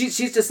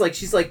 She's just like,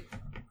 she's like,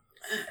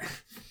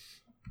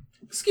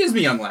 excuse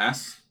me, young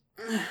lass.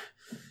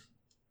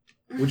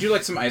 Would you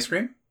like some ice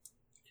cream?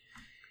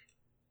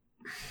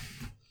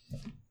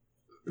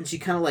 And she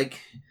kind of like,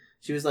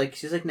 she's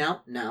like,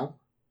 now,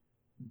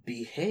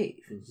 behave.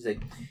 And she's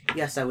like,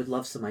 yes, I would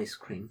love some ice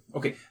cream.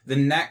 Okay,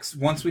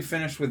 once we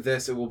finish with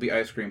this, it will be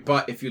ice cream.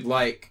 But if you'd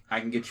like, I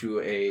can get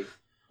you an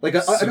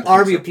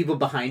army of people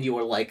behind you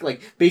are like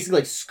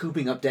basically like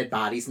scooping up dead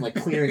bodies and like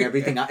clearing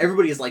everything out.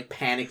 Everybody is like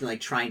panicked and like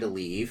trying to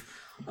leave.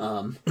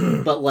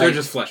 But like they're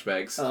just flesh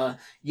bags.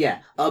 Yeah.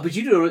 But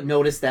you do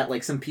notice that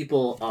like some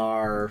people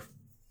are,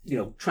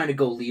 trying to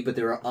go leave, but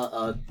there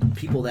are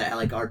people that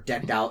like are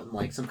decked out in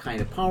like some kind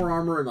of power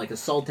armor and like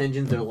assault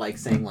engines. They're like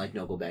saying like,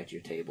 no, go back to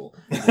your table.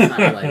 Kind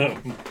of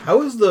like,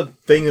 how is the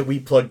thing that we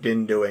plugged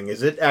in doing?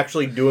 Is it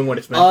actually doing what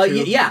it's meant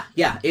to?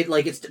 Yeah. It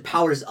like it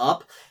powers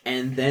up,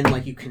 and then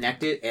like you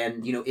connect it,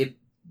 and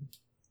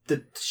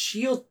the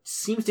shield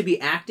seems to be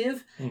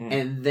active,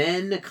 and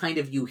then kind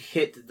of you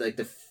hit like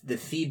the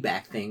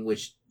feedback thing,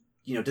 which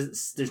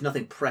there's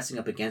nothing pressing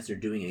up against or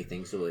doing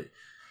anything, so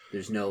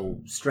there's no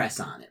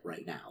stress on it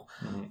right now.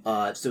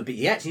 But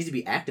it needs to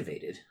be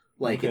activated.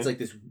 Like okay. It's like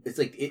this. It's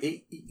like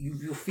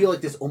you feel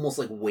like this almost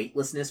like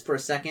weightlessness for a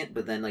second,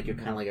 but then like you're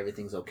kind of like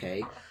everything's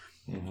okay.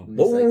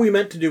 What were we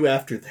meant to do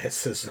after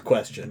this? Is the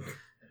question.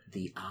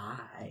 The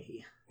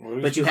eye,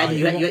 but you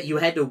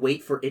had to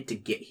wait for it to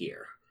get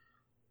here.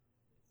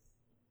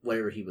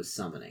 Whatever he was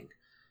summoning.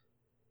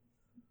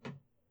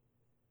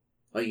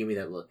 Oh, you give me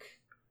that look,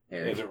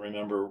 Eric. I don't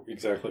remember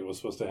exactly what was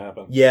supposed to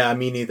happen. Yeah,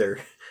 me neither.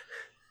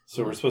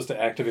 So we're supposed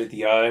to activate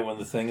the eye when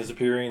the thing is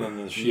appearing, and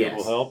the shield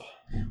will help?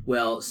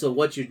 Well, so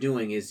what you're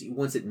doing is,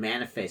 once it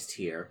manifests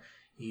here,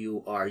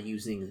 you are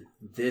using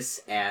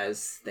this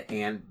as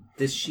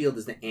this shield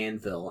is the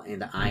anvil,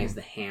 and the eye is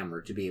the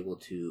hammer to be able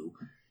to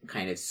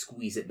kind of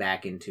squeeze it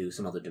back into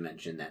some other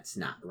dimension that's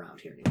not around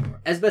here anymore.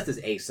 As best as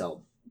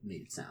A-Cell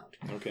made it sound.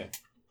 Okay.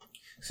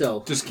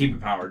 So just keep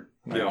it powered.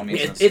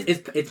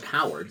 It's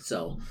powered,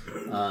 so.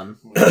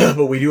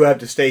 But we do have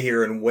to stay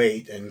here and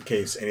wait in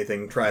case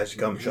anything tries to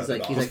come shut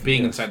it off. He's like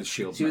being inside the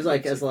shield. She was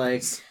like, I'm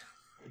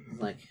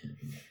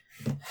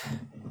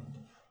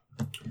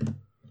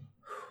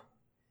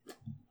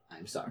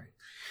sorry,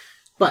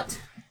 but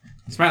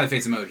smiley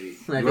face emoji.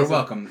 You're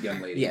welcome,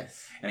 young lady.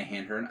 Yes. And I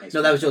hand her an ice cream.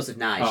 No, that was Joseph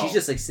Nye. Oh. She's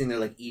just like sitting there,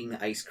 like eating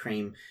the ice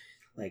cream,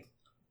 like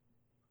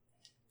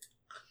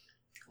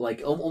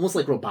almost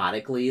like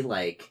robotically,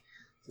 like.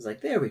 She's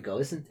like, there we go.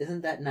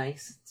 Isn't that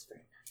nice? It's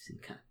very nice.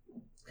 And kind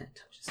of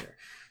touches her.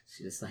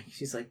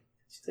 She's like,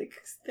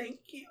 thank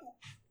you.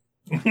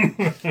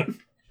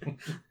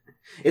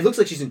 It looks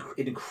like she's in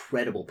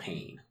incredible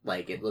pain.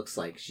 Like it looks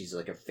like she's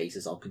like her face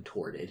is all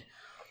contorted.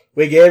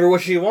 We gave her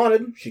what she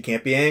wanted. She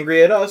can't be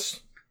angry at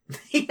us.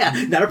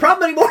 Yeah, not a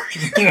problem anymore.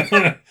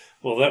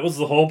 Well, that was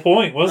the whole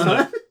point,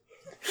 wasn't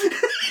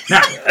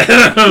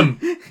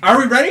it? Are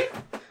we ready?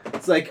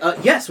 It's like,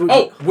 yes.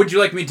 Would you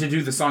like me to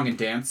do the song and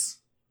dance?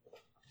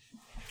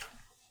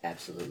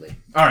 Absolutely.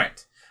 All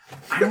right.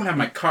 I don't have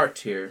my cart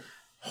here.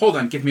 Hold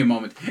on, give me a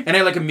moment. And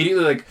I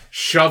immediately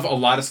shove a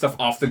lot of stuff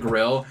off the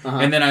grill,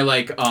 and then I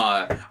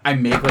I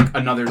make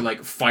another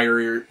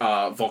fire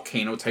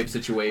volcano type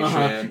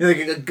situation.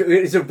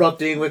 It's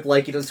erupting with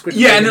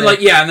yeah,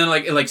 and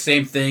then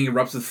same thing,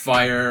 erupts with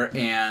fire,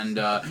 and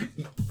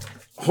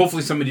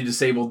hopefully somebody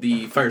disabled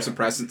the fire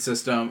suppressant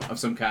system of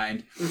some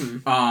kind.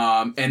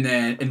 Mm-hmm.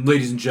 And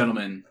ladies and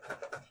gentlemen,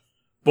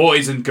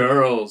 boys and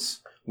girls,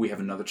 we have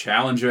another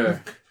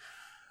challenger.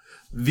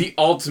 The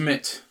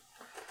ultimate,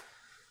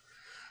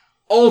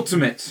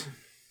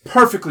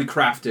 perfectly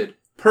crafted,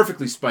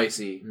 perfectly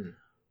spicy,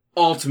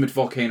 ultimate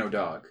volcano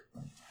dog.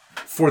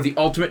 For the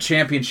ultimate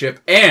championship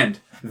and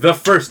the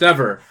first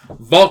ever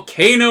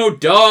Volcano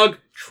Dog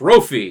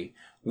Trophy,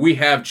 we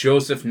have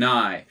Joseph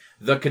Nye,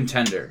 the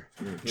contender.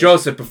 Mm-hmm.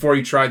 Joseph, before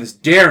you try this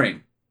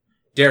daring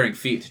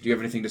feat, do you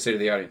have anything to say to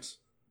the audience?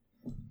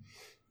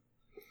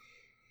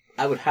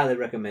 I would highly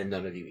recommend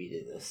none of you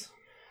eating this.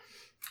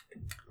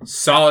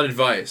 Solid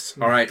advice.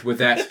 All right, with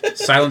that,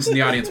 silence in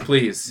the audience,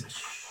 please.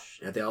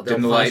 Yeah, they'll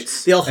dim the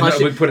lights. They'll hush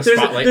it. We put a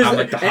spotlight on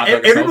the hot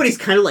dog. Everybody's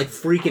kind of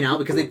freaking out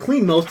because they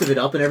clean most of it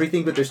up and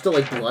everything, but there's still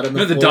blood on the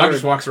floor. The dog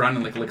just walks around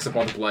and licks up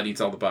all the blood,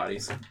 eats all the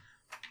bodies.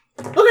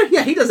 Okay,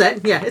 yeah, he does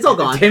that. Yeah, it's all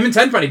gone. Tim and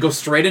Tenpenny go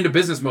straight into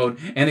business mode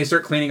and they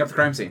start cleaning up the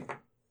crime scene.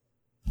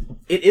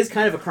 It is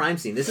kind of a crime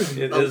scene. It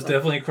is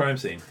definitely a crime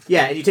scene.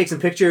 Yeah, and you take some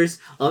pictures.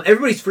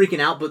 Everybody's freaking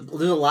out, but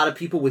there's a lot of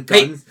people with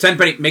guns. Hey,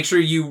 Tenpenny, make sure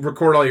you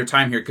record all your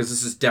time here because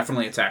this is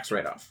definitely a tax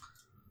write-off.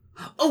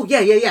 Oh,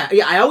 yeah,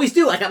 I always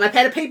do. I got my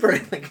pad of paper.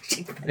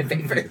 Pad of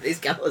paper. These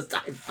guys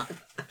time on.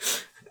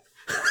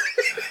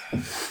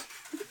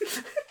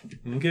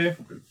 Okay.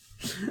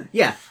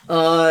 Yeah.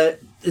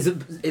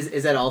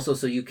 Is that also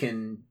so you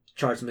can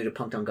charge somebody to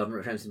punk down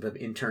government for some type of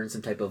intern,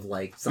 some type of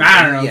something?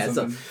 I don't know.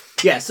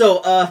 Yeah,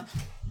 something.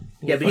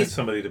 We'll find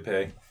somebody to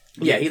pay.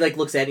 Yeah, he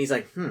looks at it and he's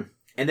like, and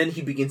then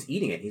he begins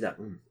eating it. He's like,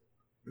 oh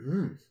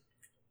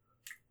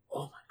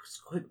my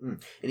god, and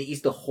he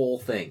eats the whole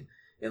thing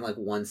in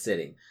one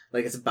sitting.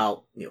 It's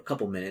about a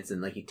couple minutes,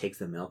 and he takes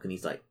the milk and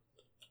he's like,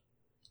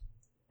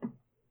 it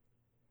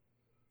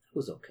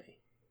was okay.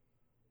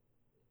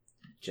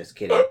 Just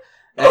kidding.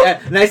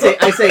 And I say,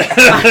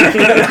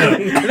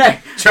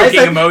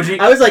 choking emoji.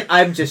 I was like,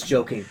 I'm just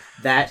joking.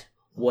 That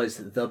was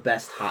the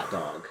best hot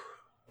dog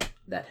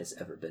that has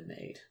ever been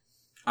made.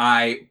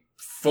 I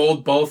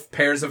fold both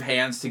pairs of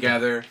hands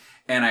together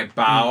and I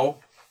bow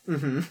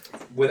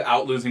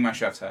without losing my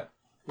chef's hat.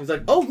 He's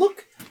like, oh,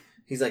 look.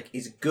 He's like,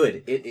 he's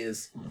good. It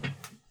is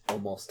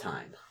almost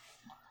time.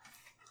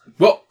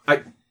 Well,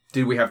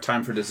 did we have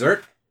time for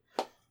dessert?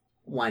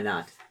 Why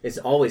not? It's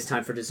always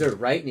time for dessert,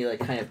 right? And he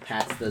kind of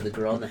pats the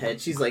girl on the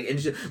head. She's like, and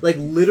she,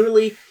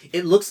 literally,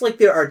 it looks like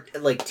there are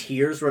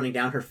tears running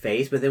down her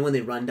face, but then when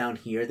they run down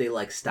here, they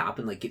stop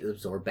and get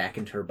absorbed back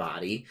into her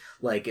body.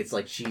 It's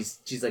like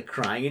she's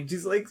crying and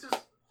she's like,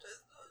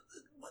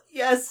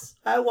 yes,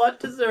 I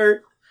want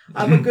dessert.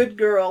 I'm a good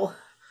girl.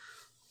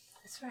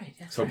 That's right.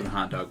 I was hoping the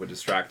hot dog would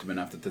distract him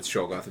enough that the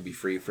Shoggoth would be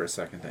free for a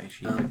second.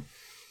 She's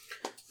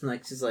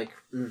like,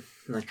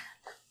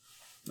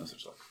 no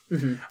such luck.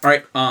 Mm-hmm. All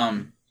right.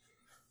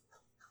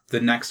 The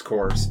next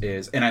course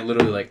is, and I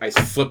literally I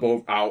flip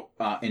out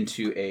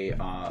into a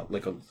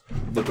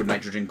liquid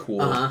nitrogen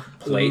cooled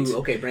plate. Ooh,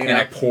 okay, bring it and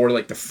up. I pour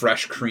the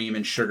fresh cream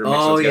and sugar mix.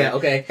 Oh yeah,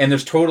 okay. And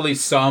there's totally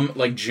some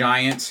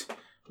giant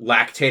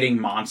lactating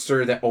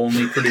monster that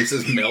only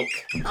produces milk.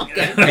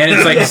 Okay. And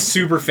it's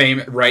super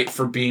famous, right,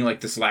 for being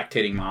this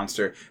lactating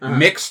monster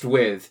mixed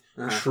with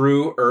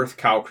true earth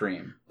cow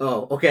cream.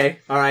 Oh, okay,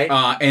 all right.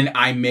 And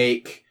I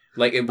make.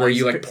 Where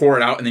you pour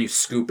it out and then you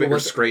scoop it or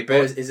scrape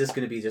it. Is this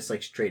going to be just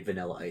straight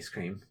vanilla ice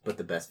cream, but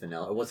the best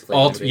vanilla? Or what's the flavor?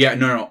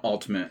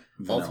 Ultimate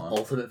vanilla.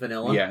 Ultimate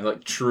vanilla? Yeah,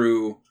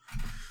 true.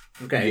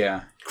 Okay.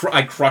 Yeah.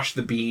 I crush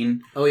the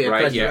bean. Oh, yeah.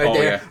 Right,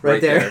 yeah. Right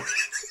there.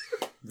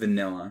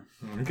 Vanilla.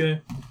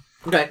 Okay.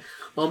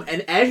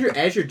 And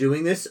as you're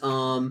doing this,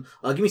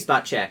 give me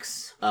spot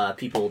checks,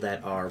 people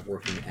that are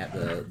working at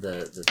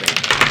the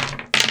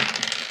thing.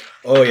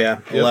 Oh yeah,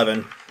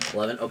 11.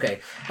 11. Okay.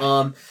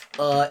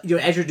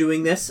 As you're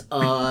doing this,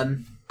 I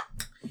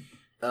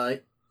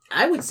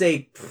would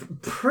say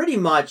pretty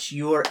much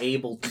you are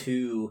able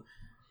to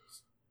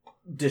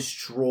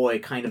destroy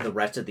kind of the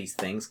rest of these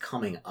things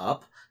coming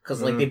up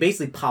because they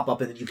basically pop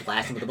up and then you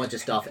blast them with a bunch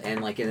of stuff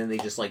and then they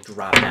just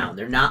drop down.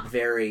 They're not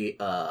very.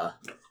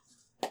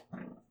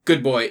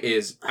 Good Boy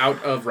is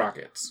out of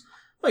rockets.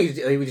 Well,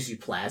 you would just use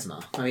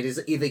plasma. I mean,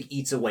 it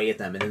eats away at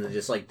them and then they're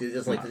just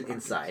the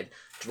inside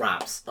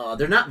drops.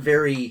 They're not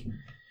very,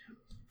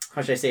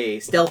 how should I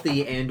say,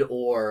 stealthy and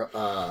or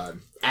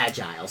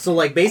agile.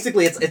 So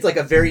basically it's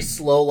a very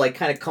slow,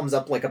 kind of comes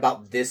up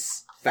about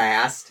this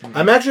fast.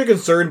 I'm actually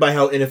concerned by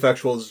how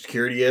ineffectual the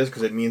security is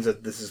because it means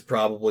that this is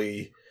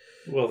probably.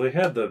 Well, they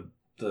had the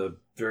the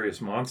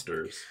various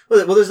monsters.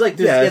 Well, there's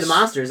the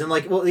monsters and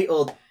like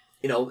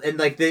and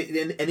like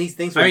and these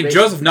things. I mean,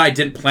 Joseph Nye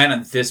didn't plan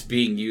on this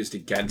being used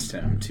against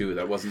him too.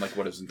 That wasn't like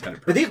what it was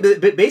intended.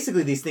 But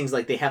basically, these things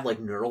like they have like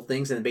neural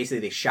things, and then basically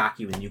they shock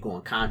you and you go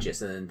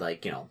unconscious, and then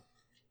like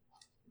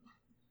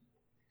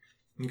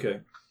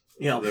Okay.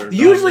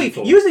 Usually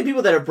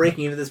people that are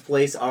breaking into this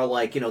place are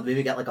like,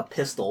 maybe got like a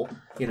pistol,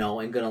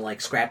 and gonna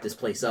like scrap this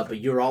place up. But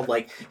you're all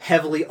like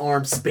heavily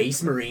armed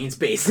space marines,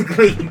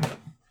 basically.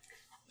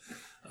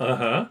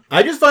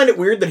 I just find it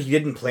weird that he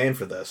didn't plan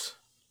for this.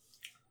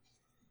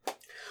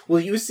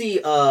 Well, you see,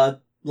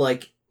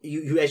 like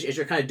you as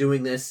you're kind of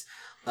doing this,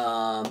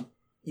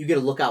 you get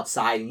a look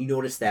outside and you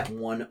notice that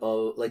one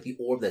of like the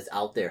orb that's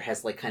out there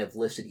has like kind of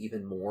lifted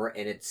even more,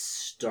 and it's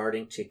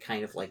starting to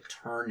kind of like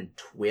turn and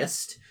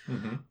twist.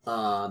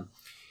 Mm-hmm.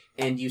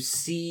 And you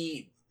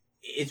see,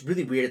 it's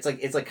really weird.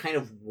 It's like kind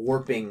of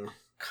warping,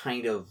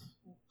 kind of.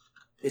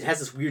 It has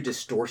this weird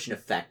distortion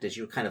effect as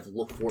you kind of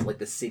look for it. Like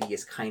the city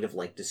is kind of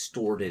like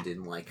distorted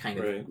and like kind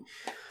of.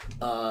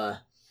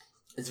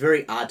 It's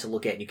very odd to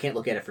look at, and you can't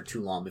look at it for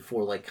too long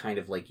before like kind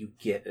of like you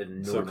get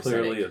an enormous. So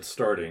clearly, headache. it's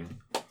starting.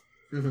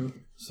 Mm-hmm.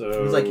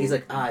 So he's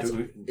like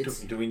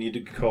do we need to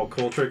call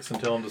Coltrix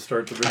and tell him to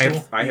start the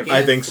ritual?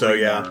 I think so.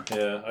 Yeah.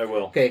 Yeah, I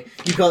will. Okay,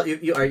 you call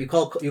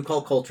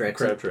Coltrix.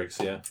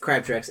 Crabtrix, yeah.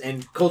 Crabtrix,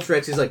 and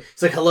Coltrix is like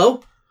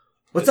hello,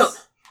 what's up?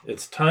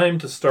 It's time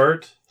to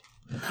start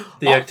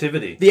the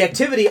activity. The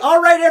activity. All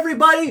right,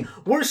 everybody,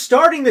 we're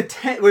starting the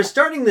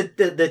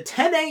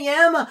 10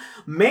 a.m.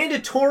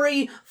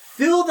 mandatory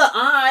fill the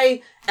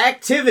eye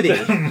activity.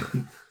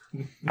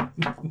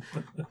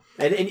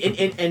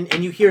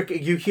 And you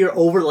hear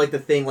over like the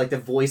thing, like the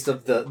voice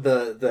of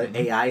the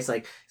AI is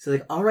like,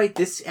 all right,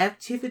 this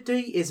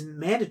activity is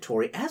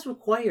mandatory as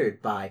required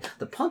by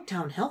the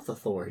Punktown Health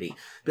Authority.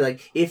 Be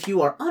like, if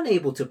you are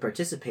unable to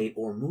participate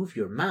or move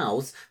your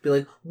mouse, be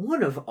like,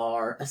 one of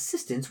our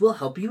assistants will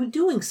help you in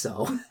doing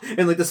so.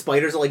 And like the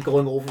spiders are like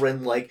going over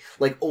and like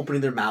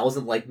opening their mouths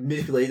and like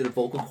manipulating their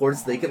vocal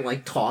cords so they can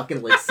like talk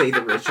and like say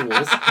the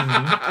rituals.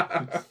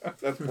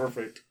 That's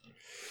perfect.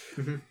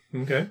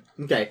 Mm-hmm. Okay.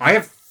 I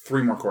have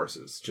 3 more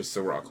courses, just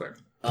so we're all clear.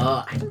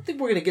 I don't think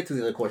we're going to get through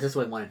the other course. That's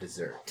why I wanted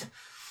dessert.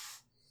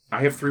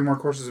 I have 3 more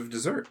courses of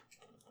dessert.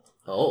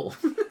 Oh.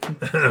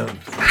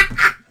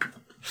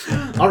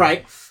 All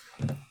right.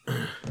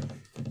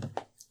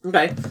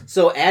 Okay.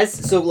 So as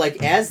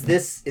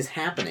this is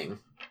happening,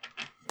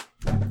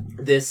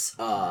 this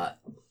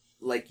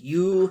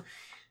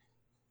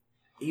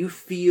you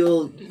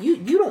feel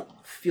you don't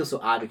feel so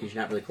odd because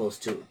you're not really close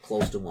to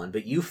one,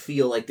 but you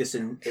feel like this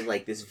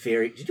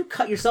very. Did you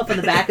cut yourself in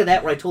the back of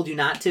that where I told you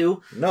not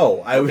to?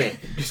 No, I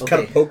just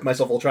kind of poked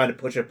myself while trying to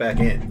push it back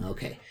in.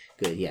 Okay,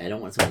 good. Yeah, I don't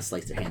want someone to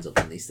slice their hands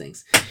open on these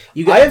things.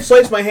 I have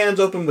sliced my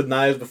hands open with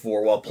knives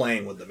before while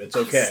playing with them. It's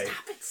okay.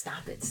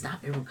 Stop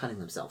everyone cutting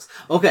themselves.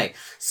 Okay,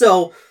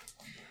 so.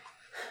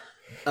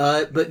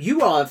 But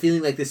you are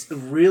feeling like this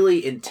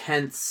really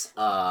intense.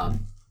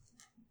 I'm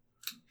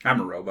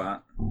a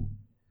robot.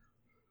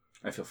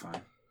 I feel fine.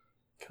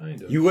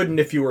 Kind of. You wouldn't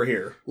if you were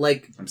here.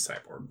 Like I'm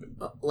cyborg.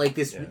 Like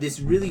this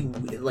really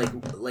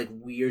like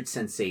weird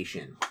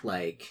sensation.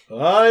 Like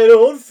I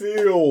don't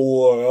feel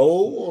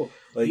well.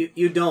 Like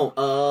you don't.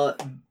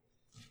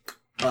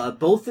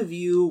 Both of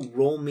you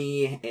roll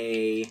me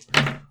a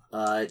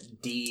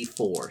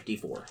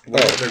D4.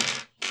 Well,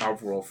 I'll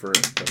roll for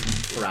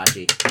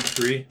Parachi.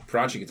 3.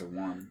 Parachi gets a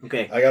 1.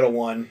 Okay. I got a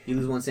 1. You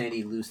lose 1 sanity,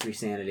 you lose 3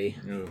 sanity.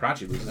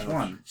 Parachi loses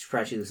 1.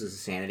 Parachi loses a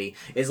sanity.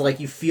 It's like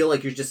you feel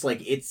like you're just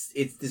like it's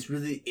this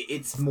really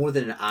it's more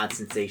than an odd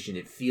sensation.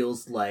 It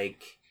feels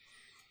like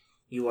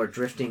you are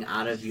drifting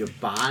out of your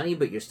body,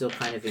 but you're still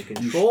kind of in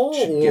control.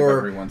 You should give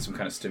everyone some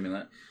kind of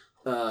stimulant.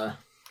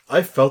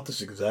 I felt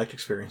this exact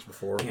experience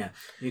before. Yeah,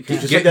 you can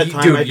just like that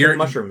time I took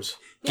mushrooms.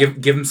 Give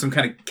them some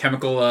kind of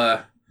chemical.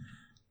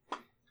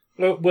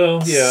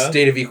 Well, yeah.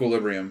 State of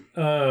equilibrium.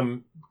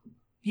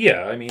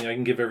 Yeah, I mean, I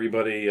can give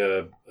everybody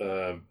a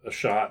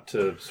shot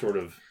to sort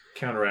of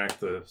counteract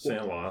the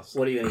sand loss.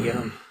 What are you going to give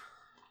them?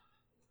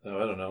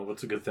 Oh, I don't know.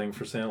 What's a good thing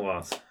for sand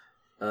loss?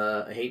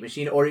 A hate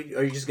machine? Or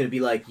are you just going to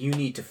be like, you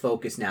need to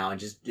focus now and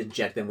just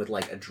inject them with,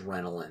 like,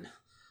 adrenaline?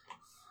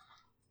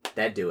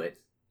 That'd do it.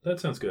 That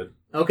sounds good.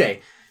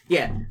 Okay,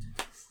 yeah.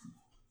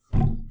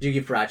 Did you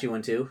give Parachi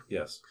one, too?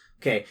 Yes.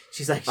 Okay,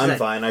 she's like... I'm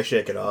fine, I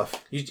shake it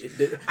off.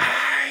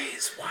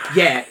 Eyes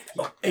wide.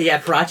 Yeah,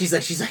 Parachi's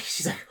like, she's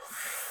like,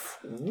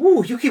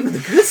 woo, you keeping the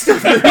good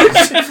stuff.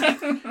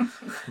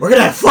 We're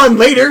gonna have fun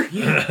later.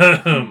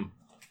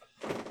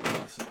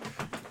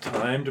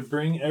 Time to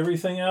bring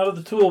everything out of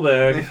the tool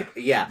bag.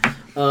 Yeah.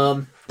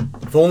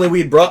 If only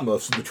we'd brought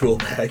most of the tool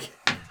bag.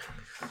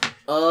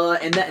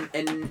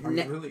 I'm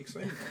really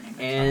excited.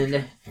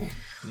 And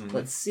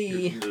let's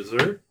see.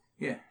 Dessert?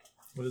 Yeah.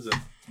 What is it?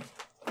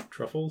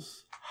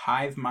 Truffles?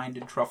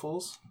 Hive-minded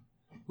truffles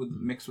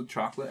mixed with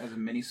chocolate as a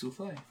mini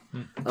souffle.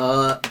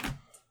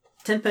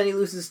 Tenpenny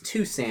loses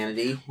 2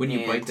 sanity. When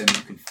you bite them,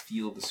 you can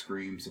feel the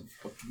screams of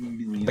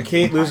millions.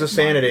 Akate loses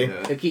sanity.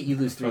 Akate, you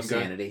lose 3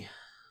 sanity.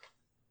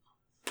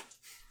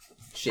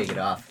 shake it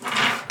off.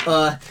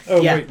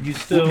 Wait, you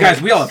still...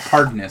 Guys, we all have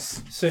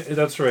hardness.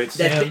 That's right,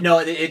 Sam. No,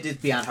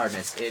 it's beyond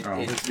hardness.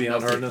 It's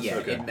beyond hardness? Yeah,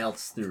 Okay. it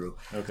melts through.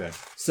 Okay.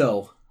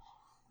 So...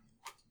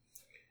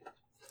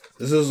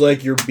 This is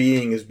like your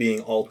being is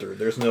being altered.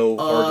 There's no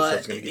hardness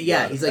that's going to get you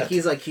out of that.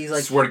 He's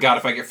like. Swear to God,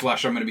 if I get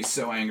flesh, I'm going to be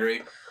so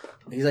angry.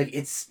 He's like,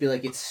 it's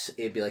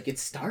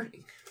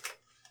starting.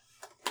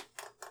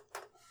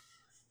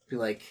 Be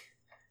like,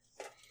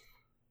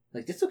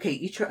 it's okay.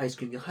 Eat your ice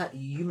cream.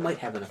 You might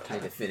have enough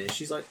time to finish.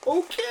 She's like,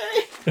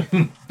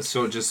 okay.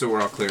 So just so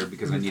we're all clear,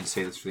 because I need to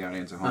say this for the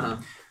audience at home,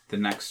 Uh-huh. the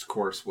next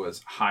course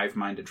was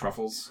hive-minded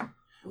truffles.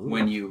 Ooh.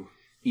 When you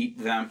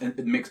eat them,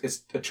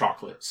 it's a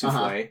chocolate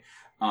souffle.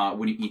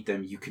 When you eat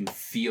them, you can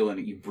feel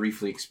and you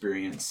briefly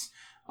experience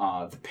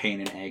the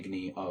pain and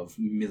agony of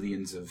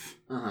millions of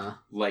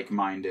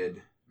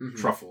like-minded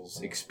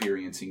truffles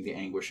experiencing the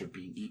anguish of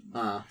being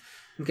eaten.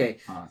 Okay.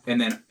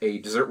 And then a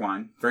dessert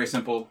wine, very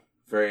simple,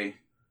 very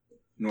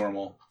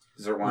normal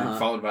dessert wine,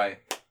 followed by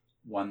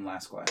one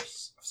last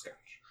glass of scotch.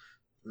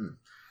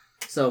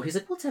 So he's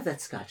like, let's have that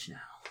scotch now.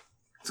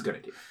 It's a good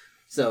idea.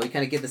 So you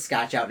kind of get the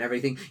scotch out and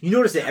everything. You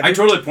notice that I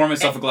totally pour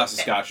myself a glass of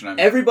scotch, and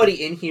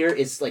everybody in here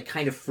is like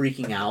kind of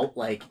freaking out.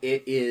 Like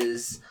it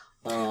is.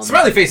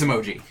 Smiley face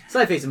emoji.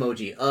 Smiley face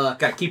emoji.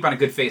 Gotta keep on a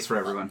good face for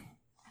everyone.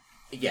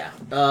 Yeah.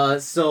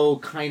 So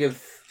kind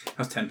of.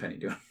 How's Tenpenny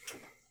doing?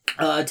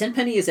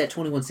 Tenpenny is at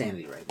 21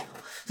 sanity right now.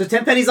 So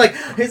Tenpenny's like,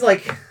 he's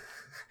like,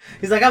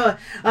 I'm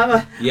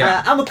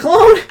a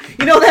clone.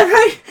 You know that,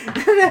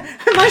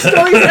 right? My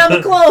story is I'm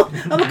a clone.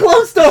 I'm a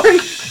clone story.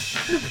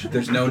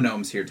 There's no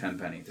gnomes here,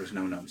 Tenpenny. There's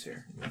no gnomes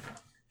here.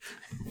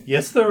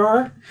 Yes, there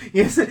are.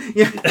 Yes,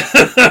 yeah.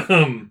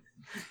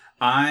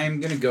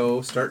 I'm gonna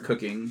go start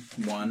cooking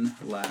one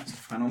last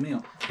final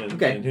meal.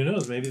 And who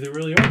knows? Maybe there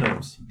really are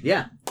gnomes.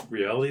 Yeah.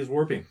 Reality is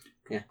warping.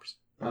 Yeah.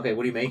 Okay,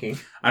 what are you making?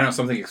 I don't know,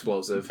 something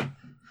explosive.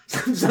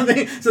 something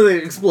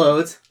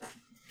explodes.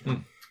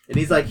 And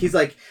he's like,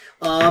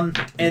 and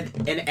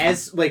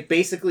as like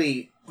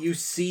basically you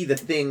see the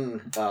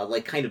thing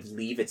like kind of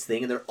leave its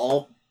thing, and they're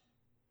all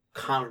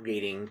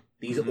congregating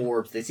these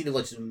orbs. They seem to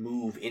like just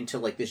move into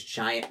like this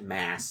giant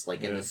mass,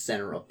 like in the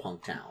center of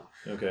Punktown.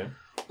 Okay.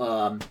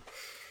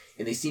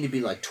 And they seem to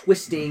be like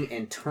twisting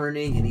and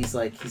turning, and he's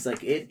like,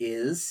 it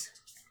is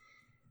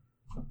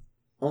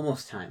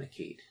almost time,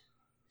 Akid.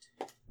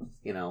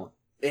 You know,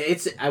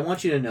 I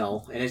want you to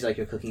know, and as like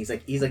you're cooking, he's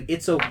like,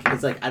 it's okay.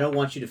 It's like, I don't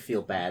want you to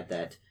feel bad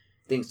that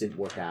things didn't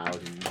work out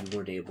and you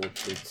weren't able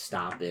to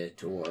stop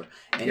it or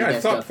any of that I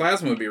thought stuff.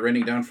 plasma would be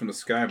raining down from the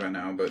sky by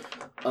now, but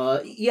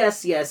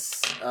Yes.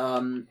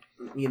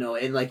 You know,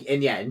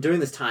 and during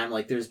this time,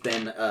 like, there's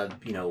been,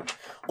 you know,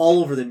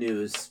 all over the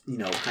news, you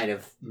know, kind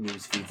of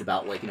news feeds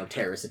about, like, you know,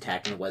 terrorists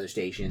attacking the weather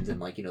stations and,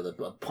 like, you know, the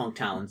punk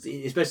towns,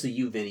 especially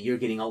you, Vinny, you're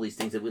getting all these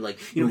things that we, like,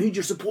 you know, need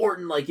your support,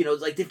 and, like, you know,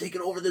 it's like they've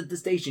taken over the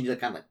station. You're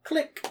like, kind of like,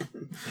 click.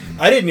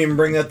 I didn't even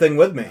bring that thing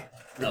with me.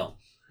 No.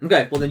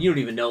 Okay, well, then you don't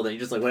even know that. You're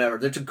just like, whatever.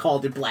 They're just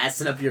called, they're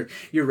blasting up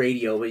your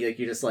radio, but you're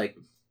just like,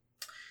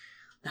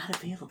 not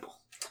available.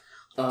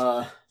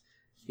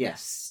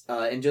 Yes.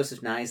 And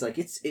Joseph Nye's like,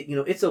 you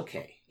know, it's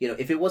okay. You know,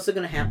 if it wasn't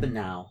going to happen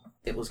now,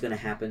 it was going to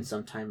happen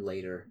sometime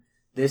later.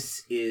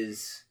 This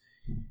is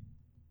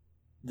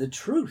the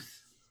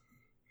truth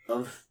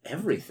of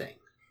everything.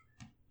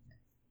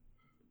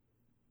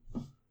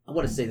 I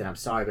want to say that I'm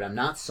sorry, but I'm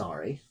not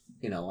sorry.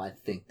 You know, I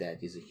think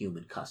that is a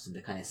human custom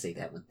to kind of say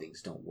that when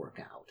things don't work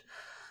out.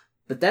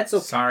 But that's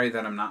okay. Sorry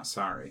that I'm not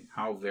sorry.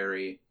 How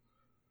very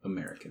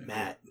American.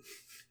 Matt,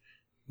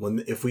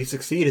 if we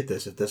succeed at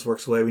this, if this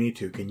works the way we need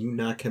to, can you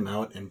knock him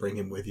out and bring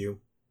him with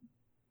you?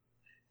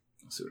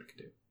 I'll see what I can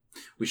do.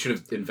 We should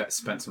have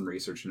spent some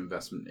research and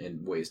investment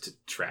in ways to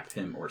trap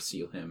him or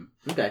seal him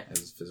Okay. as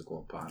his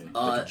physical body.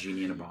 Like a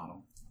genie in a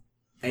bottle.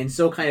 And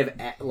so kind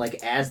of like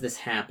as this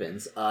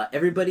happens,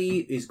 everybody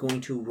is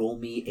going to roll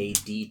me a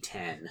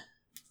d10.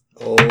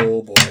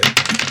 Oh, boy.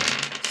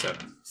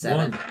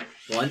 7.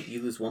 1.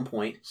 You lose 1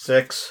 point.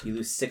 6. You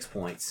lose 6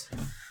 points.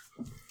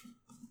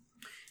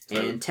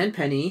 And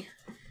Tenpenny,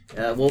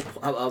 roll me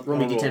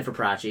a d10 for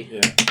Prachi.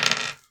 Yeah.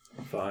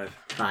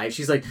 5.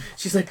 She's like,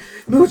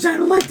 Moonshine, I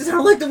don't like this. I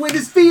don't like the way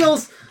this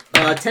feels.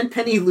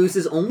 Tenpenny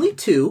loses only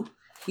 2.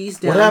 He's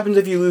down. What happens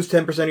if you lose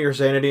 10% of your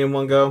sanity in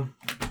one go?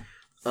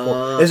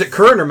 Is it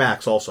current or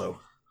max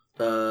also?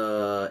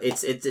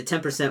 It's a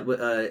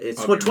 10%.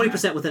 It's Okay,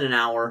 20% within an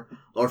hour,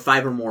 or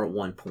 5 or more at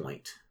 1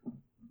 point.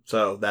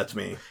 So that's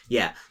me.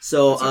 Yeah.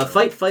 So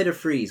fight, or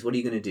freeze. What are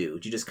you gonna do?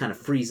 Do you just kind of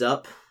freeze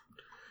up?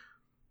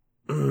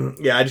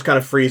 Yeah, I just kind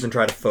of freeze and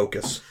try to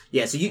focus.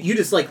 Yeah. So you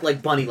just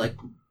like Bunny, like.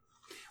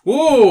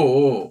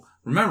 Whoa!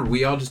 Remember,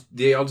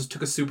 they all just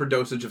took a super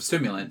dosage of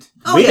stimulant.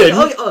 Oh, We yeah,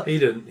 didn't. He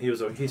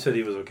didn't. He said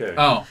he was okay.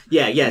 Oh.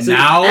 Yeah. So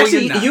Now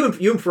actually, you're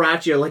not. you and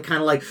Parachi are like kind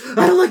of like,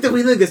 I don't like that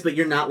we look this, but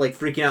you're not like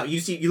freaking out.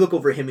 You look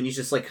over at him and he's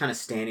just like kind of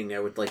standing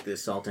there with like the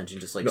assault engine,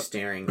 just like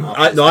staring. Off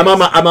his face.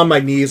 I'm on my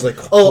knees, like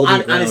holding on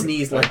his ground.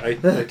 knees, like. I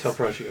tell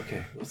Prachi,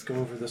 okay, let's go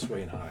over this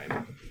way and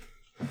hide.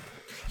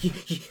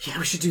 Yeah,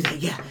 we should do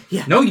that.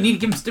 Yeah. No, you need to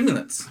give him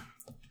stimulants.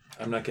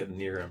 I'm not getting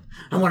near him.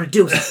 I want a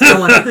dose. I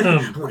want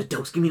a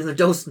dose. Give me another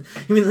dose.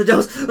 Give me another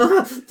dose.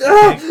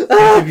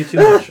 Can't give you too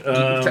much.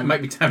 It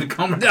might be time to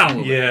calm her down a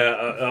little bit.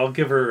 Yeah, I'll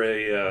give her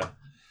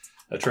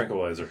a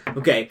tranquilizer.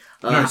 Okay.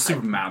 No,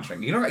 super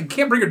mounting. You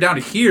can't bring her down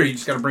to here. You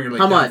just got to bring her.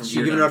 Like, how down much?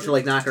 You give it up to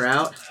like knock her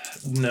out?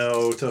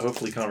 No, to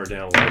hopefully calm her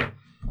down a little bit.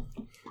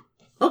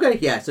 Okay,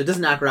 yeah. So it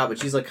doesn't knock her out, but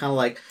she's like kind of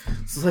like,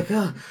 it's like,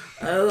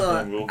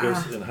 And we'll go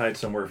and hide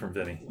somewhere from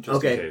Vinny,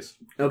 just in case.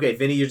 Okay,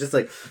 Vinny, you're just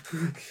like,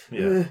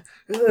 Yeah.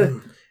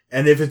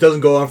 And if it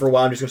doesn't go on for a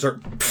while, I'm just gonna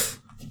start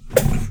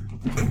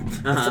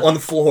on the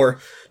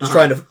floor, just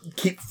trying to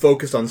keep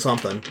focused on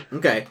something.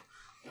 Okay.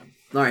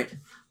 All right.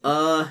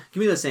 Give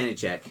me the sanity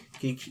check.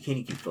 Can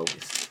you keep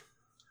focused?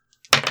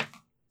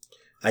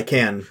 I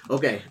can.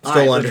 Okay.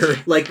 Still under.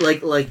 Like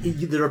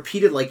the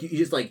repeated, like you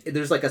just like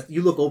there's like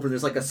you look over and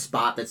there's like a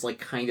spot that's like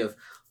kind of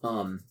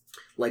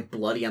like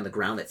bloody on the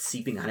ground that's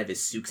seeping out of his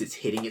suit 'cause it's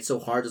hitting it so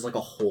hard. There's like a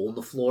hole in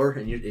the floor,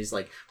 and he's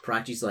like,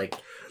 Parachi's like,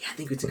 yeah, I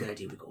think it's a good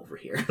idea we go over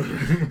here.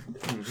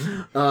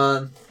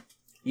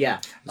 Yeah.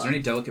 Is there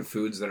any delicate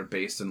foods that are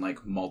based in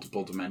like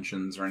multiple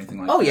dimensions or anything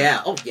like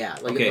that? Oh yeah.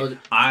 Like, okay,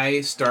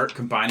 I start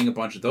combining a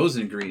bunch of those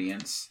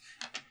ingredients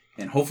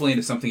and hopefully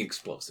into something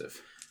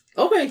explosive.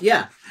 Okay,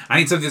 yeah. I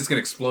need something that's gonna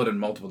explode in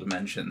multiple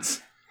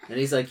dimensions. And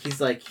he's like,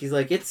 it's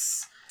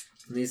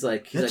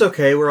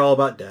okay. We're all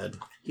about dead.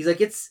 He's like,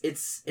 it's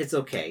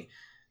okay.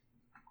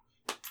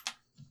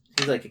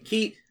 He's like,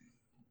 Akit,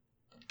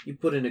 you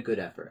put in a good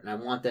effort, and I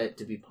want that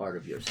to be part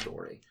of your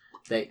story.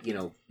 That,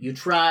 you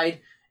tried,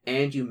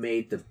 and you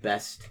made the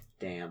best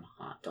damn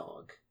hot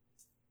dog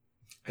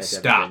that's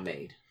ever been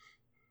made.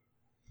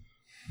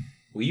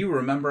 Will you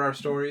remember our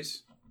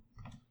stories?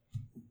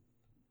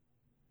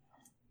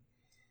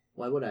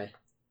 Why would I?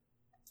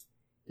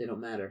 They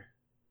don't matter.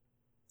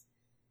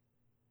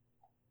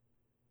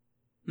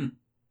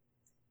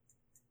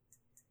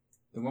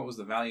 Then what was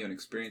the value in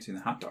experiencing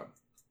the hot dog?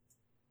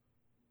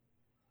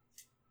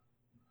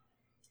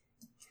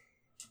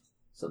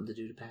 Something to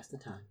do to pass the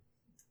time.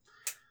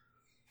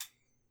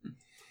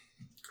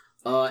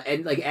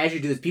 And like as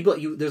you do this,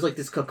 there's like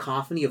this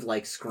cacophony of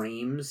like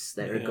screams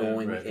that are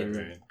going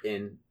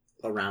in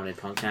around in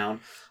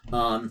Punktown.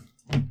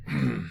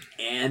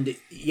 And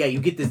yeah, you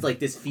get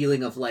this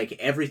feeling of like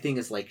everything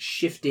is like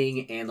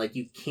shifting and like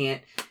you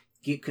can't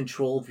get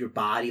control of your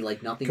body,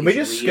 like nothing. Can we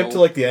just skip to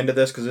like the end of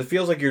this because it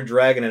feels like you're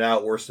dragging it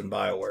out worse than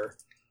BioWare.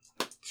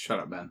 Shut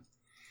up, Ben.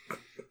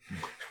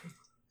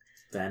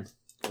 Ben,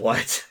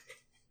 what?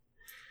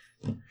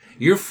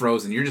 You're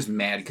frozen. You're just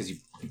mad because you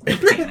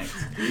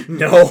panicked.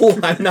 No,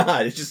 I'm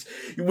not. It's just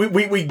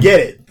we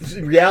get it.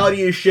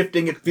 Reality is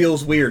shifting. It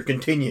feels weird.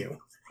 Continue.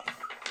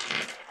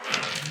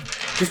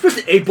 Just press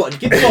the A button.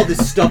 Get through all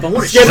this stuff. I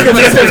want to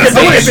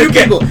shoot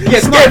people.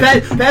 Yes, come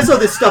on, pass all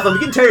this stuff. I'm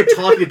getting tired of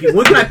talking to people.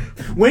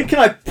 When can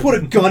I put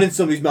a gun in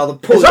somebody's mouth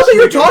and pull it's not that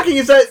you're talking.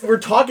 It's that we're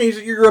talking. Is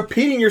that you're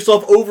repeating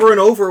yourself over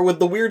and over with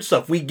the weird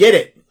stuff. We get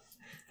it.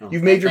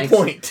 You've made your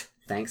point.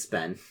 Thanks,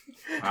 Ben.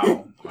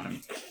 Wow.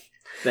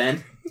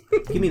 Ben,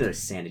 give me another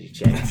sanity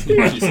check. You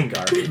piece of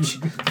garbage.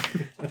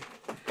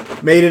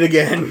 Made it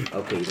again.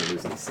 Okay, you're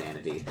losing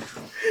sanity.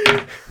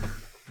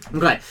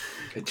 Okay.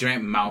 A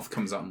giant mouth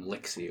comes out and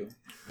licks you.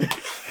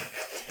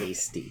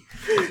 Tasty.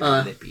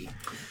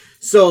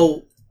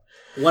 So,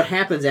 what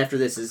happens after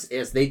this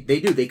is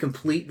they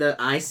complete the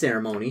eye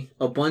ceremony.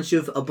 A bunch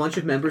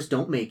of members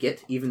don't make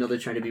it, even though they're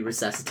trying to be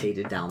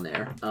resuscitated down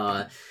there.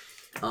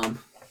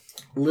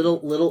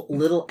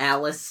 Little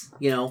Alice,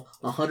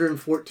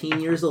 114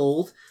 years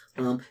old,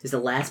 is the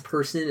last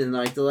person, and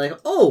they're like,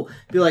 oh,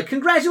 be like,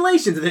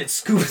 congratulations, and then it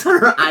scoops on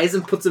her eyes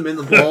and puts them in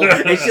the bowl,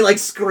 and she like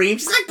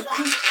screams, she's like,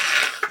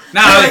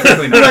 no,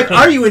 be like,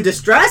 are you in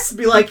distress?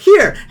 Be like,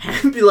 here,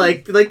 and be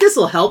like, this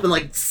will help, and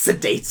like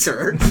sedates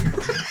her.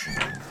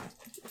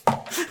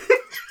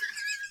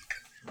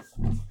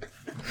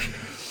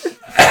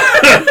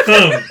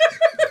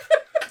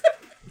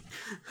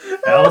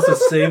 Alice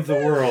has saved the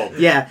world.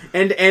 Yeah,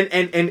 and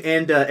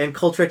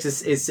Cultrex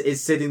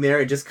is sitting there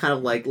and just kind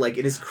of like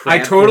in his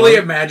crab I totally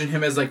form. imagine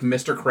him as like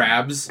Mr.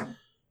 Krabs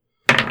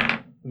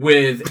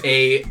with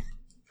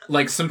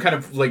like some kind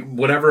of like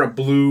whatever a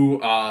blue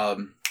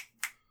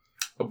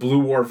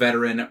war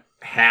veteran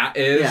hat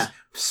is,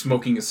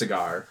 smoking a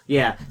cigar.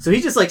 Yeah, so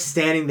he's just like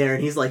standing there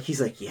and he's like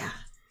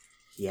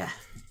yeah.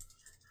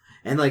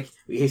 And like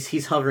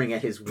he's hovering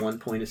at his 1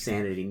 point of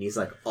sanity and he's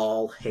like,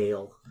 all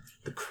hail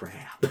the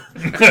crab.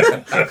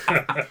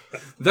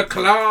 The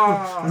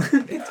claw.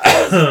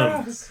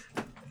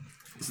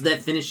 So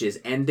that finishes,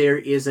 and there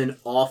is an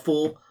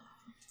awful,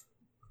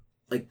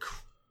 like,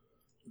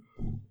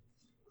 I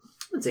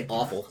wouldn't say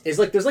awful. It's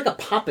like there's like a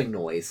popping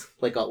noise,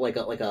 like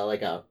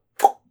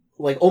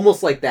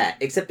almost like that,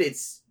 except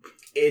it's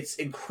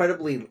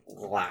incredibly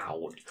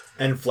loud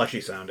and fleshy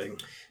sounding.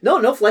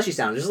 No fleshy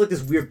sound. It's just like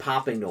this weird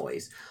popping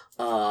noise.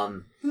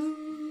 Oh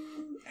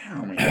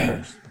my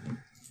gosh.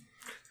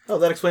 Oh,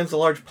 that explains the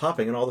large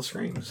popping and all the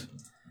screams.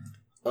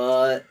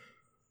 That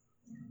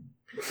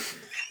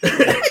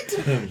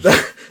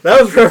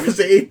was reference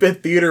to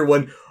 8-Bit Theater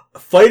when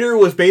Fighter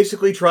was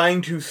basically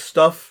trying to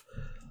stuff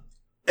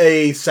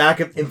a sack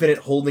of infinite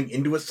holding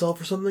into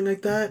itself or something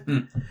like that.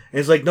 And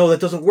it's like, no, that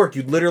doesn't work.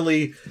 You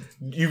literally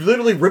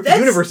ripped the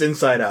universe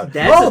inside out.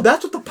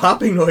 That's what the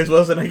popping noise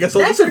was, and I guess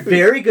that's a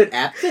very good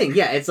app thing.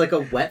 Yeah, it's like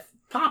a wet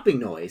popping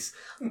noise.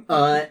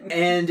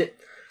 And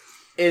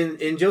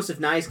Joseph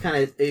Nye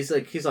he's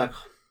like,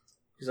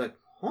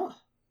 huh,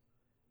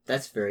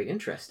 that's very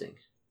interesting.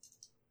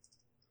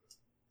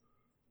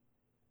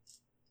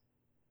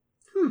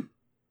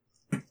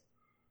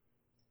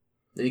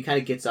 Then he kind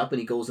of gets up and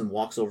he goes and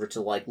walks over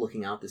to like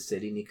looking out the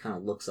city, and he kind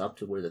of looks up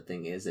to where the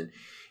thing is, and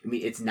I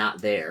mean it's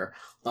not there.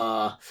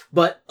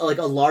 But like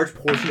a large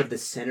portion of the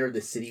center of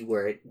the city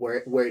where it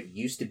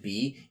used to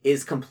be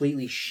is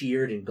completely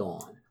sheared and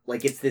gone.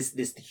 Like it's this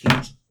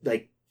huge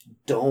like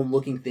dome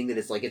looking thing that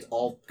is like it's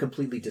all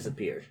completely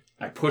disappeared.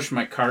 I push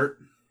my cart.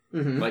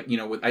 Like,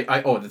 with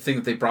the thing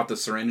that they brought the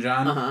syringe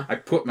on. I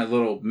put my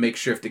little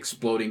makeshift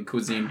exploding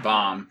cuisine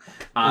bomb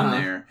on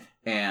there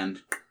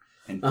and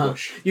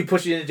push. You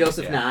push it into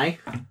Joseph Nye?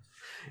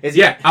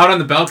 Out on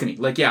the balcony.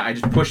 Like, I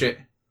just push it.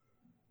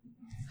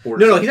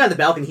 No, he's not on the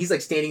balcony. He's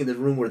like standing in the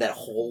room where that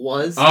hole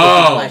was.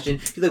 Oh. He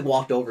like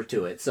walked over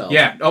to it. So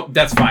yeah. Oh,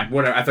 that's fine.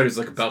 Whatever. I thought it was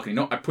like a balcony.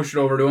 No, I push it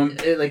over to him.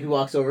 Like he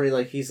walks over.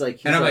 He's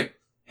like, and I'm like,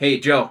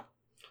 "Hey, Joe."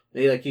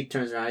 And he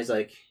turns around. He's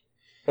like,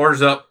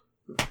 "Orders up."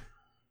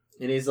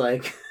 And he's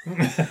like,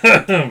 and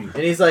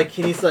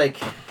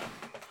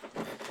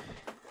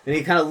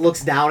he kind of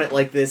looks down at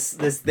like this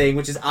thing,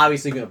 which is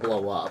obviously going to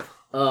blow up.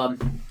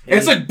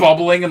 It's like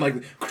bubbling and like.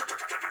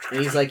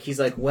 And he's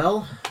like,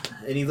 well,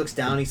 and he looks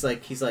down. He's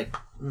like.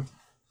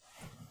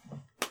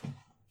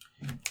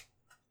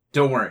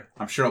 Don't worry,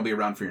 I'm sure I'll be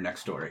around for your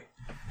next story.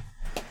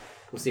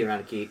 We'll see you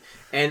around, Keith.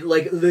 And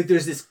like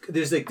there's this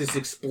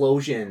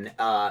explosion.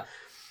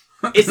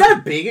 It's not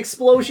a big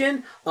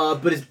explosion,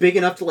 but it's big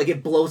enough to like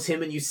it blows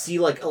him, and you see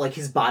like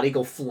his body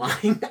go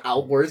flying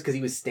outwards because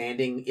he was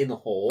standing in the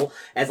hole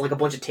as like a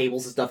bunch of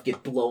tables and stuff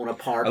get blown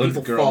apart.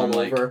 People fall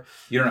over.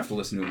 You don't have to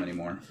listen to him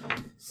anymore.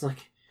 It's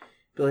like,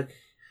 be like,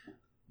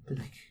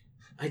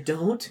 I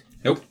don't.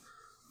 Nope.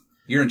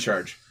 You're in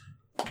charge.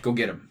 Go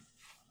get him.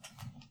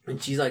 And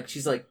she's like,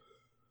 she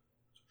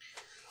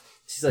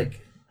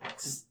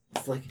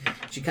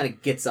kind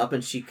of gets up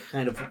and she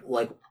kind of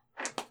like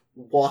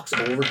walks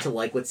over to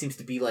like what seems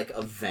to be like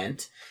a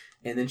vent,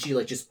 and then she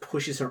like just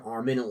pushes her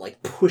arm in and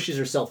like pushes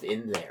herself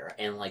in there,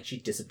 and like she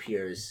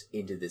disappears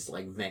into this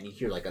like vent. You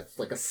hear like a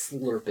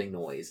slurping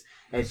noise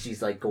as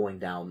she's like going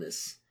down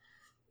this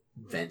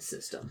vent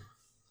system.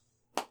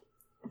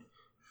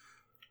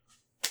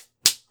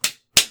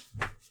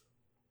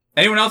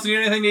 Anyone else need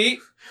anything to eat?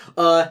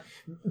 Yeah.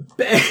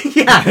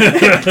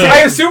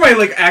 I assume I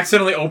like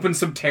accidentally opened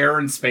some terror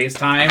in space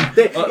time.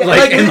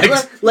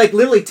 Like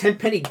literally,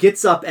 Tenpenny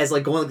gets up as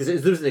like going.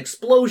 There's an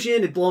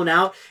explosion, it's blown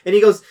out, and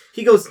he goes.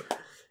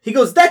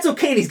 That's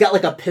okay. And he's got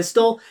like a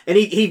pistol, and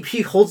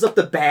he holds up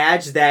the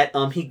badge that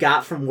he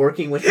got from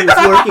working with. He was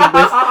working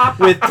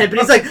with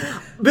Tenpenny. He's like,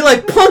 be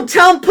like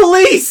Punktown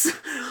Police.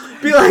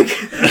 Be like.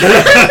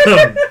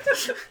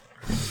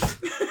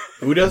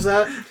 Who does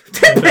that?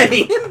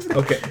 Tenpenny.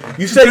 Okay.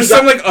 You said there's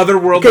some like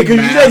otherworldly. Okay, because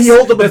you said he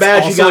holds up a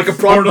badge he got like a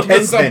from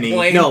Tenpenny.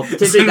 No,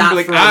 Tenpenny got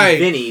like, from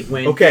Vinny.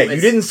 Okay,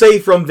 you didn't say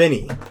from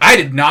Vinny. I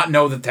did not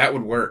know that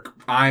would work.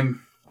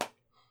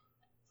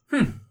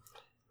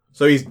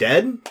 So he's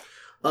dead?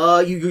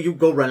 You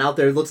go run out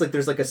there. It looks like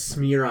there's like a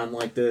smear on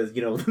like the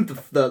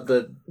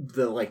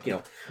the like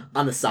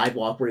on the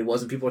sidewalk where he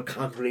was, and people are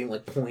congregating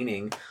like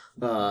pointing.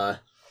 What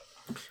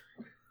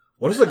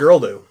does the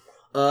girl do?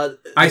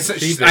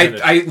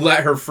 I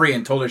let her free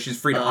and told her she's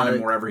free to hunt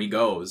him wherever he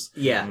goes.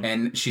 Yeah.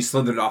 And she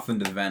slithered off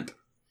into the vent.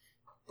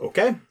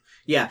 Okay.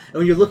 Yeah, and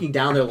when you're looking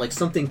down there, like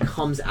something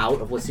comes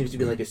out of what seems to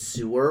be like a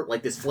sewer,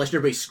 like this flesh, and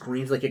everybody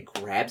screams, like it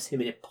grabs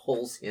him and it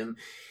pulls him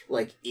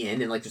like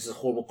in, and like there's this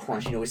horrible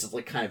crunching noise that's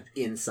like kind of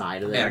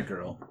inside of there. Yeah,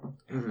 girl.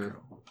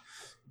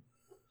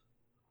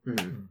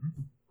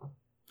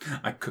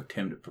 I cooked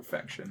him to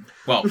perfection.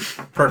 Well,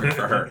 perfect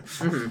for her.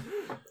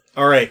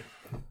 All right.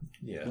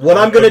 Yeah. What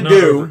I'm gonna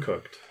do?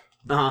 Overcooked.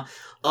 Well,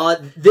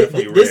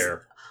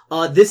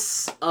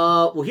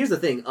 here's the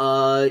thing.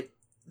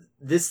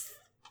 This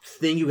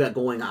thing you got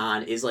going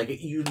on is like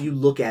you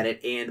look at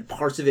it and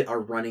parts of it are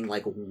running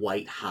like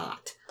white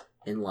hot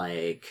and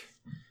like.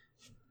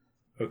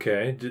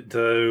 Okay.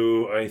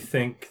 Do I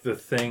think the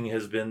thing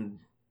has been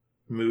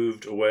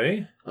moved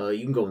away? You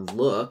can go and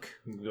look.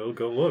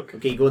 Go look.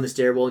 Okay, you go in the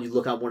stairwell and you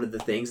look out one of the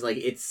things. Like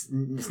it's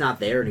not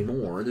there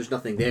anymore. There's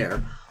nothing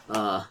there.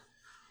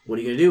 What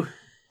are you gonna do?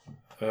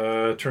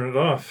 Turn it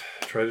off.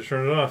 Try to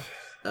turn it off.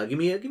 Give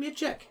me a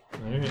check.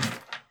 Okay.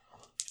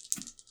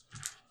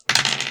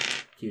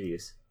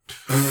 Curious.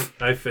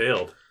 I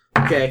failed.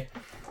 Okay.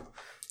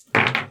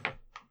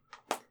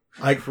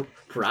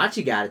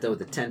 Parachi got it though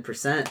with a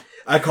 10%.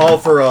 I call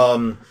for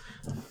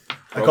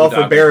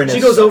Baroness.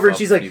 She goes over and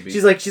she's like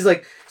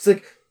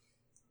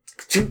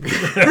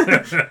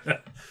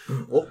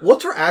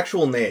What's her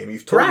actual name?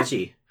 You've told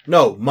Parachi.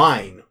 No,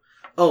 mine.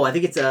 Oh, I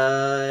think it's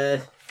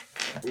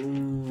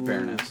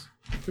Baroness.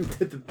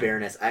 The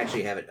Baroness. I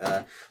actually have it.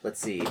 Let's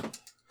see.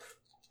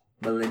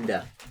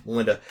 Melinda.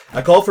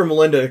 I called for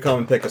Melinda to come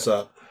and pick us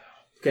up.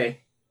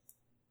 Okay.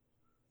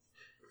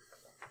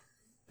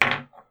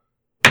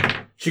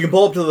 She can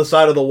pull up to the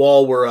side of the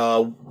wall where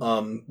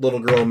little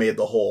girl made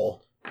the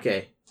hole.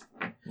 Okay.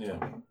 Yeah.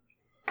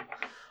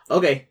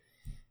 Okay.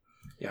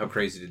 Yeah, how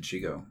crazy did she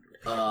go?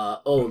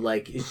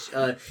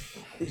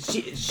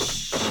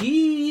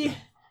 She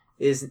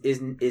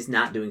is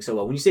not doing so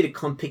well. When you say to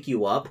come pick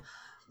you up,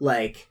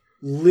 like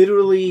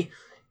literally,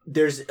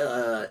 there's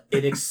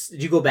did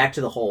you go back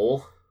to the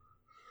hole?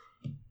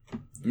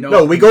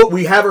 No,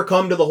 we have her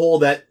come to the hole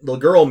that the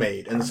girl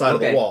made in the side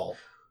of the wall.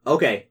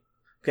 Okay.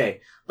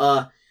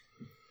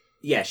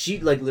 Yeah, she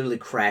like literally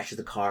crashes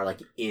the car like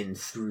in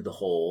through the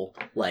hole,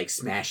 like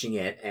smashing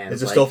it. And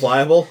is it still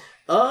flyable?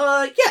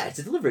 Yeah, it's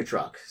a delivery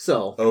truck.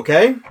 So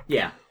okay,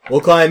 yeah,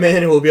 we'll climb in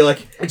and we'll be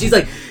like, and she's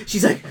like,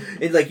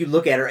 and like you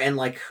look at her and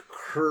like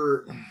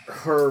her,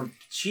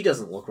 she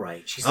doesn't look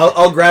right. She's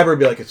I'll grab her and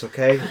be like, it's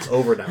okay, it's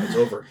over now, it's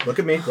over. Look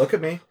at me,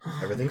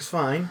 everything's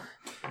fine.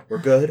 We're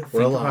good.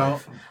 We're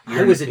alive.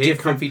 I was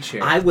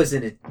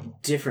in a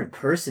different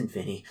person,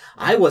 Vinny.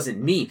 I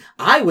wasn't me.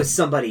 I was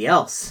somebody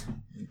else.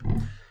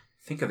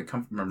 Think of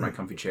remember my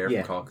comfy chair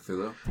from Call of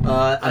Cthulhu?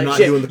 I'm not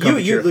doing the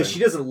comfy chair thing. She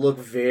doesn't look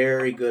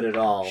very good at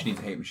all. She needs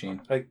a hate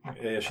machine.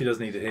 She does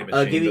need a hate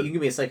machine. You can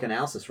give me a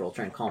psychoanalysis roll.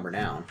 Try and calm her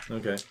down.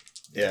 Okay.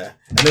 Yeah.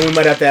 And then we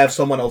might have to have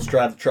someone else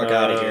drive the truck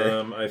out of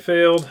here. I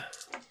failed.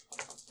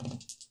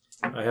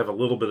 I have a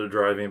little bit of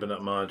driving, but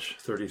not much.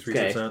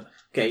 33%.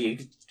 Okay, you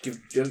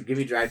give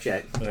me a drive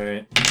check. All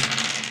right.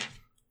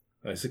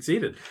 I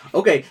succeeded.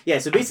 Okay, yeah.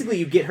 So basically,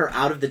 you get her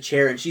out of the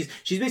chair, and she's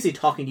basically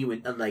talking to you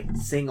and like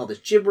saying all this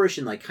gibberish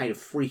and like kind of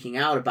freaking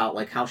out about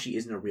like how she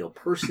isn't a real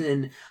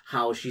person,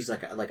 how she's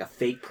like a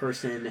fake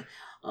person,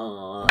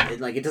 and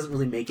like it doesn't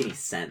really make any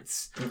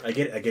sense. I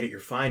get it. You're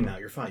fine now.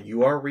 You're fine.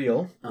 You are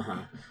real.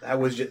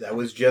 That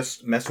was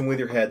just messing with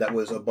your head. That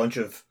was a bunch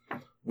of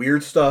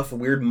weird stuff,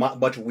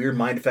 bunch of weird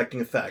mind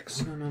affecting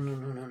effects.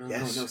 No.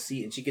 Yes. No.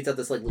 See, and she gets out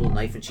this like little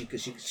knife, and she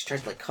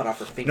tries to like cut off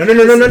her finger.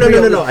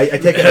 No. I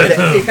take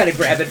it. You kind of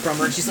grab it from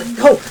her, and she's like,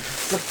 "No!"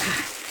 It's like,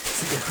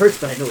 it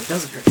hurts, but I know it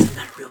doesn't hurt. 'Cause I'm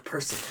not a real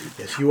person.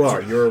 Yes, you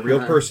are. You're a real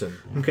person.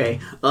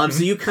 Okay.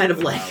 So you kind of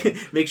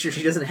like make sure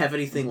she doesn't have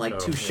anything like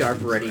too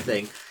sharp or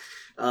anything.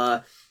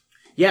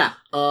 Yeah.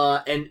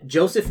 And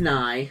Joseph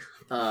Nye.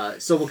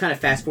 So we'll kind of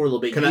fast forward a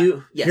little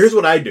bit. Yes. Here's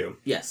what I do.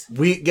 Yes.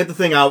 We get the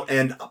thing out,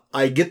 and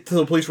I get to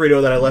the police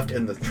radio that I left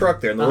in the truck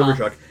there, in the delivery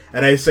truck,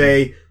 and I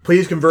say,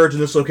 please converge in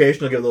this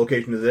location. I'll give the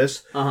location to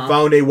this.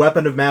 Found a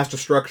weapon of mass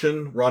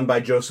destruction run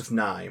by Joseph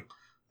Nye.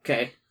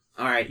 Okay.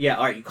 All right. Yeah.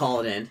 All right. You call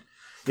it in.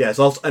 Yes.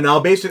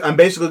 I'm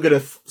basically going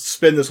to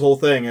spin this whole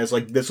thing as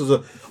like this was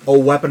a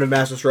weapon of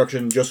mass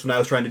destruction Joseph Nye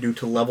was trying to do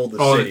to level the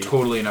city. Oh, there's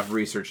totally enough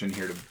research in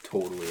here to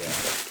totally add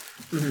it.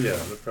 Yeah,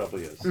 there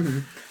probably is.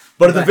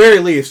 But at the very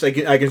least, I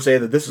can say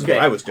that this is what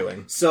I was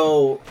doing.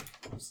 So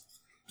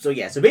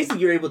basically,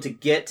 you're able to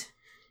get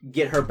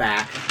her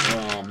back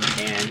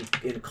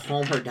and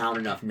calm her down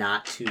enough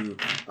not to.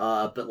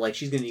 But like,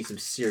 she's gonna need some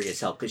serious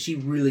help because she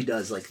really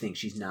does like think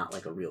she's not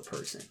like a real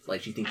person.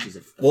 Like she thinks she's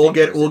a. We'll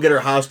get her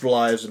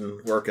hospitalized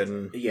and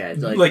working. Yeah,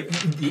 it's like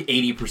the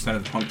 80%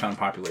 of the Punktown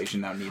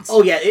population now needs.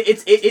 Oh yeah,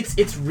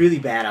 it's really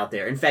bad out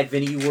there. In fact,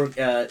 Vinny, you work.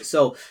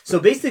 So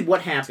basically,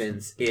 what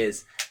happens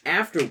is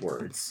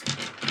afterwards.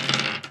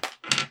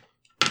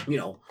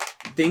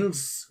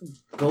 Things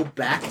go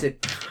back to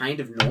kind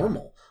of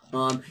normal.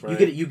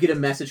 Right. You get a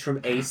message from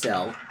a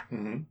cell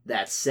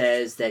that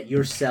says that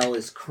your cell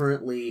is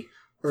currently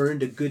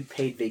earned a good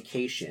paid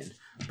vacation,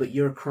 but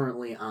you're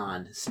currently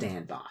on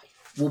standby.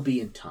 We'll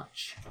be in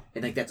touch.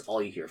 And like that's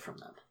all you hear from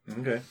them.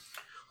 Okay.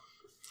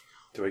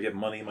 Do I get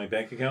money in my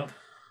bank account?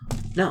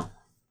 No.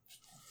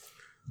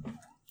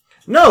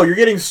 No, you're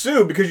getting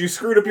sued because you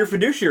screwed up your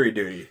fiduciary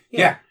duty.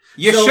 Yeah.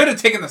 You should have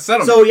taken the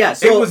settlement. So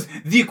it was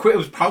it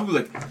was probably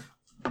like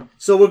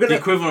the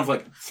equivalent of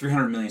like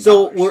 $300 million.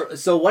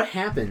 So what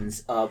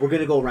happens? We're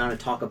gonna go around and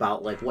talk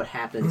about like what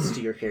happens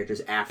to your characters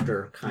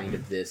after kind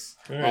of this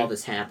all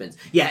this happens.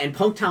 Yeah, and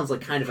Punktown's like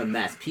kind of a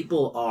mess.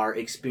 People are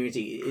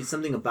experiencing it's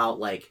something about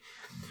like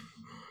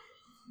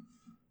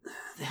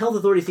the health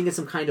authority think it's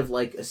some kind of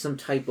like some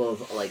type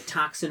of like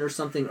toxin or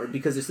something, or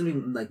because there's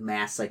something like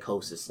mass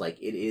psychosis.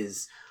 Like it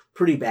is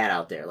pretty bad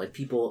out there. Like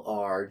people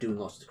are doing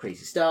all sorts of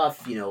crazy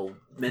stuff.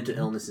 Mental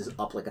illness is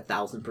up like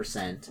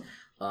 1,000%.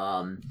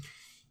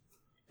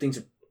 Things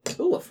are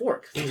a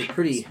fork. Things are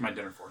pretty. My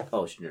dinner fork.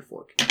 Oh, it's your dinner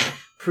fork.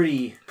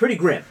 Pretty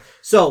grim.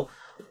 So,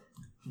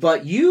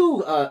 but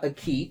you,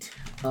 Akeet.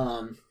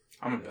 I'm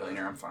a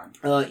billionaire. I'm fine.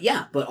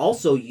 Yeah, but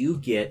also you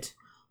get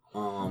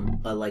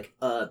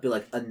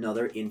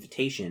another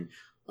invitation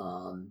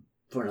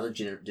for another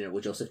dinner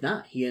with Joseph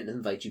Nye. He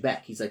invites you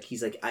back. He's like,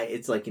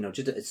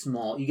 just a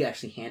small. You get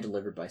actually hand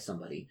delivered by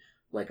somebody.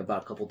 Like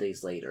about a couple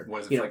days later.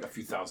 Was it like a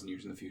few thousand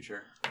years in the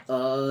future?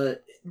 No,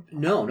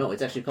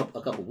 it's actually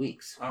a couple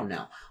weeks from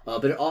now.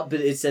 But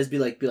it says be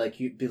like, and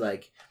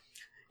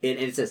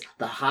it says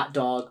the hot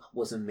dog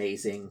was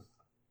amazing.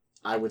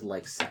 I would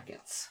like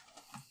seconds.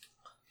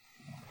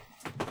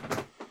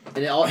 And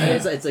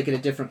it's like in a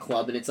different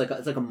club, and it's like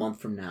a month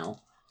from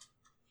now.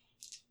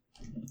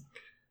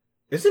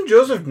 Isn't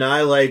Joseph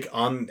Nye like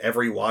on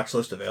every watch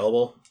list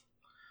available?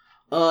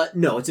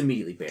 No, it's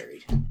immediately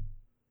buried.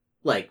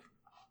 Like,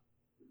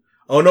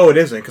 oh no, it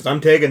isn't, because I'm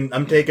taking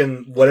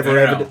whatever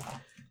evidence.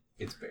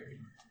 It's buried.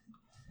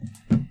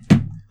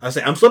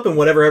 I'm slipping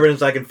whatever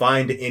evidence I can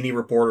find to any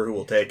reporter who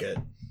will take it.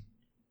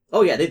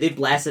 oh yeah, they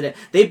blasted it.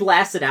 They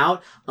blasted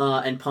out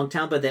in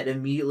Punktown, but then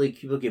immediately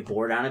people get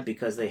bored on it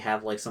because they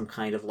have like some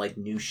kind of like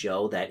new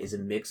show that is a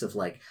mix of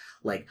like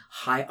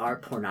high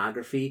art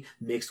pornography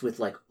mixed with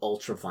like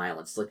ultra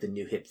violence, like the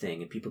new hip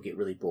thing, and people get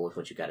really bored with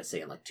what you got to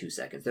say in like 2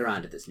 seconds. They're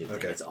onto this new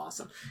thing. It's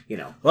awesome, you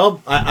know.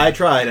 Well, I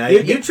tried. I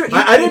didn't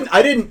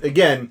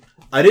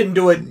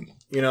do it,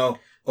 you know,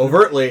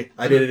 overtly.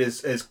 I did it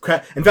as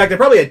in fact, I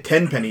probably had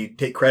Tenpenny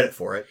take credit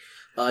for it.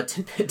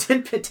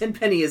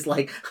 Tenpenny is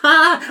like,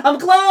 ha! I'm a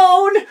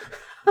clone.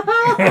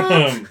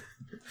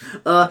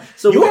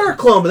 So you are a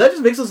clone, but that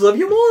just makes us love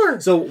you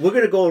more. So we're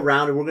gonna go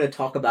around and we're gonna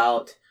talk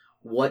about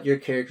what your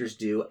characters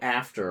do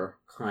after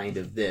kind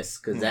of this,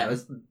 because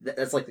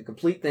that's like the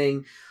complete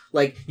thing.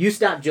 Like, you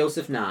stop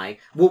Joseph Nye,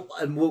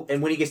 and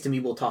when he gets to me,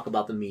 we'll talk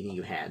about the meeting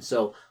you had.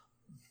 So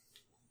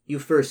you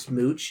first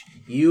smooch,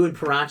 you and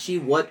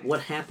Parachi.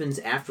 What happens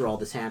after all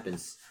this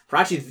happens?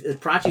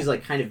 Parachi's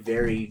like kind of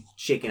very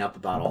shaken up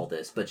about all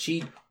this, but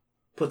she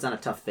puts on a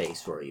tough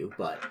face for you.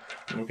 But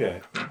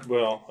okay,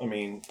 well, I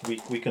mean,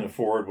 we can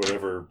afford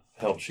whatever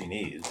help she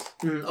needs.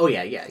 Oh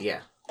yeah.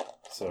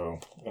 So,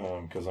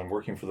 because I'm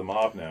working for the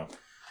mob now.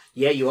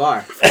 Yeah, you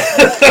are.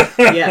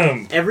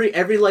 Yeah,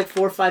 every like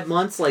 4 or 5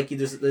 months, like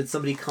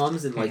somebody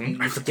comes and like you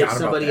get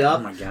somebody up.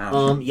 Oh my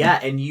God. Yeah,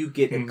 and you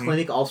get a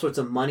clinic, all sorts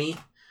of money.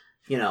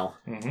 You know.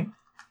 Mm-hmm.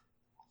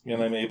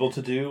 And I'm able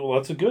to do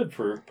lots of good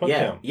for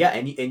Punktown. Yeah,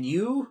 and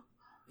you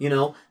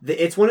know,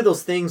 it's one of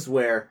those things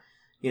where,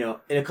 you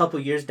know, in a couple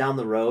of years down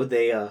the road,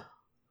 they,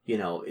 you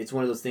know, it's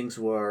one of those things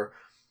where,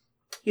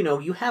 you know,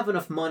 you have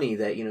enough money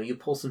that, you know, you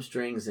pull some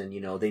strings and, you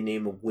know, they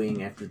name a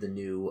wing after the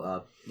new,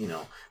 you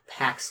know,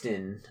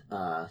 Paxton,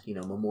 you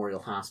know,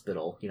 Memorial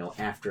Hospital, you know,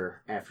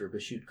 after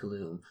Bashut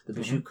Kaloum, the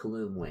Bashut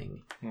Kaloum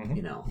wing,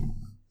 you know.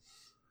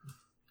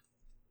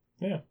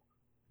 Yeah.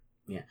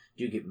 Yeah.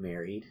 Do you get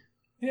married?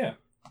 Yeah.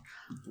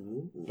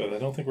 Ooh. But I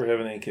don't think we're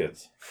having any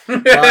kids.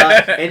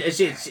 And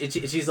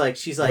she's like,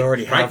 I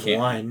already have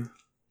one.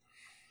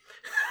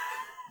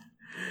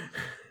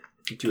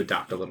 To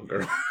adopt a little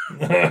girl.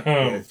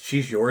 Yeah,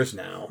 she's yours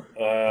now.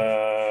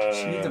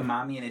 She needs a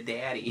mommy and a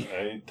daddy.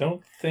 I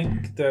don't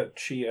think that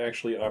she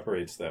actually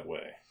operates that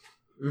way.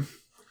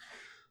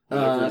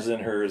 Whatever's in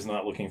her is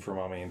not looking for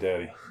mommy and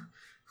daddy.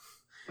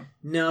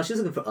 No, she's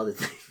looking for other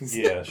things.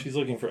 Yeah, she's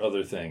looking for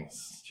other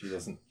things. She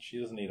doesn't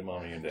need a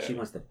mommy and daddy. She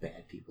wants the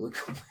bad people to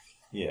go away.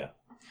 Yeah.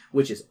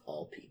 Which is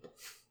all people.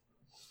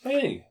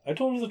 Hey, I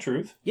told her the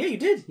truth. Yeah, you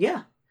did.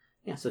 Yeah.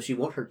 Yeah, so she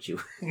won't hurt you.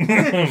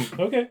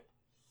 Okay.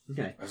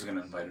 Okay. I was going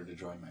to invite her to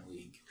join my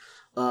league.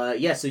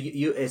 Yeah, so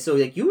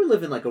you were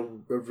living like a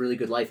really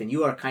good life, and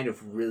you are kind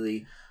of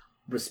really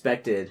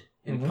respected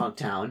in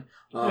Punktown.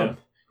 Yeah.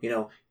 You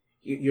know,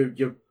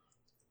 you're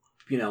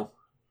you know,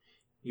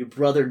 your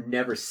brother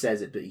never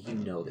says it, but you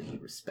know that he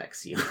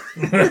respects you.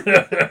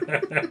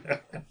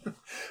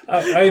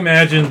 I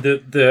imagine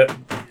that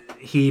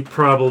he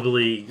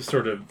probably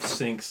sort of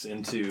sinks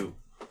into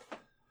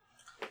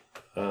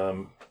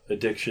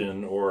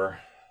addiction or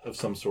of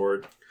some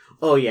sort.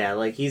 Oh yeah,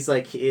 like he's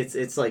like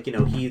it's like, you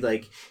know, he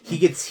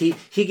gets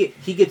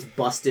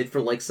busted for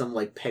like some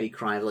like petty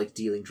crime, like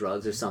dealing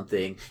drugs or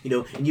something, you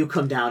know, and you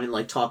come down and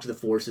like talk to the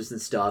forces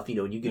and stuff, you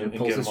know, and you get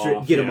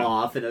him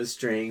off and those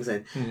strings,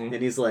 and and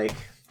he's like,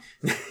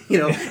 you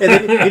know,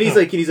 and he's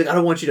like I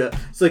don't want you to.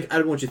 It's like, I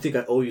don't want you to think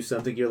I owe you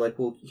something. You're like,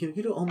 well,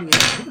 you don't owe me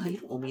anything. You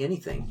don't owe me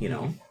anything, you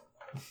know.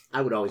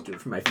 I would always do it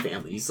for my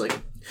family. He's like,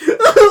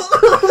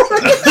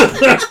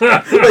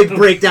 like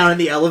break down in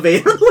the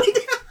elevator.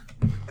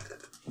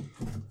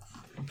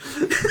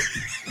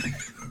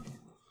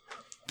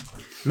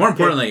 More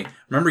importantly,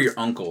 remember your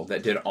uncle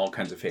that did all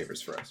kinds of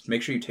favors for us.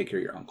 Make sure you take care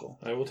of your uncle.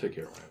 I will take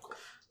care of my uncle.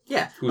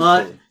 Yeah. Cool.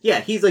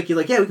 Yeah, you're like,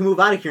 yeah, we can move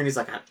out of here. And he's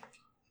like, I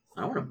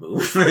don't want to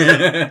move.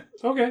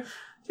 Okay.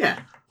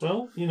 Yeah.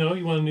 Well, you know,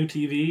 you want a new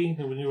TV,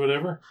 a new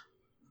whatever?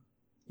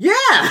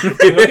 Yeah!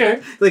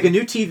 Okay. Like a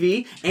new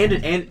TV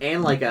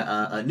and like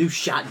a new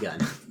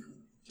shotgun.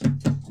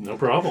 No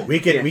problem.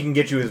 We can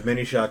get you as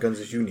many shotguns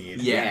as you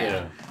need.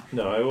 Yeah.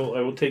 No,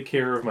 I will take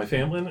care of my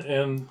family,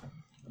 and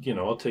you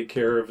know, I'll take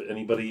care of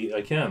anybody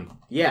I can.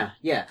 Yeah.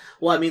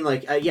 Well, I mean,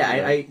 like,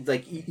 I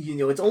like, you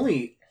know, it's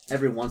only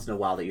every once in a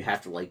while that you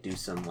have to like do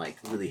some like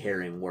really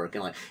harrowing work,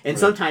 and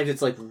sometimes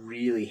it's like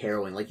really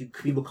harrowing. Like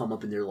people come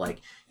up and they're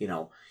like, you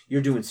know,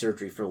 you're doing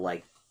surgery for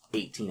like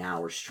 18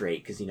 hours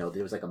straight because, you know,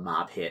 there was like a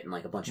mob hit and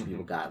like a bunch of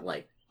people got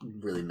like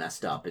really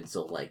messed up, and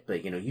so like,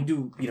 but you know,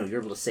 you're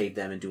able to save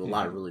them and do a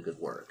lot of really good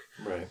work.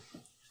 Right.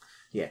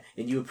 Yeah,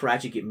 and you and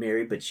Parachi get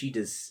married, but she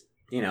does,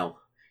 you know,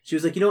 she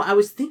was like, you know, I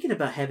was thinking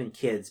about having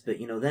kids, but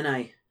you know, then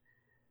I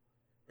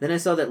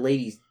saw that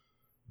lady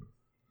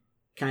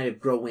kind of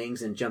grow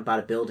wings and jump out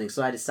of buildings.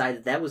 So I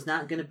decided that was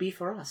not going to be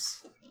for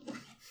us.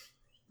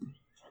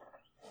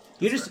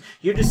 You're just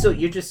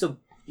so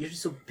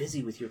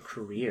busy with your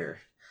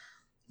career.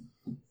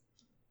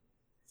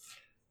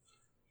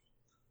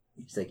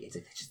 It's like that's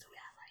just the way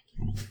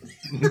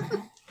I like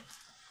it.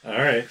 All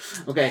right.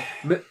 Okay.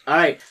 All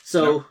right.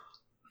 So,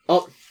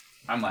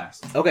 I'm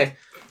last. Okay.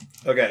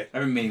 Okay.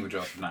 I've been meeting with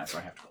Joseph tonight, so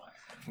I have to go last.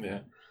 Yeah.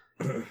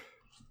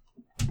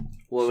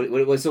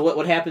 So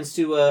what happens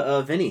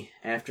to Vinny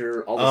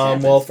after all this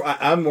happens? Well,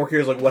 I'm more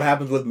curious, like, what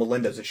happens with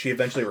Melinda? Does she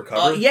eventually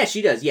recover? Yeah,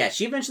 she does. Yeah,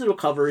 she eventually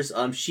recovers.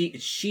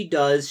 She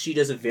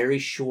does a very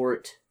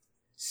short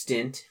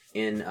stint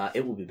in.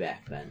 It will be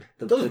back then.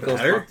 Doesn't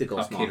matter.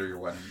 I'll cater your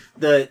wedding.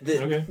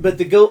 Okay. But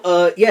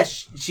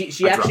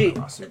she actually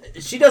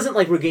she doesn't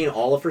like regain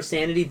all of her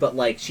sanity, but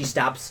like she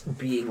stops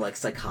being like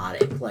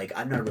psychotic. Like,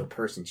 I'm not a real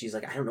person. She's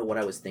like, I don't know what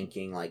I was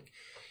thinking. Like,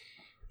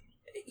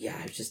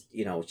 yeah, it's just,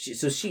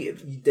 she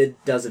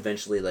does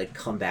eventually like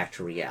come back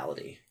to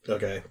reality.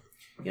 Okay.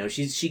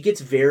 She's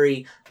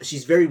very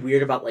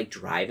weird about like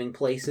driving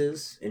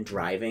places and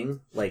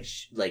driving. Like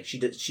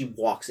she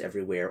walks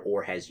everywhere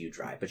or has you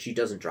drive, but she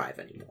doesn't drive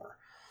anymore.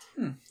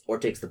 Or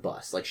takes the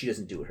bus. Like, she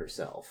doesn't do it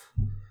herself.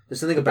 There's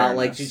something about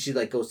like she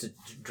like goes to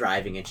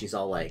driving and she's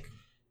all like,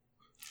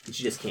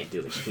 she just can't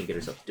do it. She can't get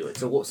herself to do it.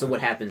 So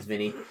what happens,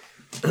 Vinny?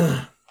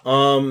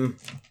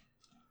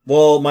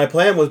 Well, my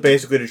plan was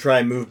basically to try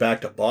and move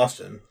back to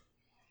Boston.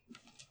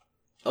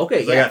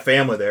 Okay, yeah. I got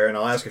family there, and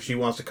I'll ask if she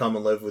wants to come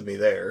and live with me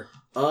there.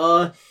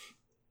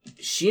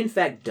 She in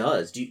fact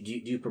does. Do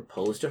you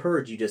propose to her,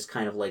 or do you just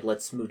kind of like,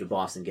 let's move to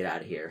Boston, get out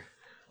of here?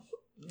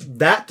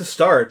 That to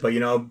start, but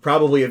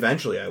probably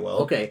eventually I will.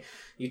 Okay.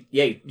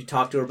 You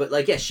talk to her, but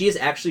like, yeah, she is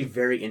actually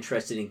very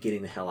interested in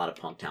getting the hell out of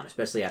Punktown,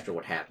 especially after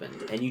what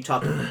happened. And you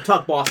talk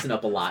Boston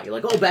up a lot. You're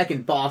like, oh, back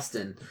in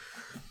Boston.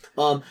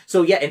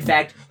 So yeah, in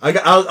fact,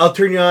 I'll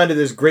turn you on to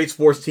this great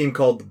sports team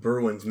called the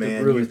Bruins, man.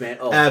 The Bruins, man.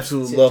 Oh,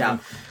 absolutely love them.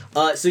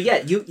 So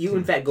yeah, you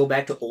in fact go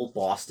back to old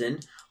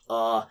Boston,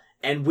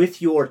 and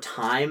with your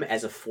time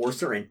as a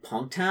forcer in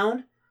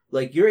Punktown,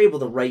 like, you're able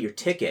to write your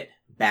ticket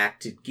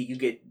back to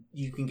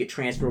you can get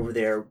transferred over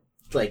there,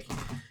 like,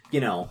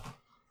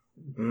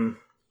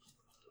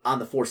 on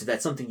the force if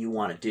that's something you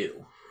want to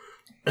do.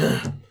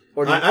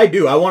 I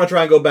do. I want to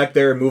try and go back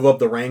there and move up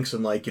the ranks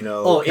and like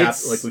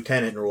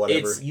lieutenant or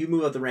whatever. You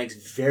move up the ranks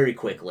very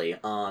quickly.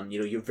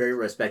 You're very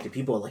respected.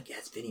 People are like, yeah,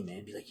 it's Vinny,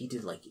 man. Be like, he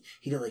did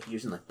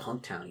years in like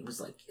Punktown. He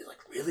was like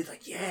really,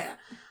 like, yeah,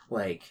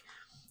 like,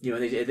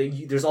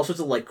 there's all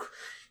sorts of like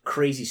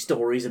crazy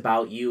stories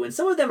about you, and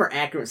some of them are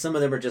accurate, some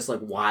of them are just like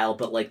wild,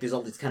 but like there's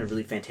all these kind of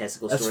really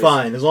fantastical stories. That's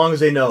fine, as long as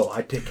they know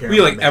I take care of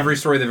them. Every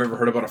story they've ever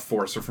heard about a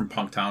forcer from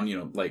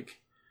Punktown, like,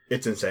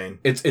 it's insane.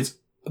 It's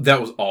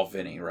that was all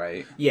Vinny,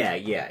 right? Yeah.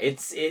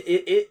 It's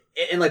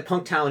and like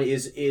Punktown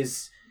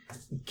is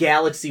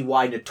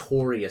galaxy-wide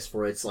notorious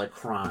for its like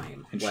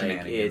crime, and like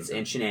shenanigans.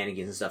 and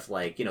shenanigans and stuff.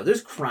 Like,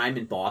 there's crime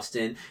in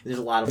Boston. There's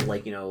a lot of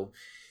like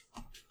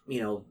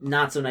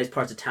not so nice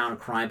parts of town of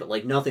crime, but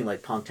like nothing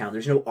like Punktown.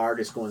 There's no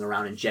artists going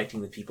around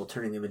injecting the people,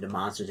 turning them into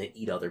monsters that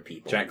eat other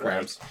people. Giant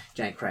crabs.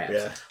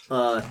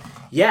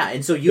 Yeah.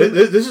 And so you.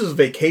 This is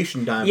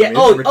vacation time. Yeah.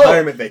 It's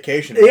retirement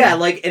vacation. Yeah.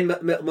 Like, and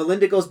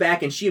Melinda goes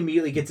back and she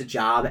immediately gets a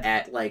job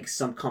at like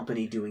some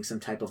company doing some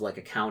type of like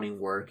accounting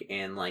work,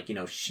 and like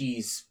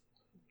she's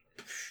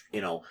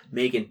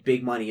making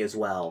big money as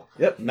well.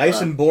 Yep. Nice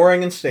and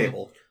boring and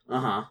stable.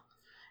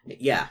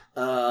 Yeah.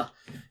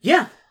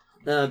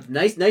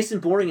 Nice and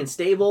boring and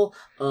stable.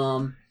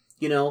 She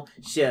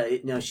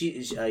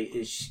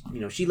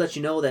lets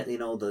you know that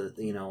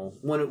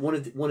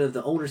one of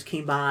the owners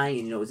came by,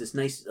 and it was this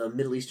nice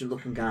Middle Eastern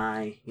looking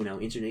guy.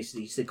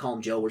 Internationally, they call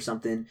him Joe or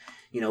something.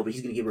 But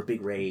he's gonna give her a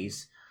big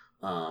raise.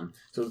 So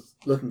it's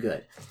looking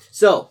good.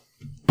 So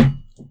I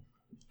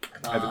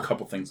have a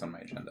couple things on my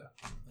agenda.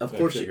 Of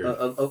course,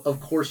 of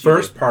course.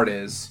 First part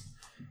is.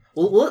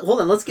 Well,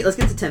 hold on. Let's get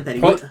to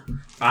Tenpenny.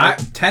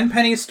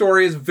 Tenpenny's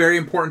story is very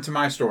important to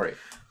my story.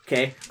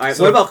 Okay. All right.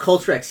 So, what about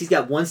Coltrex? He's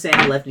got one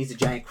sandy left, and he's a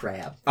giant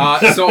crab.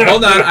 So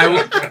hold on.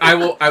 I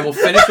will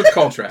finish with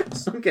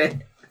Coltrex.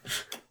 Okay.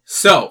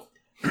 So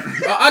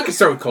I can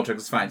start with Coltrex.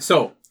 It's fine.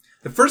 So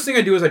the first thing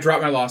I do is I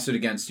drop my lawsuit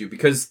against you,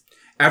 because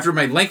after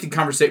my lengthy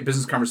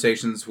business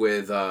conversations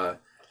with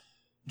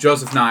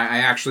Joseph and I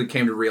actually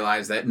came to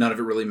realize that none of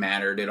it really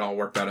mattered. It all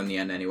worked out in the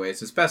end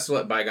anyways. It's best to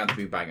let bygones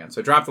be bygones.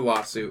 So I dropped the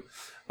lawsuit.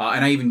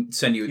 And I even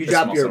send you. You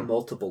dropped your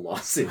multiple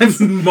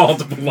lawsuits.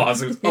 Multiple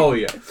lawsuits. Oh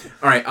yeah.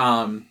 All right.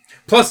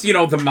 Plus,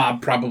 the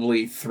mob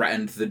probably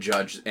threatened the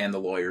judge and the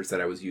lawyers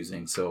that I was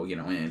using, so it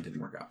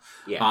didn't work out.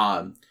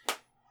 Yeah.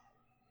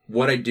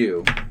 What I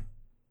do,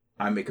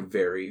 I make a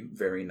very,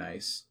 very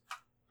nice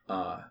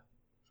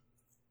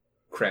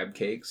crab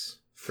cakes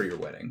for your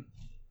wedding.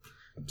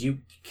 Do you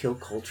kill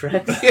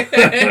Coltrex?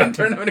 And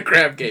turn them into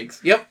crab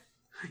cakes. Yep.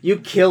 You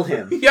kill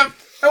him. Yep.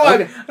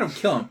 I don't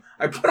kill him.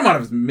 I put him out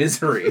of his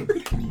misery.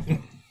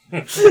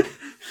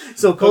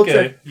 So Coltrane.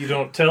 Okay, you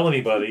don't tell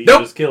anybody. Nope.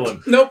 You just kill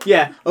him. Nope.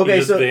 Yeah. Okay. He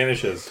just So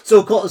vanishes.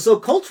 so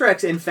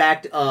Coltrex, in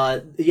fact,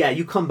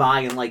 you come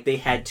by and like they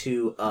had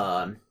to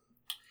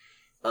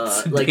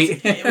like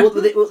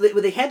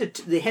they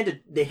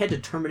had to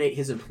terminate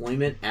his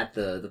employment at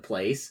the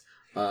place.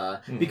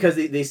 Because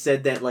they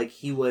said that like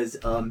he was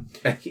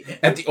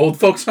At the old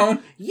folks' home.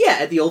 Yeah,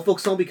 at the old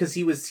folks' home, because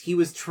he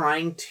was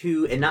trying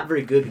to, and not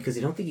very good, because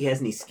I don't think he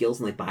has any skills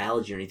in like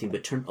biology or anything,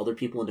 but turn other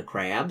people into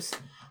crabs.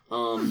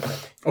 Oh,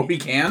 he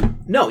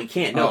can? No, he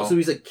can't. No, Oh. so he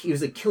was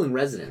like killing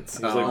residents.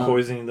 He was like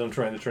poisoning them,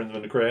 trying to turn them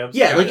into crabs.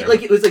 Yeah, like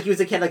he was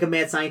like a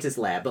mad scientist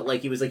lab, but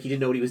like he didn't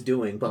know what he was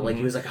doing, but like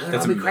he was like, oh,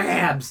 That's they're amazing.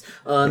 crabs.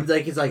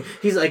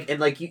 He's like, and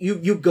like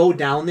you go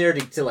down there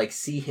to like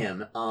see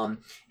him,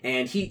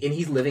 and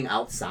he's living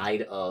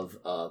outside of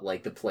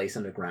like the place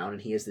underground,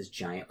 and he has this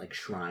giant like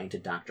shrine to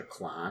Dr.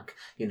 Clock,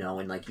 you know,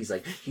 and like he's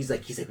like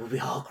we'll be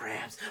all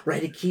crabs,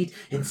 right, Akit?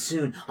 And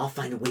soon I'll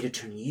find a way to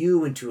turn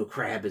you into a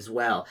crab as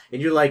well.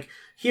 And you're like,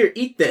 here,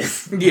 eat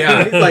this.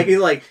 Yeah. he's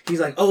like,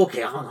 oh,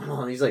 okay.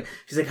 He's like,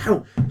 I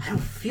don't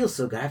feel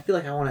so good. I feel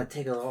like I want to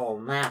take a little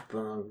nap.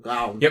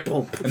 Yep.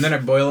 And then I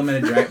boil them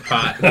in a giant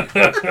pot.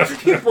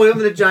 You boil them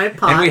in a giant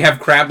pot. And we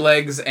have crab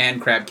legs and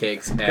crab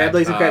cakes. crab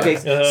legs and crab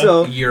cakes. uh-huh.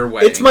 So Your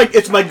wedding.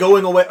 It's my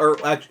going away, or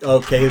actually,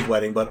 okay, his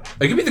wedding, but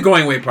It could be the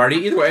going away party.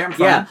 Either way, I'm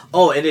fine. yeah.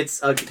 Oh, and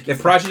it's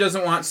If Prachi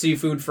doesn't want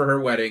seafood for her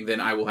wedding, then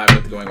I will have it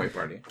at the going away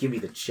party. give me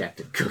the check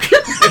to cook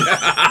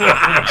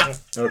it.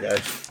 okay.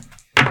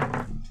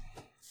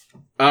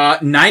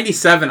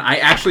 97. I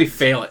actually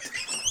fail it.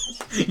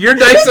 Your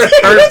dice are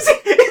cursed.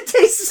 It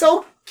tastes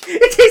so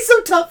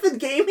tough and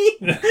gamey.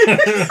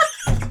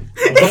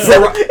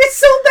 It's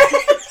so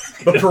bad.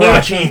 But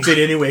Parachi eats it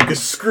anyway,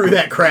 because screw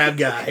that crab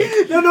guy.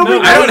 No,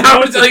 I don't know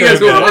how to tell you guys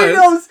who it Nobody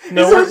was. knows.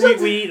 No,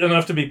 So- we eat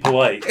enough to be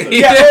polite. but-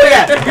 Yeah, oh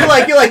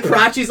yeah. You're like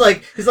Prachi's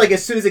like, he's like,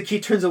 as soon as the key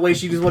turns away,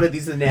 she just wanted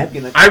these in a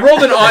napkin. Like, I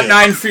rolled an odd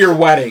 9 for your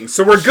wedding,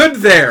 so we're good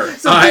there.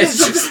 It's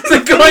just the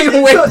going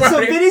away so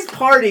party. Vinny's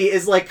party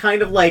is like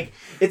kind of like,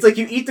 it's like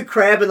you eat the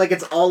crab and like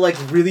it's all like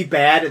really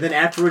bad, and then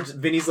afterwards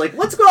Vinny's like,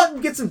 let's go out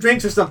and get some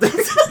drinks or something.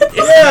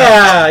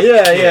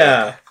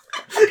 Yeah.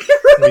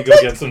 We go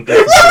get some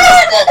drinks.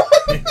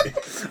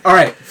 All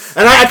right.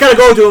 And I kind of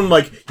go to him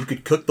like, you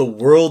could cook the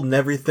world and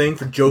everything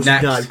for Joseph.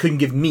 Next. No, you couldn't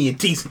give me a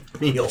decent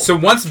meal. So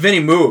once Vinny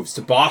moves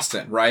to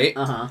Boston, right?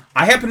 Uh-huh.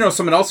 I happen to know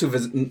someone else who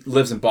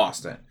lives in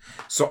Boston.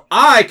 So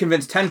I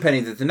convinced Tenpenny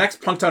that the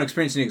next Punktown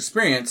experience you need to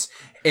experience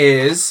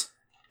is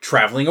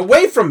traveling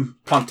away from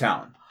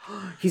Punktown.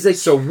 He's like,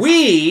 So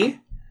we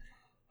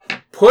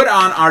put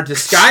on our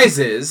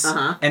disguises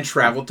Uh-huh. and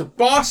travel to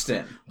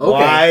Boston,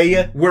 okay.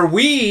 Why? where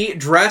we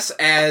dress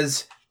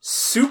as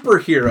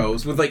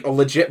superheroes with like a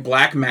legit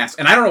black mask.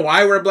 And I don't know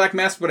why I wear a black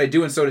mask, but I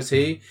do, and so does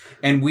he.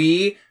 And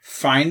we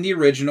find the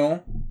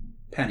original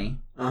Penny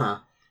Uh-huh.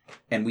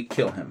 and we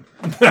kill him.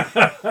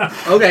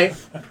 Okay.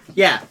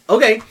 Yeah.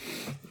 Okay.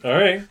 All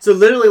right. So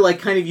literally, like,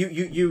 kind of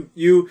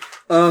you.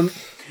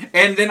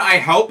 And then I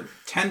help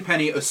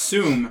Tenpenny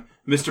assume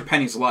Mr.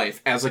 Penny's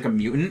life as like a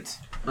mutant.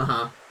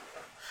 Uh-huh.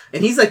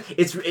 And he's like,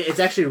 it's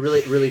actually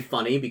really, really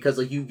funny because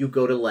like you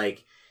go to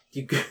like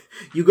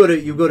you go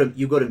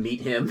to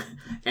meet him,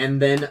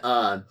 and then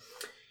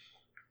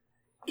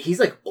he's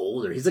like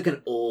older. He's like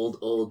an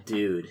old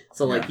dude.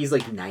 So like he's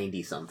like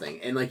 90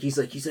 something, and like he's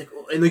like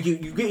and like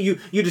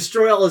you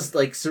destroy all his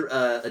like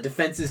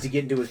defenses to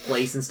get into his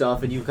place and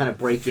stuff, and you kind of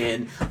break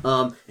in.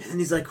 And then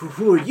he's like,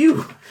 "Who are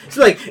you?"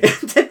 So like,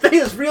 and then Penny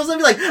just reels him,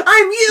 like,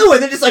 "I'm you,"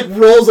 and then just like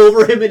rolls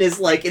over him in his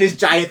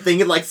giant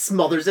thing and like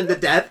smothers him to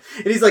death.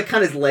 And he's like,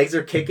 kind of his legs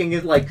are kicking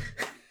and like,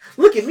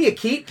 "Look at me,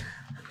 Akit.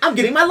 I'm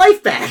getting my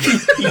life back."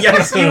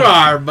 Yes, you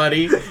are,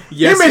 buddy.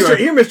 Yes,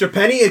 Here, Mr.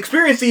 Penny,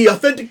 experience the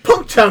authentic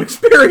Punktown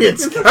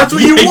experience. That's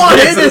what you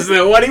wanted. This is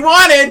what he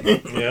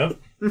wanted. Yeah.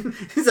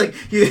 He's like,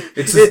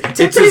 It's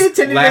his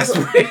last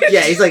wish.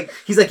 Yeah, he's like,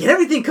 and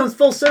everything comes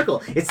full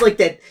circle. It's like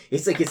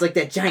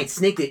that giant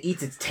snake that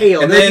eats its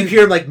tail, and then you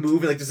hear him like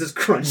move, and like there's this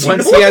crunching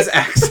Once noise. he has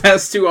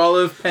access to all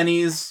of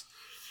Penny's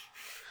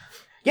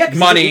 'cause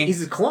money,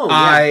 he's a clone.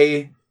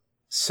 I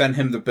send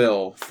him the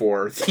bill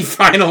for the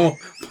final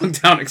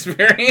Punktown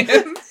experience.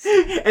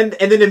 and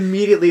then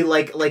immediately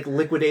like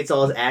liquidates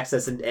all his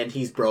access, and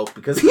he's broke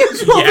because he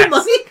has all the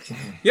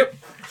money. Yep.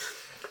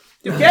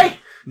 Okay.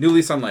 New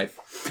lease on life.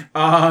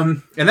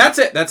 And that's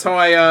it. That's how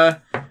I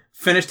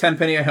finish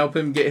Tenpenny. I help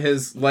him get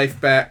his life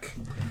back.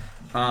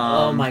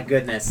 Oh my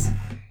goodness.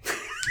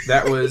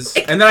 That was,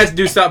 and then I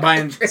do stop by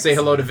and say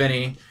hello to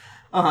Vinny.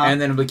 Uh-huh.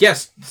 And then I'm like,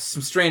 yes,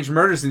 some strange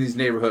murders in these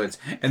neighborhoods.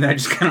 And then I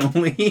just kind of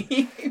leave.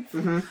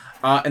 Mm-hmm.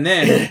 And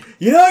then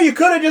You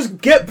could have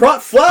just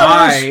brought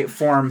flowers. I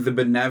form the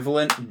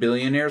Benevolent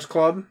Billionaires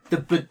Club,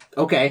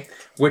 Okay.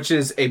 which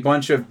is a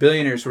bunch of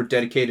billionaires who are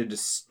dedicated to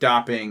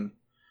stopping,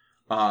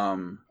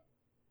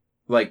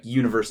 like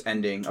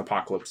universe-ending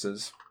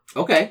apocalypses.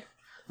 Okay.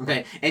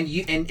 And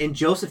you and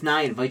Joseph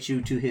Nye invites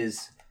you to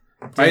his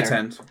dinner. I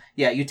attend.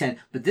 Yeah, you attend.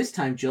 But this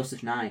time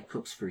Joseph Nye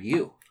cooks for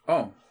you.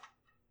 Oh.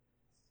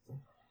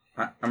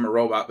 I'm a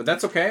robot, but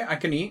that's okay. I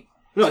can eat.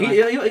 No,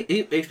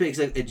 he's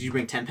like, did you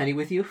bring Tenpenny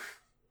with you?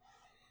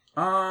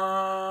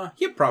 Yeah,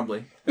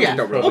 probably. Yeah.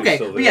 Probably Okay.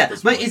 still there But yeah. at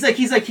this But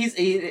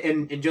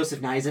point. and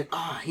Joseph Nye,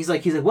 he's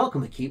like,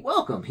 welcome, Akit,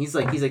 welcome. He's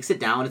like, sit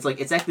down. It's like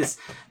this,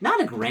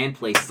 not a grand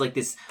place. It's like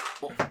this.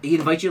 He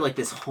invites you to like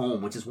this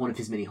home, which is one of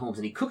his many homes,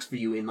 and he cooks for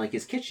you in like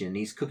his kitchen.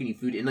 He's cooking you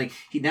food, and like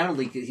he not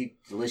only he's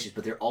delicious,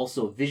 but they're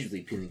also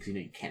visually appealing because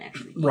you can't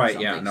actually eat Right.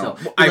 something. Yeah. No.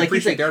 So, I like,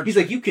 appreciate that. he's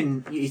like you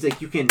can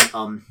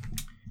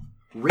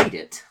rate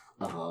it.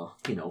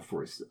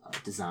 For his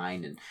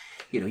design, and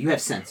you have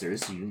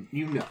sensors,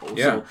 you know.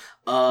 Yeah.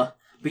 So,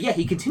 but yeah,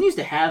 he continues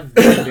to have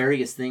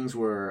various things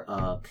where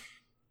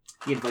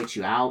he invites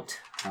you out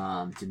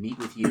to meet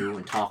with you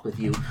and talk with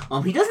you.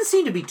 He doesn't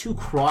seem to be too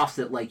cross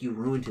that like you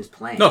ruined his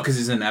plan. No, because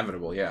it's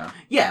inevitable. Yeah.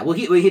 Yeah. Well,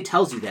 he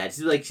tells you that.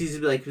 He's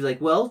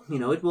like, well,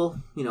 it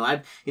will,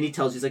 and he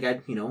tells you, he's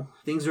like,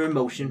 things are in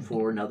motion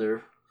for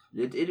another.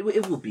 It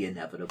will be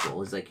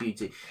inevitable. It's like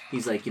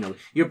he's like,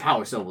 your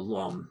power cell will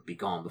long be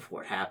gone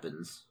before it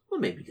happens. Well,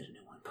 maybe get a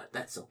new one, but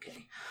that's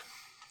okay.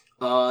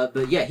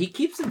 But yeah, he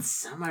keeps in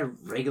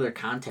semi-regular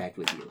contact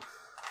with you.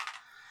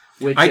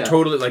 Which, I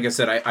totally, like I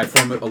said, I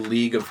form a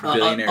league of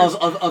billionaires.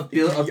 Of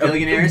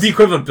billionaires? The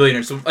equivalent of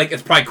billionaires. So, like,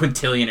 it's probably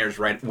quintillionaires,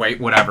 right?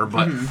 Whatever.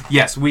 But,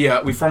 yes, we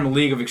form a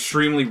league of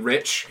extremely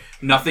rich,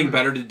 nothing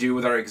better to do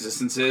with our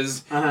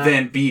existences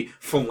than be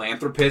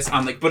philanthropists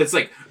on, like, but it's,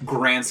 like,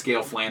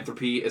 grand-scale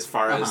philanthropy as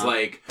far as,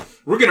 like,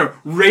 we're gonna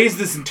raise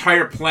this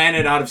entire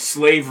planet out of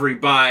slavery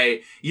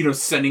by,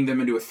 sending them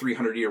into a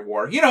 300-year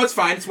war. It's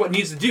fine. It's what it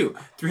needs to do.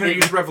 300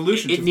 years of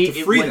revolution to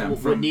free them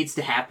from... What needs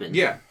to happen.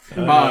 Yeah.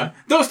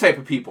 Those type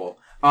of people.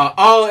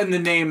 All in the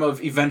name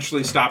of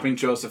eventually stopping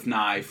Joseph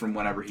Nye from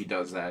whenever he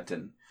does that.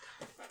 And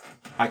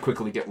I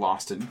quickly get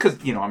lost in... Because,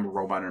 I'm a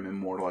robot and I'm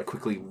immortal. I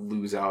quickly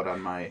lose out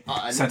on my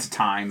sense of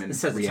time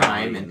and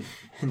reality.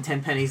 And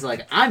Tenpenny's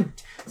like, I'm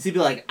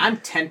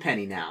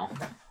Tenpenny now.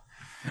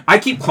 I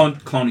keep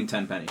cloning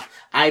Tenpenny.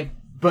 Why?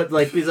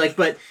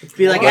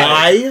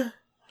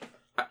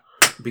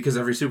 Because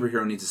every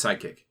superhero needs a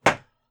sidekick.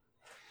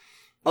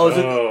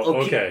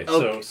 Okay.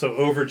 So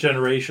over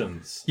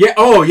generations. Yeah.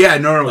 Oh, yeah.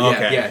 No.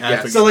 Okay.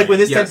 Yeah. So, like, when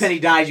this Tenpenny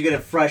dies, you get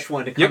a fresh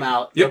one to come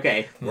out. Yep.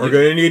 Okay. We're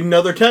gonna need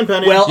another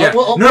Tenpenny. Well, Yeah.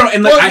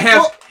 I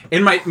have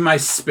in my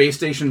space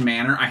station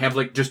manor, I have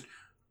like just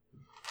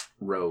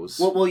rows.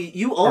 Well,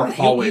 you own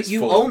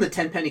you own the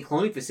Tenpenny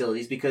cloning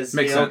facilities because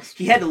sense.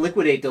 he had to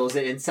liquidate those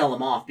and sell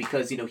them off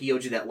because he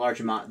owed you that large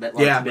bill.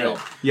 Right.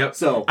 Yep.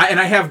 So I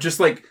have just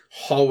like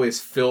hallways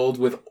filled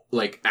with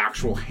like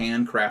actual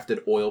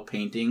handcrafted oil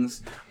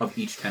paintings of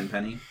each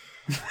Tenpenny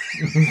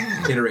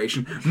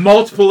iteration.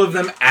 Multiple of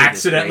them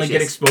accidentally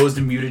get exposed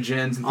to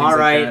mutagens and things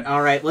like that.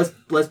 All right. Let's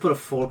put a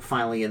fork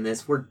finally in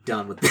this. We're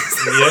done with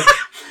this.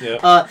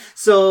 Yeah.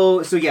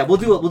 So yeah, we'll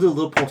do a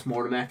little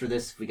postmortem after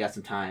this if we got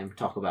some time,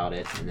 talk about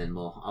it, and then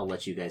I'll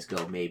let you guys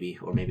go maybe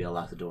I'll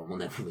lock the door and we'll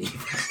never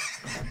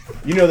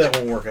leave. You know that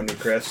won't work on me,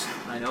 Chris.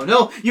 I know.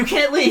 No, you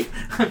can't leave.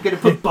 I'm gonna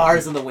put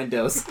bars in the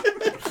windows.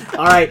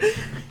 All right.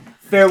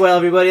 Farewell,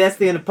 everybody. That's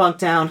the end of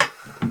Punktown.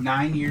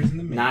 9 years in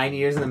the making. 9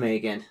 years in the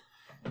making.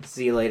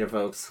 See you later,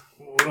 folks.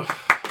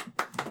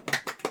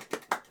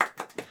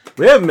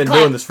 We haven't been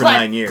doing this for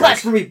 9 years. Clap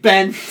for me,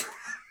 Ben.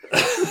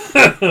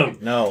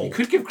 No. You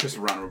could give Chris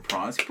a round of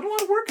applause. He put a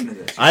lot of work into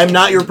this. I am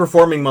not your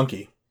performing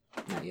monkey.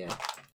 Not yet.